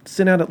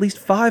 sent out at least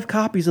 5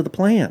 copies of the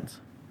plans.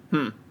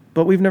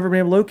 But we've never been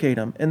able to locate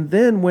them. And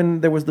then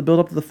when there was the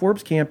build-up to the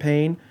Forbes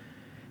campaign,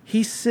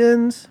 he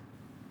sends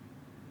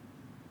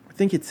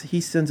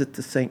it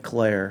to St.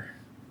 Clair.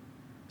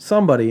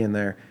 Somebody in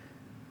there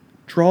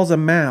draws a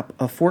map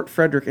of Fort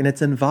Frederick and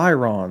its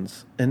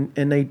environs, and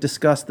they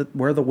discuss that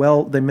where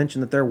they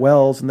mention that their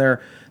wells and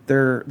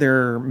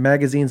their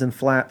magazines and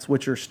flats,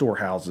 which are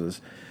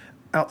storehouses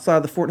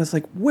outside the fort. And it's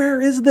like,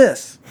 where is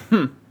this?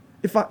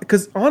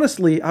 Because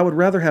honestly, I would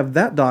rather have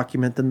that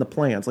document than the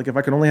plans. Like if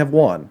I could only have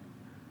one,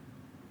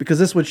 because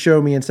this would show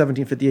me in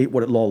 1758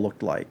 what it all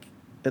looked like,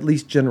 at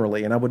least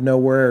generally, and I would know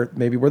where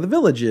the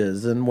village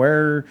is and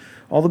where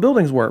all the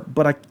buildings were.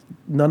 But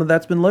none of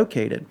that's been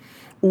located.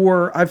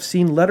 Or I've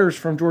seen letters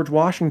from George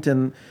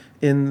Washington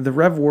in the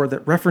Rev War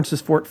that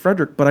references Fort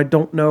Frederick, but I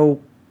don't know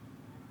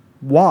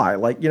why.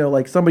 Like,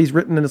 like somebody's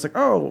written and it's like,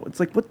 oh, it's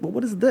like,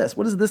 what is this?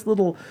 What is this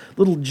little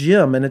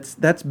gem? And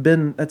that's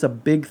a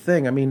big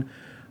thing. I mean,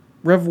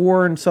 Rev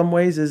War in some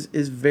ways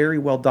is very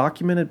well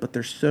documented, but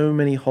there's so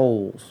many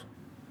holes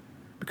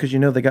because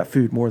they got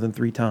food more than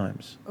 3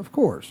 times. Of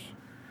course.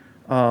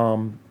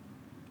 That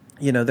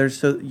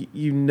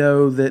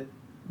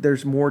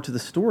there's more to the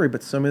story,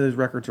 but some of those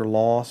records are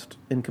lost,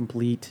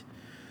 incomplete.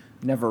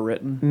 Never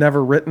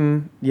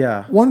written.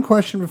 Yeah. One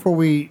question before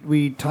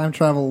we time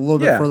travel a little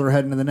bit further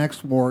ahead into the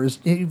next war is,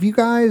 if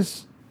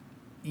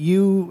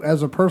you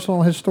as a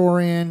personal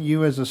historian,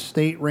 you as a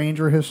state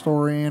ranger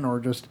historian, or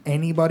just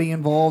anybody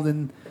involved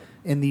in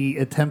the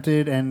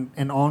attempted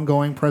and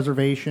ongoing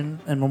preservation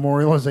and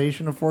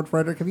memorialization of Fort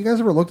Frederick, have you guys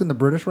ever looked into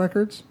British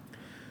records?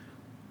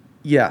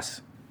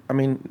 Yes. I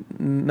mean,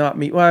 not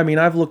me. Well, I mean,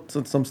 I've looked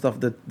at some stuff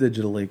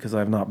digitally because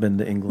I've not been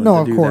to England.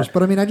 No, to of course, that.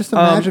 but I mean, I just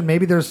imagine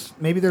maybe there's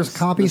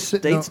copies. The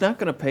state's not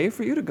going to pay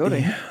for you to go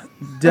to.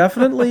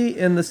 Definitely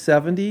in the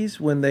 70s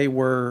when they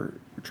were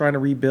trying to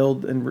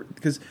rebuild,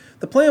 because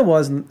the plan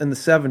was in the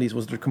 70s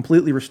was to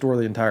completely restore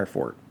the entire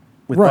fort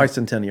with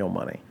bicentennial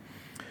money,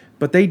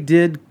 but they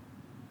did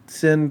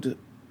send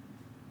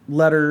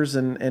letters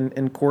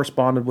and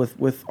corresponded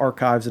with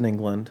archives in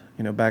England.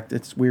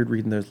 It's weird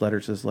reading those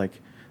letters as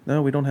like,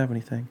 no, we don't have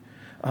anything.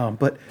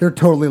 But they're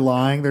totally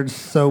lying. They're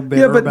just so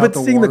bitter about the war. But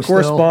seeing the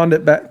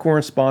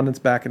correspondence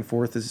back and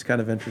forth is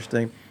kind of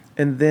interesting.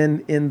 And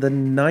then in the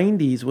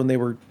 90s, when they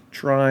were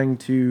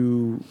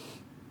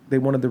they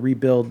wanted to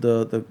rebuild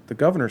the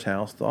governor's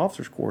house, the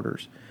officers'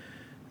 quarters,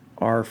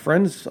 our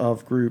Friends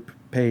of group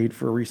paid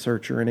for a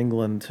researcher in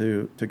England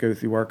to go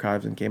through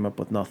archives and came up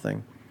with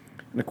nothing.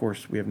 And of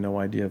course, we have no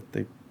idea if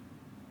they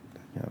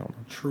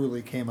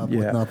truly came up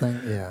with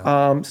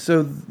nothing.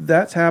 So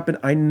that's happened.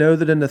 I know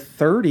that in the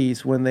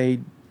 30s,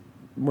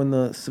 when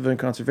the Civilian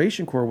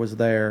Conservation Corps was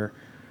there,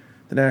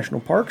 the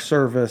National Park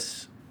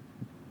Service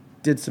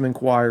did some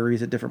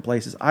inquiries at different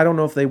places. I don't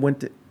know if they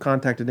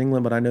contacted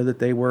England, but I know that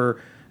they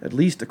were at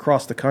least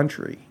across the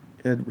country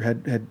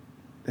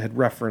had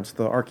referenced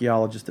the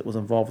archaeologist that was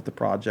involved with the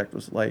project.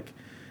 Was like,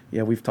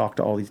 yeah, we've talked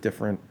to all these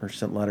different, or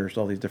sent letters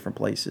to all these different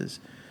places.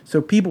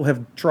 So people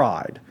have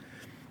tried.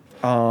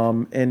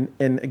 And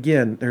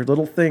again, there are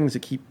little threads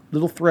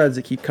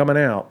that keep coming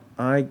out.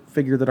 I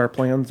figure that our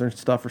plans and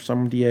stuff are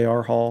some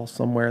DAR hall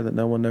somewhere that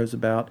no one knows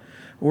about,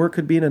 or it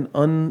could be in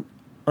an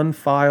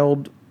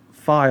unfiled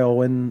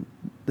file in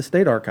the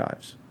state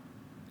archives.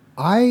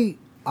 I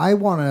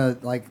want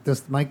to, like,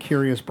 this. My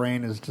curious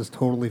brain is just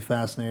totally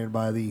fascinated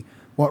by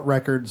what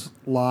records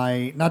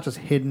lie not just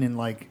hidden in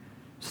like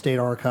state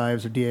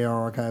archives or DAR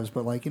archives,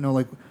 but like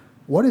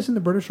what is in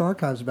the British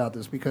archives about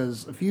this?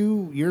 Because a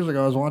few years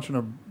ago, I was watching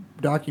a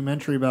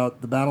documentary about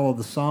the Battle of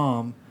the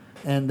Somme,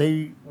 and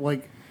it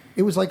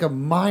was like a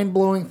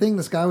mind-blowing thing.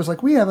 This guy was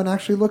like, we haven't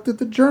actually looked at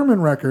the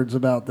German records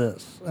about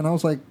this. And I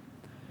was like,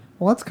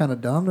 well, that's kind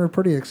of dumb. They're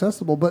pretty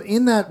accessible. But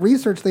in that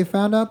research, they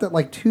found out that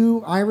like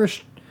 2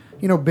 Irish,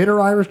 bitter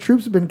Irish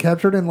troops had been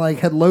captured and like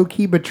had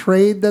low-key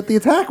betrayed that the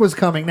attack was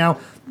coming. Now,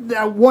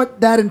 what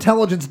that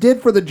intelligence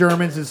did for the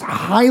Germans is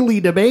highly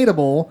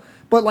debatable,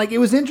 but like it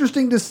was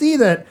interesting to see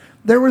that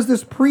there was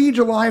this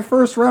pre-July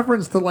 1st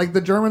reference to like the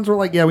Germans were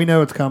like, yeah, we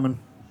know it's coming.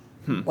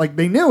 Like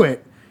they knew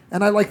it.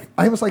 And I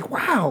was like,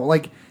 wow.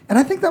 Like, and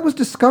I think that was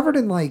discovered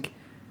in like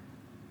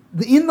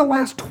in the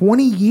last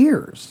 20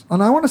 years.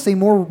 And I want to say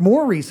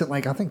more recent,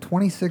 like I think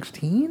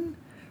 2016.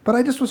 But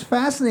I just was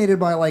fascinated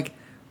by like,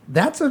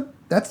 that's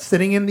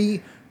sitting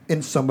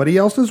in somebody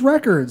else's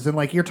records. And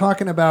like, you're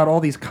talking about all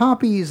these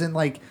copies, and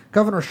like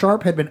Governor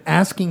Sharp had been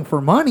asking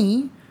for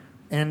money,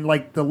 and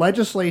like the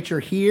legislature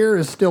here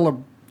is still a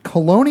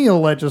colonial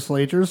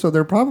legislature, so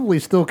they're probably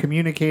still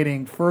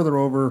communicating further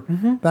over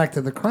back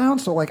to the crown.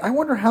 So like, I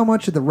wonder how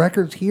much of the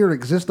records here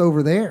exist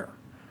over there.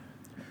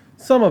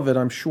 Some of it,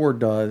 I'm sure,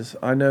 does.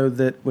 I know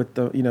that with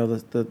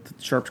the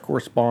Sharp's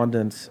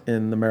correspondence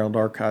in the Maryland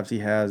archives, he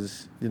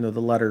has the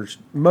letters,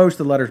 most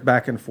of the letters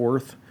back and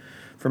forth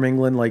from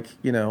England. Like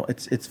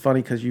it's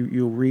funny because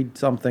you'll read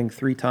something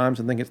 3 times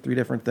and think it's 3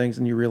 different things,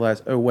 and you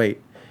realize, oh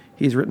wait,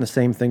 he's written the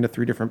same thing to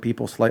 3 different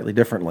people slightly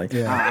differently.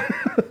 Yeah.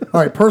 All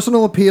right.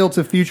 Personal appeal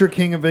to future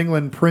King of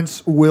England,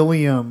 Prince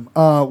William.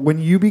 When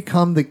you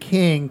become the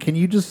king, can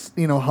you just,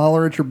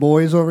 holler at your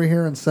boys over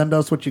here and send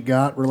us what you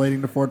got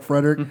relating to Fort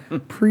Frederick?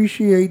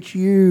 Appreciate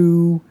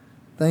you.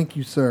 Thank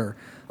you, sir.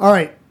 All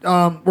right.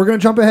 We're going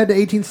to jump ahead to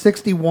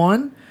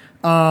 1861.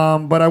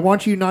 But I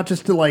want you not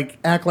just to like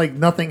act like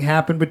nothing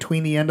happened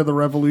between the end of the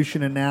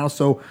revolution and now.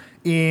 So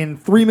in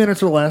 3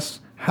 minutes or less,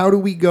 how do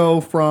we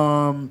go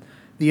from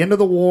the end of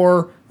the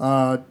war,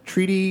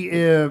 Treaty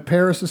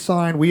Paris is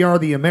signed, we are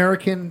the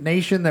American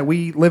nation that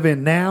we live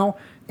in now,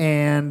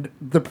 and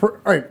all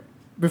right,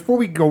 before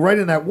we go right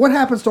in that, what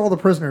happens to all the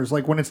prisoners,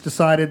 like when it's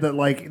decided that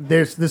like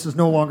this is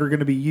no longer going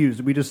to be used?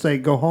 Do we just say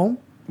go home?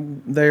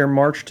 They are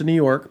marched to New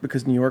York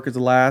because New York is the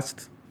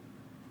last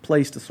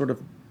place to sort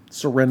of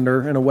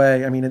surrender in a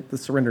way. I mean, the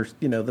surrenders,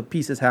 the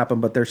pieces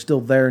happen, but they're still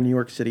there in New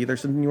York City. They're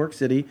in New York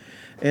City,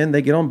 and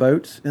they get on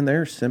boats, and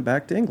they're sent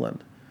back to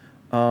England.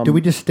 Do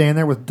we just stand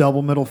there with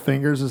double middle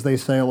fingers as they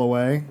sail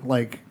away?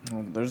 Like,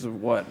 There's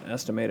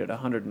estimated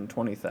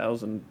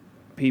 120,000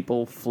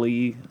 people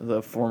flee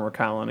the former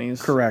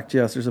colonies. Correct.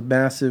 Yes, there's a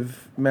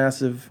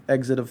massive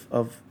exit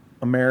of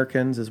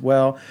Americans as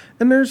well,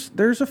 and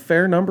there's a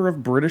fair number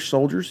of British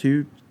soldiers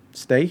who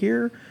stay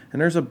here,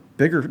 and there's a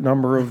bigger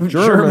number of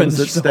Germans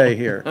that stay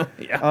here.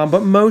 Yeah.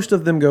 But most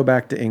of them go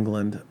back to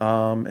England,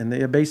 and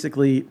they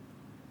basically.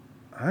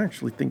 I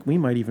actually think we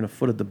might even have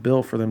footed the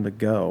bill for them to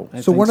go.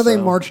 so when are they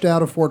marched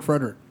out of Fort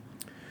Frederick?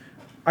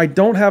 I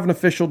don't have an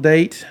official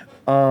date.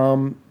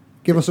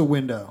 Give us a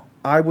window.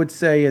 I would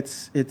say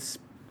it's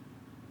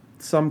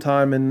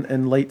sometime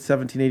in late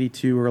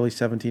 1782, early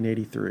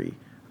 1783.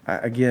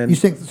 Again, You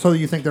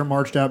think they're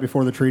marched out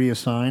before the treaty is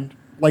signed,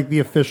 like the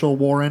official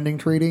war-ending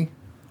treaty?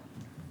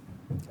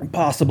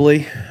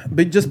 possibly,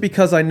 but just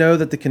because I know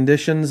that the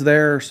conditions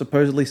there are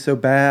supposedly so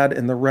bad,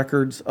 and the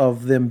records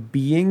of them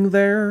being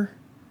there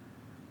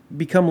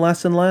become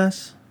less and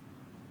less,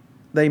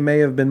 they may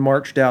have been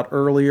marched out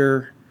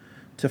earlier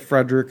to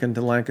Frederick and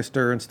to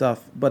Lancaster and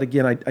stuff. But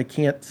again, I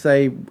can't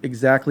say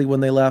exactly when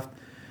they left,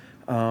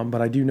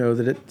 but I do know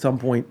that at some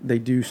point they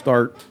do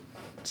start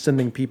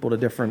sending people to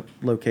different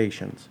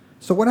locations.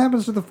 So what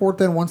happens to the fort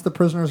then once the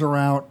prisoners are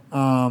out?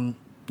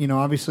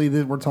 Obviously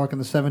we're talking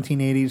the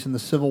 1780s and the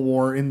Civil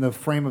War in the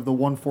frame of the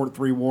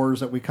 143 wars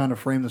that we kind of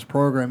frame this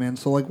program in.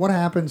 So like what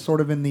happens sort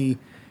of in the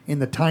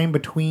time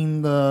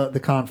between the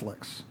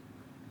conflicts?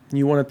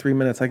 You wanted 3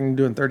 minutes. I can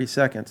do it in 30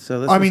 seconds. So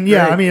this I is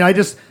great. I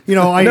just,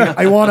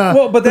 I want to,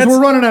 Well, but because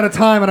we're running out of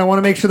time and I want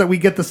to make sure that we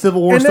get the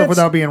Civil War stuff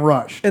without being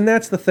rushed. And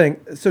that's the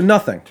thing. So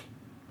nothing.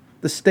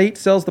 The state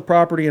sells the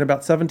property in about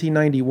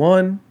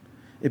 1791.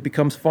 It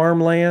becomes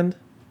farmland,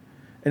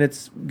 and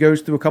it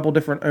goes through a couple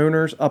different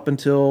owners up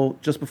until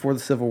just before the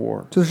Civil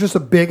War. So there's just a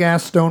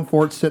big-ass stone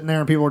fort sitting there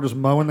and people are just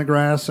mowing the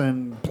grass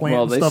and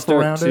planting stuff around it?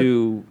 Well, they start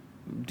to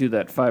do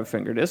that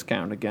 5-finger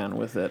discount again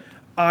with it.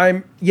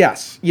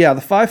 Yes. Yeah, the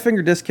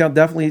 5-finger discount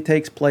definitely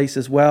takes place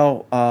as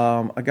well.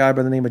 A guy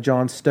by the name of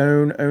John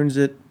Stone owns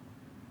it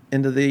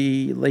into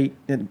the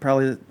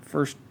probably the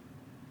first,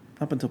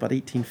 up until about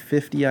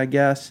 1850, I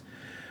guess.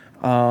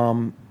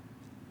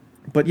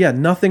 But yeah,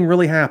 nothing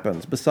really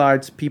happens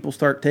besides people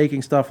start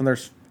taking stuff and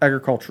there's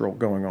agricultural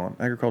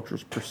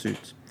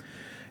pursuits.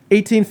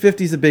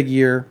 1850 is a big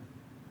year.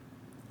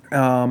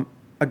 A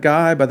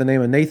guy by the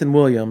name of Nathan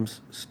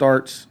Williams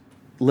starts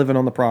living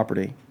on the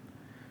property.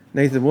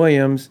 Nathan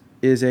Williams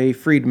is a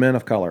freedman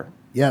of color.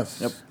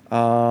 Yes.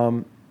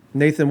 Yep.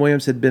 Nathan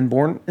Williams had been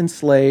born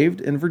enslaved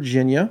in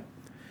Virginia.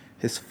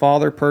 His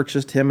father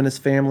purchased him and his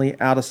family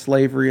out of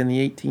slavery in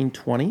the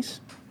 1820s.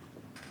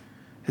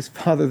 His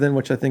father then,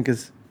 which I think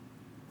is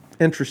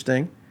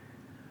interesting,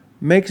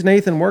 makes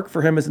Nathan work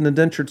for him as an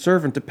indentured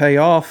servant to pay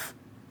off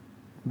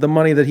the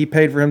money that he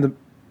paid for him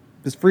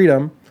his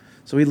freedom.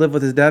 So he lived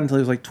with his dad until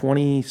he was like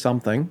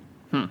 20-something.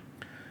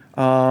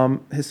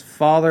 His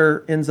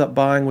father ends up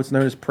buying what's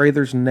known as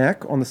Prather's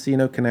Neck on the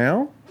C&O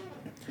Canal.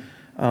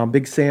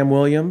 Big Sam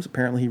Williams,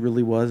 apparently he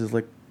really is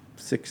like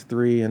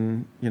 6'3",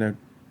 and,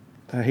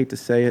 I hate to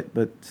say it,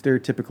 but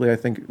stereotypically I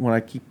think when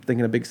I keep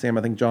thinking of Big Sam,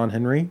 I think John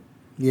Henry.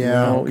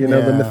 Yeah.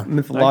 The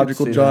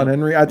mythological John that.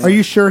 Henry. Are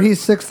you sure he's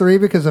 6'3"?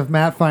 Because if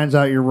Matt finds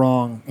out you're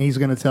wrong, he's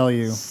going to tell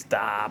you.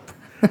 Stop.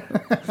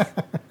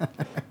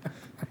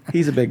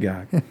 He's a big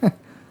guy.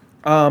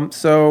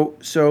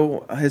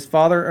 So his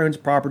father owns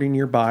property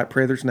nearby,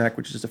 Prather's Neck,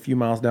 which is just a few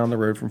miles down the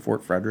road from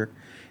Fort Frederick.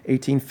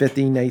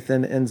 1850,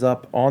 Nathan ends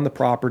up on the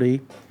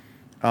property.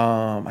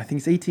 I think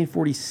it's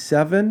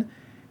 1847.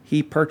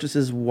 He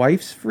purchases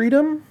wife's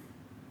freedom.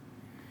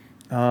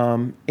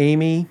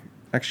 Amy,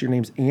 actually her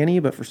name's Annie,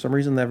 but for some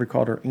reason they ever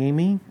called her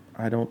Amy.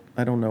 I don't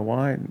know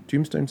why.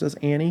 Tombstone says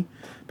Annie,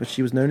 but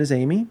she was known as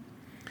Amy.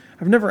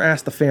 I've never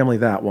asked the family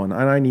that one,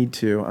 and I need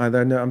to. I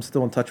know I'm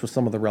still in touch with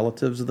some of the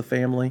relatives of the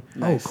family.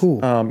 Nice. Oh,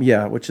 cool.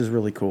 Yeah, which is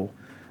really cool.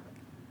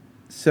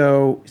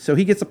 So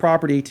he gets the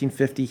property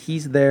 1850.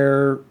 He's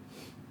there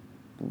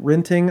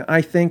renting,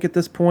 I think, at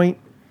this point.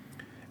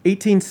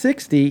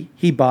 1860,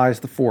 he buys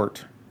the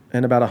fort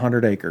in about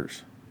 100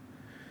 acres.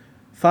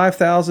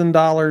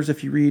 $5,000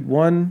 if you read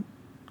one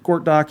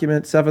court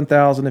document,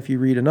 $7,000 if you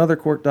read another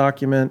court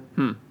document.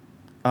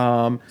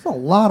 That's a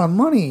lot of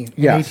money in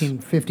Yes.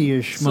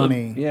 1850-ish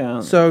money.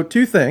 Yeah. So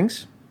two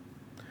things.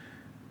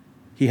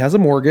 He has a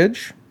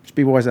mortgage.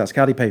 People always ask,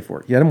 how did he pay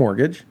for it? He had a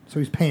mortgage, So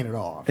he's paying it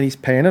off. and he's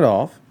paying it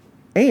off,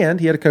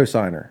 and he had a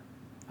cosigner.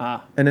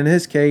 And in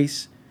his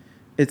case,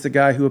 it's a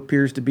guy who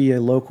appears to be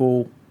a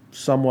local,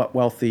 somewhat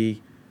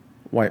wealthy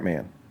white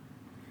man,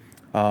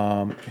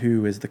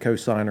 who is the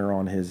co-signer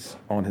on his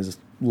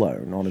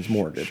loan, on his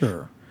mortgage.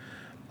 Sure.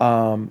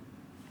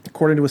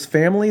 According to his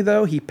family,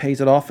 though, he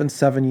pays it off in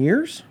 7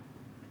 years.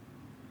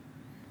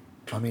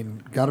 I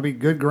mean, got to be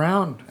good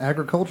ground,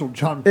 agricultural.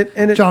 John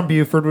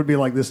Buford would be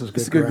like, "This is good.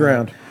 It's good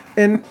ground."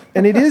 And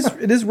it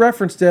is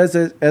referenced as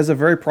a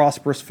very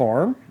prosperous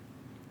farm,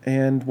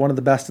 and one of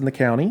the best in the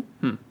county.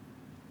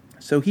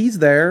 So he's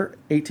there,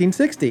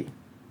 1860,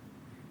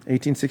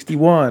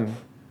 1861.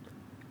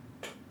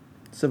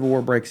 Civil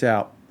War breaks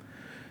out.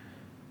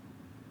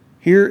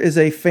 Here is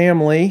a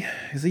family.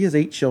 He has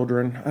 8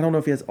 children. I don't know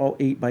if he has all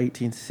 8 by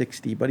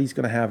 1860, but he's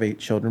going to have 8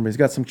 children. But he's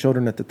got some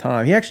children at the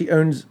time. He actually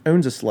owns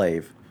a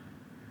slave.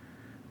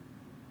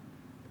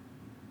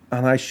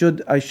 And I should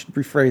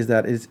rephrase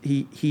that. Is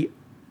he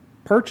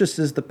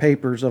purchases the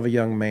papers of a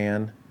young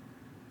man,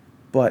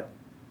 but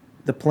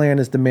the plan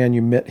is to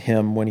manumit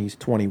him when he's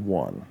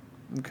 21.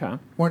 Okay.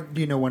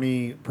 Do you know when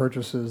he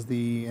purchases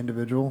the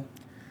individual?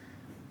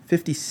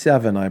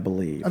 57, I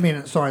believe. I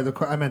mean, sorry,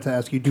 I meant to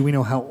ask you, do we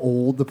know how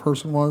old the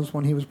person was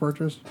when he was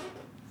purchased?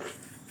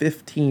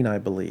 15, I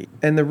believe.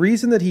 And the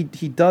reason that he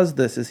does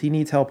this is he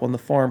needs help on the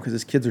farm because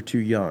his kids are too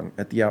young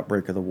at the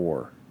outbreak of the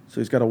war.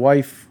 So he's got a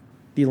wife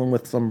dealing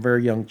with some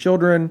very young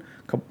children,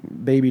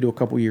 baby to a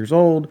couple years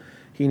old.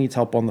 He needs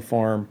help on the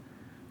farm.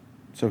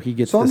 So he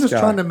gets this guy. So I'm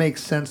just trying to make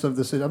sense of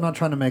this. I'm not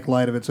trying to make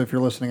light of it. So if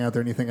you're listening out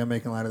there and you think I'm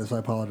making light of this, I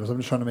apologize. I'm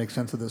just trying to make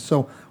sense of this.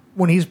 So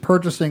when he's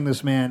purchasing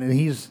this man,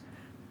 and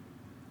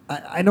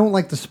I don't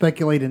like to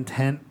speculate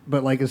intent,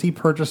 but like, is he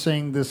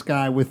purchasing this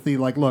guy with the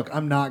like, look,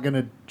 I'm not going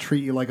to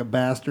treat you like a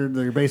bastard.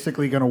 You're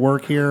basically going to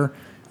work here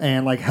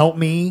and like help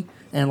me.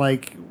 And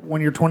like when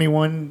you're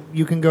 21,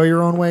 you can go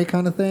your own way,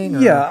 kind of thing. Or,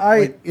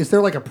 Yeah, is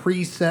there like a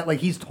preset?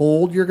 Like he's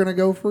told you're going to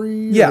go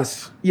free?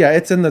 Yes, yeah,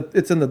 it's in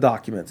the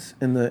documents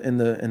in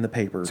the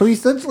papers. So he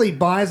essentially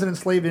buys an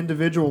enslaved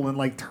individual and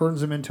like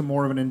turns him into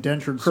more of an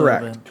indentured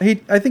servant.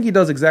 Correct. I think he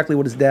does exactly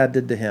what his dad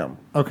did to him.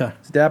 Okay.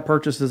 His dad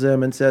purchases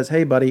him and says,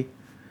 "Hey, buddy,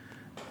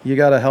 you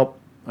got to help.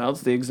 Well,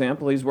 it's the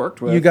example he's worked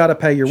with. You got to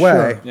pay your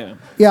way." Yeah.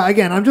 Yeah.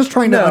 Again, I'm just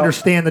trying to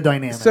understand the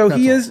dynamic. So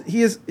he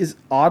is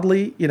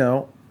oddly,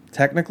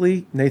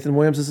 technically, Nathan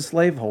Williams is a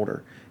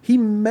slaveholder. He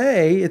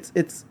may,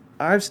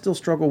 I've still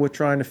struggled with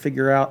trying to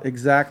figure out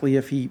exactly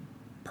if he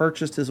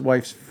purchased his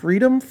wife's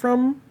freedom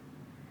from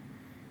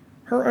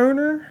her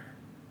owner.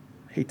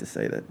 I hate to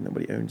say that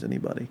nobody owns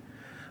anybody.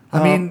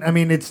 I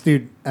mean, it's,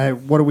 dude,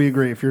 what do we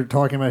agree? If you're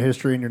talking about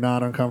history and you're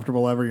not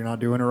uncomfortable ever, you're not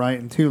doing it right.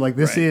 And two, like,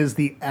 this is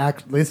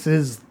this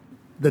is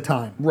the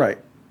time. Right.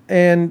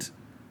 And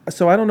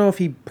so I don't know if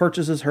he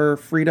purchases her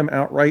freedom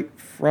outright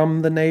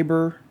from the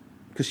neighbor,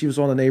 because she was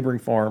on a neighboring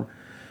farm,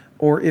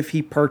 or if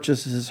he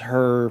purchases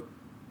her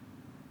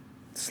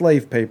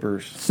slave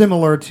papers.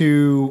 Similar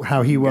to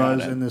how he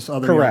was in this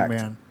other young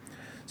man.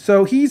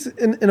 So he's,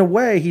 in a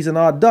way, he's an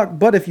odd duck,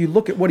 but if you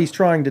look at what he's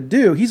trying to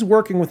do, he's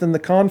working within the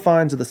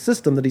confines of the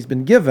system that he's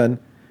been given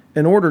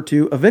in order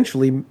to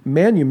eventually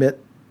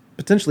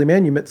potentially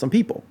manumit some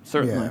people.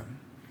 Certainly. Yeah.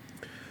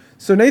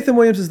 So Nathan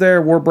Williams is there,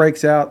 war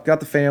breaks out, got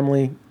the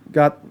family,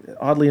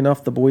 oddly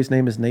enough, the boy's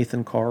name is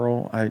Nathan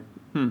Carl.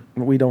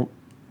 We don't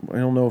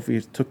know if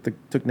he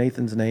took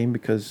Nathan's name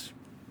because,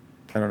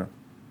 I don't know.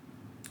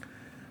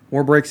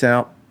 War breaks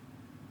out.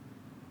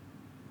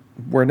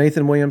 Where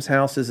Nathan Williams'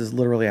 house is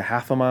literally a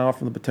half a mile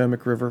from the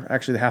Potomac River,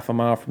 actually half a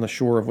mile from the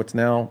shore of what's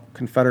now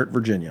Confederate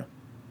Virginia.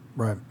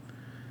 Right.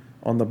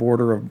 On the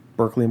border of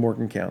Berkeley and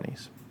Morgan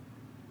counties,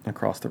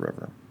 across the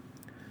river.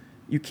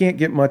 You can't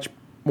get much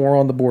more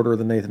on the border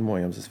than Nathan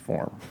Williams'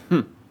 farm.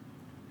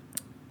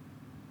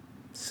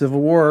 Civil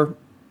War,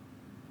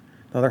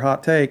 another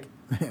hot take.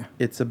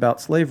 It's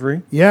about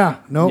slavery.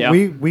 Yeah. No,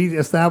 we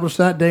established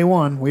that day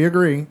one. We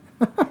agree.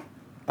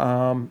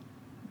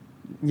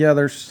 Yeah,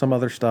 there's some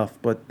other stuff,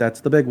 but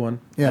that's the big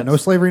one. Yeah, no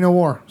slavery, no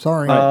war.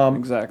 Sorry.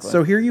 Exactly.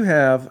 So here you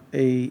have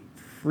a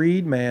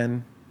freed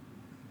man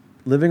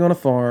living on a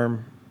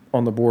farm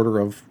on the border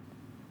of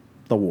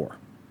the war.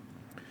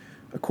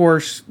 Of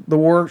course, the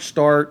war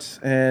starts,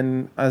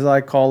 and as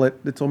I call it,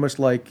 it's almost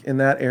like in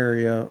that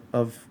area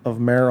of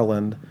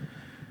Maryland,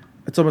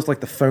 it's almost like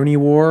the phony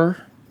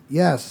war.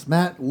 Yes,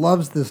 Matt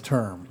loves this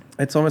term.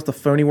 It's almost a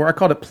phony war. I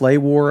called it play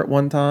war at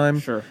one time.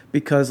 Sure.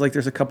 Because like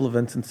there's a couple of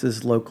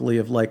instances locally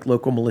of like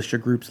local militia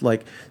groups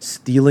like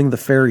stealing the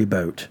ferry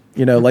boat.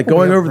 Like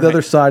going over the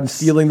other side and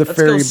stealing the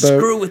ferry boat.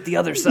 Screw with the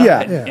other side.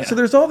 Yeah. So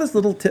there's all this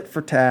little tit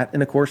for tat,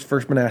 and of course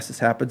First Manassas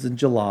happens in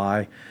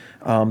July.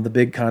 The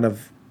big kind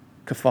of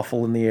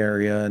kerfuffle in the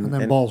area, and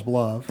then Ball's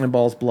Bluff. And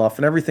Ball's Bluff,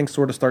 and everything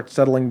sort of starts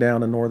settling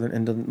down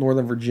into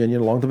northern Virginia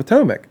along the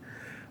Potomac.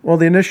 Well,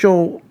 the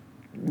initial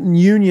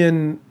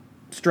Union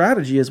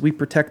strategy is we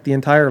protect the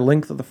entire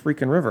length of the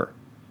freaking river.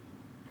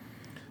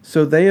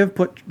 So they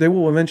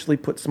will eventually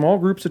put small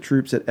groups of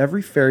troops at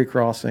every ferry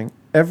crossing,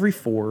 every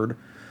ford,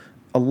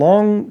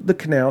 along the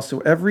canal,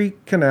 so every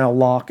canal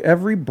lock,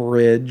 every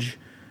bridge,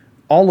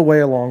 all the way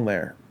along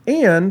there.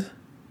 And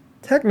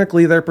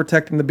technically they're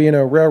protecting the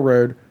B&O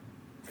Railroad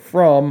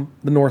from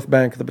the north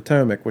bank of the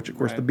Potomac, which, of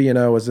course, Right. the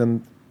B&O is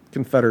in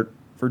Confederate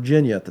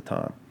Virginia at the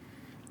time,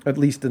 at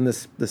least in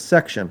this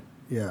section.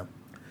 Yeah.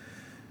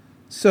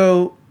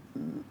 So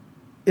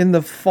in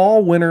the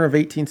fall, winter of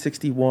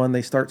 1861,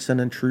 they start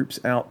sending troops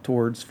out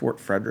towards Fort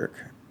Frederick.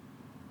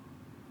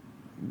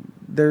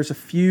 There's a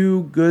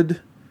few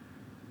good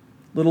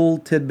little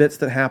tidbits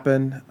that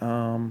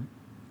happen.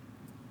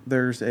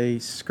 There's a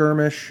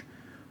skirmish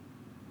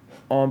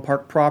on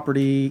park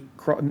property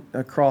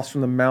across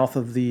from the mouth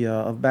of the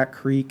of Back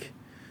Creek,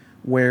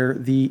 where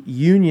the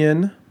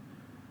Union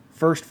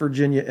 1st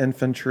Virginia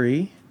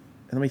Infantry,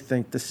 and let me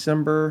think,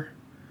 December,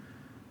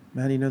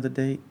 Matt, do you know the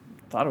date?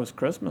 Thought it was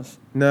Christmas.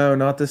 No,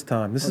 not this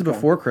time. This is Okay.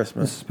 before This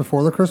Christmas. is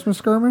before the Christmas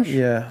skirmish?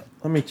 Yeah,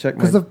 let me check my...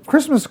 Because the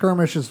Christmas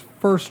skirmish is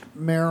 1st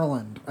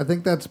Maryland. I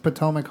think that's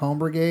Potomac Home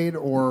Brigade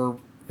or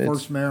 1st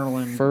It's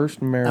Maryland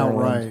 1st Maryland.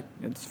 outright.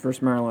 It's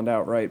 1st Maryland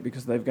outright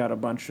because they've got a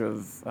bunch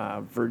of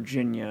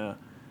Virginia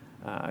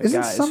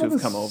Isn't guys some of who've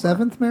the come over.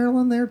 7th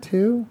Maryland there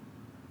too?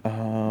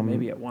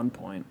 Maybe at one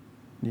point.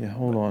 Yeah,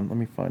 hold on. Let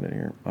me find it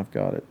here. I've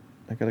got it.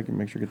 I got to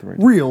make sure I get the right...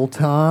 Real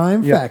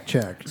time Yeah. fact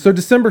check. So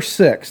December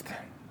 6th,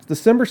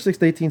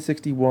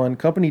 1861,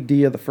 Company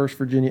D of the 1st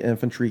Virginia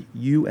Infantry,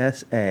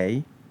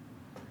 USA,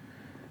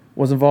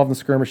 was involved in the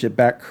skirmish at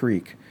Back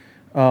Creek.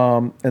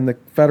 And the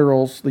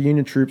Federals, the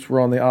Union troops, were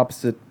on the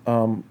opposite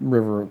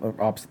river,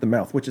 opposite the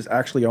mouth, which is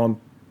actually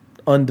on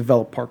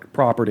undeveloped park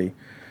property.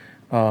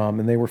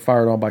 And they were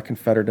fired on by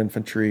Confederate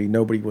infantry.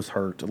 Nobody was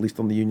hurt, at least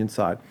on the Union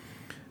side.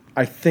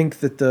 I think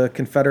that the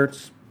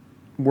Confederates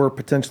were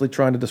potentially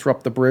trying to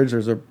disrupt the bridge.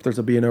 There's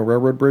a B&O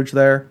railroad bridge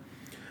there.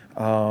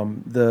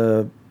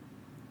 The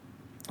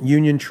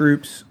Union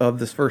troops of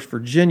this 1st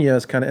Virginia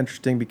is kind of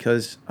interesting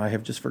because I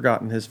have just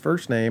forgotten his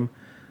first name.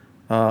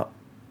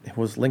 It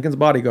was Lincoln's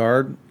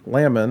bodyguard,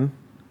 Lamon.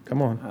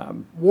 Come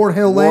on. Ward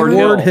Hill Ward Lamon?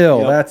 Hill. Ward Hill,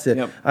 Yep, that's it.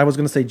 yep. I was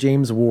going to say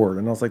James Ward,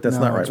 and I was like, that's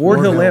No, not right. it's Ward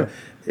Ward Hill Hill. Lamon.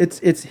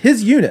 It's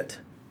his unit.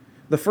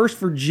 The 1st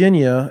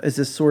Virginia is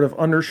this sort of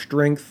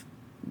understrength,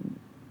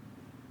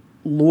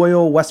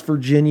 loyal West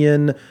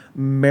Virginian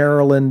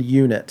Maryland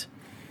unit.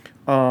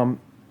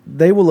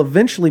 They will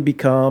eventually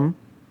become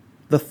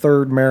the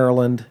 3rd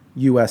Maryland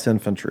U.S.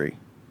 Infantry.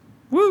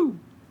 Woo!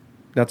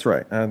 That's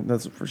right.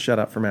 That's for shout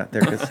out for Matt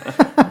there because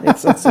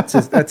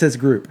that's his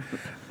group.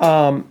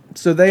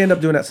 So they end up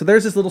doing that. So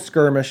there's this little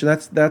skirmish, and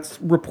that's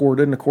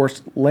reported. And of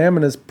course,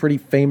 Lamon is a pretty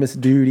famous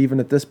dude even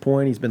at this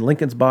point. He's been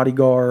Lincoln's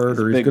bodyguard, He's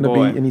a or he's big going to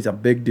boy. be, and he's a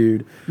big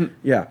dude.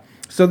 Yeah.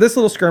 So this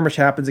little skirmish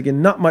happens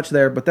again. Not much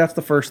there, but that's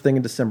the first thing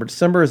in December.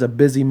 December is a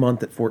busy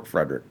month at Fort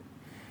Frederick.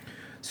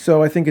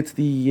 So I think it's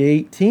the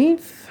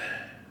 18th.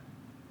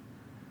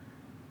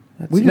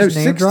 We just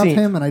name dropped 16th.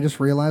 him, and I just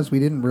realized we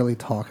didn't really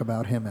talk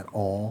about him at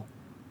all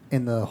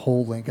in the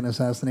whole Lincoln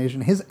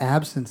assassination. His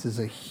absence is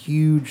a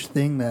huge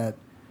thing that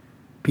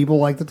people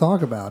like to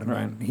talk about. I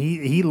mean, Right.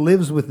 he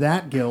lives with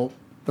that guilt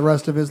the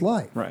rest of his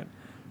life. Right.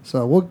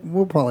 So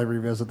we'll probably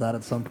revisit that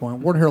at some point.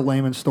 Ward Hill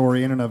Layman's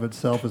story in and of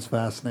itself is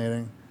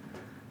fascinating.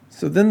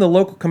 So then the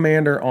local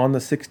commander on the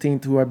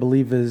 16th, who I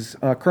believe is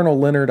Colonel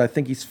Leonard, I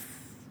think he's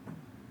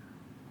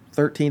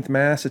 13th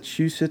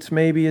Massachusetts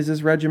maybe is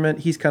his regiment.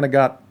 He's kind of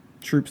got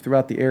troops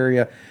throughout the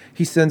area.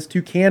 He sends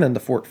 2 cannon to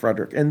Fort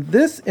Frederick. And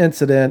this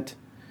incident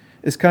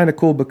is kind of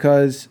cool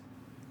because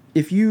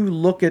if you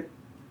look at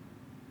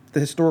the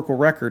historical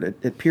record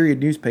at period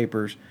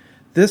newspapers,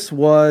 this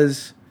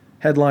was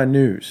headline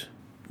news.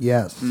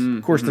 Yes.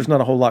 Of course, there's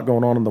not a whole lot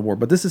going on in the war,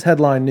 but this is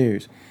headline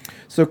news.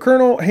 So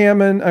Colonel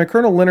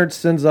Leonard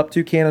sends up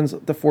 2 cannons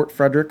to Fort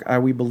Frederick.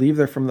 We believe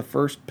they're from the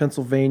 1st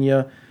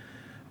Pennsylvania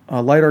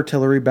Light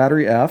Artillery,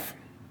 Battery F.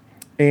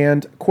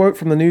 And quote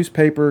from the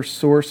newspaper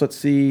source, let's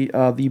see,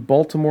 the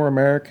Baltimore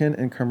American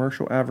and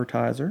Commercial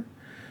Advertiser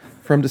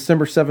from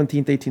December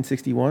 17th,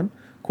 1861.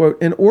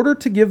 Quote, in order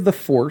to give the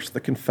force, the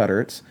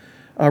Confederates,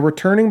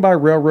 returning by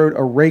railroad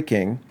a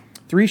raking,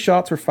 3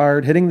 shots were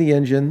fired, hitting the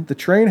engine. The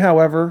train,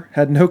 however,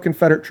 had no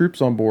Confederate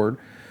troops on board,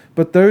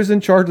 but those in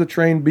charge of the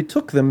train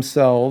betook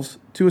themselves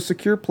to a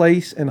secure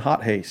place in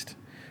hot haste.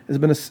 It's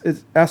been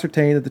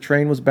ascertained that the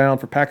train was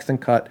bound for Paxton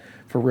Cut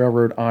for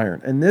railroad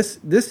iron. And this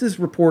is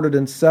reported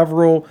in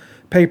several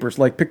papers,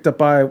 like picked up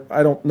by,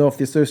 I don't know if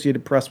the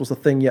Associated Press was a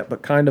thing yet,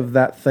 but kind of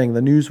that thing.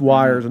 The news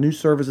wires, the news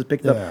services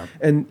picked Yeah. up.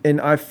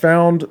 And I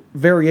found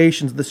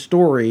variations of the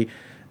story,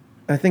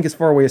 I think as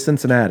far away as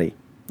Cincinnati.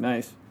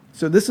 Nice.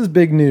 So this is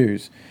big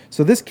news.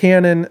 So this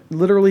cannon,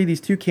 literally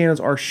these 2 cannons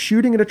are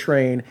shooting at a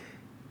train,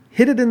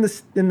 hit it in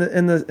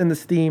the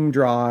steam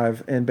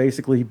drive, and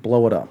basically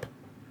blow it up.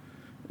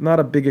 Not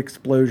a big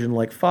explosion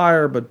like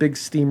fire, but big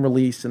steam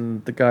release,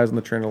 and the guys on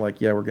the train are like,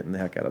 yeah, we're getting the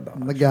heck out of Dodge.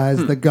 The guys,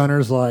 the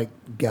gunner's like,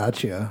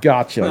 gotcha.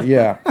 Gotcha,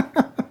 yeah.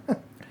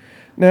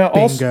 Now,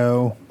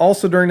 Bingo.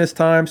 also during this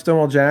time,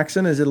 Stonewall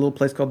Jackson is at a little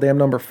place called Dam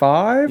Number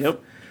 5.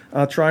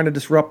 Yep. Trying to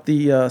disrupt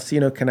the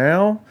C&O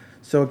Canal.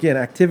 So again,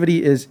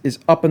 activity is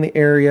up in the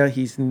area.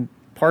 He's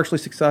partially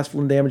successful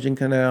in damaging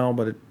canal,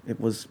 but it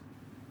was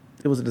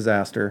a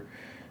disaster.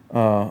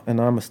 And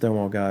I'm a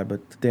Stonewall guy,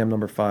 but the Dam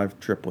Number 5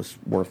 trip was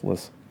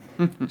worthless.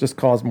 Just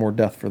caused more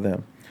death for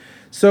them.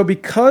 So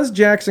because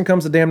Jackson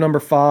comes to dam number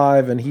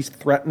 5 and he's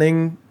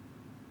threatening,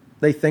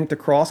 they think, to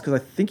cross, because I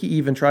think he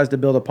even tries to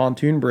build a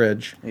pontoon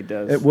bridge He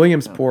does. at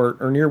Williamsport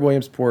or near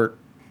Williamsport,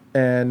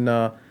 and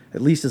at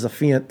least as a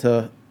feint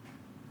to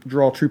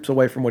draw troops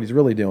away from what he's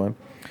really doing.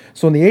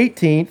 So on the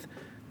 18th,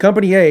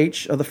 Company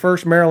H of the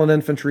 1st Maryland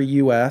Infantry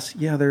U.S.,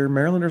 yeah, they're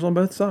Marylanders on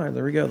both sides.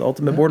 There we go. The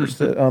ultimate border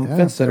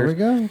fence there we sitters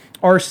go.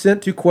 are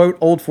sent to, quote,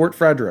 Old Fort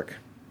Frederick.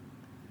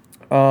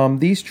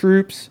 These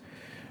troops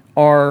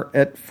are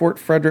at Fort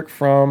Frederick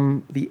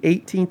from the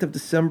 18th of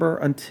December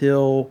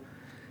until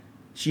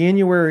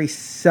January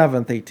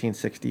 7th,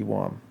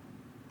 1861,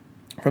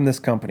 from this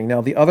company.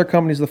 Now, the other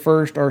companies of the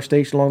 1st are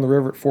stationed along the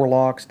river at Four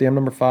Locks, Dam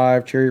number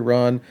 5, Cherry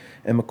Run,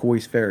 and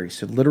McCoy's Ferry.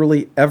 So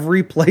literally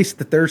every place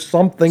that there's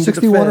something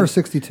 61 to defend. or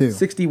 62?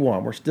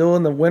 61. We're still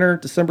in the winter,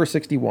 December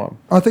 61.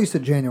 Oh, I thought you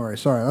said January.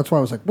 Sorry. That's why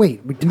I was like,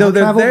 wait. We No,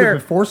 they're traveled there.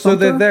 before So Sumter?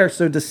 they're there.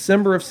 So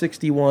December of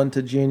 61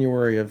 to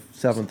January of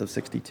 7th of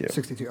 62.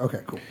 62.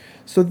 Okay, cool.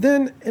 So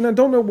then, and I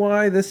don't know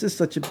why this is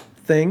such a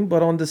thing,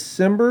 but on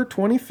December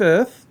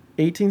 25th,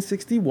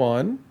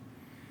 1861,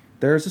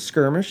 there's a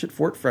skirmish at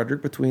Fort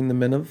Frederick between the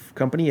men of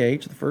Company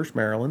H, the 1st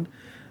Maryland,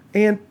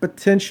 and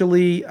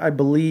potentially, I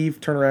believe,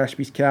 Turner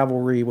Ashby's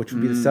cavalry, which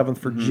would be the 7th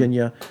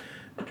Virginia.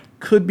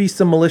 Could be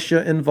some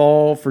militia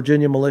involved,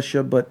 Virginia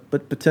militia, but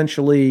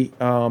potentially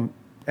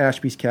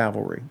Ashby's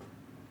cavalry.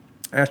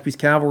 Ashby's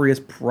cavalry is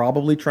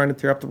probably trying to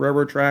tear up the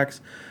railroad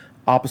tracks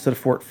opposite of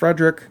Fort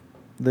Frederick.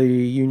 The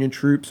Union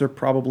troops are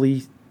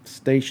probably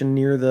stationed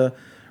near the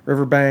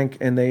riverbank,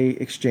 and they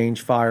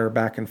exchange fire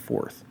back and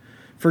forth.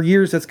 For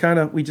years, that's kind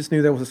of, we just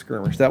knew that was a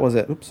skirmish. That was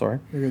it. Oops, sorry.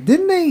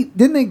 Didn't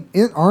they,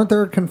 aren't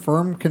there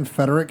confirmed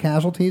Confederate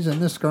casualties in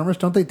this skirmish?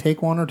 Don't they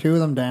take one or two of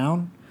them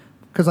down?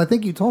 Because I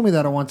think you told me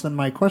that once, and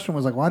my question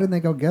was like, why didn't they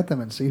go get them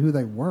and see who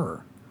they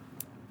were?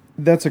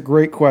 That's a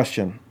great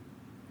question.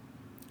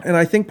 And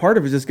I think part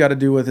of it just got to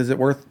do with, is it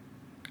worth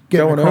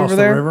Getting going across over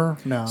the there? river?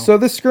 No. So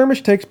this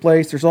skirmish takes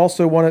place. There's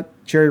also one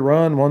at Cherry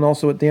Run, one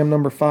also at Dam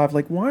number 5.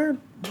 Like, why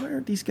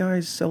aren't these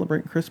guys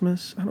celebrating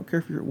Christmas? I don't care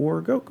if you're at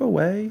war. Go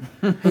away.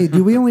 Hey,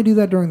 we only do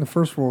that during the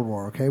First World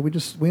War, okay?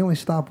 We only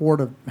stop war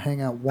to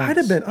hang out once. I'd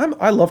have been.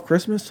 I love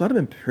Christmas, so I'd have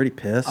been pretty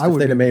pissed I if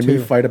would they'd have be made me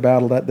too. fight a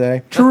battle that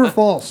day. True or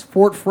false?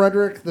 Fort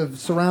Frederick, the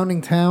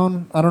surrounding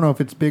town, I don't know if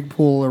it's Big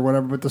Pool or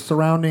whatever, but the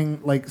surrounding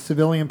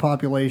civilian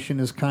population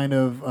is kind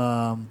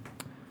of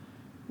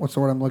what's the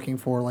word I'm looking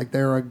for? Like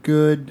they're a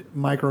good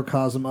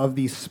microcosm of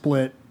these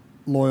split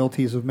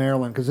loyalties of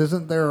Maryland. Because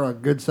isn't there a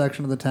good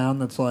section of the town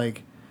that's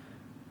like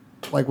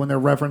when they're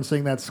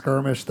referencing that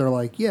skirmish, they're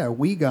like, yeah,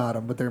 we got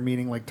them, but they're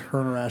meaning like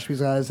Turner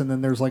Ashby's guys, and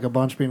then there's like a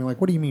bunch being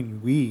like, what do you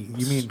mean we?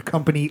 You mean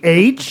Company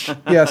H?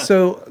 Yeah.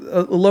 So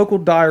a local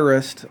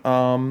diarist.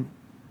 Oh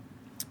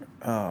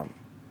my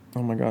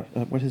God,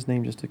 what his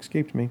name just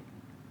escaped me.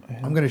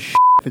 I'm gonna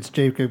if it's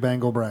Jacob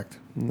Engelbrecht.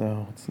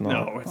 No, it's not.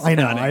 No, it's I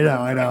know.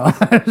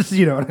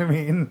 You know what I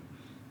mean?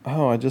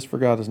 Oh, I just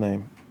forgot his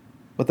name.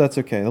 But that's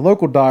okay. The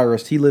local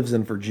diarist, he lives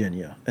in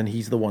Virginia, and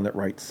he's the one that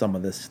writes some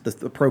of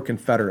the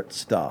pro-Confederate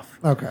stuff.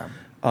 Okay.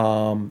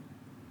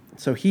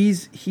 So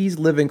he's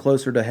living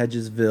closer to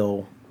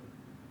Hedgesville,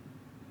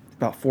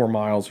 about 4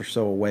 miles or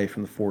so away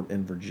from the fort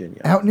in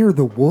Virginia. Out near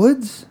the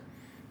woods?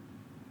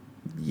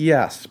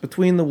 Yes,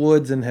 between the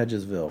woods and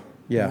Hedgesville.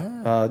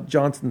 Yeah.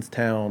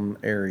 Johnsonstown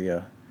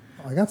area.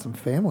 I got some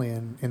family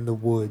in the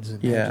woods in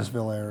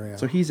Hedgesville area.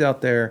 So he's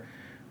out there.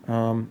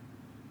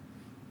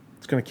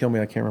 It's going to kill me.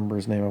 I can't remember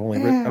his name.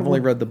 I've only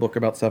read the book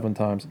about 7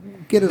 times.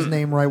 Get his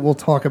name right. We'll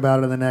talk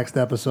about it in the next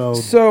episode.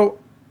 So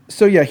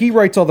yeah, he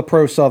writes all the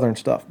pro-Southern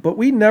stuff, but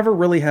we never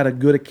really had a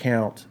good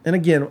account. And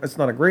again, it's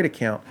not a great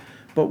account,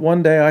 but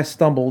one day I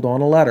stumbled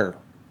on a letter,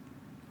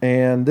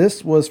 and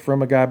this was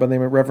from a guy by the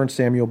name of Reverend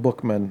Samuel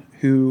Bookman,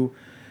 who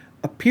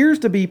appears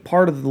to be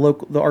part of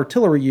the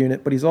artillery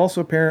unit, but he's also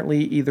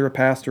apparently either a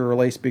pastor or a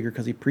lay speaker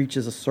because he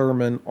preaches a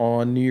sermon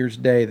on New Year's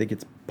Day that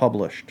gets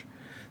published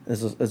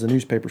as a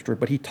newspaper story.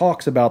 But he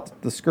talks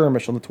about the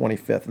skirmish on the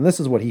 25th, and this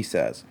is what he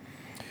says.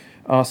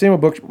 Samuel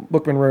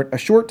Bookman wrote, a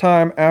short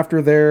time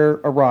after their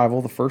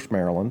arrival, the 1st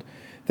Maryland,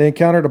 they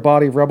encountered a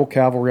body of rebel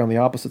cavalry on the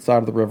opposite side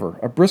of the river.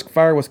 A brisk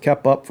fire was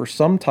kept up for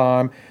some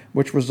time,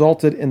 which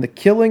resulted in the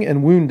killing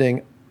and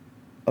wounding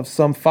of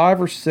some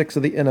 5 or 6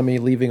 of the enemy,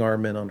 leaving our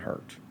men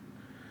unhurt.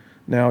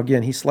 Now,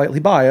 again, he's slightly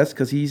biased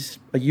because he's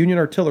a Union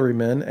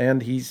artilleryman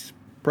and he's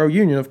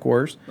pro-Union, of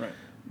course. Right.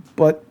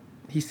 But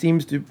he's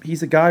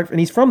a guy, and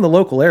he's from the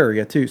local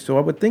area, too, so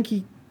I would think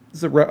he's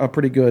a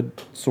pretty good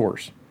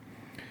source.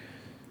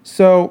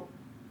 So,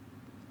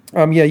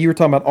 you were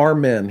talking about our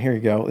men. Here you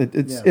go.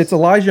 It's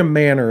Elijah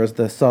Manor as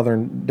the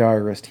Southern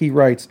diarist. He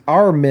writes,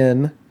 our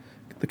men,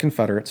 the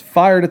Confederates,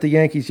 fired at the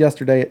Yankees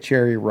yesterday at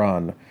Cherry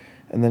Run.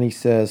 And then he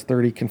says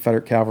 30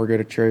 Confederate cavalry go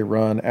to Cherry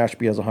Run.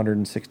 Ashby has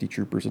 160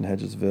 troopers in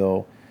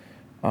Hedgesville.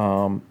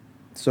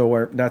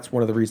 So that's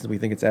one of the reasons we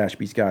think it's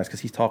Ashby's guys, because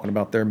he's talking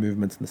about their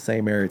movements in the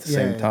same area at the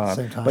same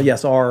time. But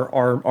yes,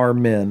 our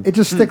men. It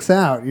just sticks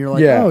out. You're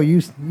like, oh,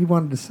 you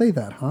wanted to say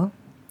that, huh?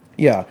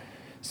 Yeah.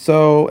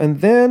 So,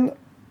 and then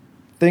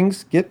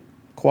things get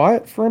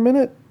quiet for a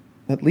minute.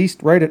 at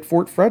least right at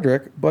Fort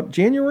Frederick, but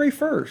January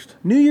 1st,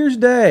 New Year's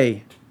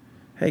Day.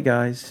 Hey,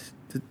 guys,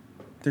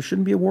 there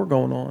shouldn't be a war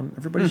going on.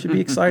 Everybody should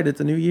be excited.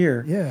 It's a new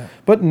year. Yeah.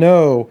 But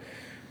no,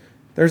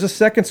 there's a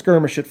second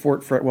skirmish at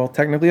Fort Frederick. Well,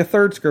 technically a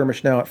third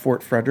skirmish now at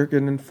Fort Frederick,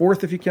 and then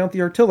fourth if you count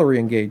the artillery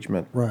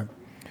engagement. Right.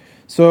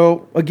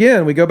 So,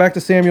 again, we go back to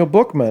Samuel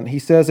Bookman. He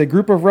says, a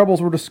group of rebels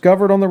were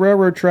discovered on the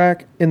railroad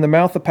track in the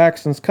mouth of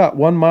Paxton's Cut,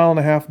 1.5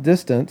 miles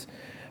distance,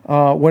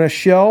 when a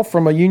shell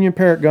from a Union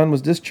Parrott gun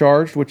was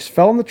discharged, which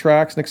fell on the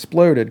tracks and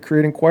exploded,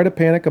 creating quite a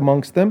panic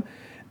amongst them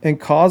and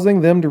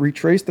causing them to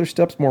retrace their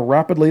steps more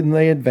rapidly than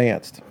they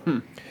advanced.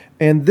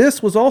 And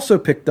this was also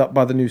picked up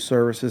by the news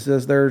services,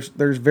 as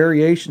there's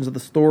variations of the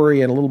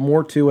story and a little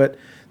more to it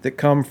that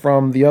come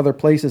from the other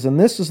places. And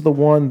this is the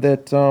one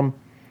that...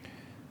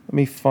 let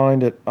me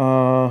find it.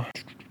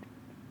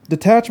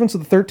 Detachments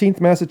of the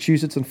 13th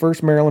Massachusetts and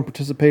 1st Maryland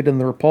participated in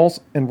the repulse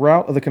and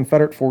rout of the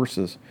Confederate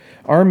forces.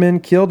 Our men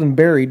killed and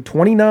buried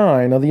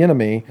 29 of the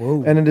enemy,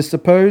 and it is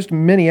supposed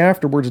many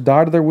afterwards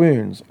died of their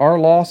wounds. Our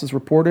loss is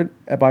reported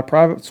by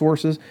private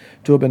sources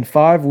to have been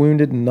 5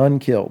 wounded and none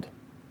killed.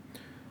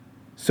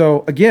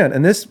 So, again,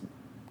 and this,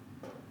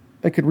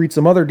 I could read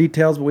some other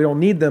details, but we don't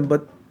need them,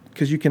 but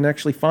because you can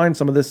actually find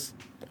some of this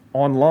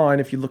online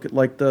if you look at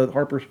like the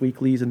Harper's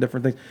Weeklies and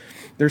different things.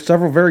 There's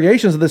several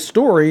variations of this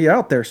story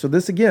out there. So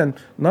this, again,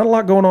 not a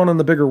lot going on in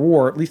the bigger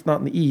war, at least not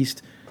in the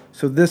East.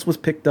 So this was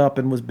picked up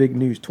and was big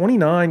news.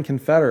 29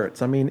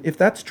 Confederates. I mean, if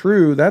that's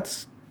true,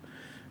 that's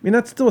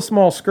still a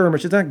small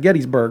skirmish. It's not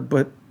Gettysburg,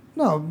 but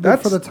No,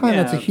 but for the time,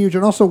 that's a huge.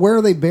 And also, where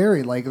are they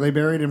buried? Like, are they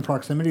buried in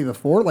proximity to the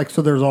fort? Like,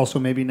 so there's also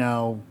maybe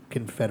now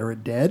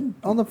Confederate dead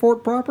on the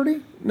fort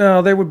property?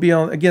 No, they would be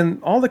on, again,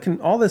 all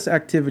this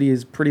activity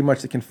is pretty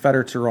much the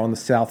Confederates are on the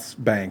south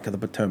bank of the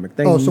Potomac.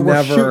 So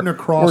we're shooting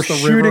across the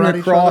river at each other? We're shooting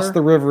across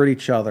the river at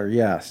each other,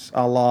 yes.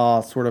 A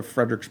la sort of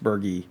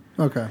Fredericksburg-y.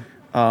 Okay.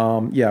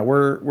 Yeah,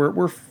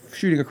 we're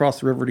shooting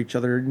across the river at each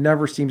other. There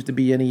never seems to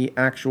be any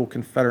actual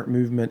Confederate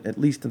movement, at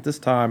least at this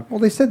time. Well,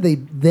 they said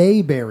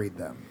they buried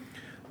them.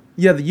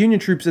 Yeah, the Union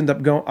troops end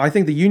up going. I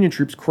think the Union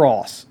troops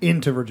cross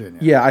into Virginia.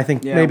 Yeah, I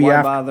think maybe why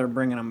after bother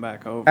bringing them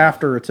back over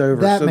after it's over.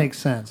 That makes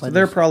sense. So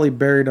they're probably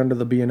buried under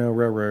the B&O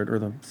Railroad or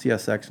the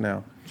CSX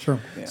now. Sure.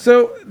 Yeah.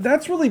 So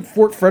that's really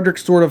Fort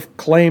Frederick's sort of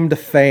claim to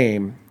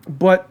fame.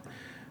 But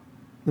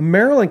the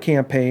Maryland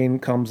campaign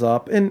comes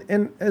up, and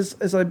as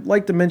I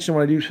like to mention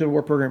when I do Civil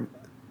War program,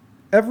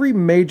 every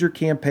major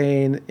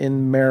campaign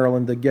in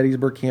Maryland, the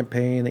Gettysburg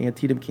campaign, the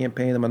Antietam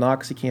campaign, the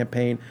Monocacy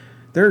campaign,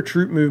 there are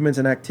troop movements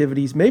and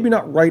activities, maybe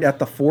not right at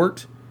the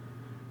fort,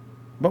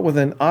 but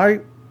within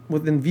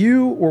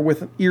view or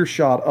within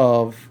earshot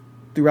of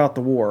throughout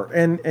the war.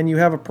 And you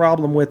have a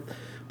problem with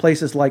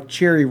places like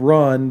Cherry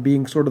Run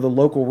being sort of the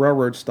local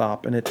railroad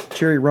stop, and it's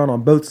Cherry Run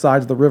on both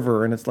sides of the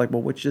river, and it's like,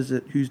 well, which is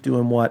it? Who's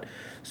doing what?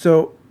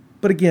 So,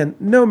 but again,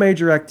 no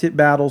major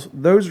battles.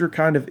 Those are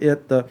kind of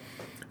it. The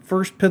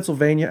 1st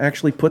Pennsylvania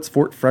actually puts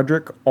Fort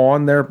Frederick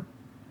on their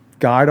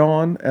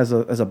guidon as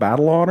a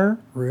battle honor.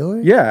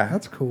 Really? Yeah.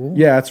 That's cool.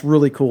 Yeah, it's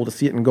really cool to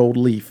see it in gold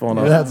leaf on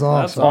that's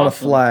awesome. On a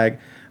flag.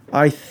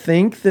 I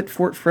think that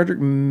Fort Frederick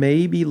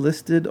may be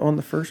listed on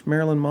the 1st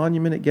Maryland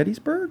Monument at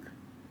Gettysburg.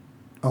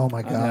 Oh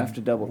my God. I have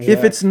to double check.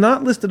 If it's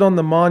not listed on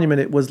the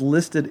monument, it was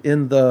listed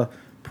in the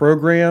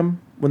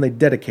program when they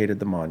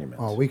dedicated the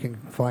monument. Oh, we can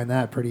find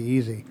that pretty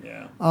easy.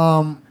 Yeah.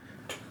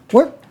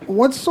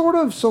 What sort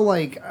of, so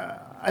like,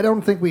 I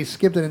don't think we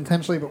skipped it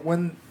intentionally, but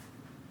when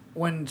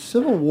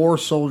Civil War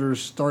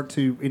soldiers start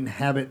to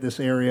inhabit this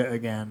area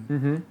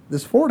again,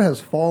 this fort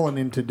has fallen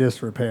into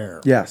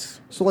disrepair.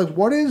 Yes. So, like,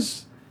 what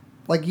is,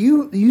 like,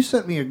 you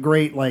sent me a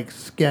great, like,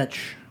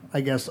 sketch,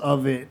 I guess,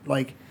 of it.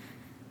 Like,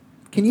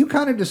 can you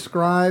kind of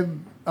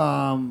describe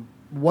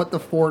what the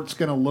fort's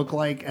going to look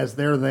like as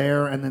they're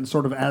there and then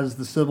sort of as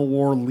the Civil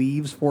War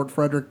leaves Fort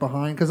Frederick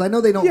behind? Because I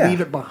know they don't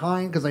leave it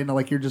behind, because I know,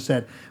 like you just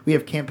said, we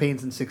have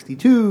campaigns in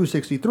 62,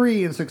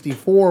 63, and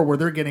 64 where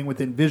they're getting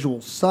within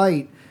visual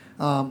sight.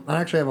 I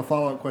actually have a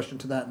follow-up question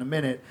to that in a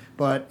minute,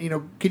 but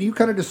can you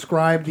kind of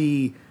describe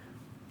the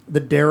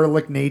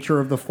derelict nature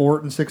of the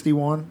fort in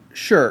 61?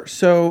 Sure.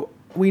 So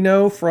we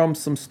know from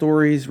some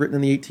stories written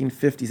in the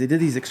 1850s, they did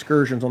these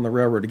excursions on the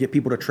railroad to get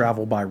people to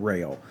travel by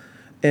rail,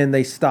 and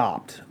they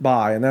stopped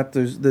by, and that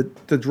there's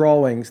the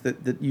drawings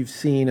that you've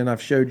seen and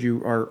I've showed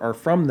you are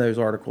from those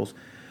articles.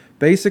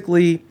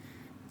 Basically,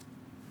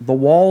 the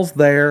wall's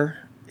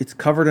there. It's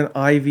covered in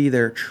ivy.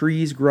 There are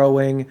trees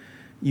growing.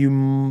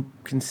 You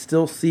can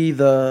still see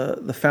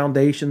the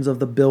foundations of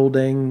the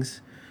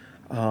buildings.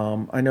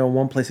 I know in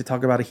one place they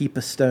talk about a heap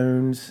of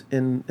stones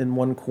in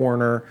one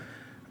corner.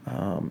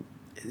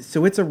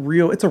 So it's a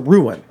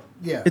ruin.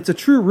 Yeah, it's a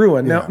true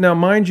ruin. Yeah. Now,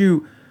 mind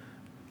you,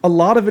 a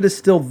lot of it is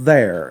still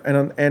there,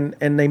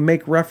 and they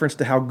make reference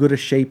to how good a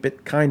shape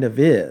it kind of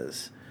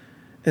is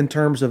in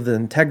terms of the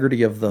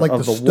integrity of the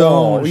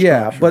wall.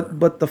 Yeah,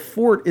 but the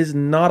fort is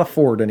not a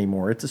fort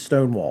anymore. It's a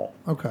stone wall.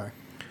 Okay.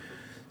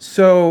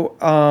 So,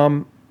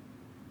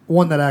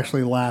 one that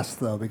actually lasts,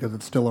 though, because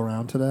it's still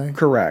around today?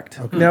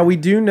 Correct. Now, we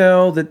do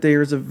know that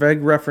there's a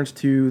vague reference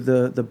to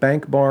the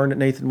bank barn that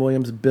Nathan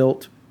Williams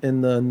built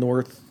in the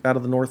north, out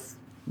of the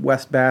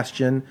northwest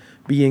bastion,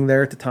 being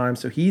there at the time.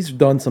 So he's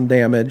done some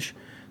damage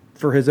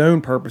for his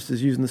own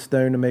purposes, using the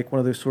stone to make one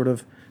of those sort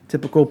of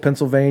typical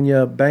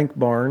Pennsylvania bank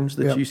barns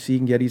that you see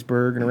in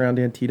Gettysburg and around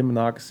Antietam,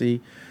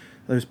 Monocacy,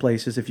 those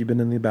places. If you've been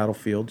in the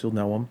battlefield, you'll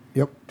know them.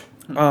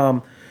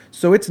 Yep.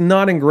 So it's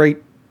not in great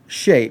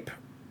shape.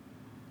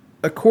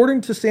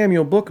 According to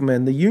Samuel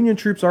Bookman, the Union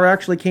troops are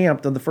actually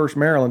camped on the 1st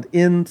Maryland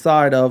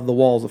inside of the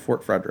walls of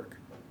Fort Frederick.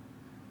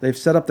 They've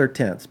set up their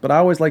tents, but I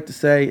always like to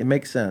say it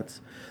makes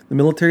sense. The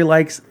military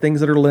likes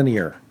things that are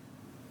linear.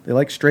 They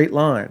like straight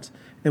lines.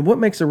 And what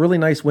makes a really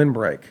nice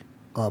windbreak?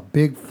 A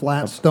big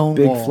flat stone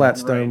wall. Big flat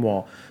stone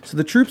wall. So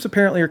the troops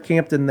apparently are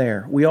camped in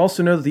there. We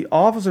also know that the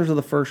officers of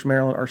the 1st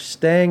Maryland are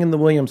staying in the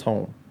Williams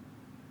home.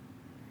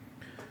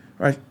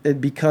 Right?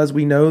 Because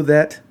we know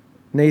that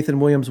Nathan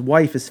Williams'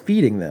 wife is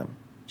feeding them.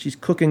 She's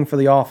cooking for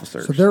the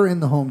officers. So they're in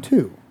the home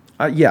too.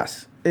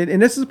 Yes.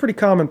 And this is a pretty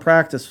common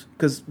practice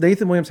because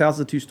Nathan Williams' house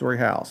is a 2-story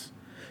house.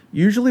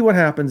 Usually what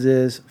happens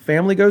is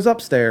family goes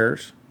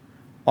upstairs,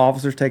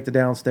 officers take the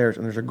downstairs,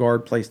 and there's a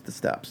guard placed at the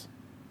steps.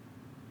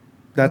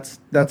 That's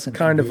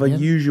kind of a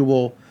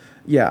usual,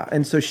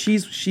 and so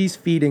she's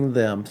feeding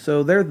them.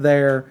 So they're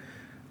there.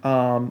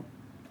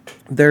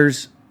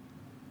 There's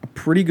a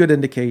pretty good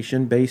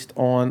indication based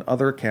on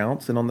other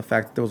accounts and on the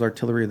fact that there was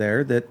artillery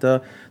there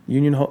that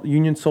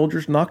Union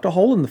soldiers knocked a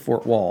hole in the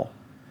fort wall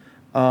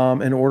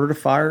in order to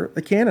fire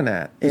the cannon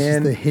at. This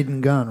is the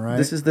hidden gun, right?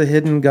 This is the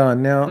hidden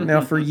gun.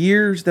 Now for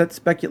years that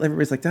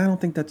everybody's like, I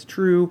don't think that's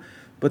true.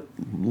 But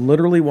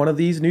literally one of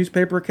these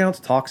newspaper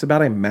accounts talks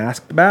about a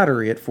masked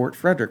battery at Fort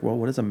Frederick. Well,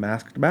 what is a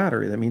masked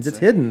battery? That means it's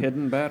hidden.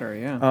 Hidden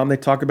battery, yeah. They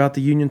talk about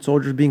the Union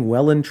soldiers being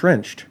well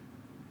entrenched.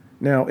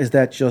 Now, is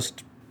that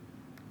just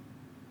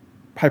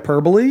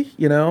hyperbole,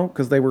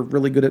 because they were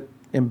really good at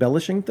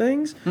embellishing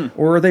things?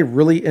 Or are they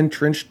really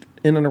entrenched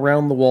in and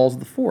around the walls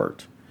of the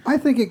fort? I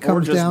think it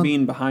comes or just down...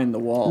 being behind the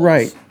walls.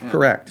 Right, Yeah.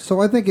 correct.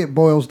 So I think it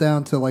boils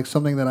down to like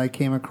something that I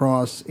came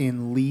across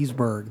in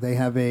Leesburg. They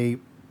have a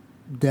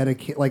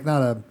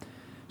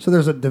so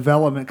there's a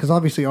development, because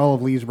obviously all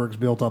of Leesburg's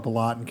built up a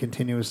lot and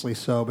continuously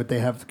so, but they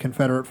have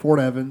Confederate Fort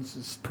Evans.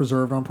 It's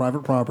preserved on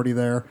private property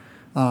there.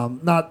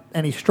 Not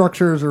any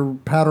structures or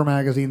powder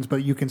magazines,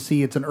 but you can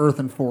see it's an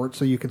earthen fort,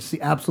 so you can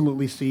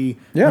absolutely see.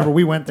 Yeah, remember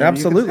we went there.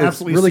 absolutely. You can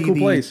absolutely it's a really see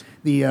cool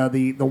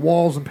place. The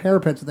walls and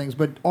parapets and things,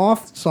 but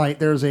off-site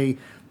there's a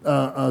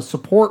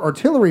support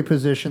artillery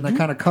position that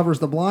kind of covers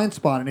the blind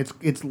spot, and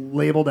it's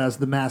labeled as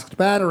the masked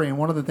battery. And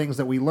one of the things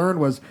that we learned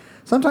was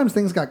sometimes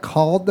things got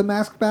called the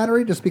masked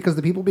battery just because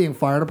the people being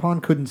fired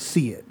upon couldn't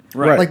see it.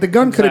 Right. Like the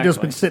gun could have just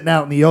Exactly. been sitting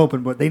out in the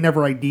open, but they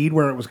never ID'd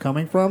where it was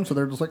coming from, so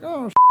they're just like,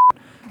 oh,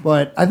 shit.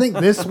 But I think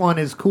this one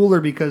is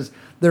cooler because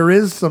there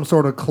is some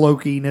sort of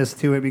cloakiness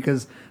to it,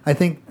 because I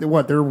think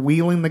they're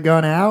wheeling the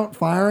gun out,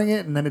 firing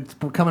it, and then it's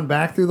coming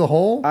back through the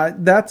hole.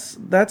 That's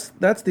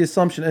the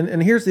assumption.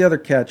 And here's the other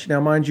catch. Now,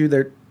 mind you,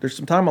 there's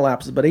some time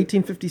elapses, but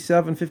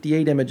 1857,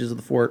 58 images of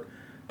the fort,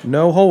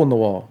 no hole in the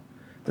wall.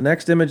 The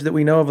next image that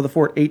we know of the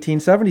fort,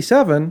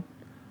 1877,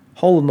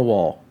 hole in the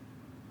wall.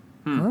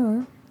 All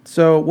right.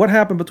 So what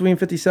happened between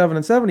 57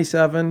 and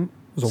 77?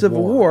 was a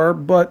Civil war. War,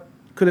 but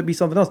could it be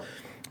something else?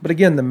 But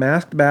again, the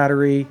masked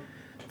battery,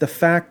 the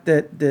fact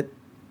that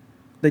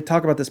they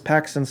talk about this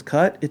Paxton's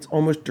Cut, it's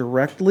almost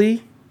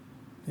directly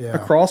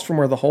across from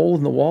where the hole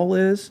in the wall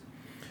is.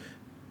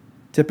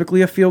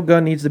 Typically, a field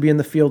gun needs to be in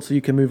the field so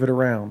you can move it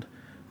around.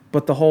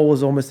 But the hole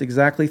is almost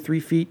exactly 3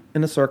 feet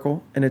in a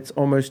circle, and it's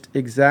almost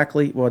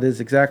exactly, it is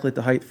exactly at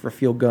the height for a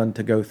field gun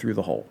to go through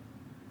the hole.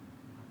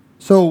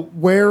 So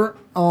where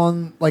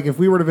on, like if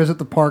we were to visit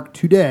the park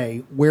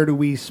today, where do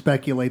we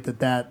speculate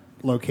that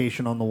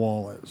location on the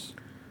wall is?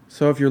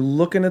 So if you're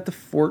looking at the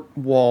fort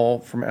wall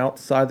from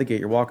outside the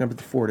gate, you're walking up to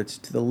the fort, it's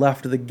to the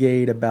left of the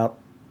gate about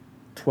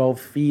 12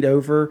 feet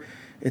over.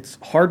 It's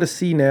hard to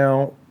see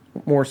now,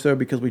 more so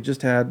because we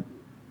just had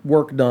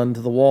work done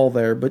to the wall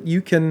there, but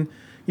you can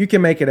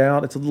make it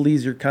out. It's a little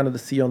easier kind of to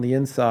see on the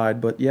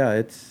inside, but yeah,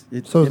 it's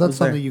So is it that was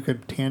something there. you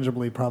could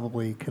tangibly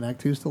probably connect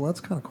to still? That's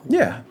kind of cool.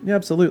 Yeah,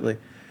 absolutely.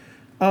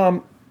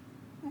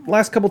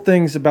 Last couple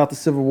things about the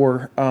Civil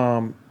War.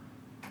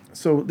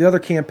 So the other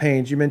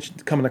campaigns you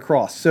mentioned coming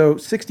across. So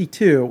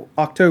 62,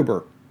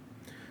 October,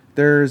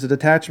 there's a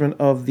detachment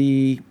of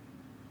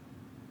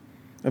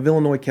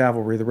Illinois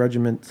Cavalry. The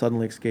regiment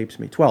suddenly escapes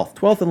me.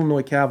 12th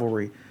Illinois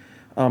Cavalry.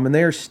 And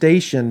they are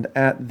stationed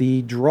at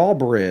the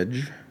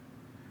drawbridge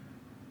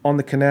on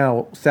the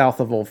canal south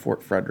of Old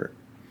Fort Frederick.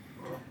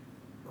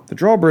 The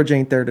drawbridge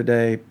ain't there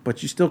today,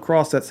 but you still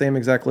cross that same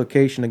exact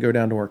location and go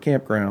down to our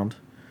campground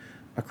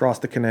across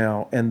the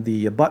canal, and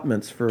the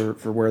abutments for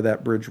where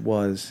that bridge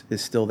was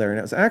is still there. And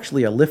it was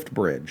actually a lift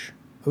bridge.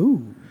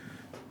 Ooh.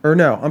 Or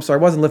no, I'm sorry,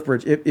 it wasn't a lift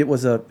bridge. It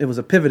was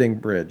a pivoting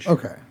bridge.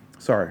 Okay.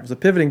 Sorry, it was a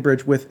pivoting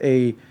bridge with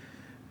a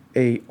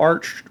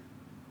arched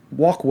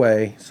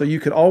walkway, so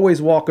you could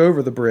always walk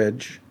over the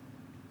bridge.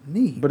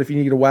 Neat. But if you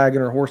needed a wagon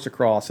or a horse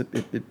across,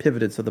 it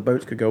pivoted so the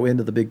boats could go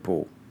into the big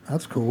pool.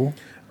 That's cool.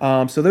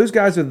 So those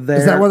guys are there.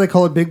 Is that why they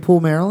call it Big Pool,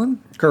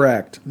 Maryland?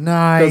 Correct.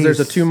 Nice. Because there's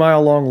a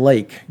 2-mile long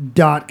lake.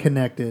 Dot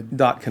connected.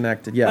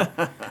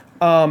 Yeah.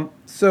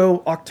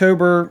 So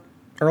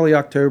early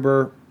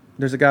October,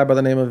 there's a guy by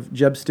the name of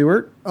Jeb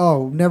Stewart.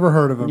 Oh, never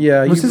heard of him.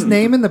 Yeah, Was his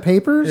name in the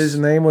papers? His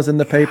name was in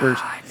the papers.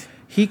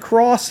 He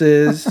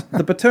crosses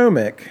the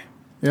Potomac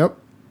Yep.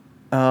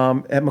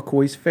 at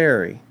McCoy's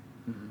Ferry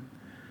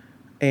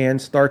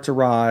and starts a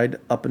ride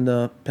up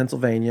into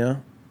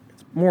Pennsylvania.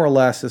 It's more or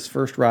less his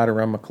first ride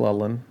around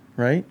McClellan,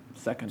 right?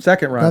 Second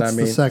ride, That's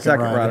the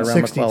second ride around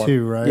 62,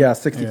 McClellan. right? Yeah,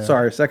 60. Yeah.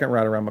 Sorry, second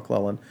ride around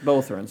McClellan.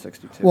 Both are in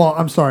 62. Well,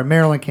 I'm sorry.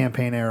 Maryland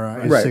campaign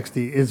era is Right.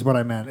 60 is what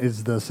I meant.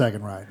 Is the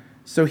second ride.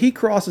 So he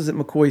crosses at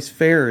McCoy's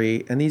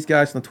Ferry, and these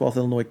guys from the 12th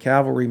Illinois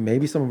Cavalry,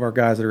 maybe some of our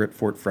guys that are at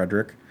Fort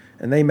Frederick,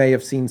 and they may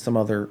have seen some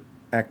other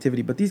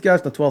activity, but these guys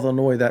in the 12th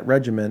Illinois, that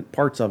regiment,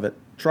 parts of it,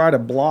 try to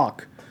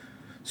block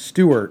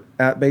Stewart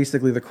at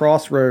basically the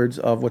crossroads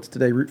of what's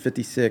today Route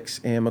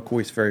 56 and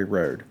McCoy's Ferry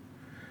Road,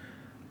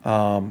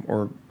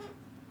 or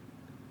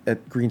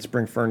at Green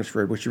Spring Furnace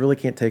Road, which you really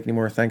can't take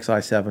anymore. Thanks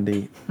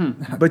I-70.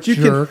 But you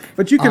Jerk.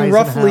 can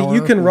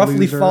roughly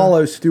Loser.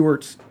 follow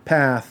Stewart's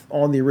path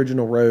on the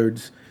original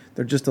roads.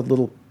 They're just a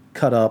little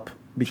cut up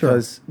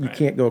because you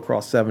can't go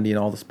across 70 in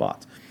all the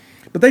spots.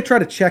 But they try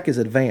to check his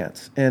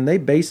advance, and they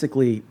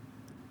basically,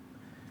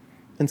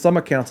 in some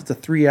accounts, it's a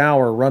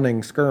 3-hour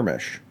running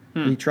skirmish.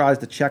 He tries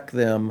to check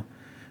them,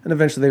 and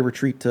eventually they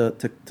retreat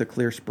to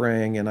Clear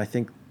Spring, and I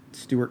think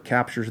Stewart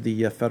captures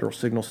the Federal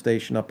Signal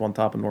Station up on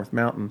top of North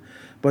Mountain.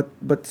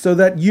 But so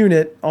that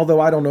unit, although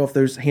I don't know if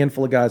there's a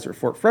handful of guys at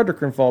Fort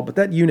Frederick involved, but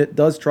that unit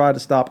does try to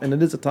stop, and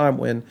it is a time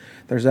when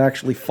there's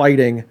actually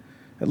fighting,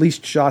 at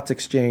least shots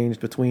exchanged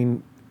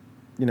between,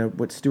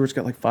 what Stewart's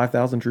got like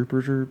 5,000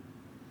 troopers or.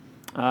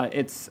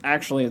 It's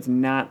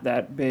not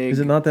that big. Is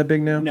it not that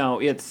big now? No,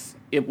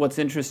 what's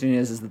interesting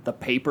is that the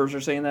papers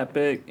are saying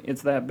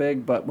it's that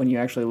big, but when you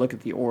actually look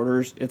at the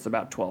orders, it's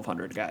about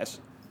 1,200 guys.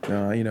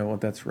 You know what?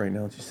 That's right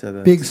now that you said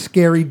that. Big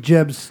scary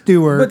Jeb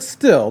Stewart. But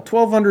still,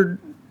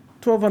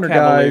 1,200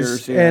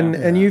 guys, yeah.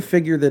 and you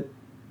figure that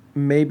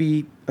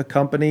maybe a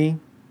company,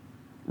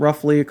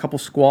 roughly a couple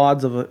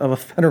squads of a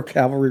federal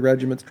cavalry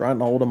regiment's trying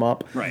to hold them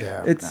up. Right.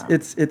 Yeah.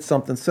 It's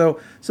something. So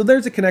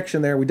there's a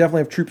connection there. We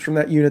definitely have troops from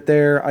that unit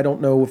there. I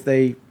don't know if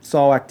they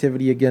saw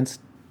activity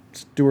against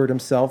Stewart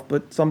himself,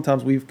 but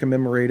sometimes we've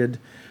commemorated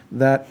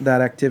that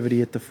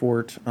activity at the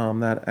fort,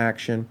 that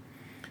action.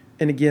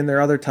 And again, there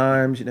are other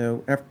times,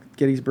 after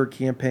Gettysburg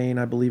campaign,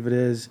 I believe it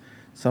is,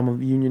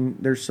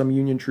 there's some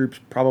Union troops,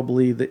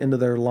 probably the end of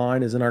their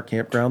line is in our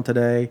campground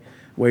today,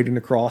 waiting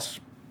to cross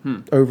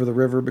over the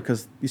river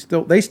because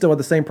they still had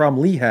the same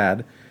problem Lee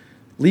had.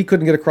 Lee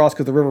couldn't get across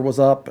because the river was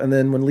up, and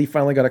then when Lee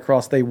finally got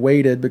across, they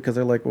waited because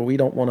they're like, well, we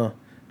don't want to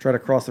try to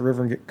cross the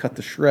river and get cut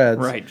to shreds.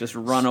 Right, just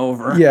run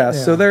over. Yeah.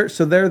 So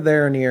they're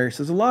there in the area.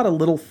 So there's a lot of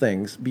little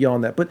things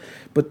beyond that. But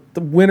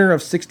the winter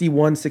of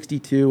 61,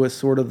 62 is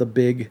sort of the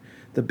big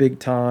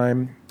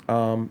time,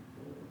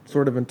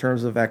 sort of in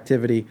terms of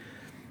activity.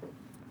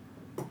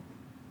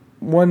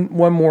 One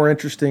more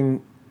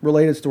interesting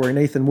related story,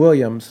 Nathan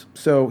Williams.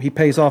 So he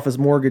pays off his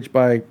mortgage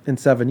in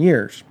 7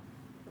 years.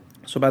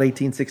 So about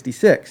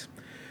 1866.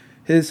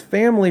 His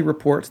family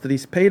reports that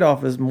he's paid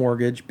off his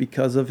mortgage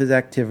because of his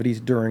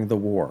activities during the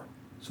war.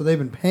 So they've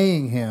been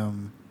paying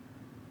him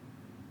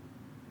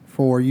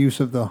for use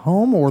of the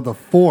home or the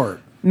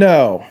fort?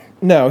 No,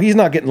 he's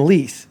not getting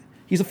lease.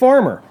 He's a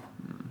farmer.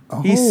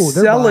 Oh, He's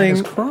they're buying selling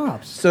his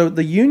crops. So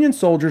the Union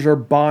soldiers are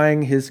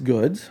buying his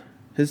goods,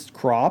 his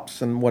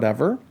crops and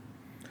whatever.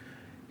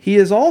 He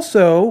is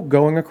also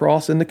going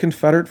across into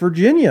Confederate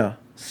Virginia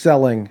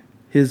selling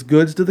his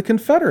goods to the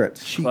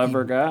Confederates.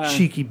 Clever guy.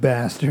 Cheeky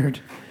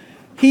bastard.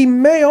 He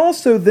may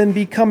also then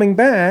be coming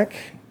back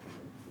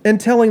and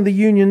telling the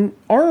Union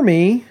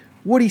Army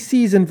what he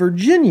sees in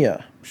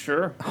Virginia.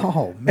 Sure.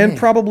 Oh, man. And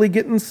probably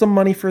getting some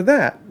money for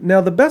that.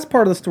 Now, the best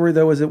part of the story,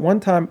 though, is at one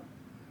time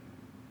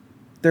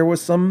there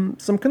was some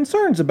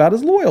concerns about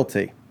his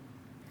loyalty.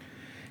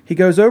 He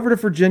goes over to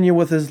Virginia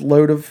with his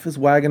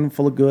wagon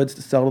full of goods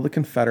to sell to the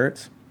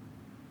Confederates.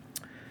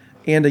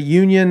 And a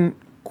Union,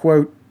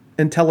 quote,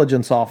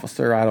 intelligence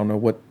officer, I don't know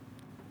what,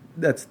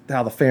 that's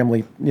how the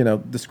family,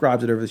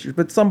 describes it over the years,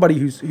 but somebody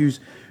who's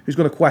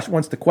going to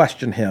wants to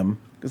question him,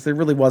 because there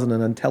really wasn't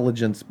an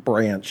intelligence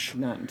branch.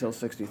 Not until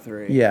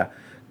 63. Yeah.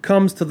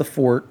 Comes to the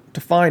fort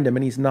to find him,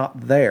 and he's not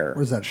there.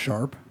 Was that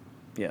Sharp?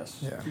 Yes.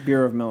 Yeah.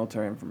 Bureau of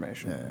Military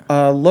Information. Yeah.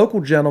 A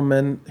local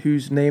gentleman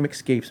whose name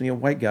escapes me,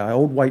 old white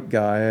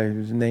guy,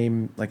 whose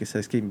name, like I said,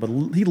 escaped me,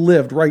 but he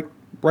lived right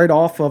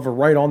off of or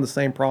right on the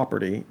same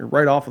property, or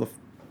right off of the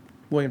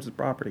Williams'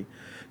 property,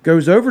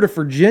 goes over to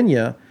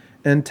Virginia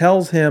and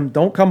tells him,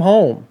 don't come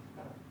home.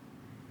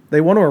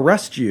 They want to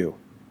arrest you.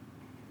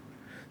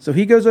 So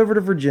he goes over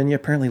to Virginia,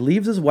 apparently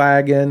leaves his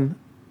wagon.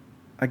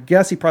 I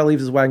guess he probably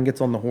leaves his wagon,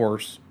 gets on the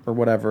horse or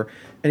whatever,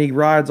 and he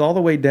rides all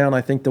the way down,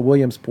 I think, to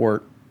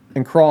Williamsport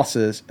and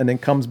crosses and then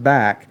comes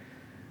back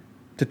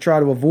to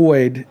try to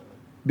avoid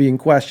being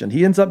questioned.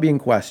 He ends up being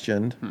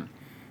questioned,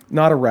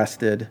 not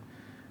arrested,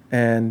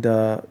 and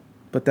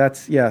But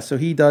that's, yeah, so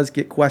he does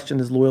get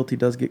questioned. His loyalty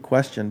does get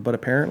questioned. But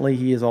apparently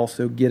he is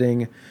also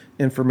getting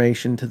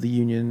information to the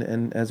Union,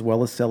 and as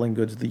well as selling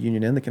goods to the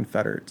Union and the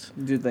Confederates.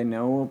 Did they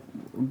know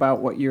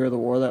about what year of the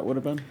war that would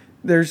have been?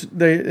 It's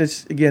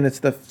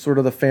the sort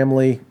of the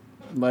family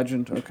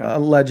Legend. Okay.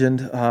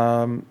 legend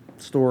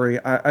story.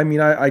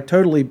 I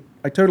totally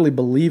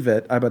believe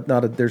it.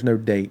 But there's no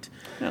date.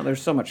 Now,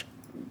 there's so much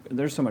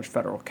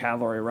federal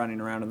cavalry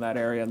running around in that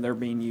area, and they're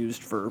being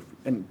used for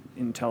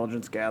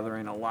intelligence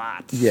gathering a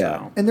lot. Yeah.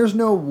 So. And there's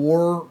no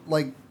war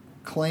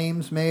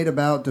claims made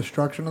about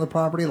destruction of the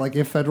property. Like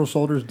if federal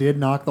soldiers did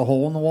knock the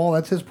hole in the wall,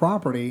 that's his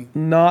property.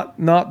 Not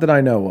that I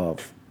know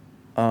of.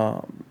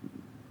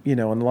 And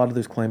a lot of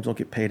those claims don't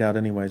get paid out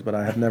anyways, but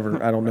I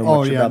don't know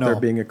much about there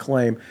being a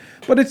claim.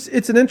 But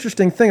it's an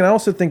interesting thing. And I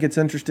also think it's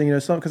interesting,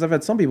 because I've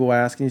had some people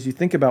asking, as you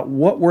think about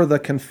what were the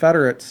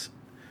Confederates,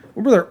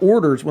 what were their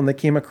orders when they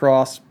came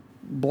across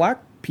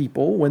black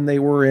people when they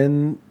were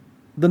in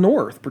the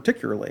North,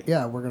 particularly?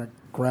 Yeah, we're going to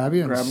grab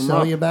you and Grab 'em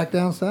sell up. you back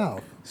down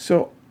south.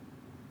 So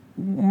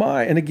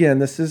and again,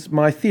 this is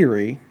my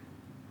theory,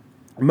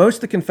 most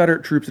of the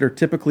Confederate troops that are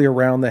typically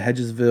around the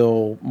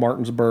Hedgesville,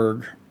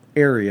 Martinsburg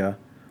area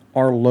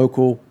are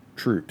local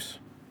troops.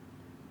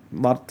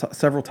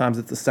 Several times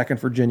it's the 2nd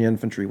Virginia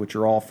Infantry, which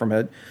are all from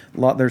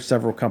there's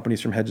several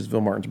companies from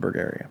Hedgesville, Martinsburg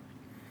area.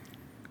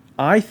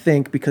 I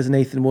think because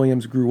Nathan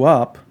Williams grew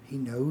up, He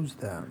knows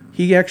them.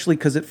 he actually,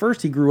 because at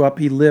first he grew up,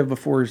 he lived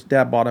before his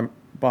dad bought him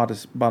out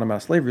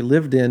of slavery,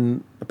 lived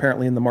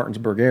apparently in the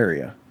Martinsburg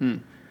area.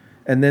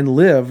 And then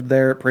lived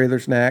there at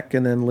Prather's Neck,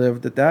 and then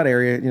lived at that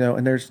area,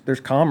 and there's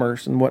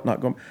commerce and whatnot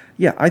going.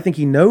 Yeah, I think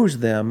he knows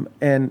them,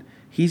 and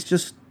he's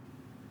just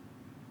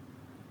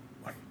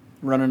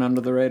Running under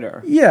the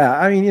radar. Yeah,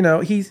 I mean,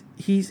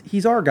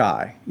 he's our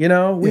guy. We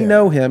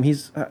know him.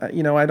 He's,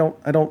 I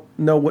don't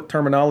know what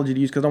terminology to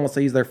use because I don't want to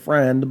say he's their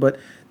friend, but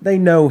they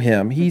know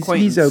him. He's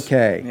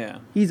okay. Yeah,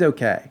 he's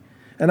okay,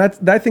 and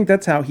I think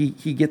that's how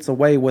he gets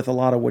away with a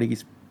lot of what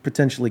he's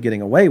potentially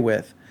getting away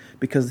with,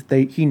 because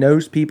he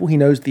knows people, he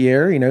knows the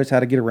area, he knows how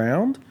to get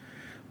around.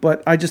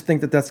 But I just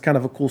think that's kind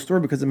of a cool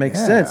story because it makes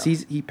sense.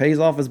 He pays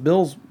off his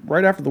bills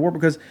right after the war,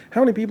 because how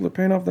many people are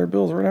paying off their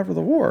bills right after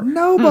the war?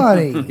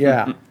 Nobody.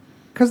 Yeah.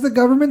 Because the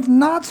government's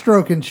not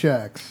stroking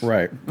checks.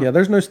 Right. Yeah,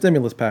 there's no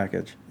stimulus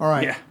package. All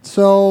right. Yeah.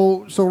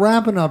 So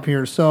wrapping up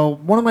here. So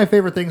one of my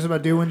favorite things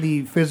about doing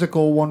the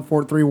physical 1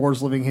 Fort 3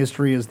 Wars Living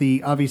History is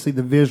obviously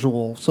the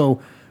visual.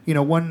 So,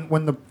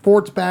 when the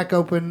fort's back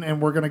open,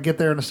 and we're going to get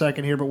there in a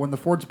second here, but when the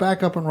fort's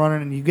back up and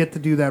running and you get to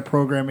do that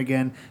program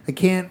again, I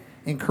can't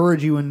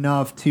encourage you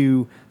enough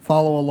to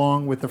follow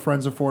along with the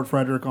Friends of Fort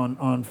Frederick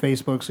on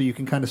Facebook so you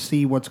can kind of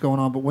see what's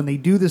going on. But when they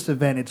do this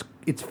event,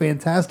 it's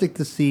fantastic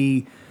to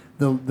see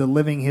the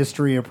living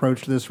history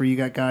approach to this, where you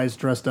got guys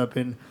dressed up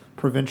in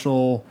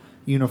provincial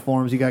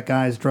uniforms, you got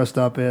guys dressed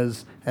up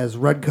as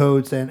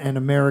redcoats and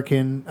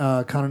American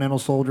Continental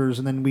soldiers,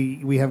 and then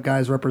we have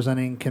guys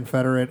representing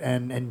Confederate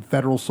and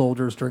Federal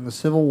soldiers during the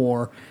Civil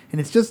War, and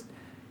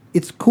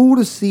it's cool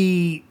to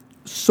see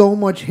so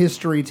much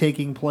history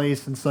taking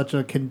place in such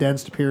a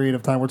condensed period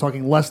of time. We're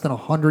talking less than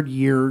 100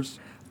 years.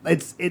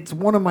 It's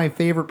one of my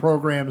favorite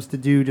programs to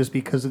do, just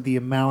because of the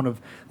amount of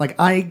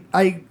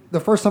the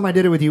first time I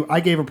did it with you,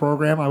 I gave a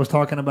program. I was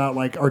talking about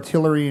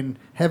artillery and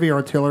heavy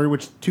artillery,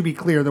 which, to be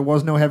clear, there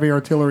was no heavy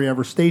artillery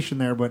ever stationed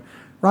there. But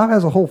Rob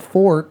has a whole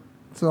fort.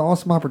 It's an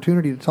awesome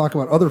opportunity to talk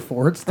about other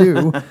forts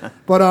too.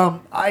 But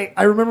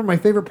I remember my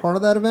favorite part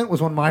of that event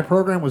was when my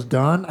program was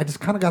done. I just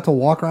kind of got to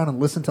walk around and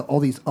listen to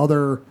all these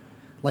other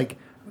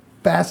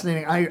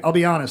fascinating. I'll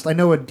be honest. I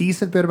know a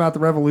decent bit about the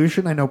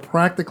Revolution. I know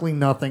practically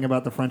nothing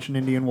about the French and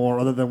Indian War,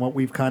 other than what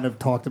we've kind of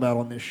talked about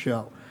on this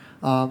show.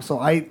 So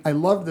I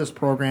love this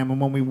program,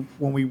 and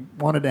when we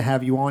wanted to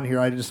have you on here,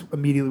 I just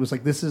immediately was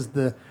like, this is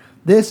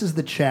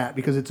the chat,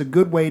 because it's a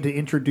good way to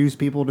introduce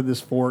people to this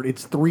fort.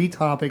 It's 3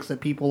 topics that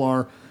people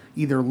are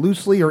either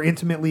loosely or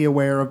intimately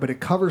aware of, but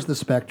it covers the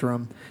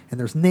spectrum, and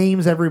there's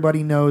names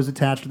everybody knows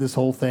attached to this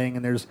whole thing,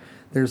 and there's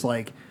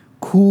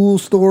cool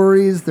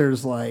stories,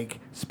 there's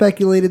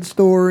speculated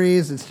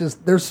stories. It's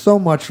just, there's so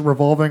much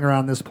revolving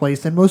around this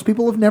place, and most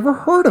people have never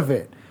heard of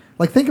it.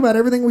 Think about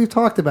everything we've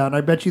talked about, and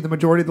I bet you the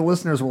majority of the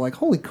listeners were like,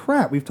 holy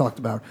crap, we've talked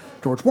about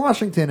George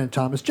Washington and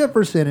Thomas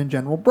Jefferson and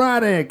General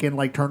Braddock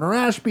and Turner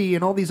Ashby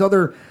and all these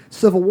other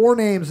Civil War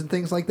names and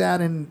things like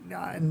that,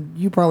 and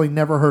you probably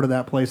never heard of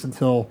that place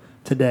until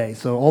today.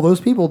 So all those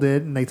people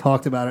did, and they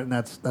talked about it, and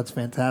that's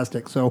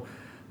fantastic. So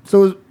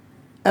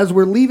as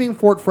we're leaving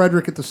Fort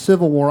Frederick at the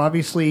Civil War,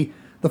 obviously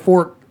the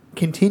fort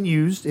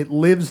continues. It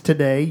lives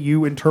today.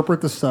 You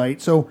interpret the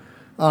site. So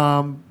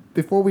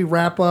before we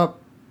wrap up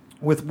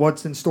with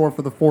what's in store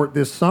for the fort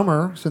this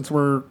summer, since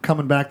we're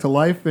coming back to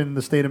life in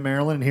the state of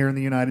Maryland and here in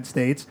the United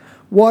States,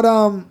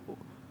 the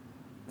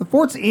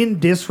fort's in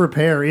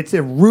disrepair. It's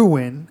a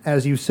ruin,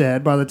 as you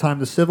said, by the time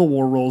the Civil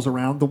War rolls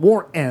around. The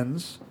war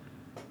ends.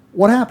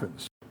 What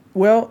happens?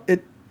 Well,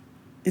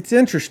 it's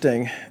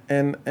interesting,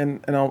 and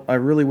I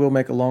really will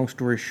make a long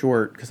story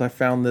short, because I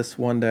found this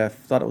one day. I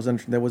thought it was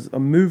interesting. There was a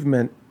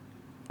movement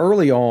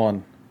early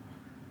on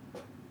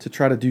to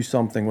try to do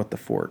something with the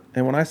fort.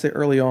 And when I say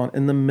early on,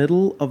 in the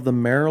middle of the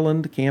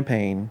Maryland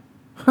campaign,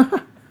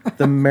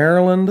 the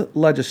Maryland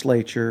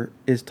legislature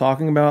is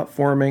talking about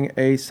forming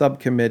a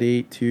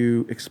subcommittee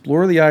to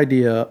explore the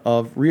idea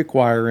of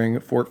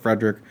reacquiring Fort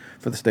Frederick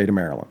for the state of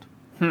Maryland.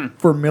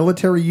 For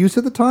military use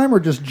at the time, or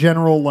just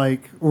general,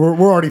 like, we're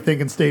already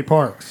thinking state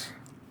parks?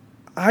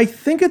 I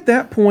think at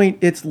that point,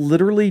 it's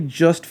literally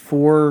just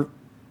to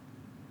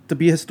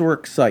be a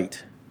historic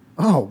site.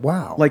 Oh,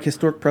 wow. Like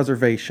historic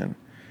preservation.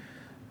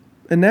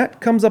 And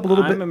that comes up a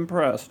little bit. I'm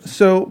impressed.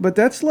 So, but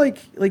that's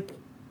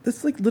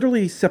that's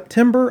literally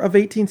September of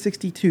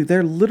 1862.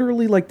 They're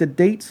literally like the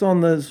dates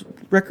on those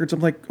records. I'm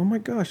like, oh my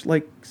gosh,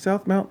 like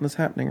South Mountain is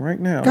happening right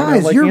now.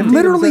 Guys, like you're Antietam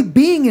literally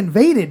being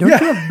invaded. Don't you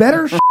have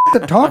better shit to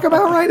talk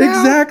about right now?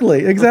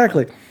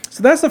 Exactly.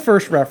 So that's the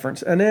first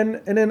reference. And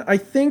then I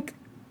think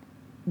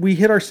we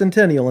hit our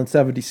centennial in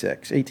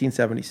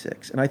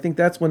 1876. And I think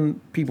that's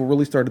when people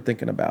really started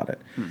thinking about it.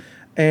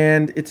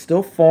 And it's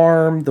still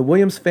farmed. The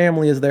Williams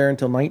family is there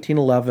until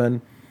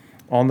 1911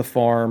 on the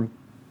farm.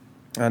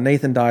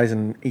 Nathan dies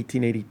in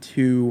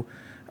 1882.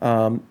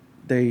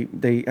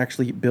 They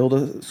actually build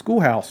a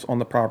schoolhouse on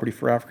the property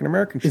for African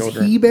American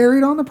children. Is he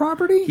buried on the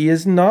property? He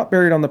is not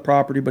buried on the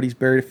property, but he's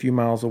buried a few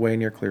miles away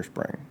near Clear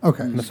Spring.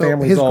 Okay, And the so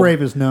family's his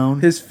grave is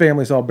known. His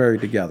family's all buried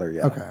together.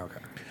 Yeah. Okay.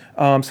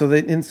 So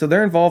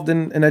they're involved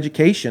in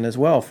education as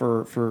well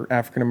for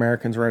African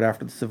Americans right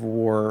after the Civil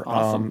War.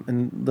 Awesome.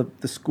 And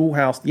the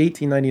schoolhouse, the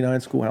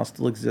 1899 schoolhouse,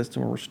 still exists,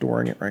 and we're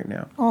restoring it right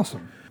now.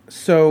 Awesome.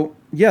 So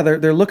yeah,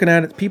 they're looking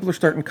at it. People are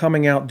starting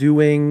coming out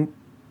doing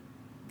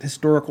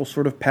historical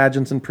sort of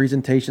pageants and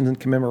presentations and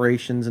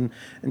commemorations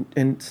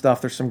and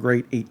stuff. There's some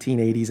great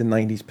 1880s and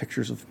 90s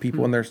pictures of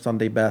people in their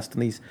Sunday best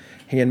and these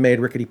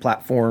handmade rickety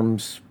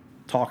platforms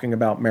talking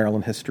about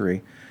Maryland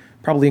history.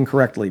 Probably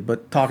incorrectly,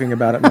 but talking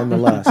about it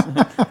nonetheless.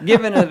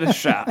 Giving it a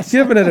shot.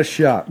 Giving it a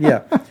shot, yeah.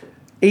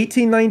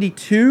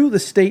 1892, the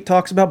state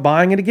talks about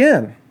buying it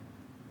again.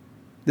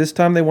 This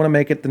time they want to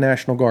make it the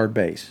National Guard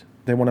base.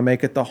 They want to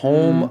make it the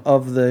home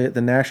of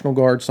the National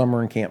Guard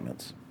summer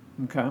encampments.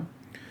 Okay.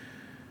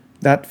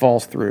 That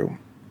falls through.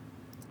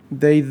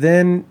 They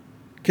then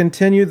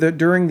continue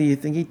during the, I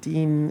think,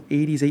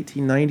 1880s,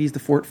 1890s, the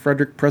Fort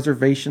Frederick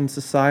Preservation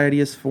Society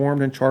is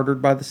formed and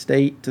chartered by the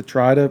state to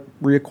try to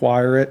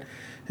reacquire it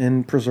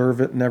and preserve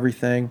it and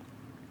everything.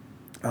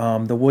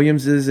 The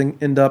Williamses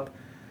end up,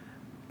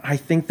 I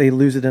think they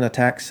lose it in a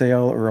tax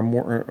sale or a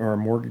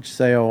mortgage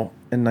sale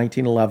in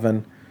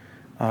 1911.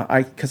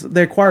 Because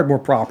they acquired more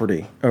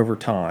property over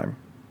time,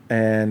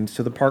 and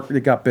so the park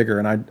it got bigger,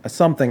 and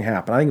something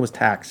happened. I think it was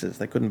taxes;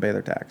 they couldn't pay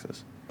their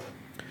taxes.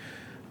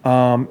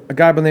 A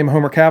guy by the name of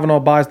Homer Cavanaugh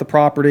buys the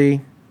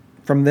property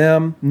from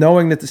them,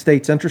 knowing that the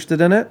state's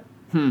interested in it,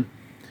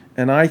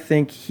 and I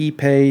think he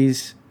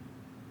pays.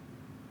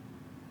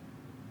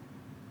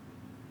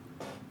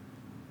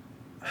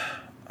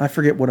 I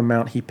forget what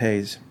amount he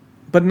pays.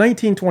 But in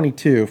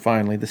 1922,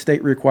 finally, the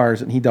state reacquires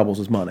it, and he doubles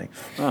his money.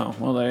 Oh,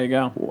 well, there you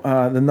go.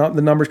 The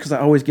numbers, because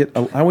I always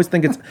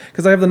think it's,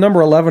 because I have the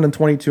number 11 and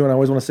 22, and I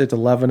always want to say it's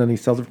 11, and he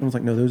sells it. I was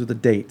like, no, those are the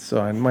dates, so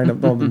I might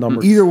have known the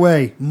numbers. Either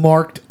way,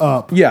 marked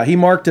up. Yeah, he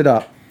marked it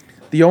up.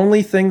 The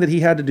only thing that he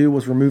had to do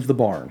was remove the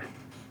barn.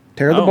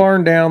 Tear the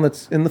barn down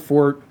that's in the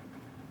fort.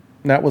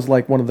 And that was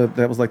like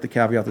the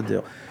caveat of the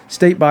deal.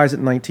 State buys it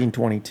in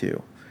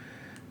 1922.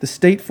 The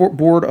State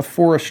Board of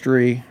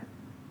Forestry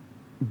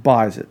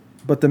buys it.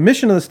 But the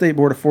mission of the State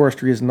Board of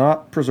Forestry is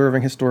not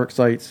preserving historic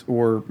sites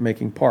or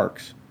making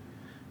parks.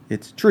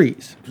 It's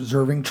trees.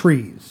 Preserving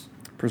trees.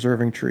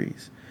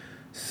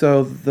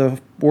 So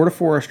the Board of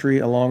Forestry,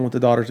 along with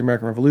the Daughters of the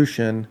American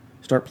Revolution,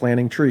 start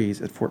planting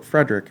trees at Fort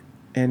Frederick,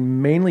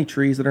 and mainly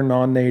trees that are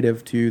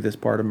non-native to this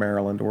part of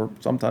Maryland or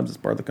sometimes this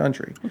part of the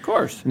country. Of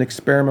course. An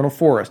experimental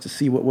forest to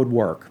see what would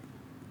work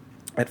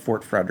at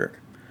Fort Frederick.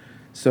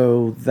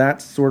 So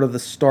that's sort of the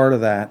start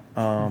of that.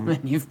 And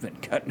you've been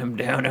cutting them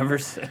down ever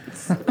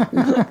since.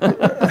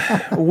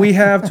 We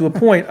have to a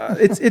point.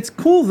 It's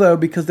cool, though,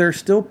 because there are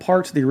still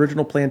parts of the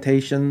original tree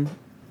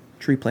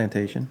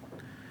plantation,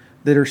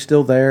 that are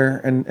still there,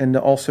 and to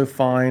also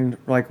find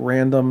like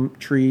random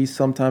trees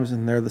sometimes,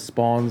 and they're the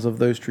spawns of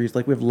those trees.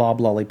 Like we have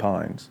loblolly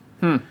pines.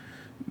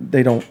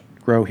 They don't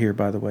grow here,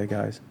 by the way,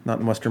 guys.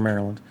 Not in Western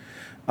Maryland.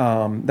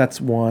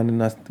 That's one, and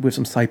we have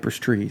some cypress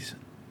trees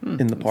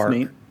in the park.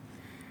 Neat.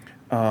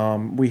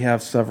 We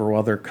have several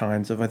other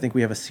kinds of. I think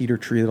we have a cedar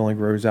tree that only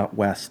grows out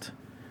west.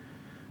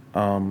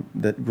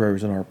 That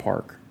grows in our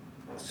park.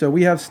 So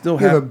we have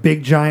a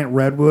big giant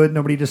redwood.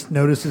 Nobody just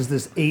notices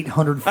this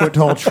 800-foot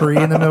tall tree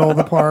in the middle of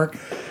the park.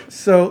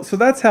 So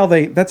that's how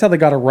they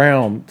got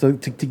around to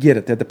get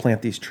it. They had to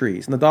plant these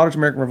trees. And the Daughters of the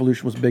American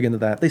Revolution was big into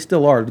that. They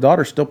still are. The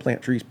Daughters still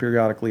plant trees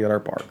periodically at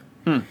our park.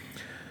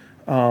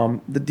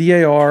 The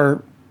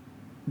DAR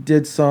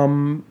did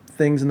some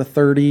things in the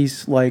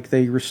 30s, like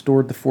they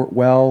restored the Fort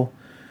Well.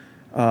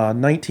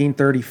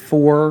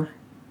 1934,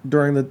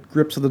 during the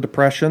grips of the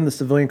Depression, the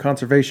Civilian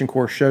Conservation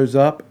Corps shows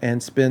up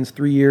and spends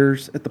 3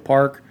 years at the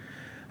park.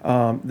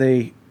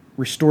 They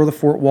restore the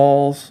fort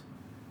walls,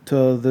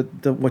 to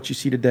the what you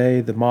see today,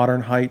 the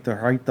modern height, the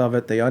height of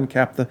it. They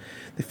uncap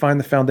they find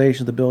the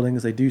foundation of the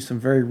buildings. They do some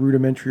very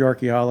rudimentary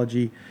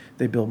archaeology.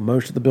 They build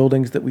most of the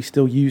buildings that we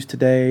still use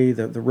today,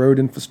 the road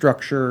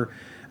infrastructure.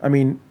 I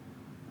mean,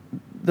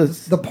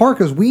 the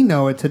park as we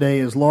know it today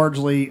is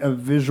largely a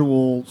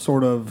visual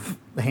sort of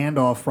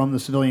handoff from the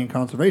Civilian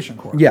Conservation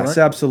Corps. Yes, correct?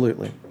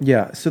 absolutely.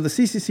 Yeah. So the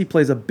CCC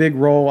plays a big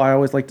role. I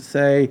always like to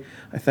say,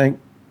 I thank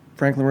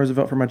Franklin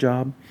Roosevelt for my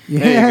job. Yeah,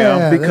 There you go.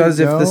 there Because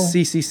you if go. the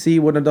CCC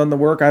wouldn't have done the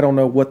work, I don't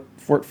know what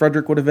Fort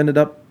Frederick would have ended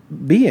up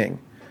being.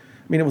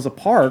 I mean, it was a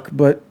park,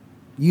 but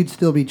You'd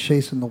still be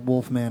chasing the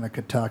Wolfman of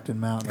Catoctin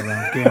Mountain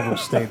around Gamble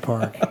State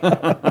Park.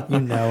 You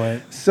know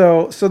it.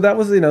 so that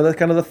was the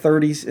kind of the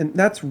 30s, and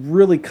that's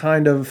really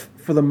kind of,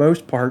 for the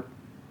most part,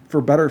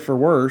 for better or for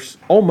worse,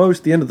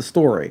 almost the end of the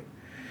story.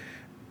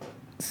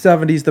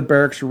 70s, the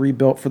barracks were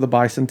rebuilt for the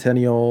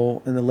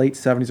bicentennial. In the late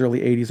 70s,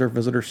 early 80s, our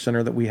visitor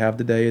center that we have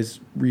today is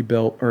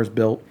rebuilt or is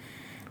built.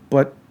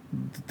 But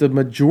the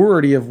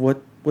majority of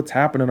what's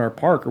happened in our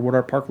park, or what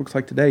our park looks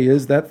like today,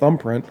 is that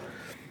thumbprint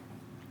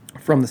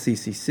from the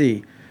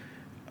CCC.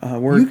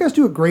 You guys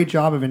do a great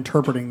job of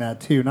interpreting that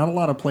too. Not a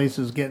lot of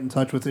places get in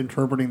touch with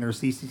interpreting their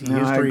CCC No, I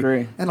history.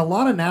 agree. And a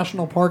lot of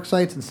national park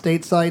sites and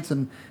state sites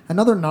and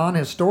other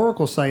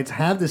non-historical sites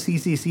have the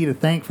CCC to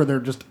thank for their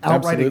just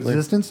outright Absolutely.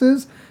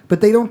 existences, but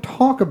they don't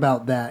talk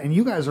about that. And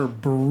you guys are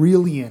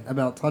brilliant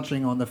about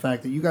touching on the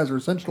fact that you guys are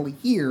essentially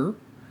here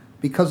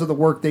because of the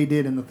work they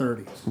did in the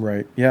 30s.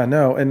 Right. Yeah.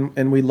 No.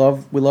 And we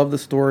love the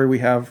story. We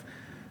have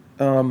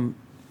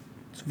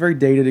it's a very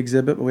dated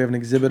exhibit, but we have an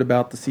exhibit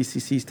about the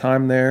CCC's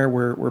time there.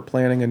 We're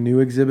planning a new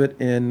exhibit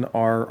in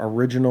our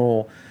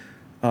original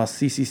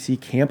CCC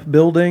camp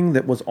building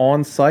that was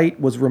on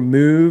site, was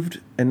removed,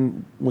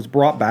 and was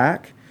brought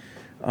back.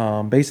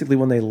 Basically,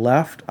 when they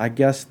left, I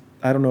guess,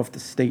 I don't know if the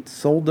state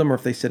sold them or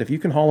if they said, if you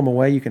can haul them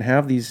away, you can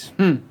have these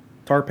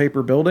tar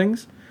paper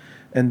buildings.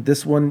 And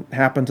this one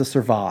happened to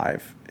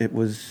survive. It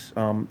was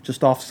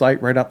just off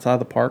site right outside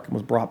the park and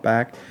was brought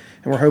back.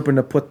 And we're hoping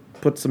to put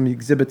some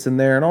exhibits in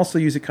there and also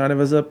use it kind of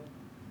as a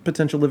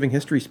potential living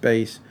history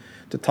space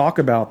to talk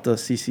about the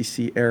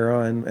CCC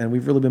era. And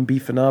we've really been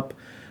beefing up.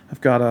 I've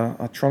got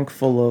a trunk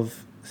full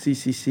of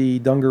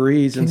CCC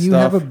dungarees and Can you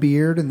stuff. have a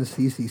beard in the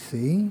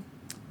CCC?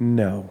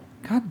 No.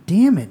 God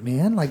damn it,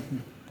 man. Like,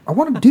 I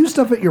want to do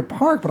stuff at your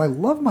park, but I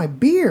love my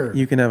beard.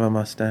 You can have a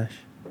mustache.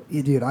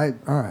 Yeah, dude, all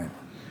right.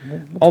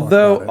 We'll talk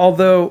about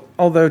it.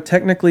 Although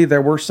technically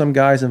there were some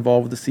guys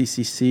involved with the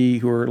CCC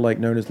who are like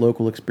known as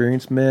local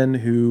experienced men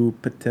who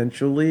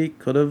potentially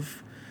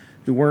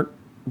who weren't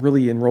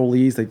really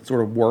enrollees. They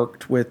sort of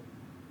worked with,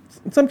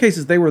 in some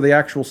cases they were the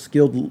actual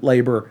skilled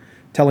labor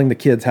telling the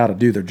kids how to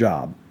do their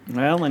job.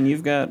 Well, and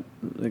you've got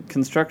the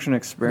construction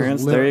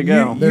experience. There There you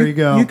go. There you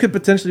go. You could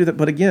potentially do that,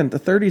 but again, the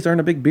 30s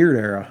aren't a big beard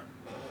era.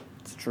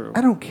 It's true.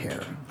 I don't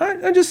care.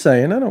 I'm just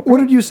saying, I don't. What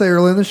did you say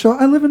earlier in the show?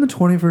 I live in the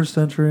 21st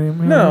century.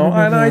 No,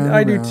 and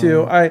I do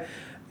too.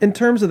 In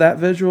terms of that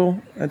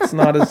visual, it's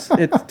not as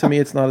to me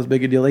it's not as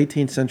big a deal.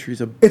 18th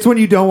century's a It's when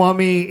you don't want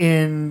me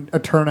in a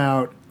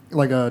turnout,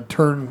 like a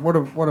turn. What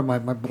am I?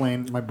 My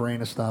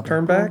brain is stopping.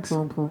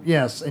 Turnbacks?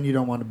 Yes, and you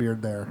don't want a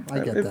beard there. I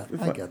get that.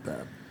 if I I- get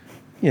that.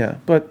 yeah,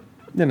 but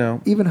you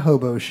know, Even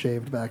hobos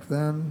shaved back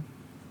then.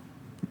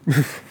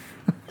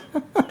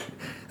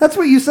 That's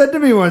what you said to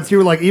me once. You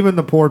were like, even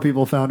the poor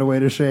people found a way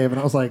to shave, and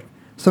I was like,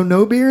 so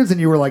no beards?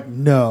 And you were like,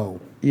 no.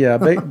 yeah,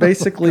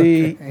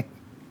 basically Okay.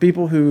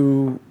 people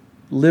who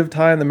lived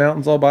high in the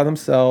mountains all by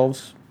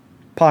themselves,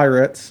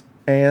 pirates,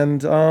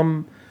 and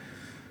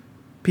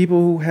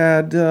people who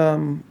had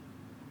people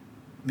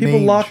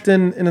Mange. locked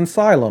in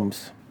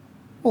asylums.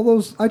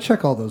 Well, I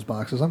check all those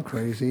boxes. I'm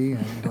crazy,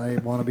 and I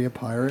want to be a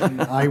pirate, and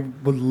I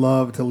would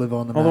love to live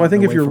on the mountain. Although I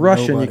think if away you're from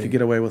Russian, nobody. you could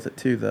get away with it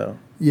too, though.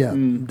 Yeah,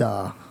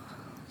 duh.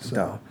 So,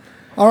 Duh.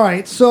 all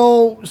right.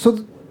 So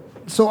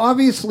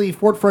obviously,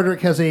 Fort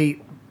Frederick has a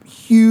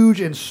huge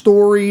and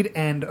storied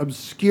and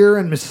obscure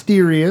and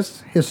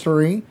mysterious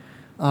history,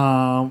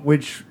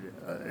 which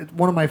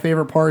one of my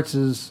favorite parts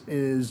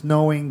is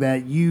knowing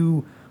that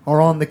you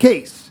are on the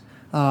case.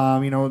 There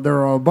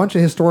are a bunch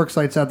of historic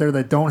sites out there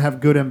that don't have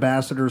good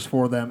ambassadors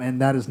for them,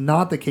 and that is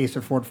not the case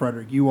at Fort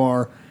Frederick. You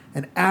are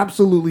an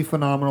absolutely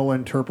phenomenal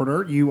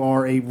interpreter. You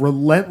are a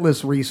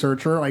relentless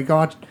researcher. I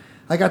got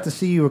to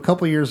see you a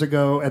couple years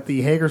ago at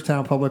the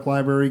Hagerstown Public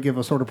Library give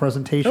a sort of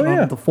presentation Oh,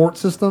 yeah. on the fort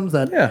systems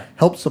that Yeah.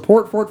 help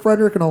support Fort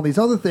Frederick and all these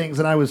other things,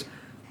 and I was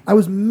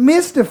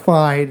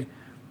mystified.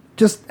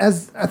 Just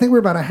as I think we're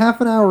about a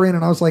half an hour in,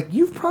 and I was like,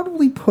 you've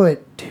probably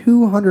put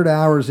 200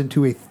 hours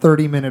into a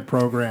 30-minute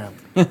program,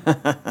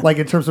 like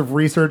in terms of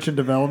research and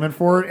development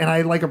for it. And I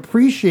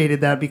appreciated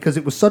that because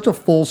it was such a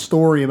full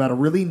story about a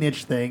really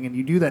niche thing, and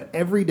you do that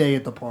every day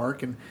at the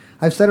park. And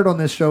I've said it on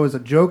this show as a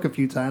joke a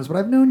few times, but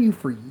I've known you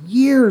for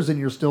years, and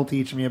you're still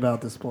teaching me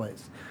about this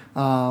place.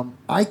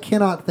 I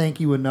cannot thank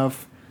you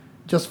enough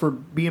just for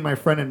being my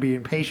friend and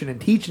being patient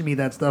and teaching me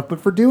that stuff, but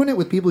for doing it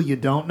with people you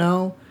don't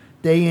know,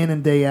 day in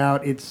and day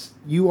out.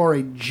 You are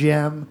a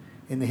gem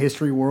in the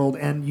history world,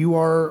 and you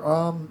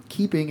are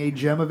keeping a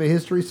gem of a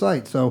history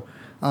site. So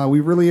We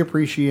really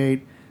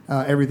appreciate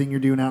everything you're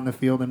doing out in the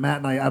field, and Matt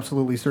and I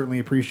absolutely, certainly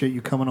appreciate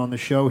you coming on the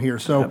show here.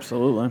 So,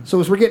 Absolutely.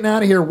 So as we're getting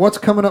out of here, what's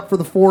coming up for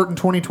the fort in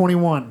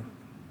 2021?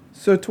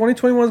 So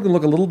 2021 is going to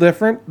look a little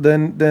different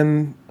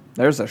than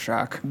There's a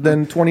shock.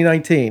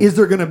 2019. Is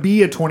there going to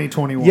be a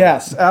 2021?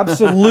 Yes,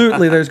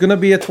 absolutely. There's going to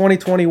be a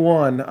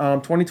 2021.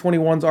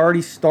 2021's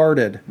already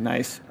started.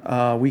 Nice.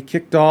 We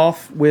kicked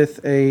off with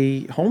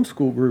a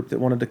homeschool group that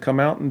wanted to come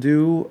out and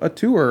do a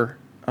tour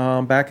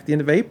back at the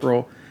end of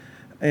April.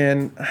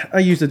 And I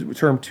use the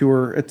term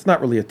tour. It's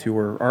not really a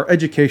tour. Our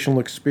educational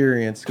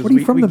experience. What are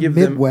you from the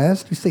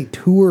Midwest? You say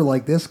tour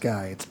like this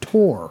guy. It's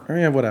tour.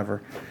 Yeah,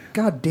 whatever.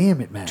 God damn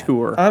it, Matt.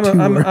 Tour.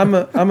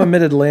 I'm a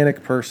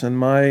Mid-Atlantic person.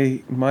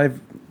 My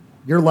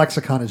Your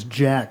lexicon is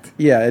jacked.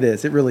 Yeah, it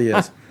is. It really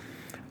is.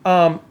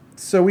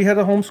 So we had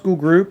a homeschool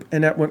group,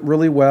 and that went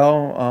really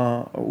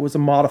well. It was a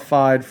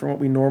modified from what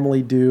we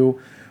normally do.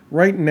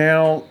 Right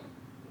now,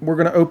 we're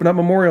going to open up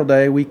Memorial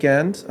Day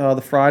weekend,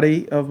 the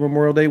Friday of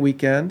Memorial Day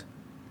weekend.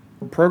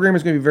 The program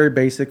is going to be very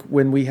basic.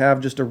 When we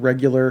have just a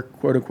regular,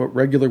 quote-unquote,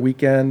 regular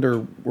weekend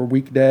or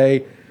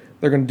weekday,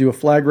 they're going to do a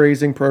flag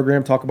raising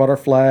program, talk about our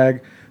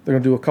flag. They're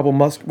going to do a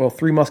couple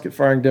 3 musket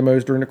firing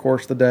demos during the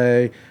course of the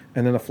day,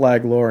 and then a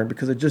flag lowering,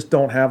 because they just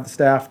don't have the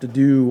staff to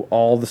do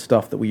all the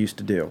stuff that we used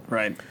to do.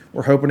 Right.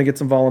 We're hoping to get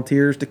some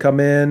volunteers to come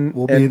in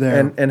be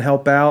there. And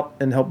help out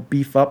and help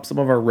beef up some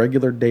of our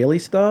regular daily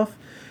stuff.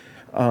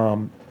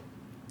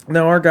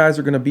 Now our guys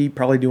are going to be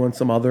probably doing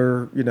some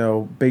other,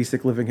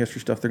 basic living history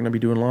stuff. They're going to be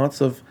doing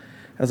lots of,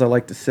 as I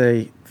like to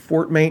say,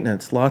 fort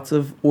maintenance, lots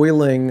of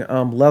oiling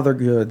leather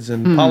goods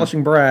and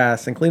polishing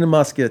brass and cleaning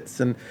muskets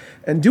and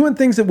doing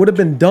things that would have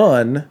been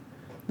done.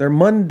 They're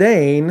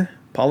mundane,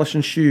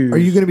 polishing shoes. Are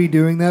you going to be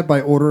doing that by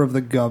order of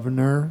the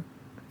governor?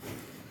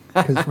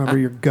 Because remember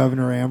your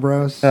Governor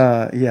Ambrose?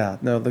 Yeah.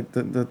 No,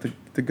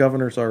 the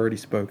governor's already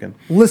spoken.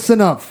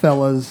 Listen up,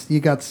 fellas. You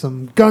got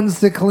some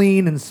guns to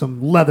clean and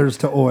some leathers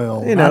to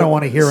oil. I don't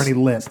want to hear any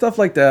lip. Stuff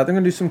like that. They're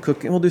going to do some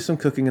cooking. We'll do some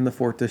cooking in the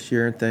fort this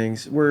year and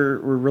things. We're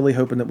really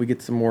hoping that we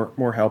get some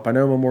more help. I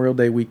know Memorial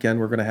Day weekend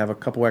we're going to have a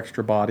couple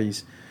extra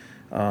bodies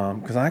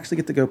because I actually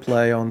get to go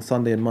play on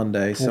Sunday and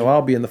Monday. So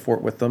I'll be in the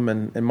fort with them,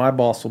 and my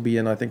boss will be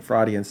in, I think,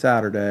 Friday and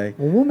Saturday.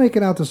 Well, we'll make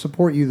it out to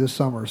support you this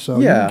summer, so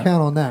you can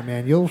count on that,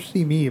 man. You'll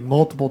see me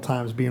multiple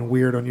times being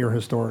weird on your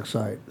historic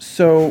site.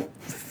 So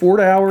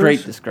fort hours.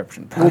 Great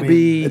description.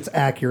 It's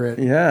accurate.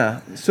 Yeah.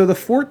 So the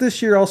fort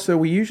this year also,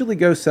 we usually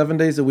go 7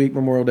 days a week,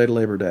 Memorial Day to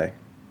Labor Day.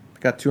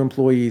 Got 2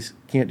 employees,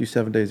 can't do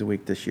 7 days a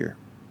week this year.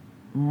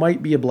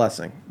 Might be a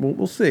blessing.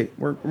 We'll see.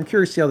 I'm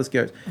curious to see how this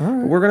goes. All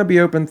right. But we're going to be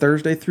open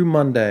Thursday through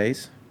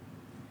Mondays.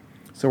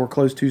 So we're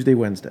closed Tuesday,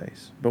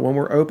 Wednesdays. But when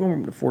we're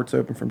open, the fort's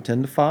open from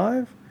 10 to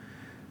 5.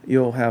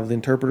 You'll have the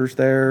interpreters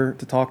there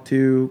to talk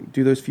to,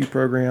 do those few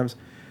programs.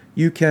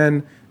 You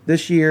can,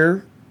 this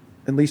year,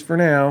 at least for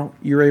now,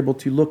 you're able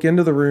to look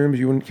into the rooms.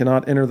 You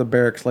cannot enter the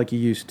barracks like you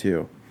used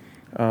to.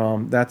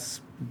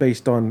 That's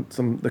based on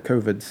some of the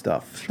COVID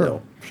stuff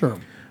still. Sure.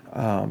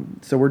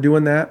 So we're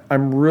doing that.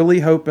 I'm really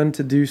hoping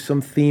to do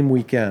some theme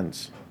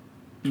weekends.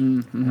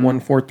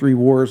 143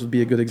 Wars would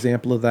be a good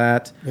example of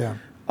that. Yeah.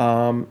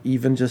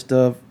 Even just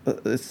a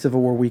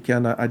Civil War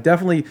weekend. I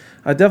definitely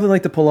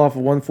like to pull off a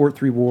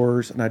 143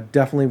 Wars, and I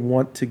definitely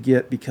want to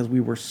get, because we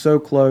were so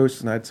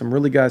close, and I had some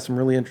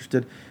really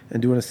interested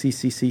in doing a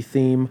CCC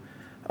theme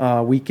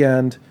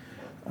weekend.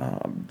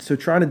 So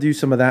trying to do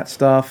some of that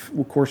stuff.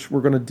 Of course,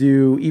 we're going to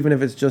do, even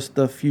if it's just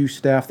the few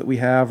staff that we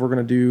have,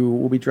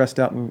 we'll be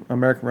dressed out in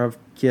American Rev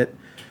kit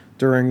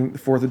during the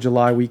 4th of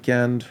July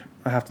weekend.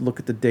 I have to look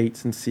at the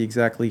dates and see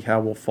exactly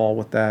how we'll fall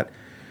with that.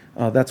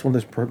 That's one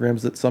of those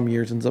programs that some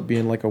years ends up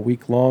being like a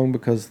week long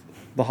because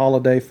the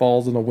holiday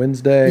falls on a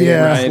Wednesday.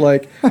 Yeah. And it's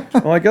like,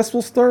 well, I guess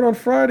we'll start on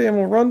Friday and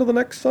we'll run to the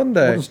next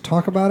Sunday. We'll just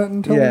talk about it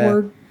until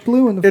we're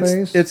blue in the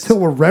face. Until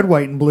we're red,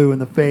 white, and blue in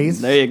the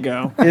face. There you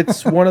go.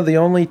 It's one of the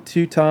only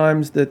 2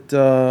 times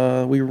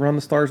that we run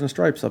the Stars and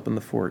Stripes up in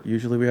the fort.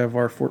 Usually we have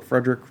our Fort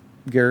Frederick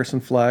Garrison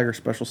flag, our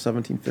special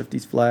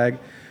 1750s flag.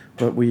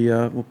 But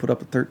we'll put up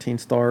the 13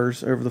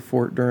 stars over the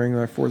fort during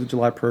our 4th of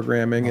July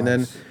programming.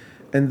 Nice.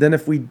 And then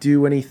if we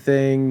do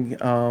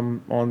anything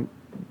on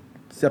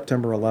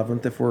September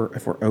 11th, if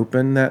we're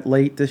open that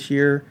late this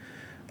year,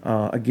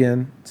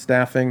 again,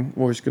 staffing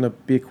was going to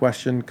be a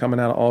question coming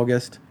out of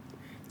August.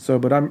 So,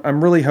 but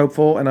I'm really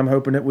hopeful, and I'm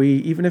hoping that we,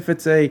 even if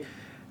it's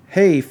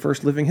hey,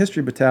 First Living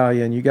History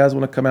Battalion, you guys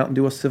want to come out and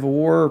do a Civil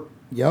War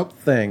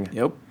thing.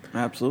 Yep,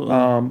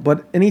 absolutely.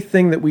 But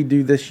anything that we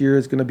do this year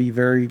is going to be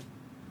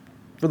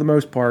for the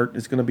most part,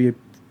 it's going to be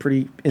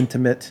pretty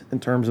intimate in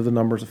terms of the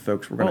numbers of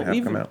folks we're going to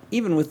have come out.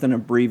 Even with an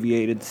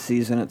abbreviated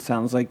season, it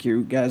sounds like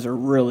you guys are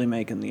really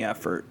making the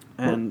effort,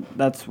 and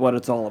that's what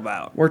it's all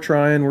about. We're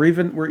trying.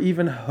 We're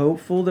even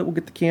hopeful that we'll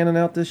get the cannon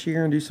out this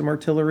year and do some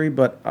artillery,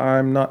 but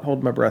I'm not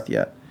holding my breath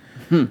yet.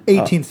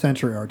 18th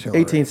century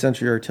artillery. 18th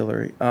century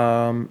artillery.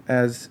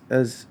 As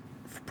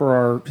per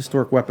our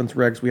historic weapons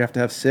regs, we have to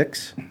have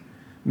 6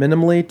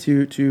 minimally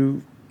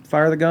to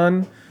fire the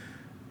gun,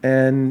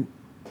 and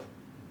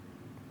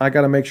I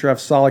got to make sure I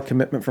have solid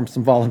commitment from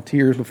some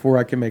volunteers before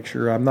I can make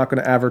sure. I'm not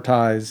going to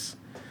advertise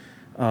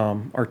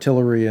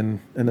artillery and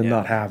then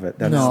not have it.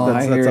 That's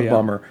a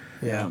bummer.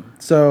 Yeah.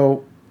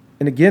 So,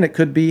 and again, it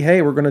could be,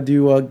 hey, we're going to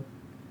do a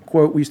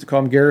quote. We used to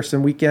call them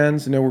garrison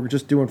weekends. We're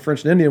just doing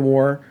French and Indian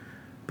War,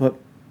 but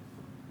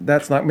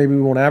that's not. Maybe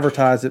we won't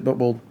advertise it, but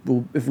we'll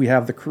if we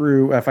have the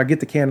crew. If I get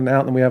the cannon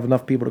out and we have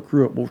enough people to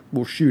crew it,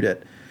 we'll shoot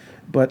it.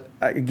 But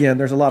again,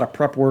 there's a lot of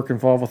prep work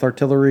involved with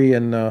artillery,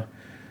 and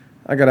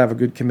I got to have a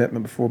good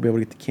commitment before we'll be able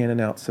to get the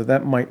cannon out. So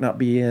that might not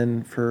be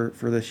in for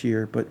this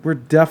year. But we're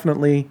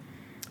definitely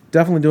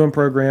doing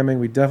programming.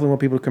 We definitely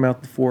want people to come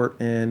out to the fort,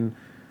 and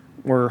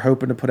we're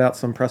hoping to put out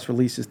some press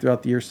releases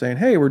throughout the year saying,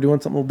 hey, we're doing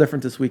something a little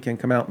different this weekend.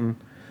 Come out and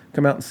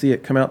see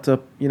it. Come out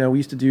to, we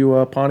used to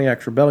do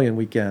Pontiac's Rebellion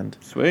weekend.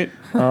 Sweet.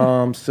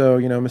 So,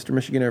 Mr.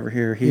 Michigan over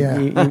here, he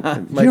Do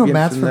you know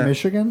Matt's from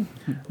Michigan?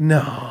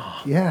 No.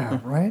 Yeah,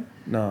 right?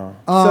 No.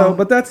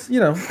 But that's,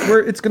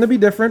 it's going to be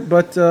different,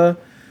 but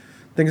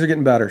things are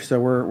getting better, so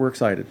we're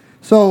excited.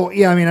 So,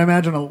 yeah, I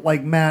imagine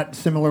like Matt,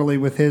 similarly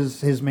with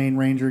his main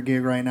ranger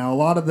gig right now, a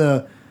lot of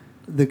the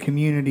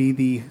community,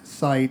 the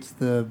sites,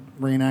 the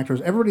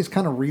reenactors, everybody's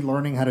kind of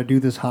relearning how to do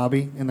this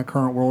hobby in the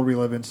current world we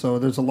live in. So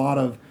there's a lot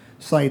of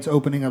sites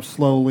opening up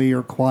slowly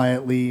or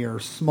quietly or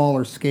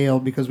smaller scale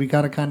because we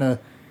got to kind of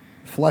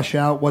flesh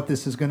out what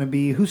this is going to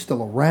be, who's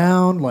still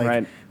around.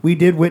 Like we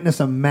did witness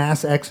a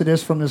mass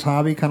exodus from this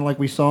hobby, kind of like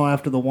we saw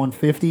after the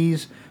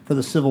 150s for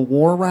the Civil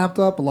War wrapped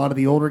up. A lot of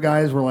the older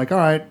guys were like, all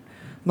right, I'm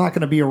not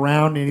going to be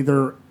around in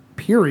either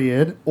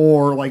period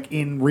or like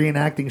in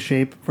reenacting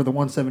shape for the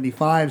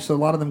 175. So a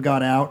lot of them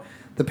got out.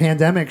 The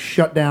pandemic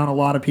shut down a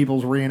lot of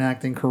people's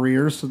reenacting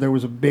careers, so there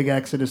was a big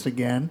exodus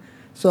again.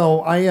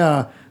 So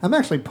I'm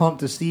actually pumped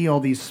to see all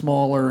these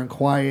smaller and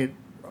quiet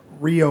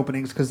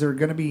reopenings because they're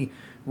going to be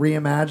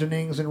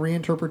reimaginings and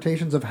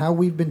reinterpretations of how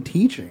we've been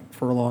teaching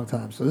for a long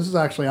time. So this is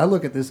actually, I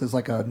look at this as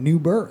like a new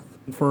birth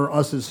for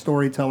us as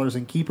storytellers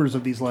and keepers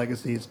of these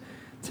legacies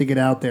to get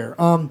out there.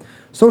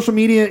 Social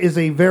media is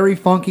a very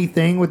funky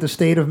thing with the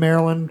state of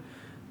Maryland.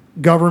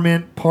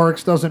 Government,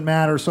 parks, doesn't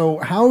matter. So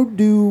how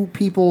do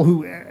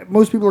people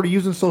most people are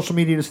using social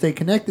media to stay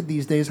connected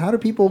these days, how do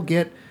people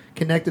get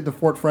connected to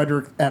Fort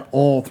Frederick at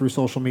all through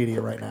social media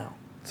right now?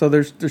 So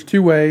there's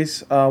two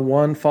ways.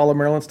 One, follow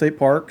Maryland State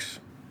Parks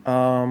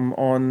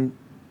on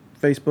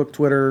Facebook,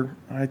 Twitter,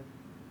 I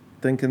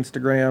think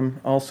Instagram.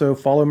 Also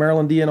follow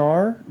Maryland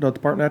DNR, the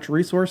Department of Natural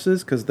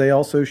Resources, because they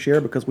also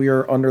share because we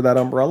are under that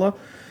umbrella.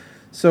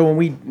 So when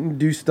we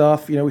do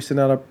stuff, we send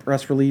out a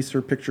press release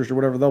or pictures or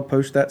whatever, they'll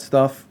post that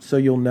stuff so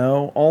you'll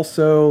know.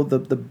 Also,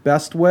 the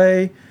best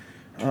way,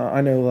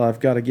 I know I've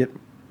got to get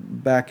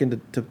back into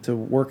to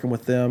working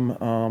with them,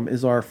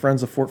 is our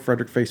Friends of Fort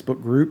Frederick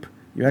Facebook group.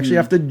 You actually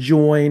have to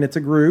join. It's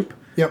a group.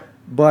 Yep.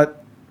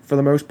 But for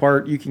the most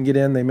part, you can get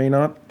in.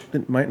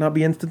 It might not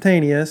be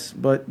instantaneous,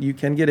 but you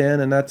can get in,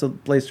 and that's a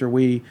place where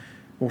we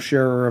will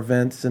share our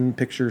events and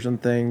pictures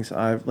and things.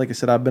 Like I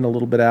said, I've been a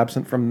little bit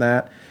absent from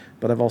that,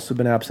 but I've also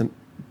been absent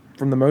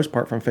from the most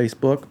part from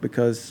Facebook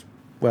because,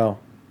 well,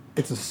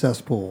 it's a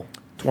cesspool.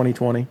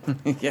 2020.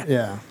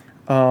 Yeah.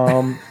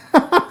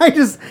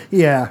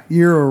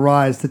 You're a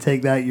rise to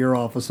take that year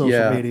off of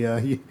social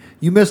media.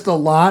 You missed a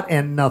lot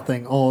and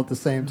nothing all at the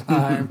same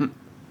time.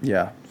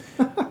 Yeah.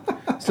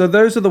 So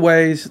those are the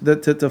ways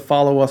that to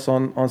follow us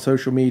on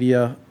social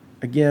media.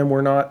 Again,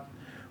 we're not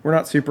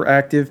super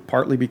active,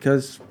 partly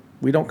because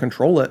we don't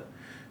control it.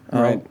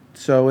 Right.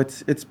 So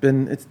it's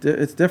different.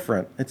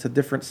 It's a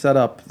different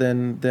setup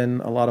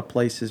than a lot of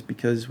places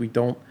because we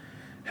don't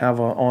have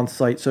an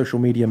on-site social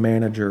media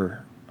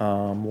manager.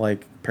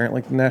 Like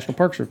apparently the national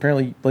parks are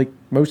apparently like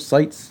most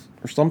sites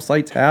or some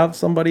sites have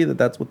somebody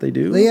that's what they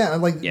do. Yeah,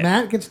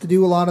 Matt gets to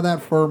do a lot of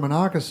that for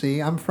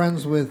Monocacy. I'm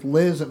friends with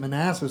Liz at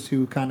Manassas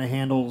who kind of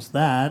handles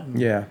that.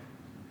 Yeah.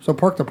 So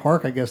park to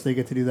park, I guess they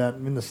get to do that.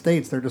 In the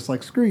States, they're just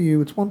like, screw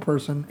you, it's one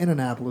person in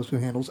Annapolis who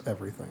handles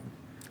everything.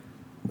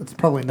 That's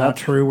probably not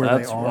true where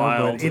they are,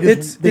 wild.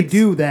 but they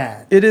do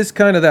that. It is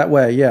kind of that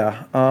way,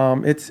 yeah.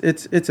 It's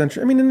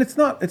interesting. I mean, and it's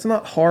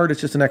not hard.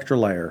 It's just an extra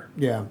layer.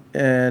 Yeah.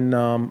 And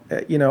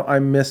I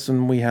miss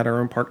when we had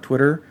our own park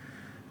Twitter,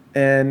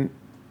 and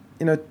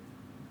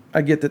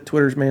I get that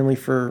Twitter's mainly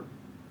for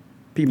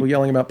people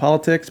yelling about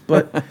politics,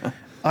 but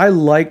I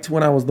liked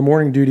when I was the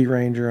morning duty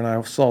ranger and I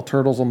saw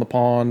turtles on the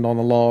pond on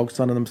the log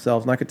sunning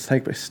themselves, and I could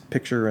take a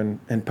picture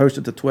and post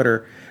it to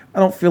Twitter. I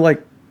don't feel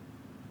like.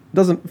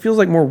 It feels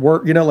like more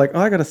work, like,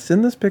 I got to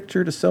send this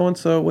picture to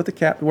so-and-so with a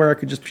cap where I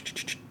could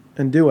just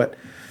and do it.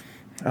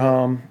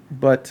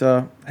 But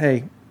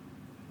hey,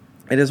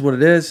 it is what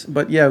it is.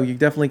 But yeah, you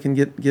definitely can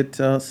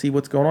get see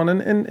what's going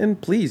on.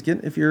 And please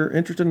if you're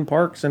interested in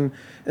parks and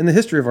the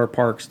history of our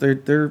parks,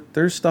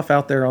 there's stuff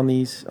out there on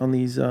these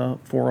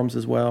forums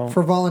as well.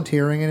 For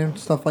volunteering and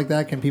stuff like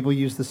that, can people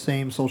use the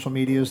same social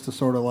medias to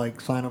sort of like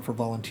sign up for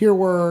volunteer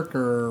work,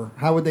 or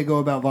how would they go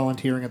about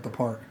volunteering at the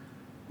park?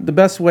 The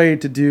best way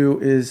to do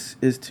is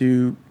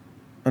to,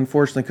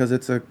 unfortunately, because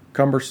it's a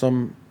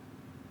cumbersome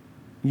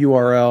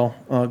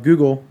URL,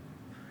 Google,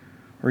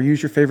 or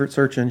use your favorite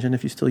search engine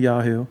if you still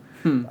Yahoo.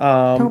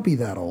 Don't be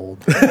that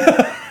old.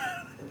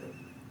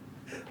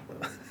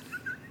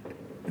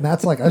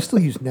 Matt's like, I still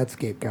use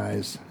Netscape,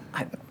 guys.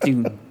 I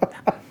do.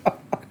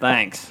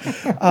 Thanks.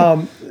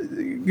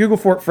 Google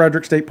Fort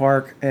Frederick State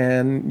Park,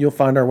 and you'll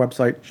find our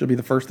website. Should be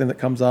the first thing that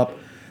comes up.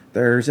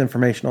 There's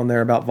information on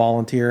there about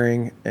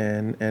volunteering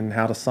and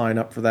how to sign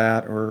up for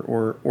that,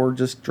 or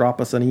just drop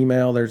us an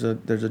email. There's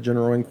a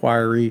general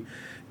inquiry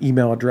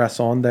email address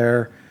on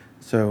there,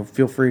 so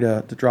feel free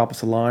to drop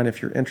us a line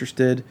if you're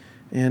interested,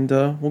 and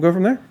we'll go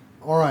from there.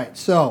 All right,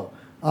 so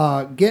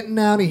getting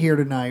out of here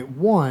tonight.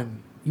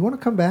 One, you want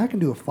to come back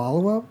and do a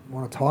follow-up?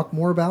 Want to talk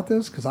more about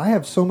this? Because I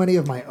have so many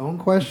of my own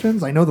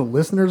questions. I know the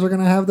listeners are going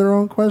to have their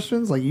own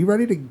questions. Like, you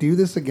ready to do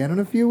this again in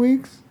a few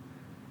weeks?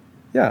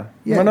 Yeah,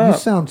 Yeah, why not? you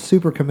sound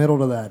super committal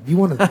to that. You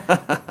want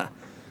to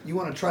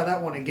try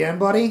that one again,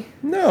 buddy?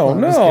 No,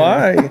 I'm just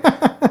kidding.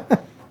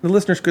 the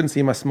listeners couldn't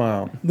see my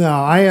smile. No,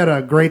 I had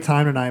a great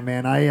time tonight,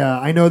 man.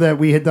 I know that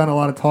we had done a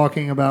lot of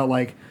talking about,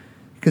 like,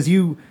 because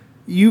you've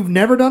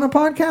never done a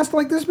podcast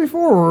like this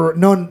before, or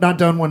no, not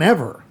done one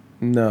ever.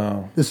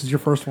 No. This is your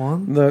first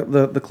one?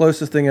 The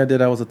closest thing I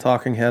did, I was a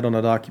talking head on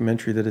a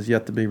documentary that is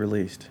yet to be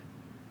released.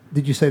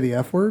 Did you say the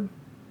F word?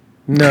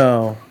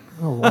 No.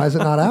 Oh, why is it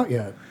not out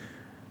yet?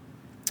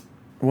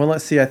 Well,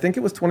 let's see. I think it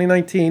was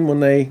 2019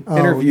 when they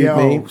interviewed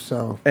me.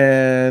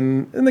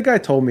 And the guy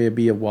told me it'd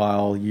be a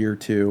while, year or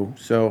two.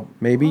 So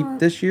maybe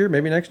this year,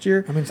 maybe next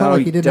year. I mean, it's not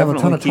like you didn't have a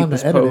ton of time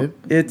to edit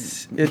it.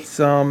 It's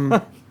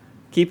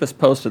Keep us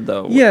posted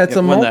though. Yeah,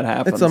 when that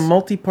happens. It's a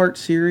multi-part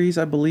series,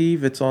 I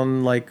believe. It's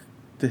on like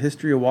the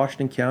history of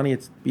Washington County.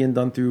 It's being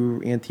done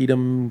through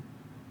Antietam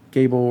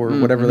Cable or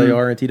whatever they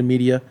are, Antietam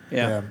Media.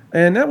 Yeah.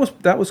 And that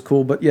was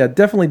cool, but yeah,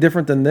 definitely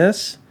different than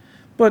this,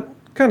 but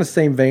kind of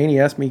same vein. He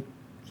asked me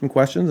some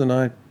questions, and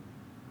I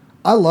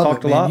love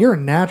talked it, man. a lot. You're a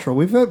natural.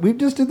 We've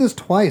just did this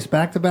twice,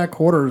 back-to-back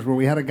quarters, where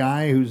we had a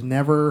guy who's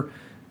never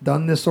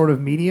done this sort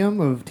of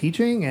medium of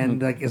teaching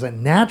and like is a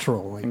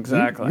natural. Like,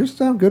 exactly. You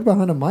sound good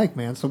behind a mic,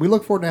 man. So we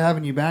look forward to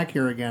having you back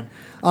here again.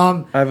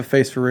 I have a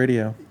face for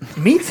radio.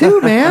 Me too,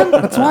 man.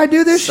 That's why I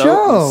do this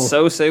show.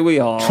 So say we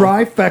all.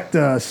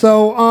 Trifecta.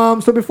 So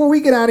before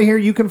we get out of here,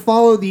 you can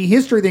follow the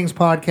History Things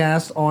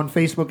podcast on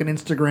Facebook and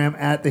Instagram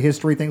at the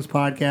History Things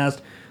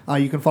podcast.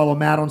 You can follow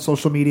Matt on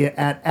social media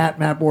at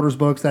Matt Borders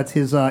Books. That's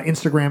his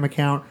Instagram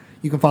account.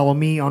 You can follow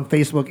me on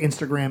Facebook,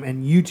 Instagram,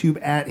 and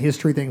YouTube at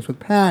History Things with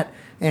Pat.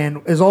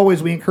 And as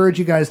always, we encourage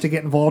you guys to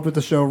get involved with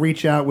the show.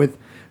 Reach out with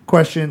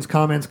questions,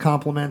 comments,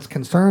 compliments,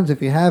 concerns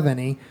if you have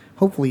any.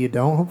 Hopefully you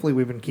don't. Hopefully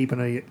we've been keeping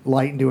it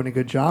light and doing a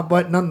good job.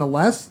 But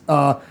nonetheless,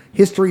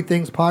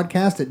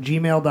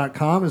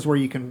 historythingspodcast@gmail.com is where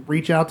you can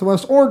reach out to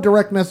us, or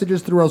direct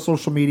messages through our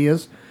social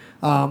medias.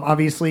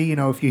 Obviously,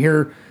 if you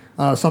hear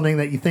something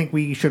that you think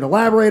we should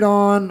elaborate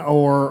on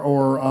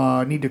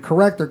or need to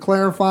correct or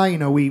clarify,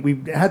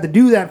 we had to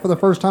do that for the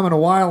first time in a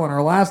while in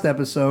our last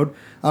episode,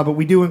 but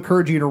we do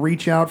encourage you to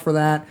reach out for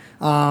that.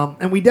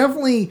 And we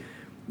definitely,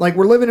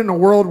 we're living in a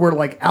world where,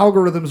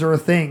 algorithms are a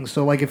thing.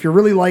 So, if you're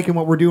really liking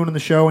what we're doing in the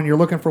show and you're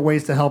looking for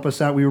ways to help us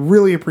out, we would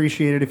really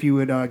appreciate it if you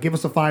would give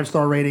us a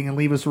 5-star rating and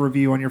leave us a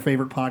review on your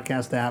favorite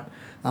podcast app.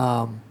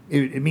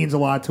 It means a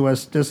lot to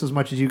us, just as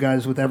much as you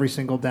guys with every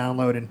single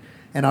download.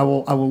 And I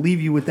will leave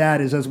you with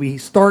that is as we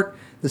start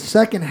the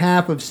second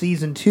half of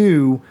season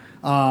 2,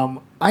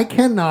 I'm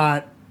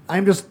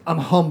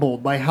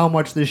humbled by how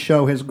much this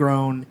show has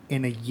grown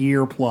in a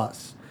year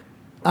plus.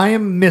 I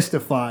am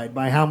mystified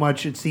by how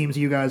much it seems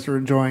you guys are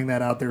enjoying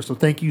that out there. So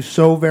thank you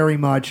so very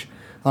much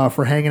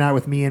for hanging out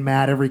with me and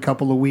Matt every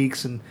couple of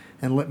weeks and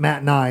Matt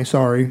and I,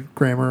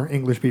 grammar,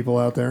 English people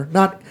out there.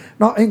 Not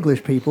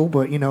English people,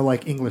 but,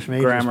 English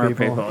majors grammar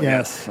people.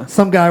 Yes.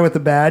 Some guy with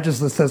a badge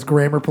that says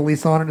grammar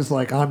police on it is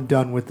like, I'm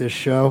done with this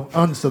show.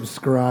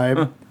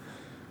 Unsubscribe.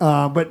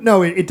 But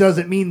no, it does.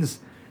 It means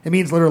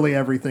literally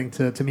everything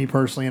to me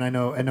personally, and I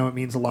know it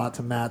means a lot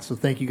to Matt. So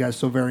thank you guys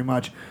so very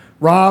much.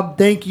 Rob,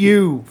 thank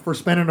you for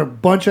spending a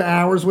bunch of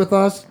hours with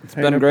us. It's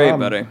been great,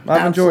 buddy.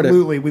 I've enjoyed it.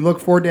 Absolutely. We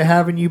look forward to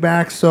having you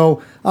back.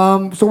 So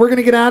we're going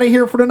to get out of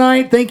here for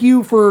tonight. Thank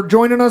you for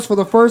joining us for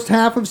the first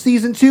half of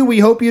season 2. We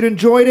hope you'd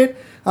enjoyed it.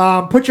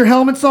 Put your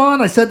helmets on.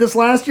 I said this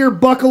last year.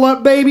 Buckle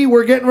up, baby.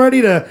 We're getting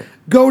ready to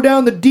go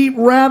down the deep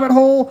rabbit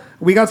hole.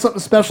 We got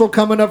something special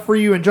coming up for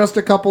you in just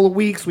a couple of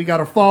weeks. We got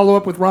a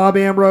follow-up with Rob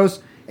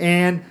Ambrose,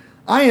 and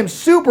I am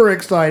super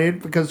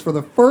excited because for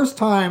the first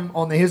time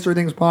on the History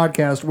Things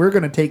podcast, we're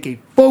going to take a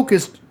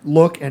focused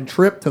look and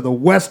trip to the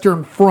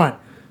Western Front.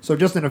 So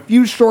just in a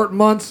few short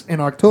months in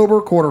October,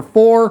 quarter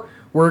 4,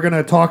 we're going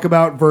to talk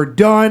about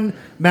Verdun.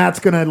 Matt's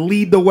going to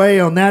lead the way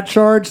on that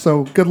charge.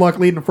 So good luck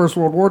leading the First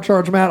World War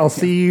charge, Matt. I'll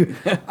see you.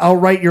 I'll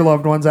write your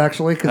loved ones,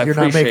 actually, because you're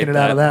not making it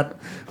out of that.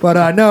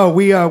 But no,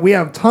 we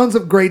have tons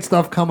of great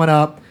stuff coming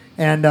up.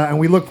 And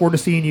we look forward to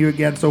seeing you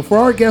again. So for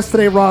our guest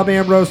today, Rob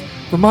Ambrose,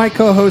 for my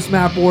co-host,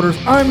 Matt Borders,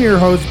 I'm your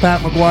host,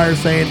 Pat McGuire,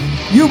 saying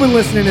you've been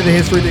listening to the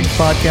History Things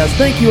podcast.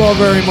 Thank you all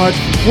very much.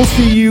 We'll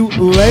see you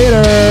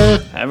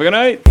later. Have a good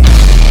night.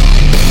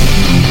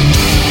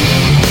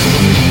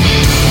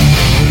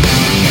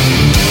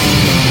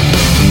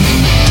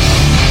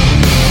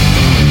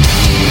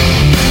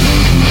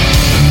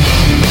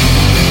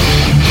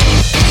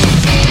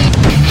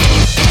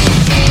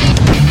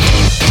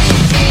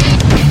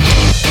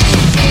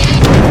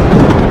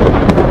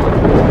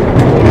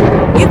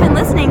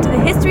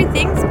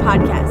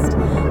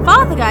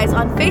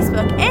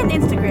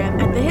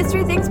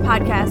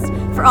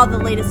 for all the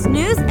latest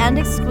news and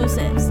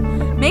exclusives.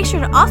 Make sure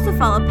to also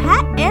follow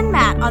Pat and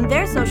Matt on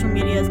their social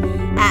medias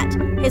at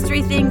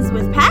History Things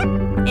with Pat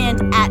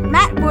and at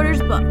Matt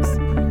Borders Books.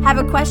 Have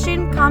a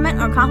question,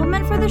 comment, or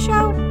compliment for the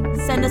show?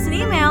 Send us an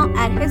email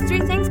at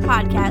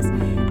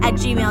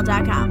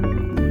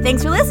historythingspodcast@gmail.com.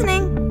 Thanks for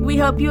listening. We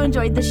hope you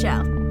enjoyed the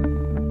show.